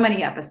so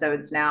many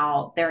episodes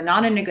now. They're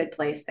not in a good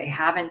place. They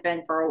haven't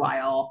been for a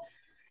while.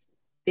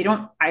 They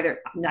don't either,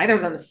 neither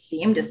of them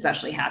seemed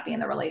especially happy in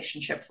the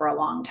relationship for a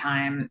long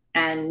time.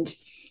 And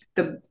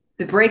the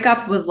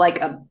breakup was like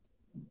a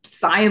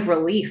sigh of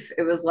relief.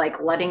 It was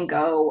like letting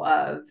go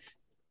of,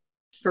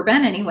 for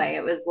Ben anyway,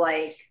 it was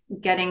like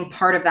getting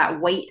part of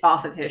that weight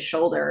off of his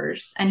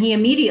shoulders. And he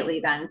immediately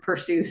then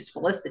pursues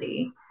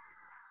Felicity,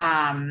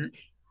 um,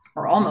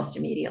 or almost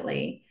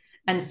immediately.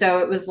 And so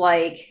it was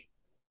like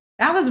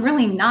that was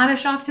really not a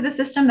shock to the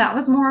system. That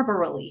was more of a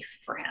relief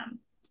for him.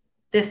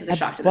 This is a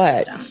shock to the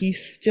But system. he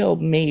still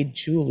made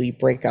Julie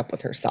break up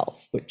with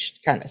herself, which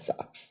kind of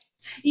sucks.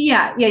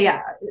 Yeah,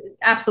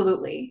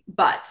 absolutely.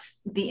 But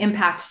the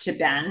impact to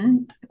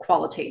Ben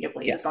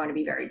qualitatively Yeah. is going to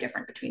be very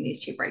different between these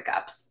two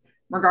breakups,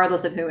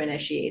 regardless of who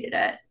initiated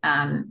it.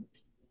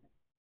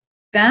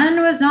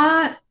 Ben was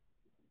not,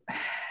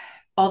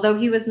 although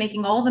he was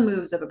making all the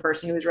moves of a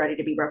person who was ready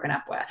to be broken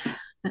up with,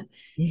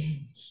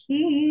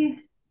 he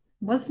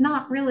was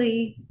not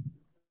really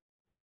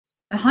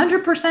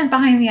 100%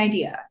 behind the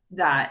idea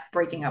that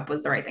breaking up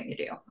was the right thing to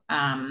do.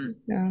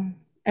 No.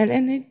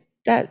 And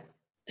that,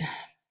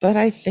 but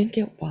I think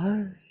it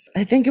was.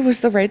 I think it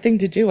was the right thing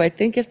to do. I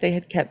think if they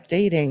had kept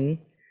dating,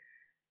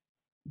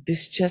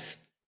 this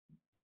just,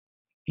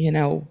 you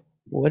know,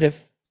 would have,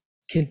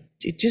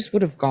 it just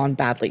would have gone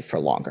badly for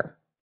longer.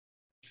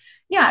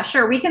 Yeah,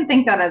 sure. We can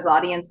think that as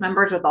audience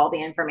members with all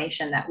the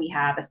information that we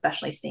have,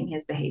 especially seeing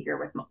his behavior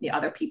with the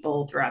other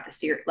people throughout the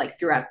series, like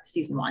throughout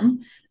season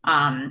one.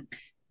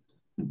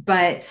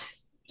 But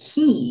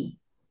he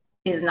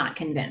is not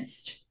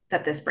convinced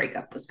that this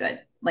breakup was good,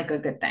 like a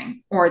good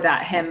thing, or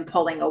that him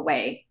pulling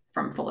away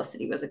from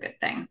Felicity was a good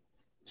thing.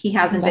 He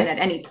Well, hasn't been at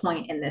any that's,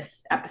 point in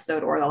this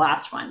episode or the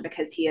last one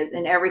because he is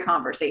in every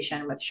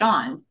conversation with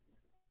Sean.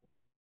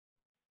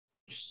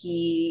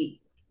 He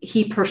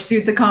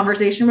pursued the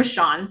conversation with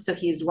Sean, so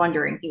he's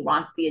wondering, he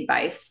wants the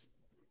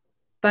advice,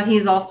 but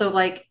he's also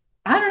like,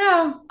 I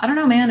don't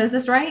know, man, is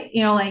this right?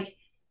 Like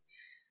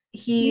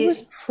he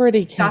was he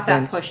pretty got that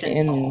convinced push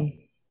and pull. in,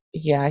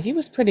 yeah, he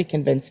was pretty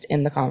convinced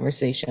in the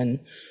conversation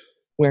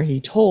where he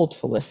told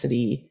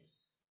Felicity,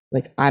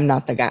 like, I'm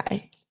not the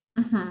guy.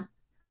 Mm-hmm.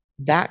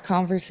 That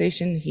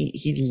conversation,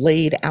 he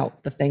laid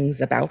out the things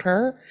about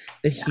her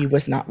that Yeah. he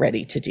was not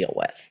ready to deal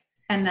with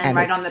And then and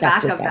right on the back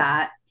accepted of that.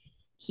 that,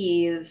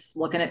 he's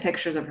looking at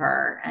pictures of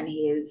her and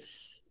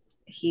he's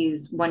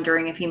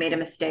wondering if he made a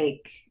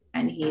mistake,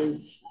 and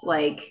he's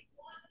like,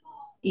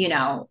 you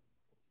know,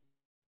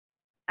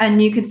 and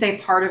you could say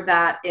part of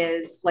that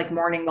is like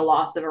mourning the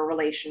loss of a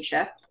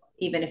relationship,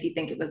 even if you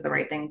think it was the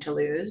right thing to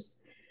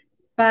lose.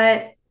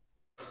 But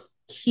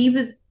he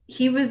was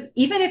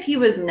even if he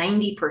was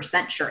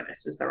 90% sure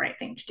this was the right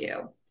thing to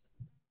do,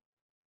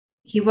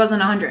 he wasn't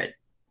 100.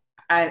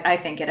 I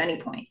think at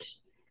any point.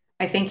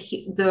 I think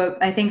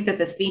that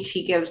the speech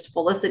he gives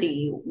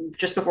Felicity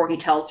just before he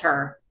tells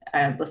her,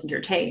 listen to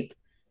your tape,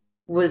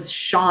 was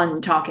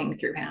Sean talking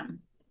through him.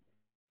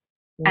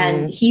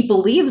 And Mm, he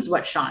believes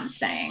what Sean's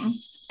saying.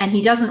 And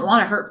he doesn't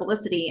want to hurt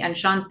Felicity. And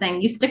Sean's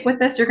saying, you stick with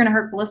this, you're going to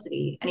hurt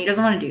Felicity. And he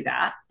doesn't want to do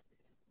that.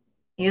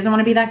 He doesn't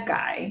want to be that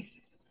guy.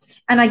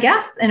 And I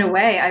guess in a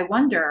way, I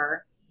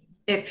wonder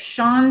if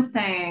Sean's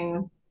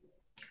saying,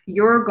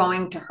 you're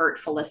going to hurt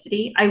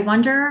Felicity, I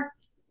wonder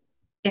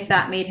if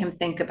that made him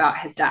think about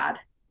his dad.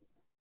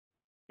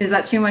 Is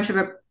that too much of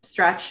a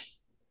stretch?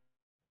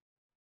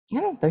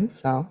 I don't think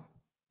so.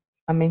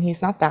 I mean,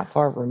 he's not that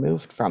far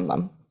removed from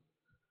them,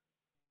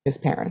 his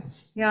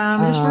parents. Yeah,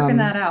 I'm just working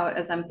that out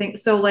as I'm thinking.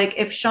 So, like,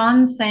 if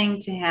Sean's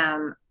saying to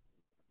him,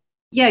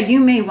 yeah, you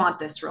may want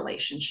this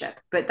relationship,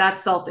 but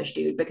that's selfish,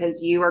 dude,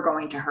 because you are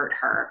going to hurt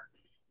her.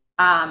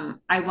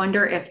 I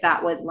wonder if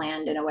that would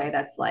land in a way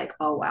that's like,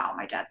 oh wow,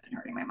 my dad's been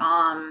hurting my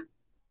mom.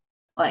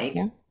 Like,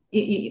 Yeah.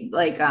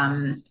 like,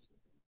 I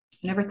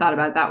never thought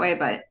about it that way,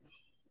 but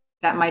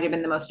that might have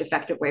been the most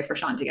effective way for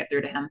Sean to get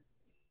through to him.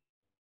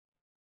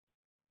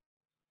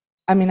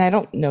 I mean, I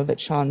don't know that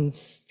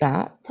Sean's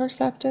that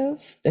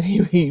perceptive, that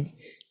he would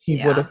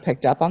Yeah. have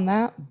picked up on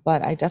that,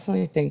 but I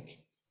definitely think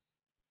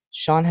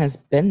Sean has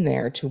been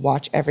there to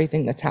watch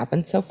everything that's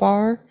happened so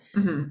far,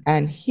 Mm-hmm.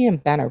 and he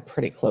and Ben are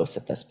pretty close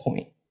at this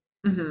point.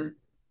 Mm-hmm.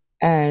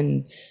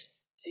 And,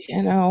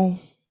 you know,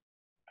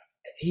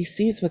 he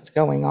sees what's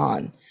going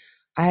on.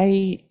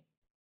 I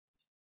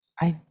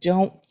I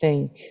don't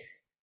think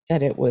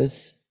that it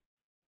was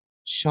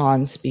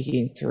Sean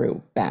speaking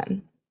through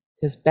Ben,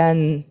 because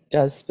Ben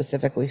does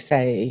specifically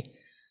say,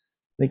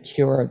 like,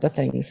 here are the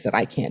things that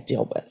I can't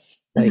deal with.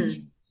 Like,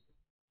 Mm-hmm.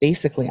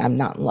 basically, I'm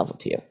not in love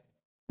with you.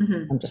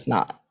 Mm-hmm. I'm just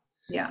not.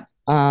 Yeah.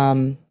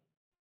 Um,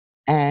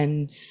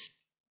 and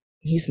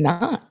he's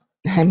not.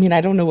 I mean, I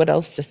don't know what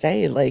else to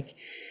say. Like,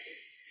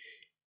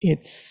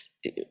 it's,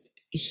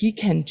 he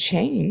can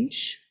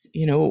change.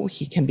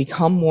 He can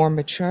become more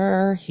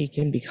mature. He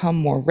can become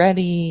more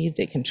ready.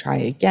 They can try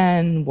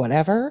again,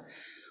 whatever.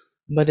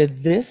 But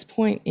at this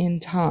point in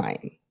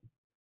time,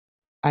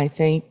 I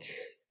think,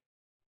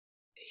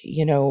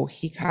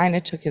 he kind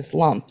of took his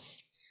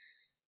lumps,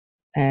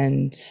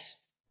 and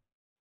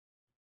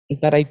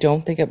but I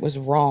don't think it was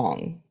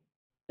wrong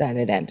that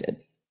it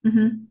ended.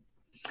 Mm-hmm.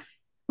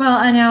 Well,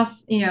 I now,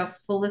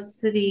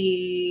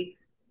 Felicity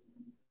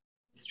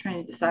is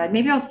trying to decide.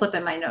 Maybe I'll slip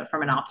in my note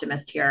from an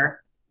optimist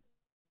here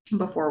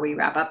before we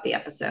wrap up the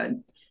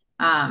episode.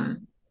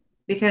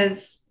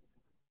 Because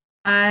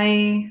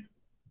I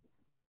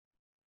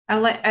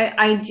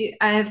I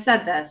have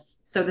said this,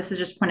 so this is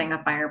just putting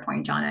a finer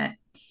point on it.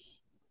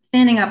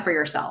 Standing up for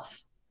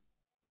yourself.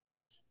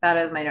 That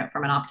is my note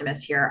from an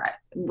optimist here.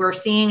 We're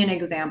seeing an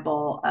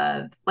example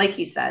of, like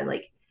you said,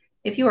 like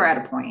if you are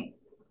at a point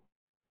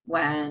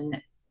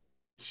when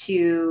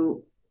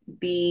to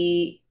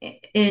be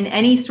in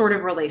any sort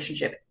of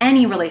relationship,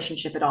 any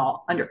relationship at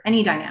all, under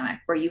any dynamic,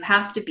 where you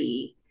have to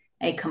be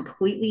a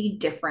completely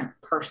different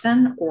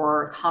person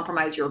or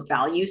compromise your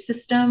value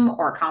system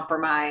or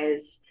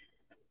compromise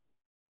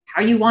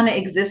how you want to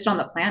exist on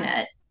the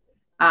planet,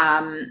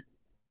 um,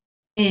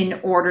 in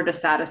order to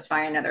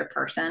satisfy another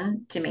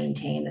person to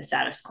maintain the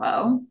status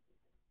quo,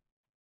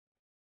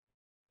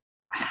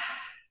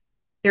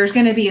 there's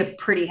going to be a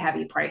pretty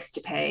heavy price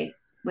to pay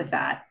with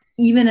that.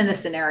 Even in the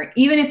scenario,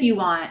 even if you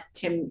want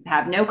to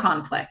have no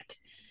conflict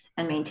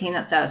and maintain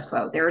that status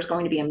quo, there's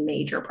going to be a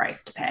major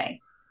price to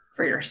pay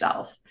for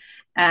yourself.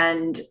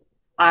 And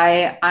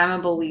I'm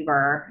a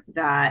believer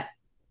that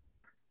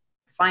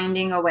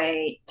finding a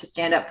way to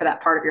stand up for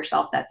that part of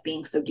yourself that's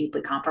being so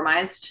deeply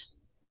compromised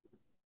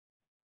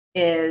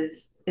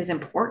is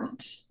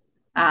important,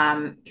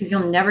 because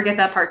you'll never get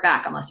that part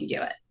back unless you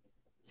do it.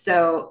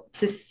 So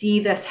to see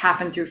this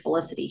happen through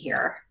Felicity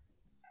here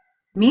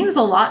means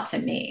a lot to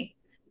me.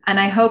 And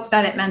I hope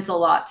that it meant a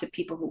lot to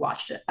people who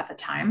watched it at the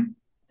time,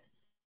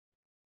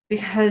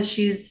 because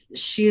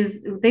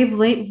they've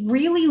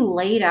really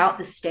laid out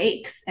the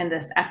stakes in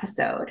this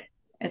episode.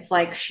 It's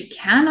like she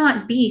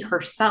cannot be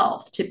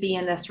herself to be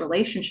in this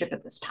relationship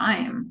at this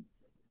time.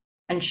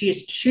 And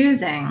she's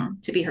choosing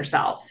to be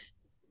herself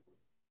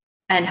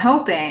and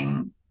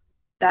hoping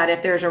that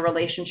if there's a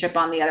relationship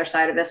on the other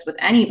side of this with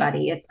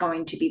anybody, it's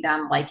going to be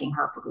them liking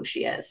her for who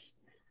she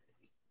is.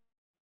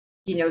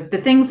 You know, the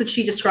things that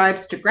she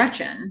describes to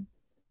Gretchen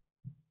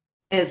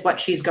is what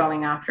she's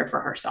going after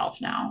for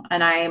herself now.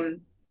 And I'm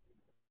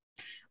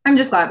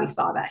just glad we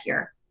saw that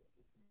here.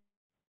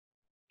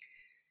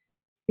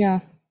 Yeah.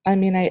 I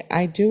mean,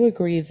 I do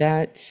agree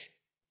that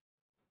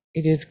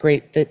it is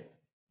great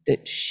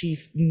that she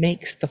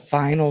makes the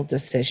final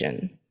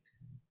decision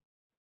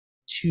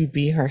to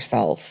be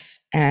herself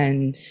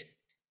and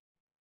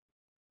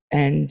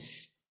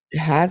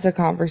has a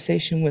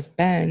conversation with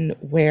Ben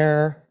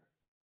where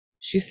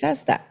she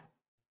says that,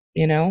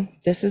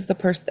 this is the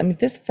person. I mean,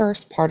 this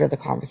first part of the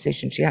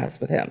conversation she has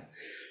with him,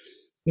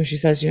 she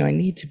says, I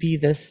need to be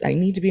this, I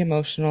need to be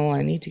emotional,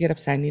 I need to get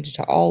upset, I need to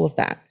talk, all of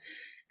that.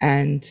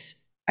 And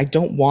I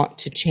don't want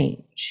to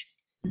change.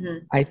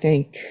 Mm-hmm. I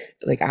think,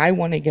 like, I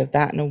want to give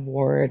that an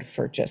award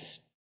for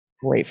just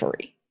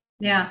bravery.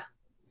 Yeah.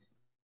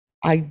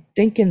 I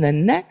think in the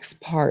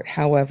next part,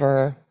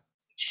 however,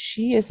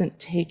 she isn't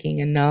taking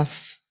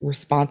enough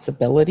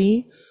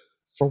responsibility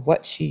for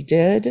what she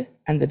did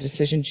and the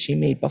decision she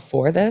made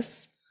before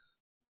this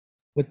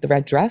with the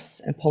red dress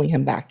and pulling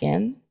him back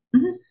in.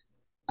 Mm-hmm.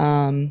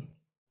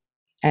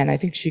 And I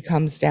think she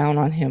comes down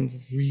on him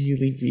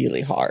really,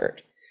 really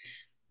hard, She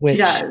which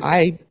does.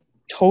 I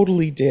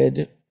totally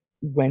did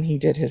when he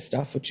did his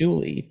stuff with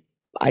Julie.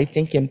 I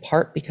think in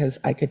part because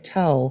I could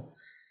tell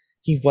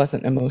he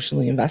wasn't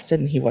emotionally invested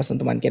and he wasn't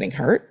the one getting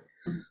hurt.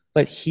 Mm-hmm.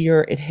 But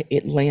here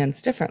it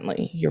lands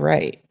differently. You're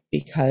right,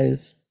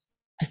 because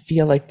I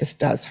feel like this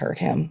does hurt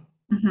him.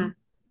 Mm-hmm.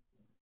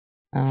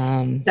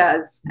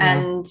 Does. Yeah.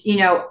 And,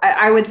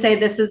 I would say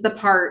this is the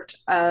part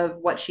of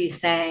what she's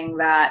saying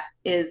that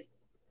is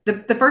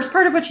the first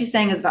part of what she's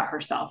saying is about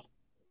herself.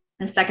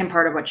 The second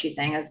part of what she's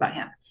saying is about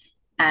him.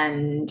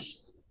 And,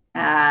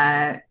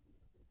 and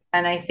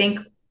I think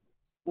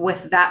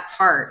with that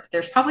part,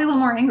 there's probably a little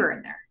more anger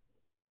in there.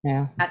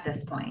 Yeah. At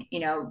this point,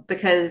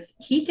 because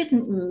he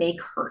didn't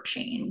make her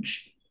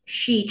change.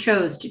 She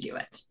chose to do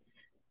it.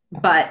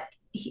 But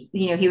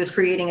he was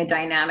creating a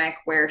dynamic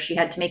where she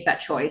had to make that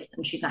choice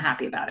and she's not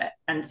happy about it.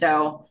 And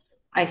so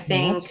I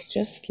think that's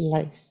just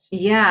life.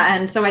 Yeah.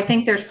 And so I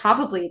think there's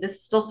probably, this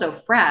is still so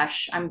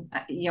fresh. I'm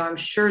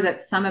sure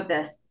that some of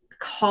this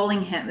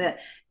calling him that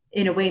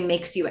in a way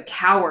makes you a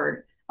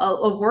coward.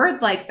 A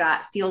word like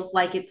that feels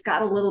like it's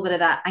got a little bit of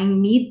that. I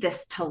need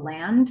this to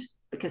land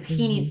because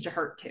he needs to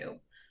hurt too.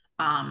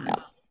 Yeah.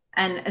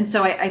 And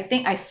so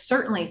I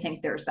certainly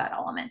think there's that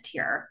element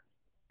here.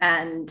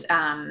 And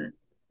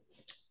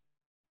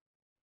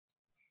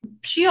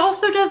she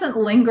also doesn't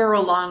linger a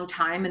long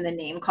time in the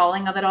name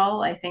calling of it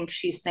all. I think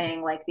she's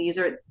saying like, these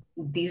are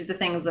the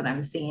things that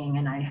I'm seeing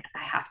and I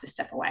have to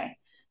step away.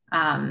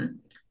 And,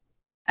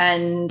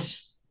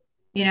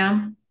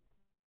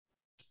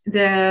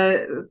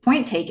 the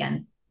point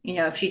taken,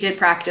 if she did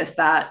practice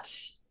that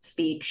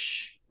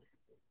speech,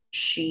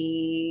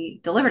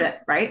 she delivered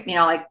it, right?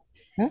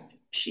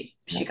 She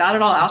got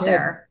it all out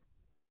there.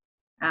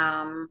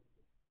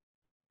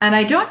 And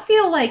I don't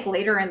feel like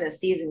later in the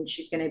season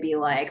she's going to be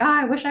like, oh,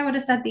 I wish I would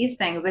have said these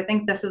things. I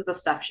think this is the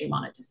stuff she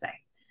wanted to say.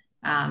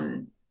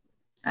 And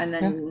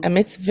then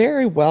it's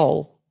very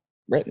well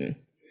written.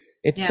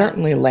 It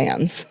certainly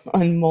lands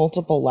on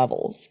multiple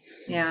levels.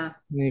 Yeah.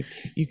 Like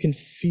you can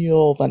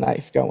feel the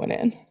knife going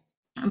in.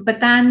 But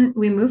then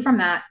we move from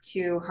that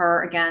to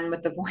her again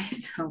with the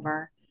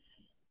voiceover.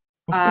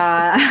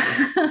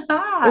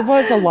 It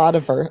was a lot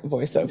of her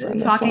voiceover in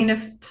talking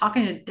this one.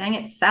 talking to dang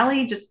it,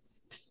 Sally,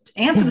 just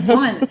answer this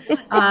woman.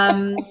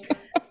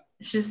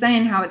 she's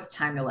saying how it's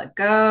time to let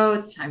go,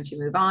 it's time to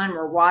move on.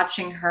 We're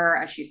watching her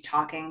as she's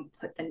talking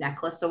put the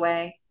necklace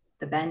away,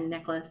 the Ben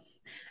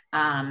necklace.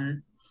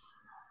 Um,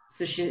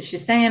 so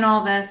she's saying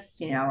all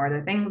this, are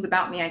there things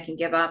about me I can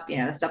give up,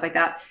 stuff like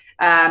that.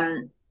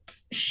 Um,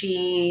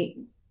 she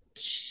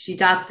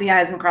dots the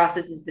i's and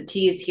crosses the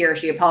t's here.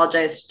 She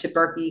apologized to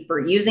Berkey for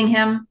using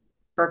him.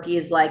 Berkey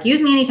is like,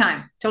 use me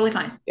anytime, totally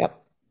fine. Yep.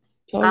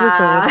 Totally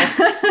cool with uh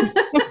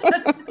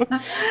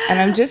it. And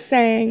I'm just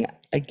saying,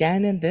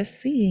 again, in this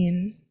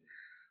scene,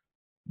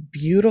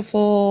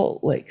 beautiful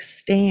like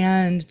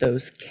stand,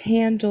 those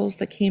candles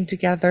that came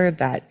together,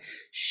 that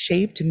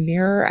shaped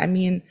mirror. I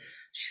mean,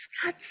 she's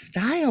got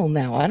style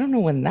now. I don't know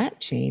when that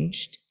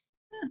changed.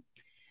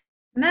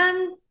 and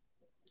then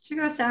she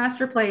goes to ask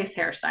to replace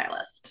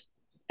hairstylist.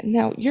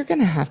 Now, you're going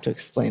to have to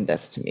explain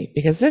this to me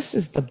because this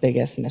is the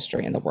biggest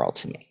mystery in the world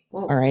to me.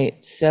 All Whoa.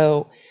 right.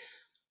 So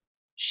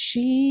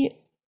she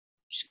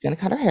she's going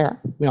to cut her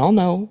hair. We all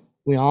know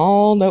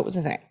it was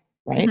a thing,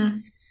 right? Mm-hmm.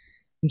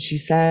 And she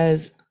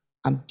says,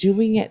 I'm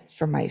doing it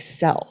for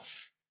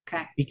myself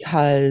Okay.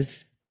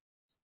 because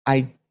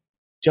I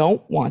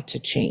don't want to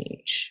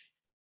change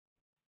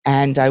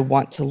and I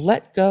want to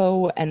let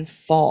go and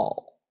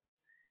fall.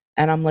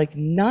 And I'm like,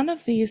 none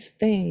of these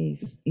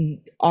things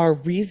are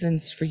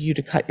reasons for you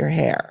to cut your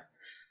hair.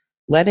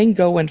 Letting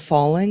go and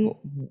falling,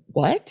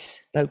 what?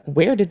 Like,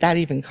 where did that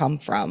even come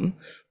from?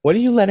 What are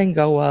you letting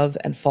go of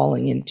and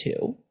falling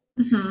into?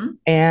 Mm-hmm.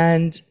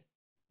 And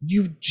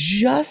you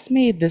just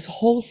made this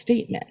whole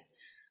statement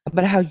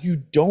about how you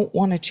don't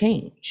want to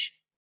change.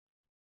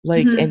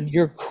 Like, Mm-hmm. and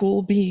you're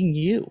cool being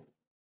you.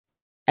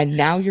 And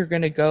now you're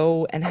going to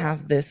go and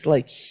have this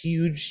like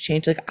huge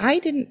change. Like, I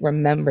didn't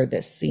remember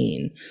this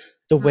scene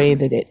the way Mm.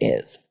 that it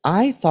is.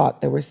 I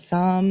thought there was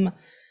some,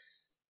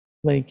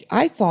 like,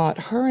 I thought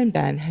her and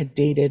Ben had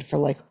dated for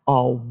like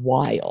a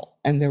while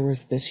and there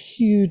was this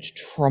huge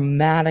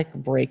traumatic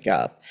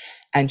breakup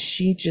and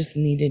she just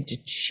needed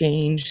to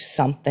change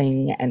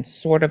something and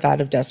sort of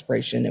out of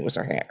desperation, it was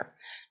her hair.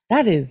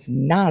 That is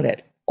not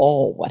at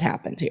all what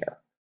happened here.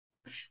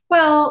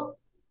 Well,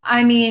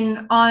 I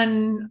mean,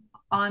 on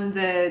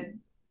the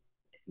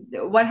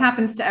what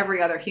happens to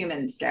every other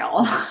human scale,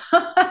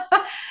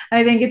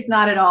 I think it's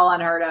not at all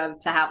unheard of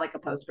to have like a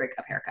post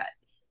breakup haircut.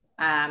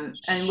 And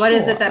what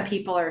is it that Sure.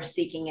 people are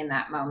seeking in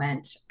that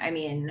moment? I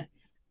mean,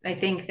 I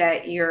think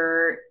that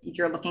you're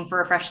looking for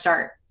a fresh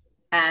start,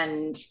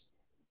 and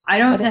I But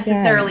don't again,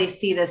 necessarily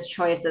see this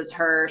choice as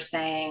her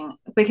saying,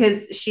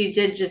 because she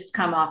did just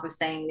come off of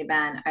saying to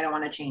Ben, I don't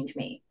want to change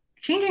me.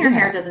 Changing her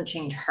hair yeah. doesn't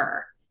change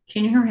her.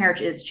 Changing her hair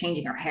is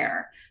changing her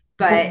hair.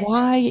 But But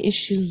why is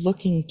she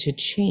looking to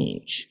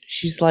change?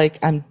 She's like,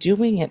 I'm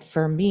doing it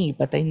for me,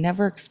 but they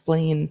never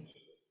explain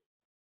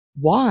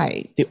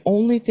why. The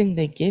only thing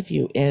they give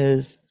you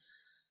is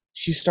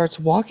she starts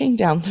walking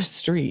down the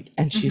street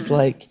and she's mhm,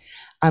 like,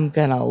 I'm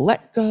gonna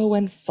let go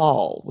and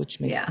fall, which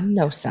makes yeah.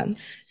 no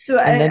sense. So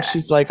And then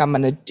she's like, I'm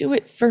gonna do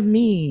it for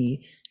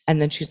me.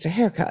 And then she gets a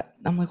haircut.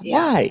 I'm like, yeah.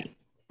 why?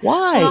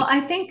 Well, Why? I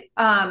think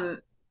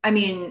I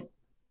mean,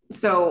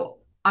 so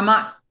I'm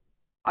not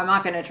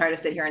going to try to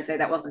sit here and say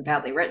that wasn't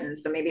badly written.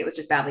 So maybe it was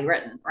just badly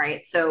written,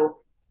 right? So,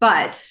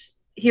 but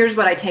here's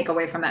what I take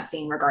away from that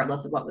scene,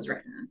 regardless of what was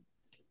written.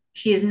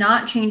 She is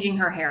not changing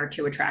her hair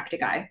to attract a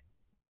guy.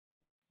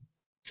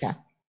 Yeah.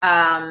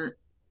 Um,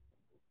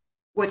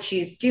 what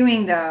she's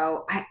doing,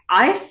 though,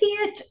 I see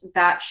it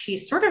that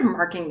she's sort of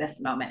marking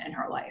this moment in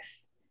her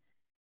life.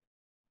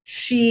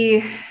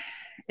 She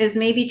is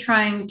maybe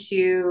trying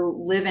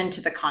to live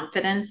into the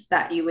confidence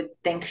that you would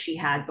think she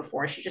had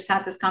before she just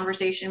had this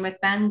conversation with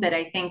Ben. But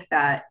I think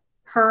that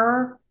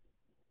her,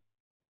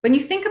 when you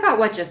think about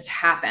what just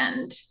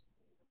happened,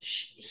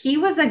 he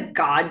was a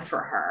god for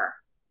her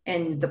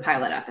in the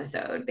pilot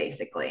episode,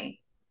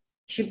 basically.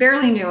 She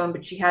barely knew him,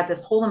 but she had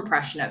this whole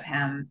impression of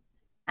him.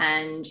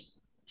 And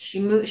she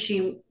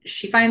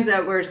finds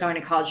out where he's going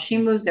to college. She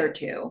moves there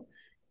too.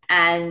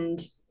 And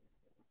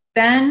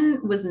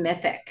Ben was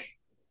mythic.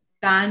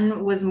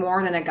 Ben was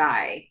more than a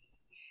guy.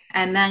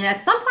 And then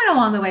at some point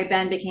along the way,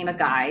 Ben became a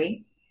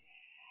guy.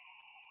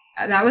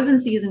 That was in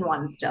season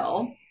one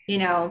still,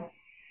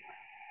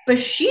 but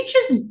she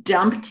just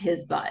dumped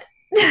his butt.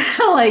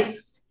 Like,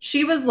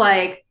 she was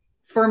like,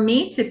 for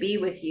me to be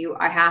with you,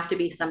 I have to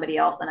be somebody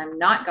else, and I'm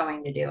not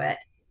going to do it.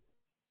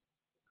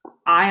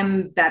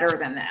 I'm better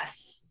than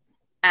this.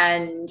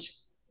 And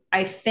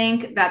I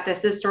think that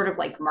this is sort of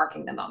like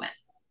marking the moment.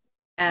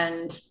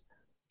 And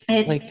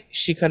it Like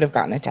she could have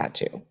gotten a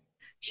tattoo.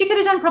 she could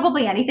have done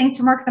probably anything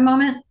to mark the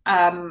moment.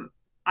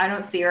 I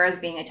don't see her as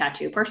being a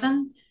tattoo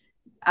person.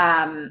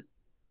 Um,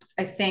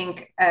 I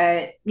think,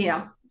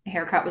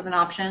 haircut was an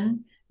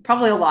option,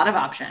 probably a lot of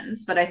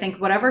options, but I think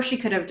whatever she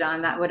could have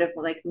done that would have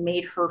like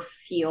made her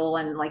feel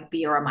and like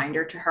be a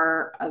reminder to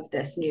her of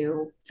this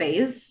new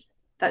phase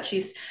that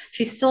she's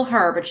still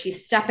her, but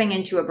she's stepping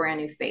into a brand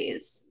new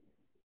phase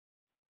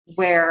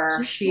where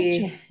Just such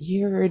she,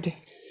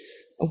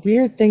 a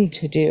weird thing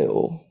to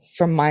do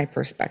from my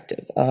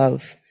perspective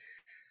of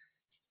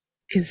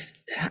because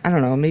I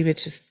don't know, maybe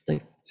it's just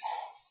like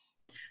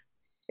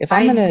If I'm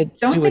I gonna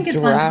don't do a think it's uncommon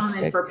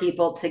drastic, for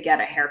people to get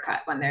a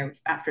haircut when they're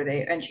after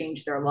they and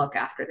change their look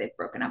after they've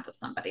broken up with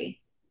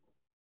somebody.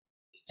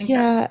 I think that's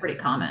yeah, pretty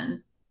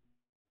common.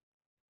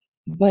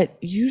 but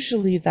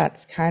usually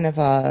that's kind of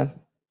a,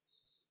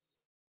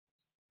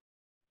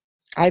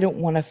 I don't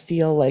want to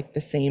feel like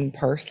the same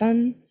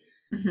person.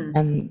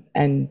 Hmm.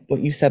 And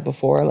what you said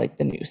before, like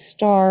the new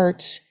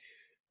start,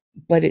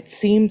 but it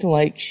seemed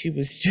like she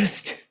was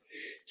just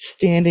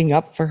standing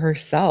up for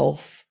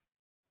herself.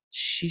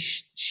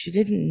 She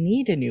didn't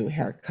need a new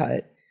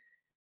haircut.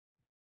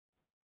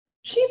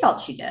 She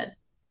felt she did.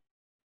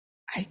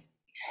 I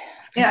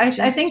Yeah, I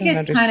I just think don't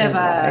it's kind of understand a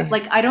why.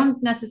 like I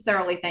don't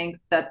necessarily think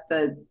that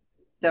the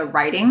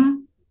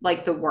writing,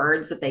 like the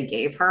words that they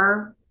gave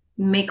her,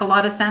 make a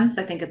lot of sense.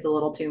 I think it's a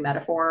little too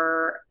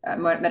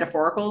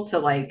metaphorical to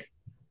like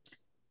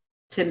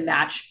to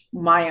match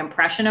my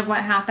impression of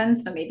what happened.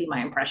 So maybe my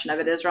impression of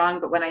it is wrong.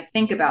 But when I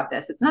think about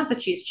this, it's not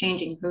that she's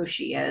changing who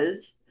she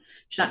is.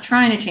 She's not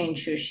trying to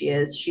change who she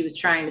is. She was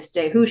trying to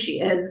stay who she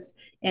is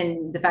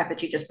in the fact that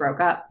she just broke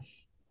up.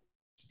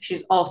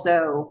 She's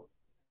also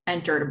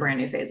entered a brand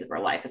new phase of her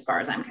life, as far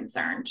as I'm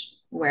concerned,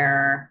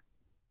 where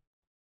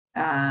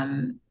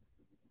um,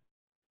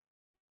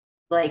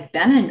 like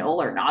Ben and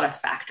Noel are not a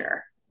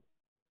factor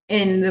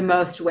in the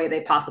most way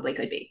they possibly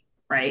could be,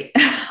 right?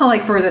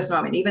 Like for this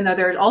moment, even though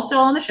they're all still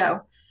on the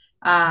show.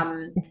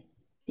 Um,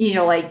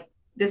 like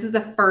this is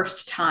the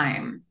first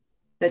time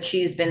that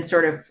she's been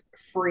sort of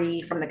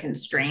free from the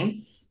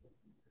constraints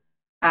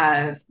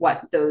of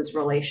what those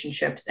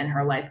relationships in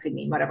her life could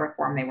mean, whatever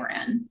form they were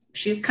in.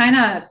 She's kind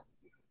of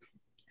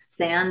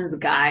sans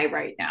guy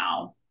right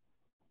now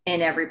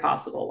in every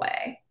possible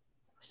way.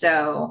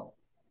 So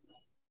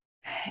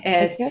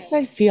I guess it's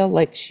I feel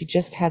like she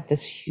just had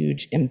this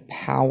huge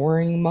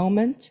empowering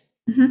moment,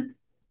 mhm.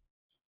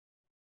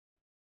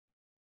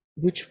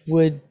 which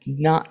would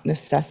not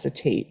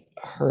necessitate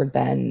her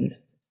then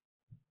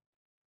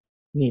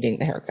needing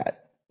the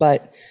haircut.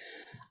 But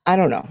I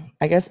don't know.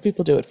 I guess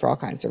people do it for all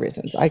kinds of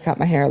reasons. I cut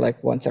my hair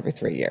like once every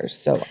 3 years,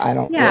 so I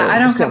don't Yeah, really I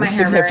don't cut understand the my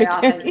hair very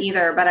often either,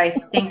 significance. but I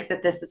think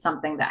that this is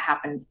something that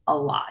happens a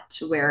lot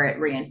where it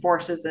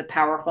reinforces a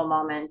powerful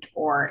moment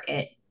or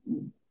it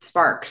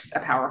sparks a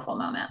powerful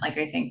moment. Like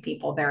I think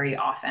people very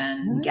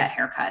often get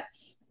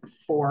haircuts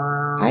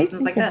for I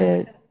reasons like think of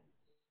this. it,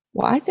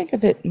 well, I think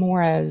of it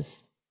more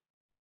as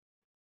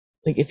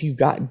like if you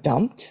got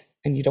dumped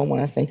and you don't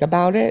want to think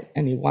about it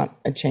and you want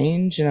a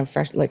change and a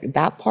fresh, like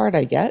that part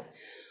I get.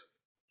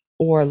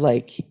 Or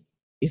like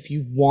if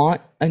you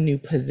want a new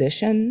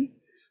position,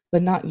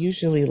 but not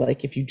usually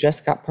like if you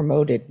just got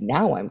promoted,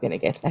 now I'm going to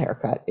get the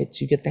haircut.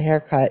 It's you get the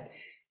haircut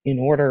in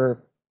order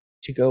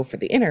to go for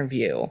the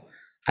interview.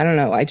 I don't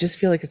know. I just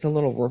feel like it's a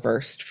little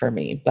reversed for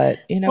me, but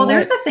you know Well,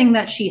 there's what? a thing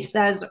that she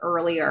says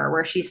earlier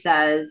where she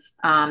says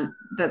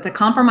that the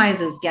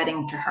compromise is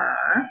getting to her.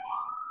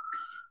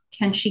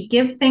 Can she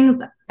give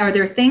things? Are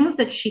there things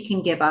that she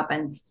can give up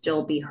and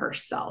still be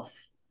herself?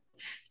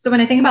 So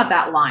when I think about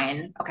that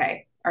line,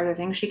 okay, are there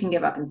things she can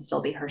give up and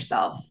still be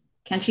herself?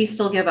 Can she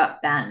still give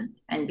up Ben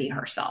and be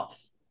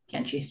herself?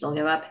 Can she still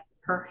give up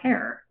her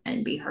hair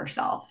and be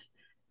herself?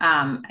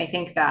 I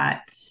think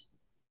that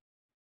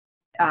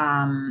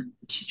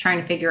she's trying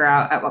to figure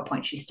out at what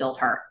point she's still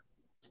her.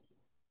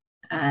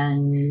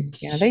 And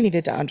Yeah, they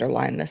needed to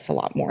underline this a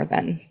lot more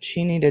then.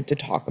 She needed to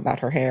talk about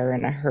her hair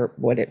and her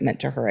what it meant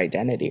to her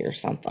identity or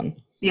something.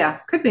 yeah,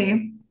 could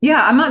be.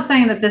 Yeah, I'm not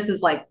saying that this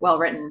is like well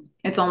written.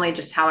 It's only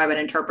just how I would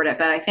interpret it.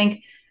 But I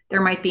think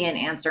there might be an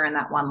answer in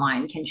that one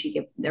line. Can she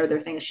give, are there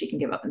things she can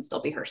give up and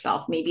still be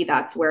herself? Maybe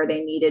that's where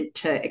they needed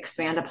to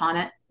expand upon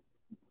it.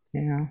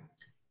 Yeah,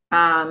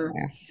 Um,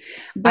 yeah.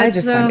 I but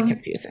just find it so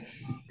confusing.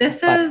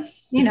 this But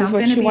is, this is what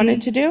going to she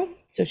wanted to be, do,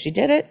 so she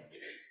did it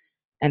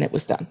and it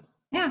was done.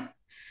 yeah.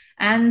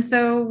 And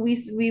so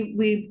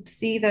we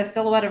see the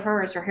silhouette of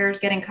her as her hair is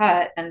getting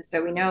cut. And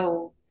so we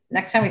know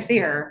next time we see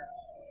her,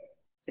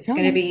 It's it's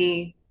going to coming.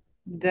 be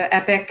the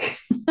epic,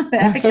 the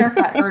epic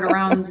haircut heard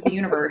around the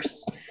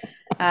universe.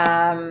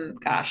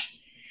 Gosh,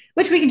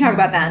 which we can talk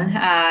about then.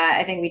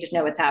 I think we just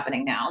know what's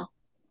happening now.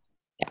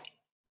 Yeah.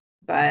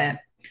 But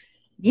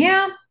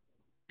yeah,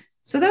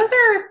 so those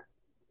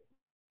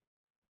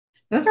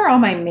are all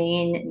my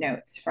main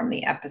notes from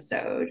the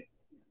episode.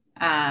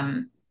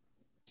 Um,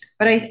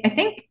 but I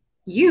think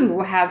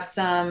you have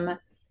some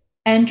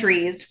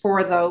entries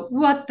for the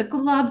 "What the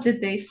Glove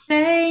Did They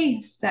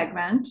Say"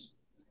 segment.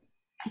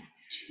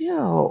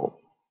 Joe,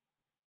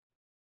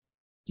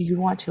 do you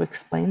want to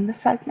explain the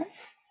segment?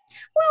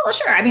 Well,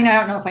 sure. I mean, I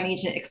don't know if I need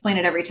to explain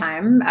it every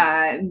time,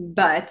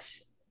 but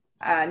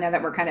now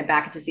that we're kind of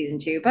back into season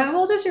two, but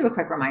we'll just do a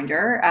quick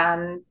reminder.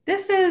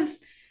 This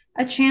is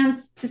a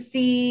chance to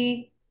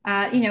see,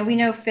 we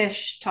know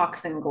Fish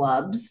talks in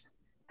glubs.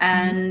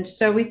 And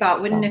so we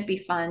thought, wouldn't Well, it be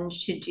fun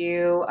to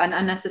do an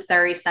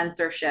unnecessary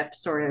censorship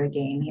sort of a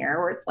game here,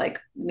 where it's like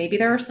maybe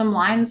there are some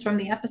lines from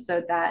the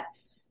episode that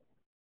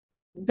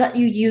let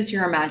you use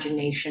your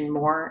imagination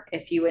more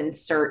if you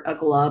insert a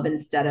glub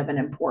instead of an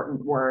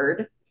important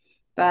word.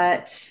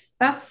 But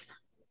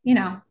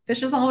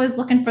Fish is always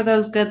looking for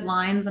those good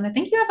lines, and I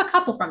think you have a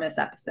couple from this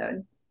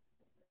episode.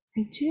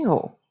 I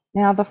do.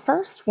 Now, the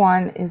first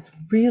one is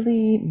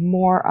really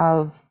more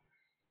of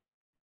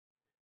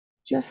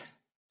just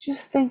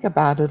just think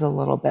about it a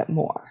little bit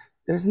more.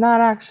 There's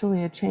not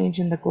actually a change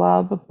in the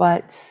glove,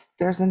 but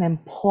there's an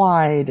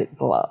implied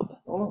glove.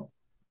 Oh.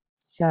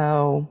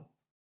 So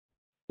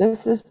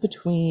this is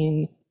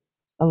between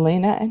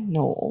Elena and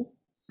Noel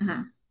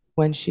Uh-huh.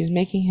 when she's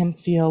making him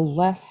feel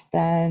less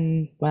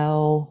than,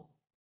 well,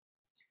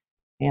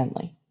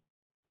 manly.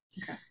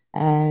 Okay.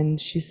 And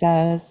she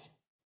says,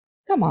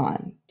 "Come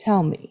on,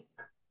 tell me.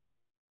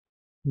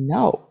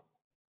 No.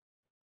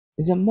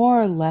 Is it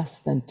more or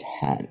less than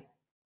 10?"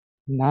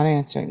 I'm not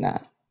answering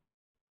that.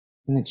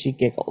 And then she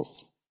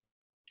giggles.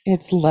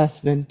 "It's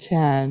less than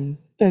 10.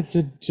 That's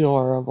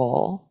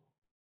adorable."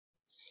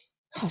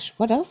 Gosh,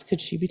 what else could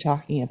she be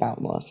talking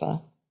about,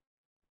 Melissa?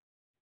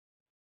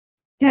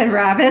 Dead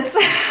rabbits.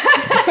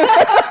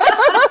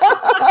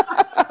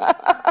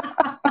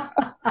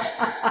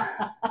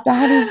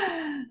 That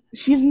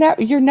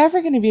is, you're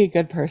never going to be a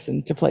good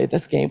person to play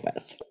this game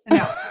with.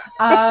 No.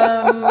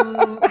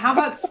 How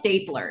about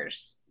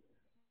staplers?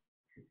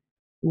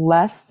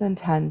 Less than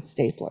 10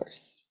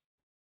 staplers.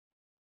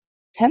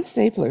 10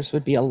 staplers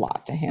would be a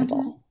lot to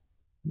handle. Mhm.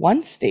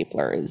 One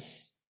stapler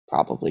is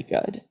probably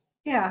good.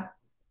 Yeah.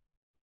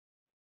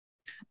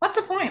 What's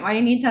the point? Why do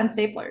you need 10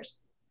 staplers?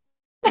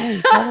 Yeah,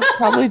 you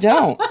probably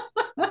don't.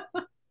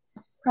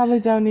 Probably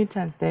don't need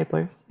 10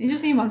 staplers. You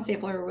just need one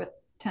stapler with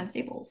 10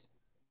 staples.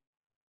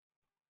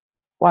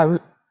 Why?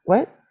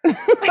 What?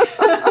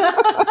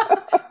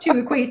 To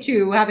equate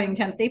to having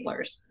 10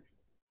 staplers.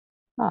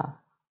 Ah,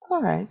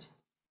 all right.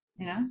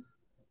 You know?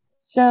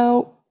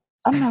 So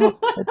I'm going to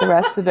hope that the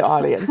rest of the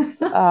audience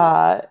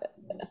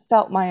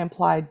felt my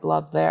implied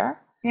glove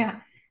there. Yeah.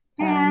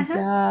 And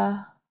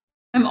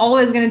I'm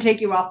always going to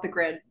take you off the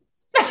grid.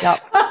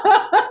 yep,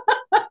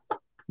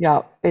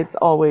 yep, it's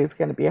always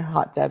going to be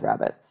hot dead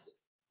rabbits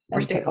Or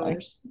and tickling.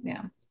 staplers.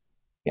 Yeah.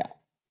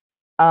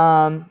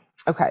 Yeah.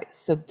 Okay,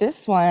 so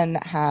this one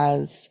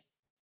has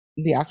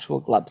the actual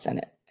gloves in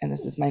it, and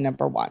this is my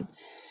number one.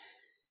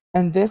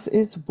 And this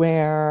is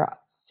where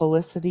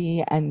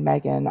Felicity and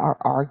Megan are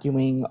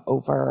arguing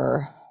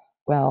over,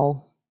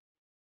 well,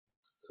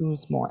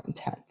 who's more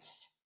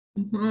intense.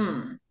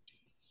 Mm-hmm.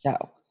 So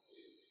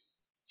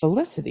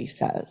Felicity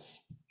says,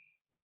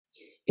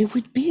 "It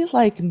would be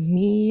like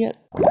me,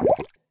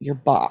 your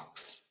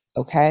box,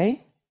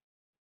 okay?"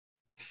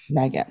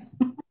 Megan,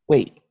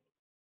 "Wait,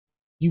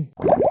 you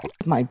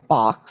my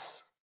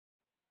box?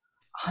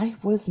 I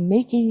was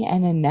making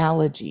an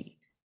analogy."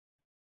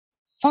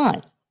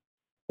 "Fine,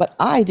 but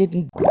I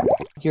didn't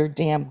your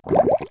damn.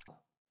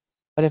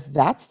 But if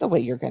that's the way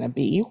you're going to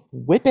be,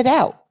 whip it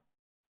out."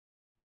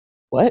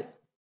 "What?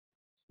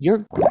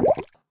 You're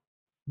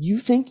You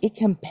think it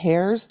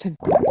compares to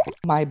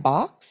my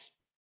box?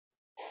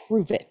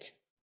 Prove it.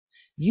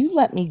 You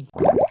let me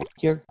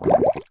your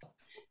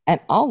and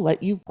I'll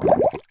let you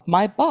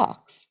my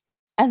box,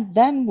 and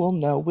then we'll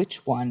know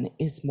which one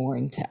is more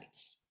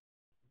intense."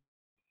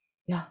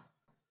 Yeah.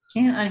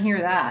 Can't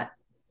unhear that.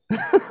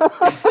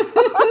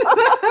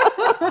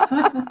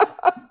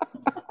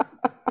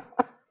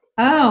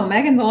 Oh,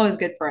 Megan's always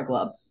good for a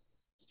glove.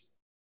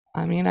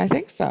 I mean, I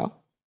think so.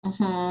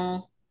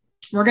 Mm-hmm.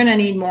 We're going to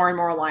need more and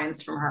more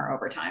lines from her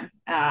over time.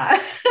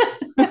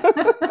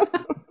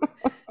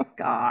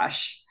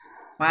 Gosh.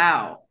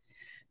 Wow.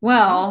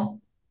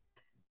 Well,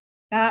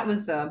 that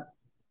was the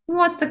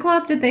What the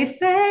Club Did They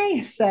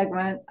Say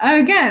segment.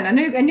 Again,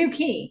 a new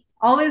key.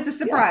 Always a Yeah,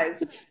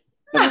 surprise.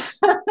 it was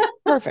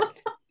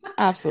perfect.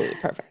 Absolutely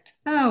perfect.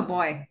 Oh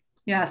boy.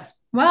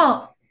 Yes.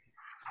 Well,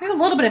 we have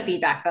a little bit of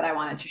feedback that I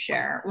wanted to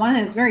share. One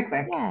is very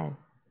quick Yeah.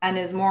 and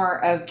is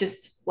more of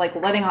just like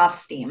letting off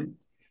steam.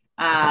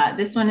 Okay.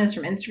 This one is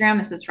from Instagram.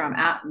 This is from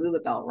at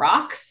Lulabelle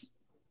Rocks.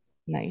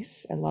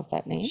 Nice. I love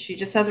that name. She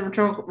just has a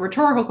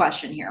rhetorical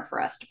question here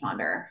for us to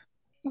ponder.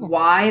 Okay.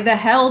 Why the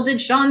hell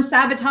did Sean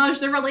sabotage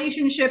the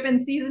relationship in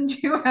season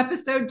 2,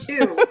 episode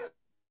 2?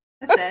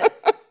 That's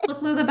it.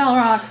 Look, Lou the Bell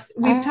Rocks.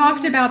 We've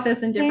talked about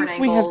this in I different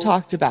think we have angles,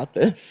 talked about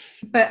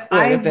this but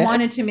quite I a bit.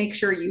 wanted to make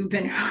sure you've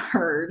been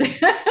heard.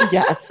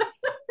 Yes.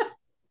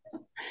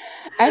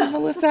 And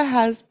Melissa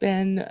has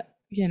been,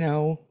 you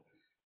know,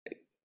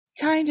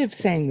 kind of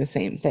saying the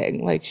same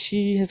thing. Like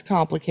she has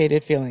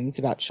complicated feelings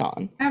about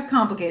Sean. I have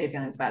complicated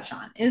feelings about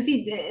Sean. Is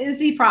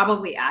he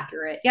probably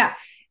accurate? Yeah.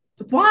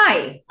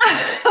 Why?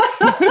 So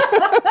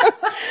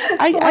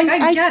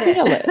like I get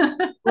feel it.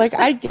 it. Like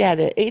I get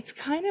it. It's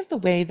kind of the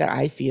way that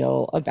I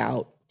feel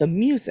about the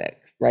music,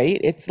 right?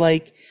 It's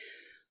like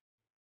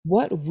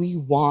what we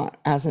want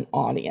as an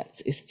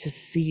audience is to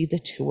see the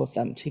two of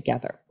them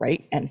together,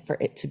 right? And for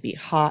it to be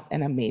hot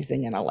and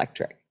amazing and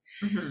electric.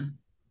 Mhm.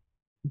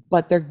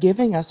 But they're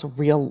giving us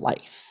real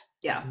life,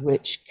 Yeah.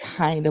 which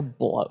kind of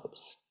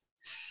blows.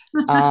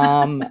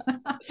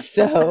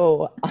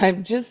 So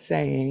I'm just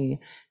saying,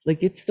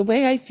 like, it's the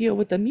way I feel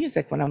with the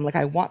music when I'm like,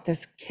 I want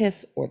this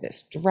kiss or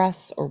this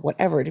dress or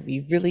whatever to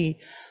be really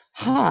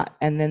hot,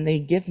 and then they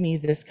give me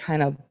this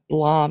kind of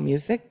blah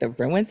music that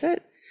ruins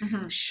it.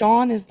 Hmm.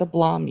 Sean is the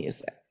blah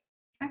music.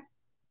 Okay.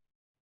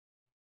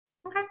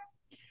 Okay.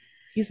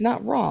 He's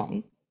not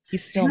wrong.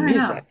 He's still Fair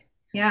music. enough.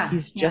 Yeah.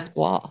 He's Yeah. just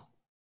blah.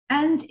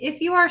 And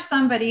if you are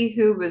somebody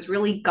who was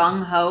really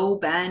gung ho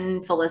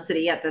Ben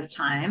Felicity at this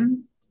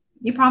time,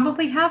 you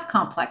probably have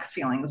complex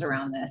feelings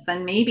around this.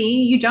 And maybe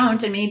you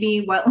don't. And maybe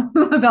what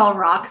Bell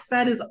Rock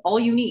said is all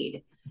you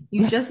need.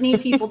 You just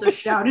need people to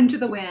shout into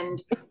the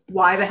wind,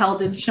 why the hell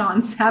did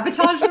Sean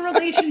sabotage the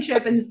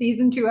relationship in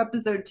season two,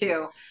 episode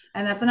two?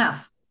 And that's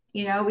enough.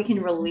 You know, we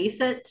can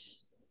release it,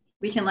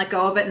 we can let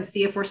go of it and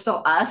see if we're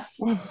still us.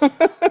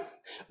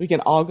 We can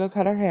all go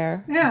cut our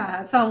hair. Yeah,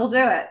 that's how we'll do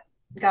it.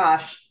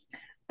 Gosh.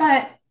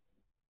 But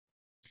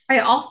I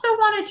also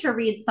wanted to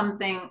read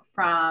something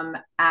from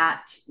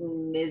at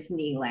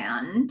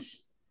Disneyland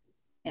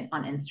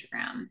on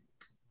Instagram.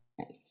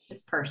 Nice.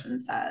 This person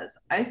says,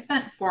 I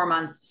spent 4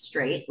 months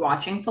straight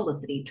watching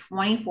Felicity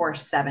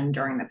 24/7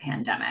 during the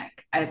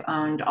pandemic. I've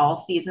owned all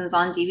seasons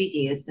on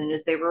DVD as soon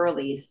as they were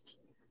released.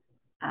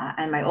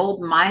 And my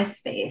old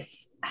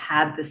MySpace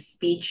had the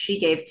speech she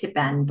gave to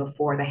Ben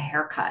before the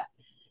haircut.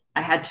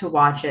 I had to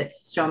watch it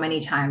so many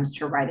times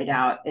to write it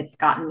out. It's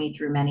gotten me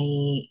through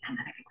many, and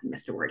then I think we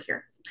missed a word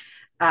here.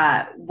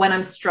 When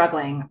I'm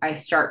struggling, I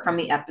start from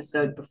the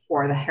episode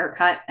before the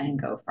haircut and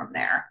go from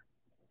there.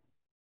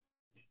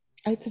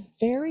 It's a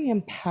very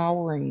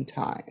empowering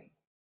time.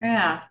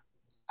 Yeah.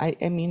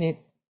 I mean it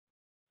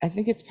I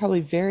think it's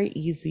probably very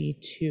easy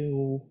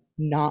to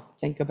not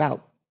think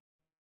about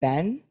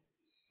Ben,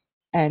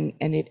 and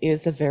it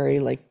is a very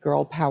like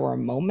girl power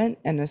moment,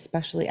 and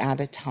especially at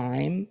a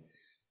time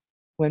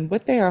when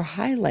what they are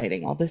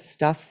highlighting, all this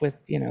stuff with,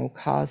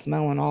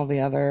 Cosmo and all the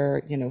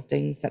other,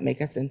 things that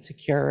make us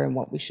insecure and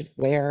what we should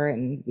wear,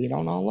 and we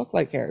don't all look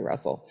like Harry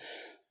Russell.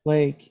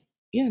 Like,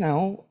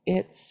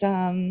 it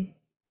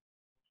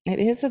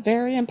is a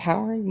very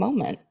empowering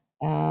moment.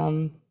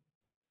 Um,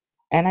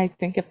 and I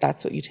think if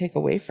that's what you take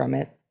away from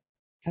it,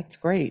 that's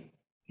great.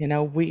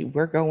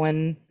 We're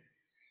going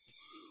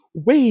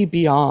way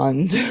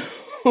beyond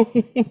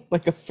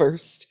like a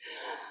first,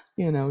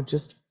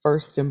 just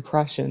first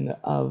impression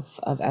of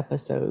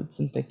episodes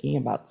and thinking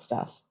about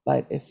stuff.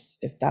 But if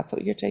that's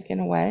what you're taking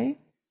away,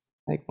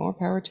 like more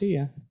power to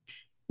you.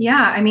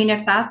 Yeah. I mean,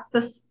 if that's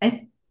this,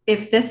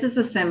 if this is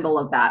a symbol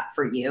of that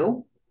for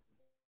you,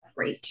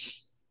 great.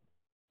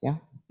 Yeah.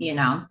 You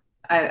know,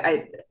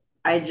 I,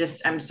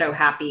 I'm so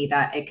happy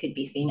that it could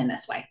be seen in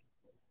this way,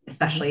 Hmm.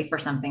 especially for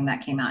something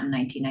that came out in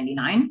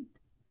 1999.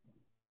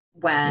 Yeah.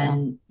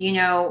 When,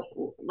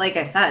 like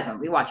I said, when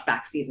we watched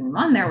back season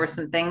one, there were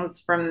some things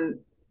from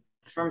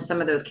some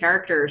of those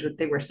characters that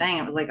they were saying.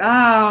 It was like,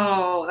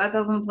 oh, that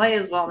doesn't play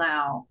as well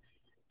now.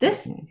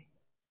 This Hmm.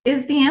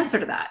 is the answer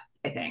to that,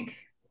 I think.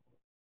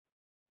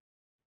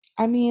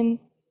 I mean,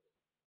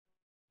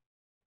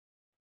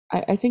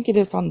 I think it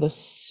is on the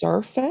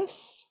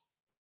surface.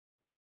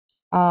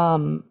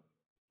 Um,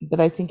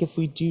 but I think if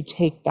we do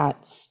take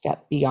that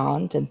step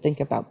beyond and think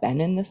about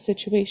Ben in this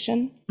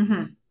situation,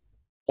 Mm-hmm.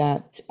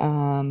 that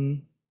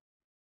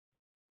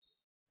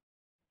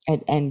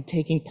and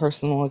taking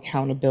personal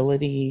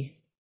accountability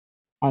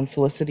on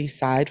Felicity's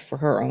side for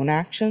her own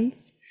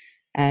actions,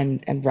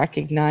 and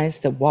recognize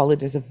that while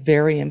it is a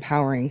very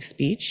empowering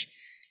speech,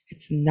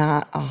 it's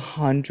not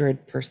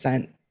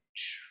 100%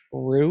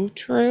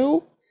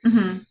 true,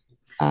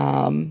 Mm-hmm.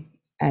 um,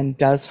 and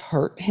does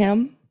hurt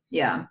him.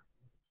 Yeah.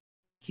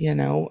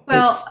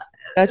 Well,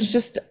 That's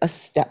just a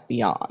step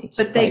beyond,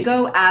 but they right?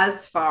 go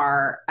as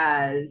far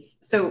as,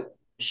 so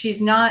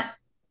she's not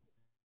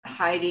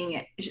hiding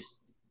it.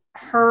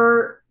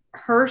 Her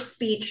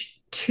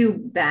speech to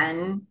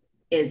Ben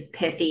is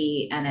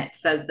pithy and it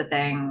says the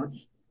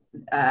things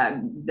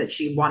that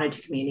she wanted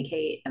to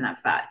communicate, and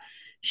that's that.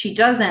 She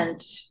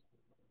doesn't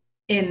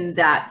in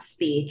that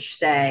speech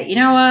say, you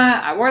know what,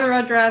 I wore the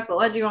red dress, I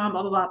led you on,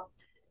 blah blah blah.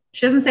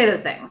 She doesn't say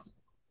those things,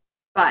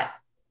 but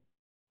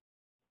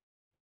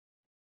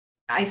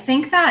I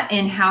think that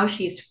in how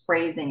she's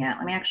phrasing it,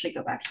 let me actually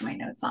go back to my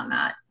notes on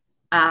that.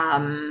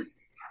 Um,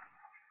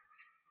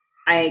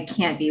 I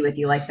can't be with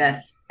you like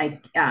this. I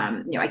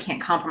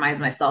can't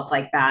compromise myself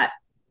like that.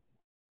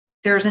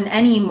 There's an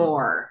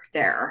anymore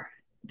there.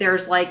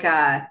 There's like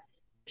a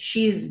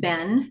she's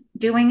been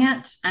doing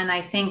it. And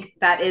I think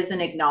that is an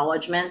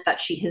acknowledgement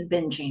that she has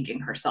been changing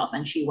herself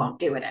and she won't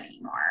do it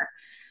anymore.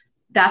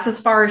 That's as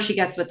far as she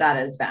gets with that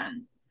as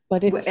Ben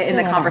But it's in the still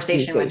an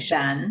conversation with accusation.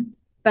 Ben.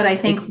 But I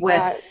think It's with,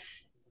 not.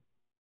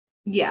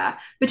 yeah,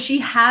 but she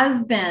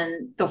has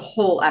been the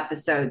whole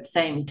episode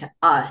saying to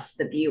us,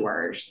 the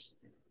viewers,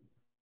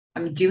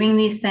 I'm doing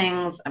these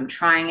things. I'm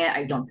trying it.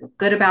 I don't feel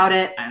good about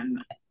it.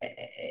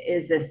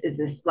 Is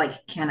this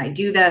like, can I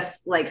do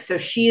this? Like, so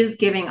she is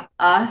giving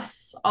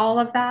us all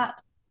of that.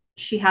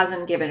 She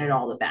hasn't given it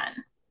all to Ben.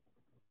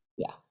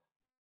 Yeah.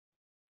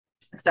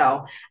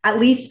 So at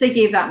least they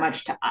gave that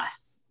much to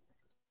us.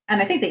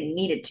 And I think they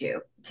needed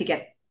to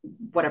get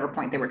whatever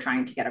point they were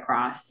trying to get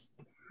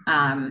across.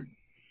 Um,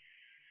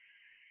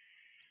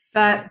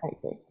 but I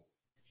agree.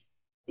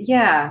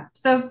 yeah.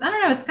 So I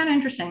don't know. It's kind of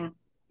interesting,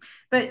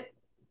 but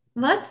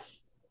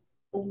let's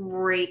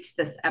rate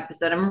this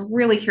episode. I'm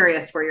really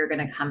curious where you're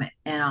going to come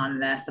in on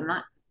this. I'm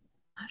not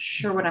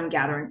sure what I'm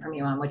gathering from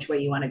you on which way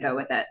you want to go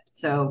with it.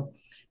 So,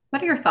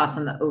 what are your thoughts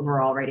on the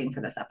overall rating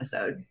for this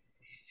episode?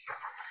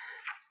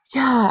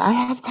 Yeah, I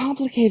have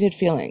complicated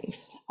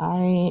feelings.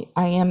 I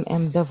am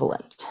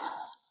ambivalent.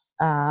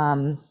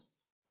 Um,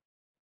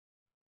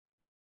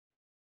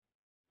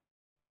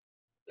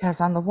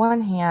 because on the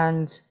one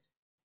hand,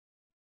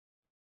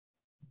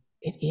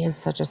 it is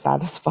such a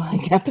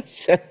satisfying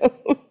episode.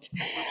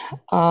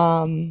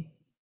 um,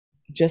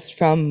 just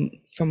from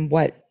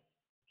what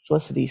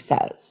Felicity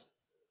says.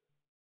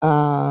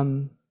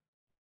 Um,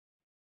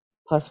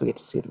 plus we get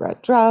to see the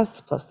red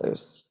dress, plus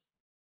there's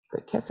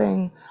great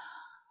kissing.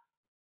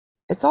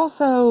 It's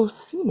also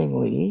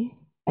seemingly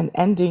an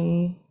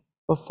ending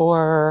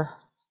before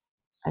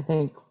I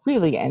think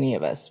really any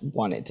of us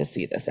wanted to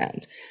see this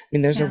end. I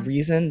mean, there's a Yeah.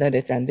 reason that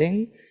it's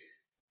ending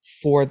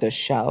for the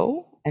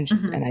show, and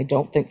Hmm. I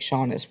don't think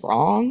Sean is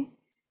wrong,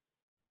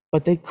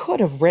 but they could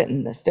have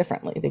written this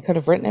differently. They could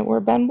have written it where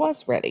Ben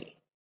was ready,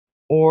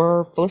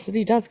 or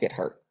Felicity does get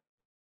hurt,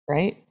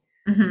 right?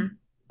 Hmm.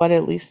 But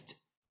at least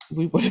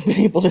we would have been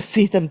able to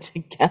see them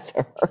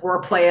together. Or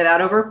play it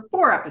out over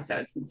 4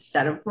 episodes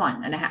instead of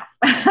 1.5.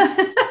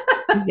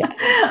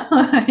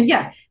 Yes.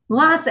 Yeah,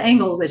 lots of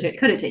angles that it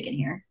could have taken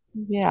here.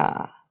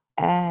 Yeah.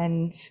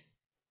 And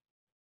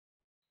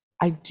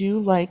I do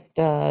like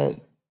the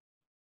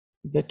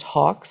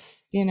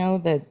talks,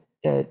 that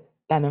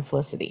Ben and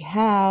Felicity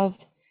have.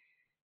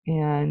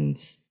 And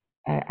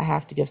I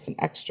have to give some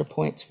extra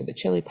points for the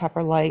chili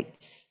pepper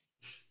lights.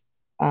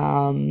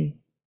 Um,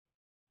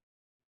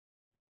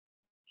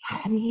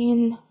 I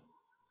mean,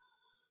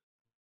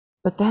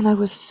 but then I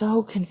was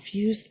so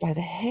confused by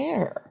the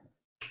hair.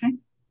 Okay.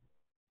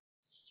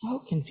 So You're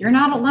confused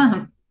not by the hair.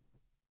 alone.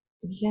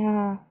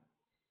 Yeah.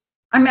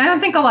 I mean, I don't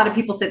think a lot of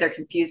people say they're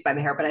confused by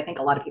the hair, but I think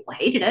a lot of people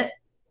hated it.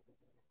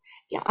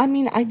 Yeah. I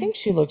mean, I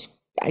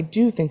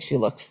do think she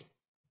looks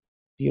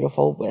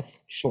beautiful with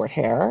short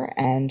hair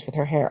and with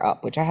her hair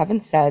up, which I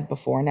haven't said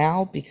before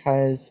now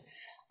because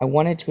I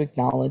wanted to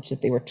acknowledge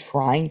that they were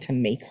trying to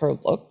make her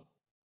look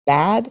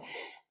bad.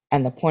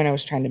 And the point I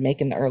was trying to make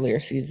in the earlier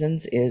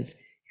seasons is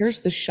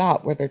here's the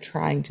shot where they're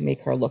trying to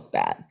make her look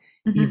bad,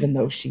 Hmm. even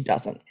though she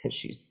doesn't because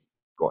she's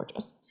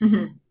gorgeous.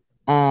 Hmm.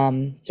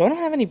 So I don't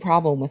have any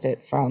problem with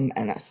it from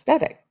an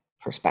aesthetic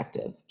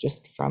perspective,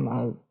 just from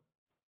a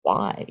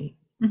why.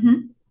 Hmm.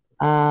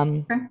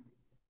 Um, Okay.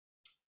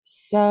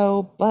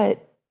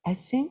 but I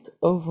think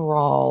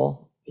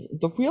overall,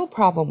 the real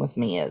problem with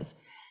me is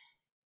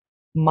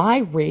my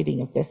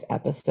rating of this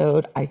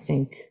episode, I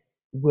think,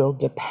 will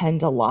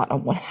depend a lot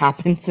on what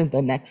happens in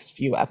the next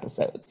few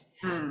episodes.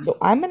 Mm. So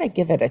I'm going to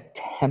give it a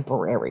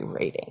temporary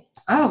rating.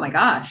 Oh my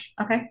gosh.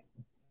 Okay.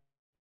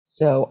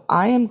 So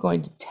I am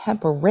going to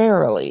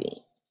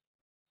temporarily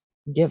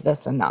give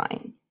this a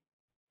 9.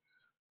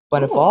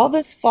 But if all Cool.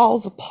 this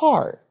falls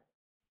apart,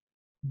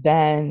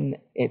 then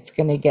it's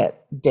going to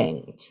get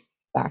dinged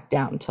back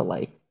down to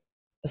like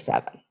a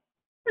 7.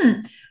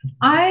 Hmm.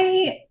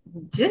 I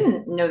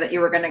didn't know that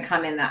you were going to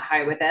come in that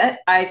high with it.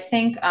 I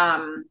think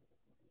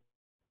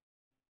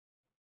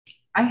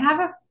I have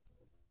a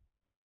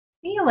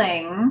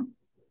feeling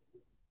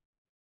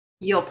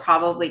you'll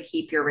probably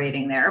keep your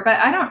rating there, but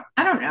I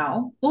don't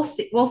know. We'll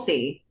see. We'll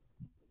see.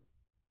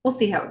 We'll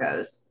see how it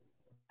goes.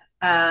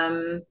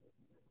 Um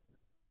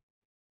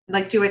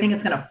like do I think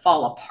it's going to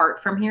fall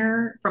apart from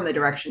here from the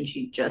direction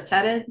she just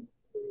headed?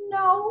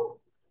 No.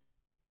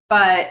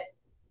 But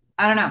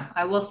I don't know.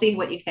 I will see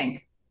what you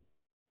think.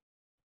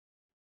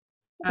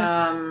 Okay.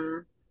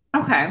 Um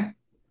okay.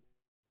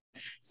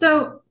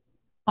 So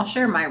I'll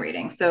share my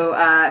rating. So,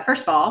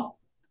 first of all,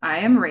 I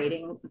am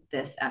rating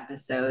this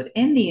episode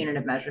in the unit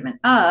of measurement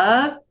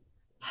of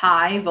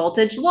high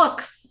voltage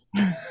looks.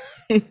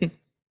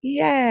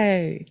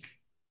 Yay.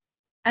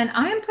 And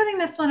I am putting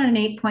this one at an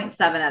 8.7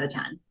 out of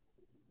 10.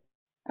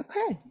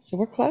 Okay. So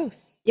we're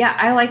close. Yeah,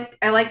 I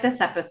like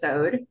this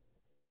episode.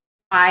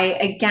 I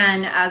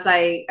again, as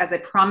I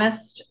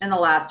promised in the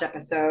last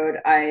episode,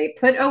 I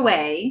put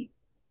away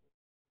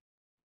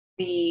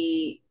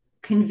the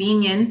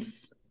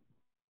convenience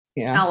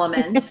Yeah.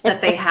 element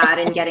that they had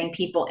in getting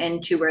people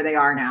into where they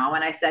are now.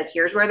 And I said,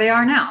 here's where they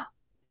are now.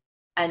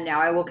 And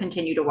now I will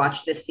continue to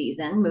watch this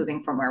season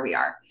moving from where we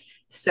are.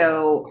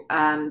 So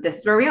this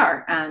is where we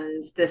are,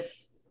 and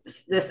this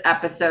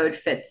episode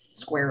fits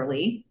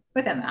squarely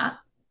within that.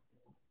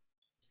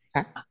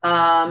 Okay.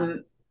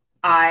 Um,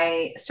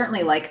 I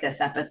certainly like this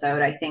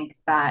episode. I think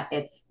that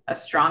it's a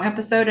strong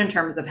episode in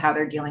terms of how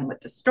they're dealing with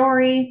the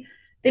story.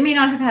 They may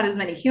not have had as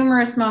many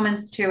humorous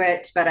moments to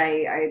it, but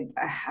I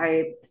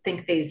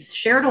think they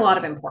shared a lot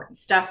of important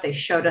stuff. They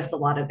showed us a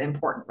lot of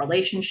important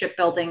relationship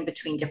building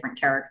between different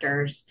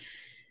characters.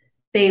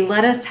 They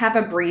let us have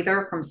a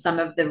breather from some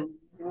of the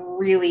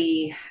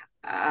really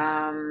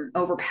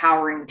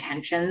overpowering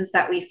tensions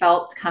that we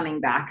felt coming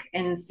back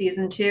in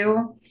season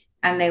 2.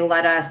 and they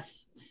let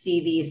us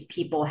see these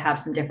people have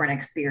some different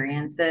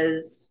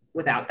experiences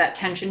without that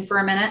tension for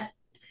a minute,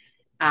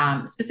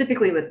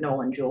 specifically with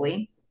Noel and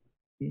Julie.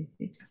 Mhm.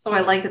 So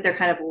I like that they're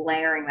kind of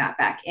layering that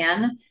back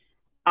in.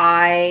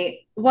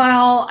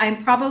 While I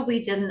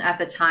probably didn't at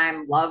the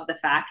time love the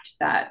fact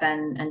that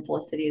Ben and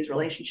Felicity's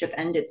relationship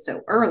ended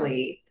so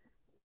early,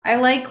 I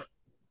like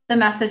the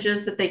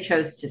messages that they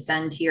chose to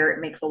send here. It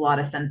makes a lot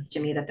of sense to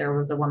me that there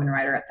was a woman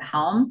writer at the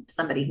helm,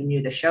 somebody who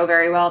knew the show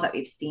very well, that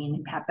we've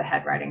seen have the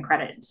head writing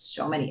credit in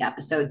so many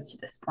episodes to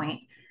this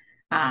point.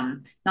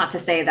 Not to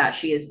say that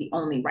she is the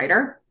only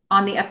writer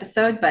on the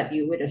episode, but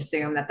you would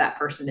assume that that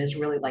person is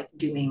really like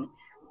doing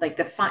like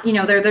the fun,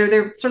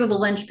 they're sort of the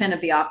linchpin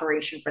of the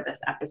operation for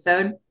this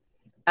episode.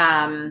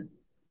 Um,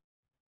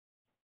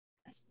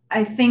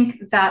 I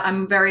think that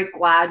I'm very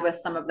glad with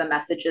some of the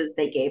messages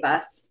they gave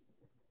us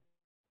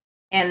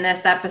in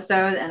this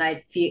episode, and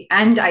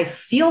I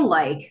feel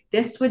like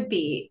this would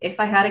be,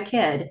 if I had a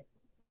kid,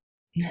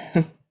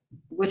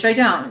 which I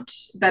don't,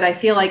 but I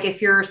feel like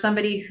if you're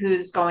somebody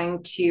who's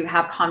going to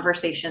have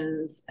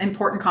conversations,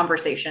 important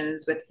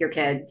conversations with your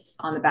kids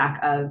on the back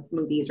of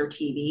movies or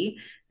TV,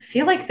 I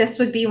feel like this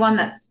would be one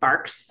that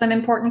sparks some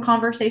important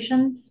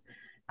conversations.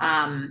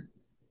 Um,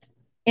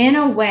 in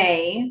a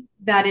way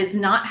that is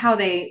not how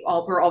they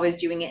all were always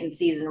doing it in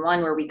season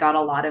one, where we got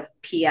a lot of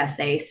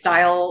PSA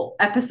style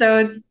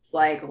episodes. It's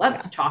like,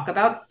 let's Yeah. talk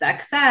about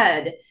sex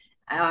ed.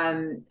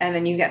 And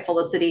then you get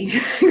Felicity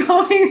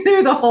going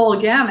through the whole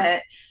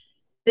gamut.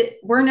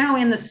 We're now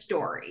in the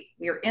story.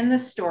 We're in the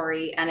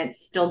story, and it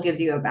still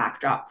gives you a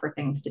backdrop for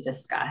things to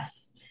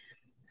discuss.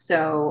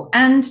 So,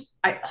 and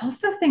I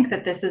also think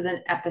that this is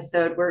an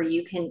episode where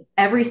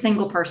every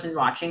single person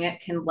watching it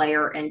can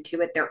layer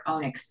into it their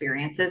own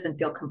experiences and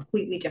feel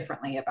completely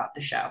differently about the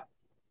show,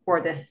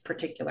 or this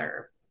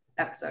particular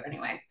episode,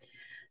 anyway.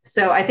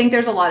 So I think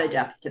there's a lot of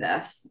depth to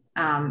this.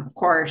 Of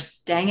course,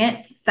 dang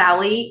it,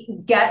 Sally,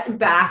 get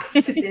back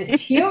to this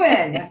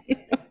human.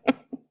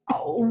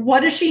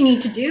 What does she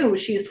need to do?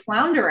 She's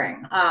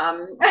floundering.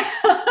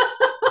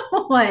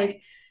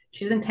 Like,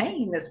 she's in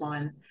pain, this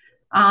woman.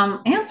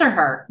 Answer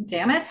her,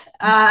 damn it.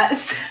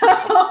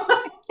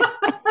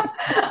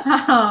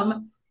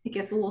 It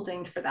gets a little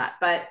dinged for that.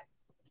 But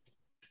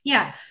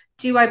yeah,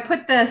 do I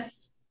put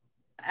this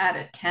at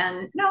a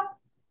 10? No.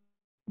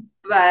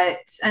 But,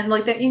 and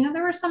like that,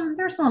 there's some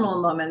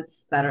little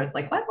moments that are, it's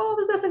like, what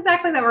was this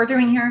exactly that we're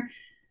doing here?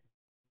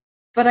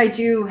 But I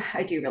do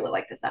really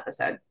like this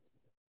episode.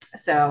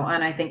 So,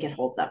 and I think it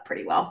holds up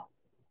pretty well.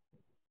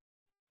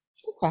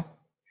 Okay.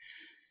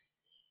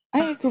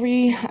 I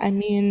agree. I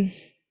mean,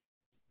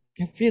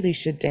 I really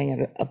should dang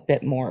it a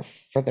bit more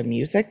for the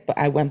music, but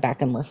I went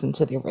back and listened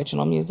to the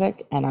original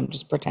music, and I'm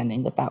just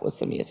pretending that that was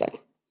the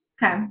music.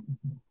 Okay,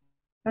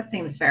 that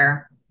seems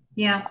fair.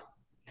 Yeah.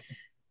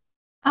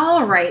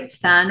 All right,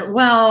 then.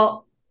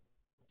 Well,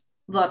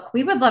 look,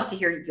 we would love to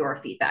hear your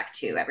feedback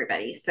too,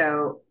 everybody.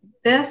 So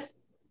this,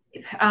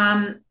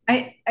 I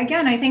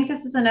think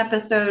this is an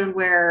episode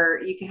where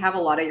you can have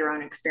a lot of your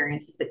own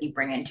experiences that you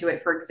bring into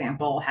it. For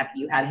example, have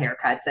you had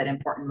haircuts at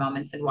important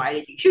moments, and why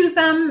did you choose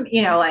them?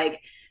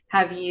 Like,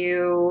 have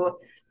you,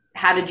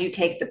 how did you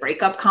take the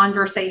breakup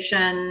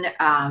conversation?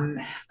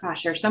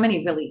 Gosh, there's so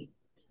many really,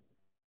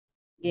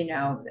 you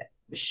know,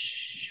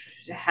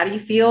 how do you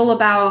feel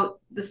about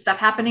the stuff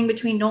happening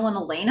between Noel and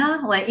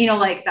Elena? Like,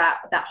 like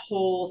that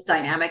whole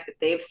dynamic that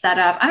they've set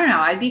up. I don't know.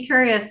 I'd be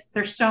curious.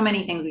 There's so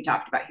many things we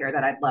talked about here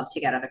that I'd love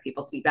to get other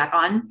people's feedback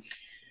on.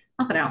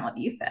 Not that I don't love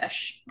you,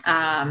 Fish.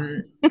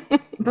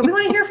 But we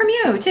want to hear from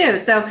you too.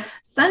 So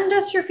send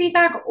us your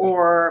feedback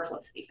or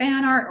Felicity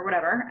fan art or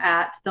whatever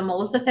at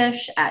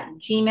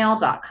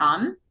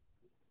themelissafish@gmail.com.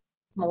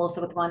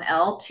 Melissa with one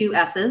L, two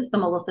S's,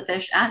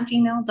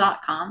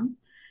 themelissafish@gmail.com.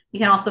 You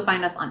can also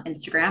find us on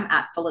Instagram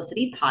at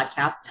Felicity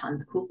Podcast.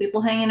 Tons of cool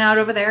people hanging out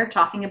over there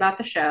talking about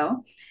the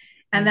show.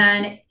 And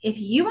then if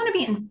you want to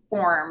be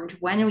informed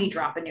when we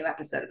drop a new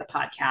episode of the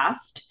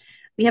podcast,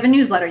 we have a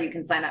newsletter you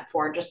can sign up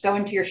for. Just go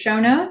into your show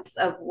notes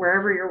of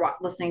wherever you're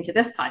listening to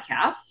this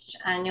podcast,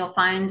 and you'll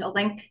find a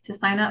link to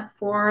sign up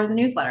for the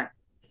newsletter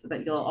so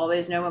that you'll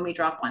always know when we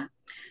drop one.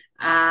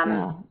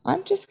 Yeah,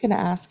 I'm just gonna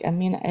ask. I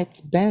mean,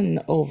 it's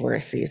been over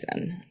a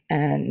season,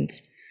 and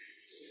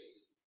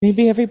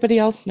maybe everybody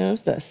else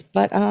knows this,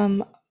 but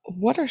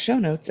what are show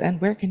notes and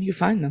where can you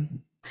find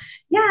them?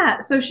 Yeah,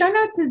 so show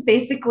notes is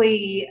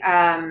basically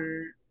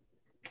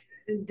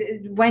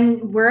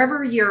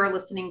wherever you're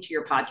listening to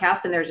your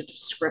podcast and there's a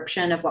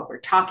description of what we're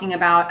talking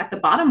about, at the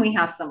bottom we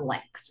have some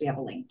links. We have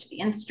a link to the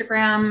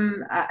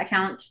Instagram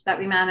account that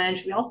we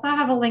manage. We also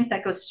have a link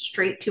that goes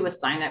straight to a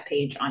sign up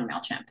page on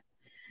MailChimp.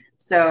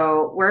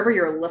 So wherever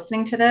you're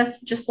listening to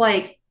this, just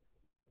like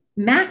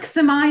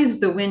maximize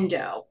the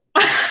window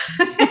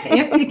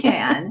if you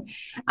can,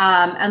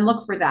 and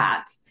look for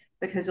that,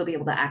 because you'll be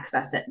able to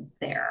access it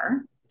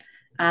there.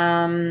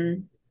 Yeah,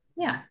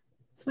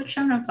 that's what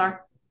show notes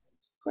are.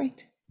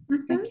 Great.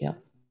 Mhm. Thank you.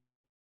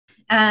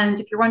 And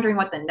if you're wondering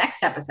what the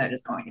next episode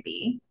is going to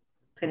be,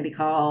 it's going to be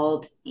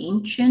called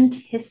Ancient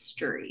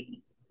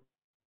History.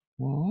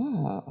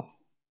 Oh.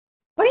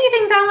 What do you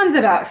think that one's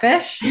about,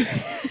 Fish?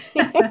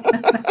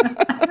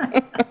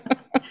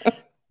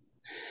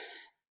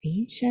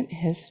 Ancient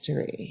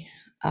history.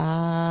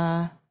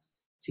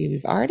 See,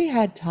 we've already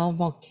had Tom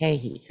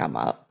Mulcahy come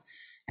up,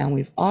 and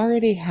we've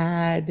already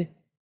had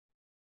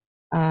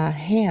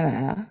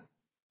Hannah.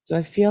 So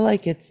I feel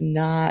like it's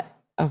not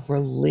a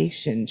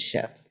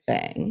relationship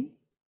thing.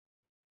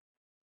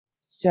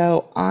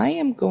 So I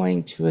am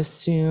going to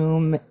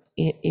assume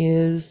it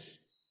is,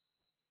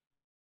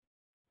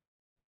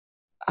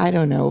 I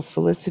don't know,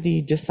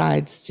 Felicity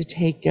decides to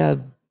take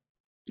an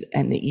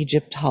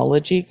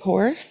Egyptology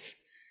course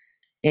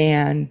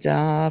and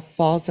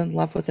falls in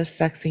love with a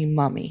sexy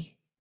mummy.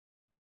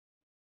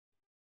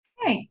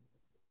 Hey,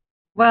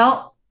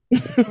 well,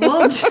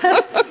 we'll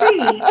just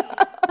see.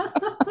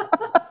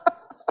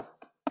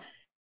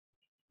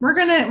 We're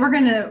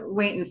gonna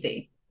wait and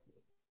see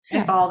if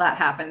Yeah. all that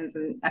happens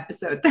in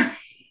episode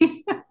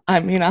 3. I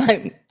mean,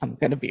 I'm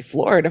going to be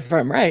floored if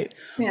I'm right.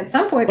 I mean, at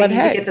some point they But need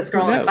to get hey, this who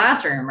girl in the knows?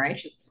 classroom, right?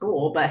 She's at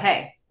school, but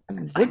hey,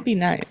 that's Would fine. be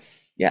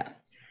nice. Yeah.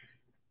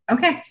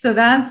 Okay, so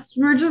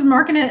we're just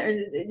marking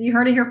it. You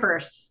heard it here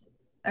first.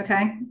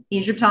 Okay,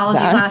 Egyptology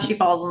That, class. She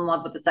falls in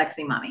love with the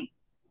sexy mummy.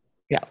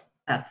 yeah.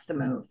 That's the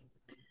move.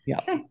 Yeah.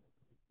 Okay,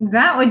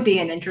 that would be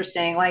an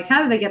interesting. Like,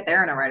 how did they get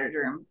there in a writer's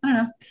room? I don't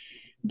know,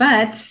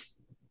 but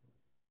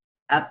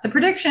that's the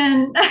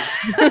prediction.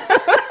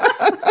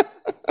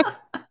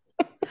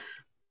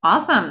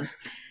 Awesome.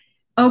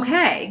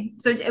 Okay,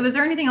 so was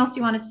there anything else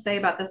you wanted to say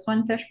about this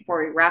one, Fish,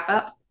 before we wrap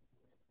up?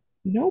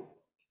 Nope.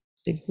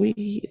 Think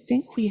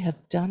we have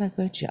done a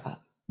good job.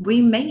 We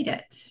made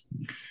it.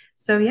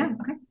 So yeah,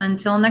 okay.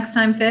 Until next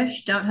time,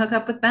 Fish, don't hook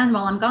up with Ben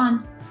while I'm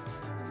gone.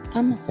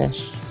 I'm a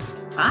fish.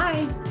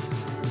 Bye.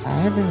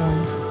 Bye,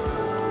 everyone.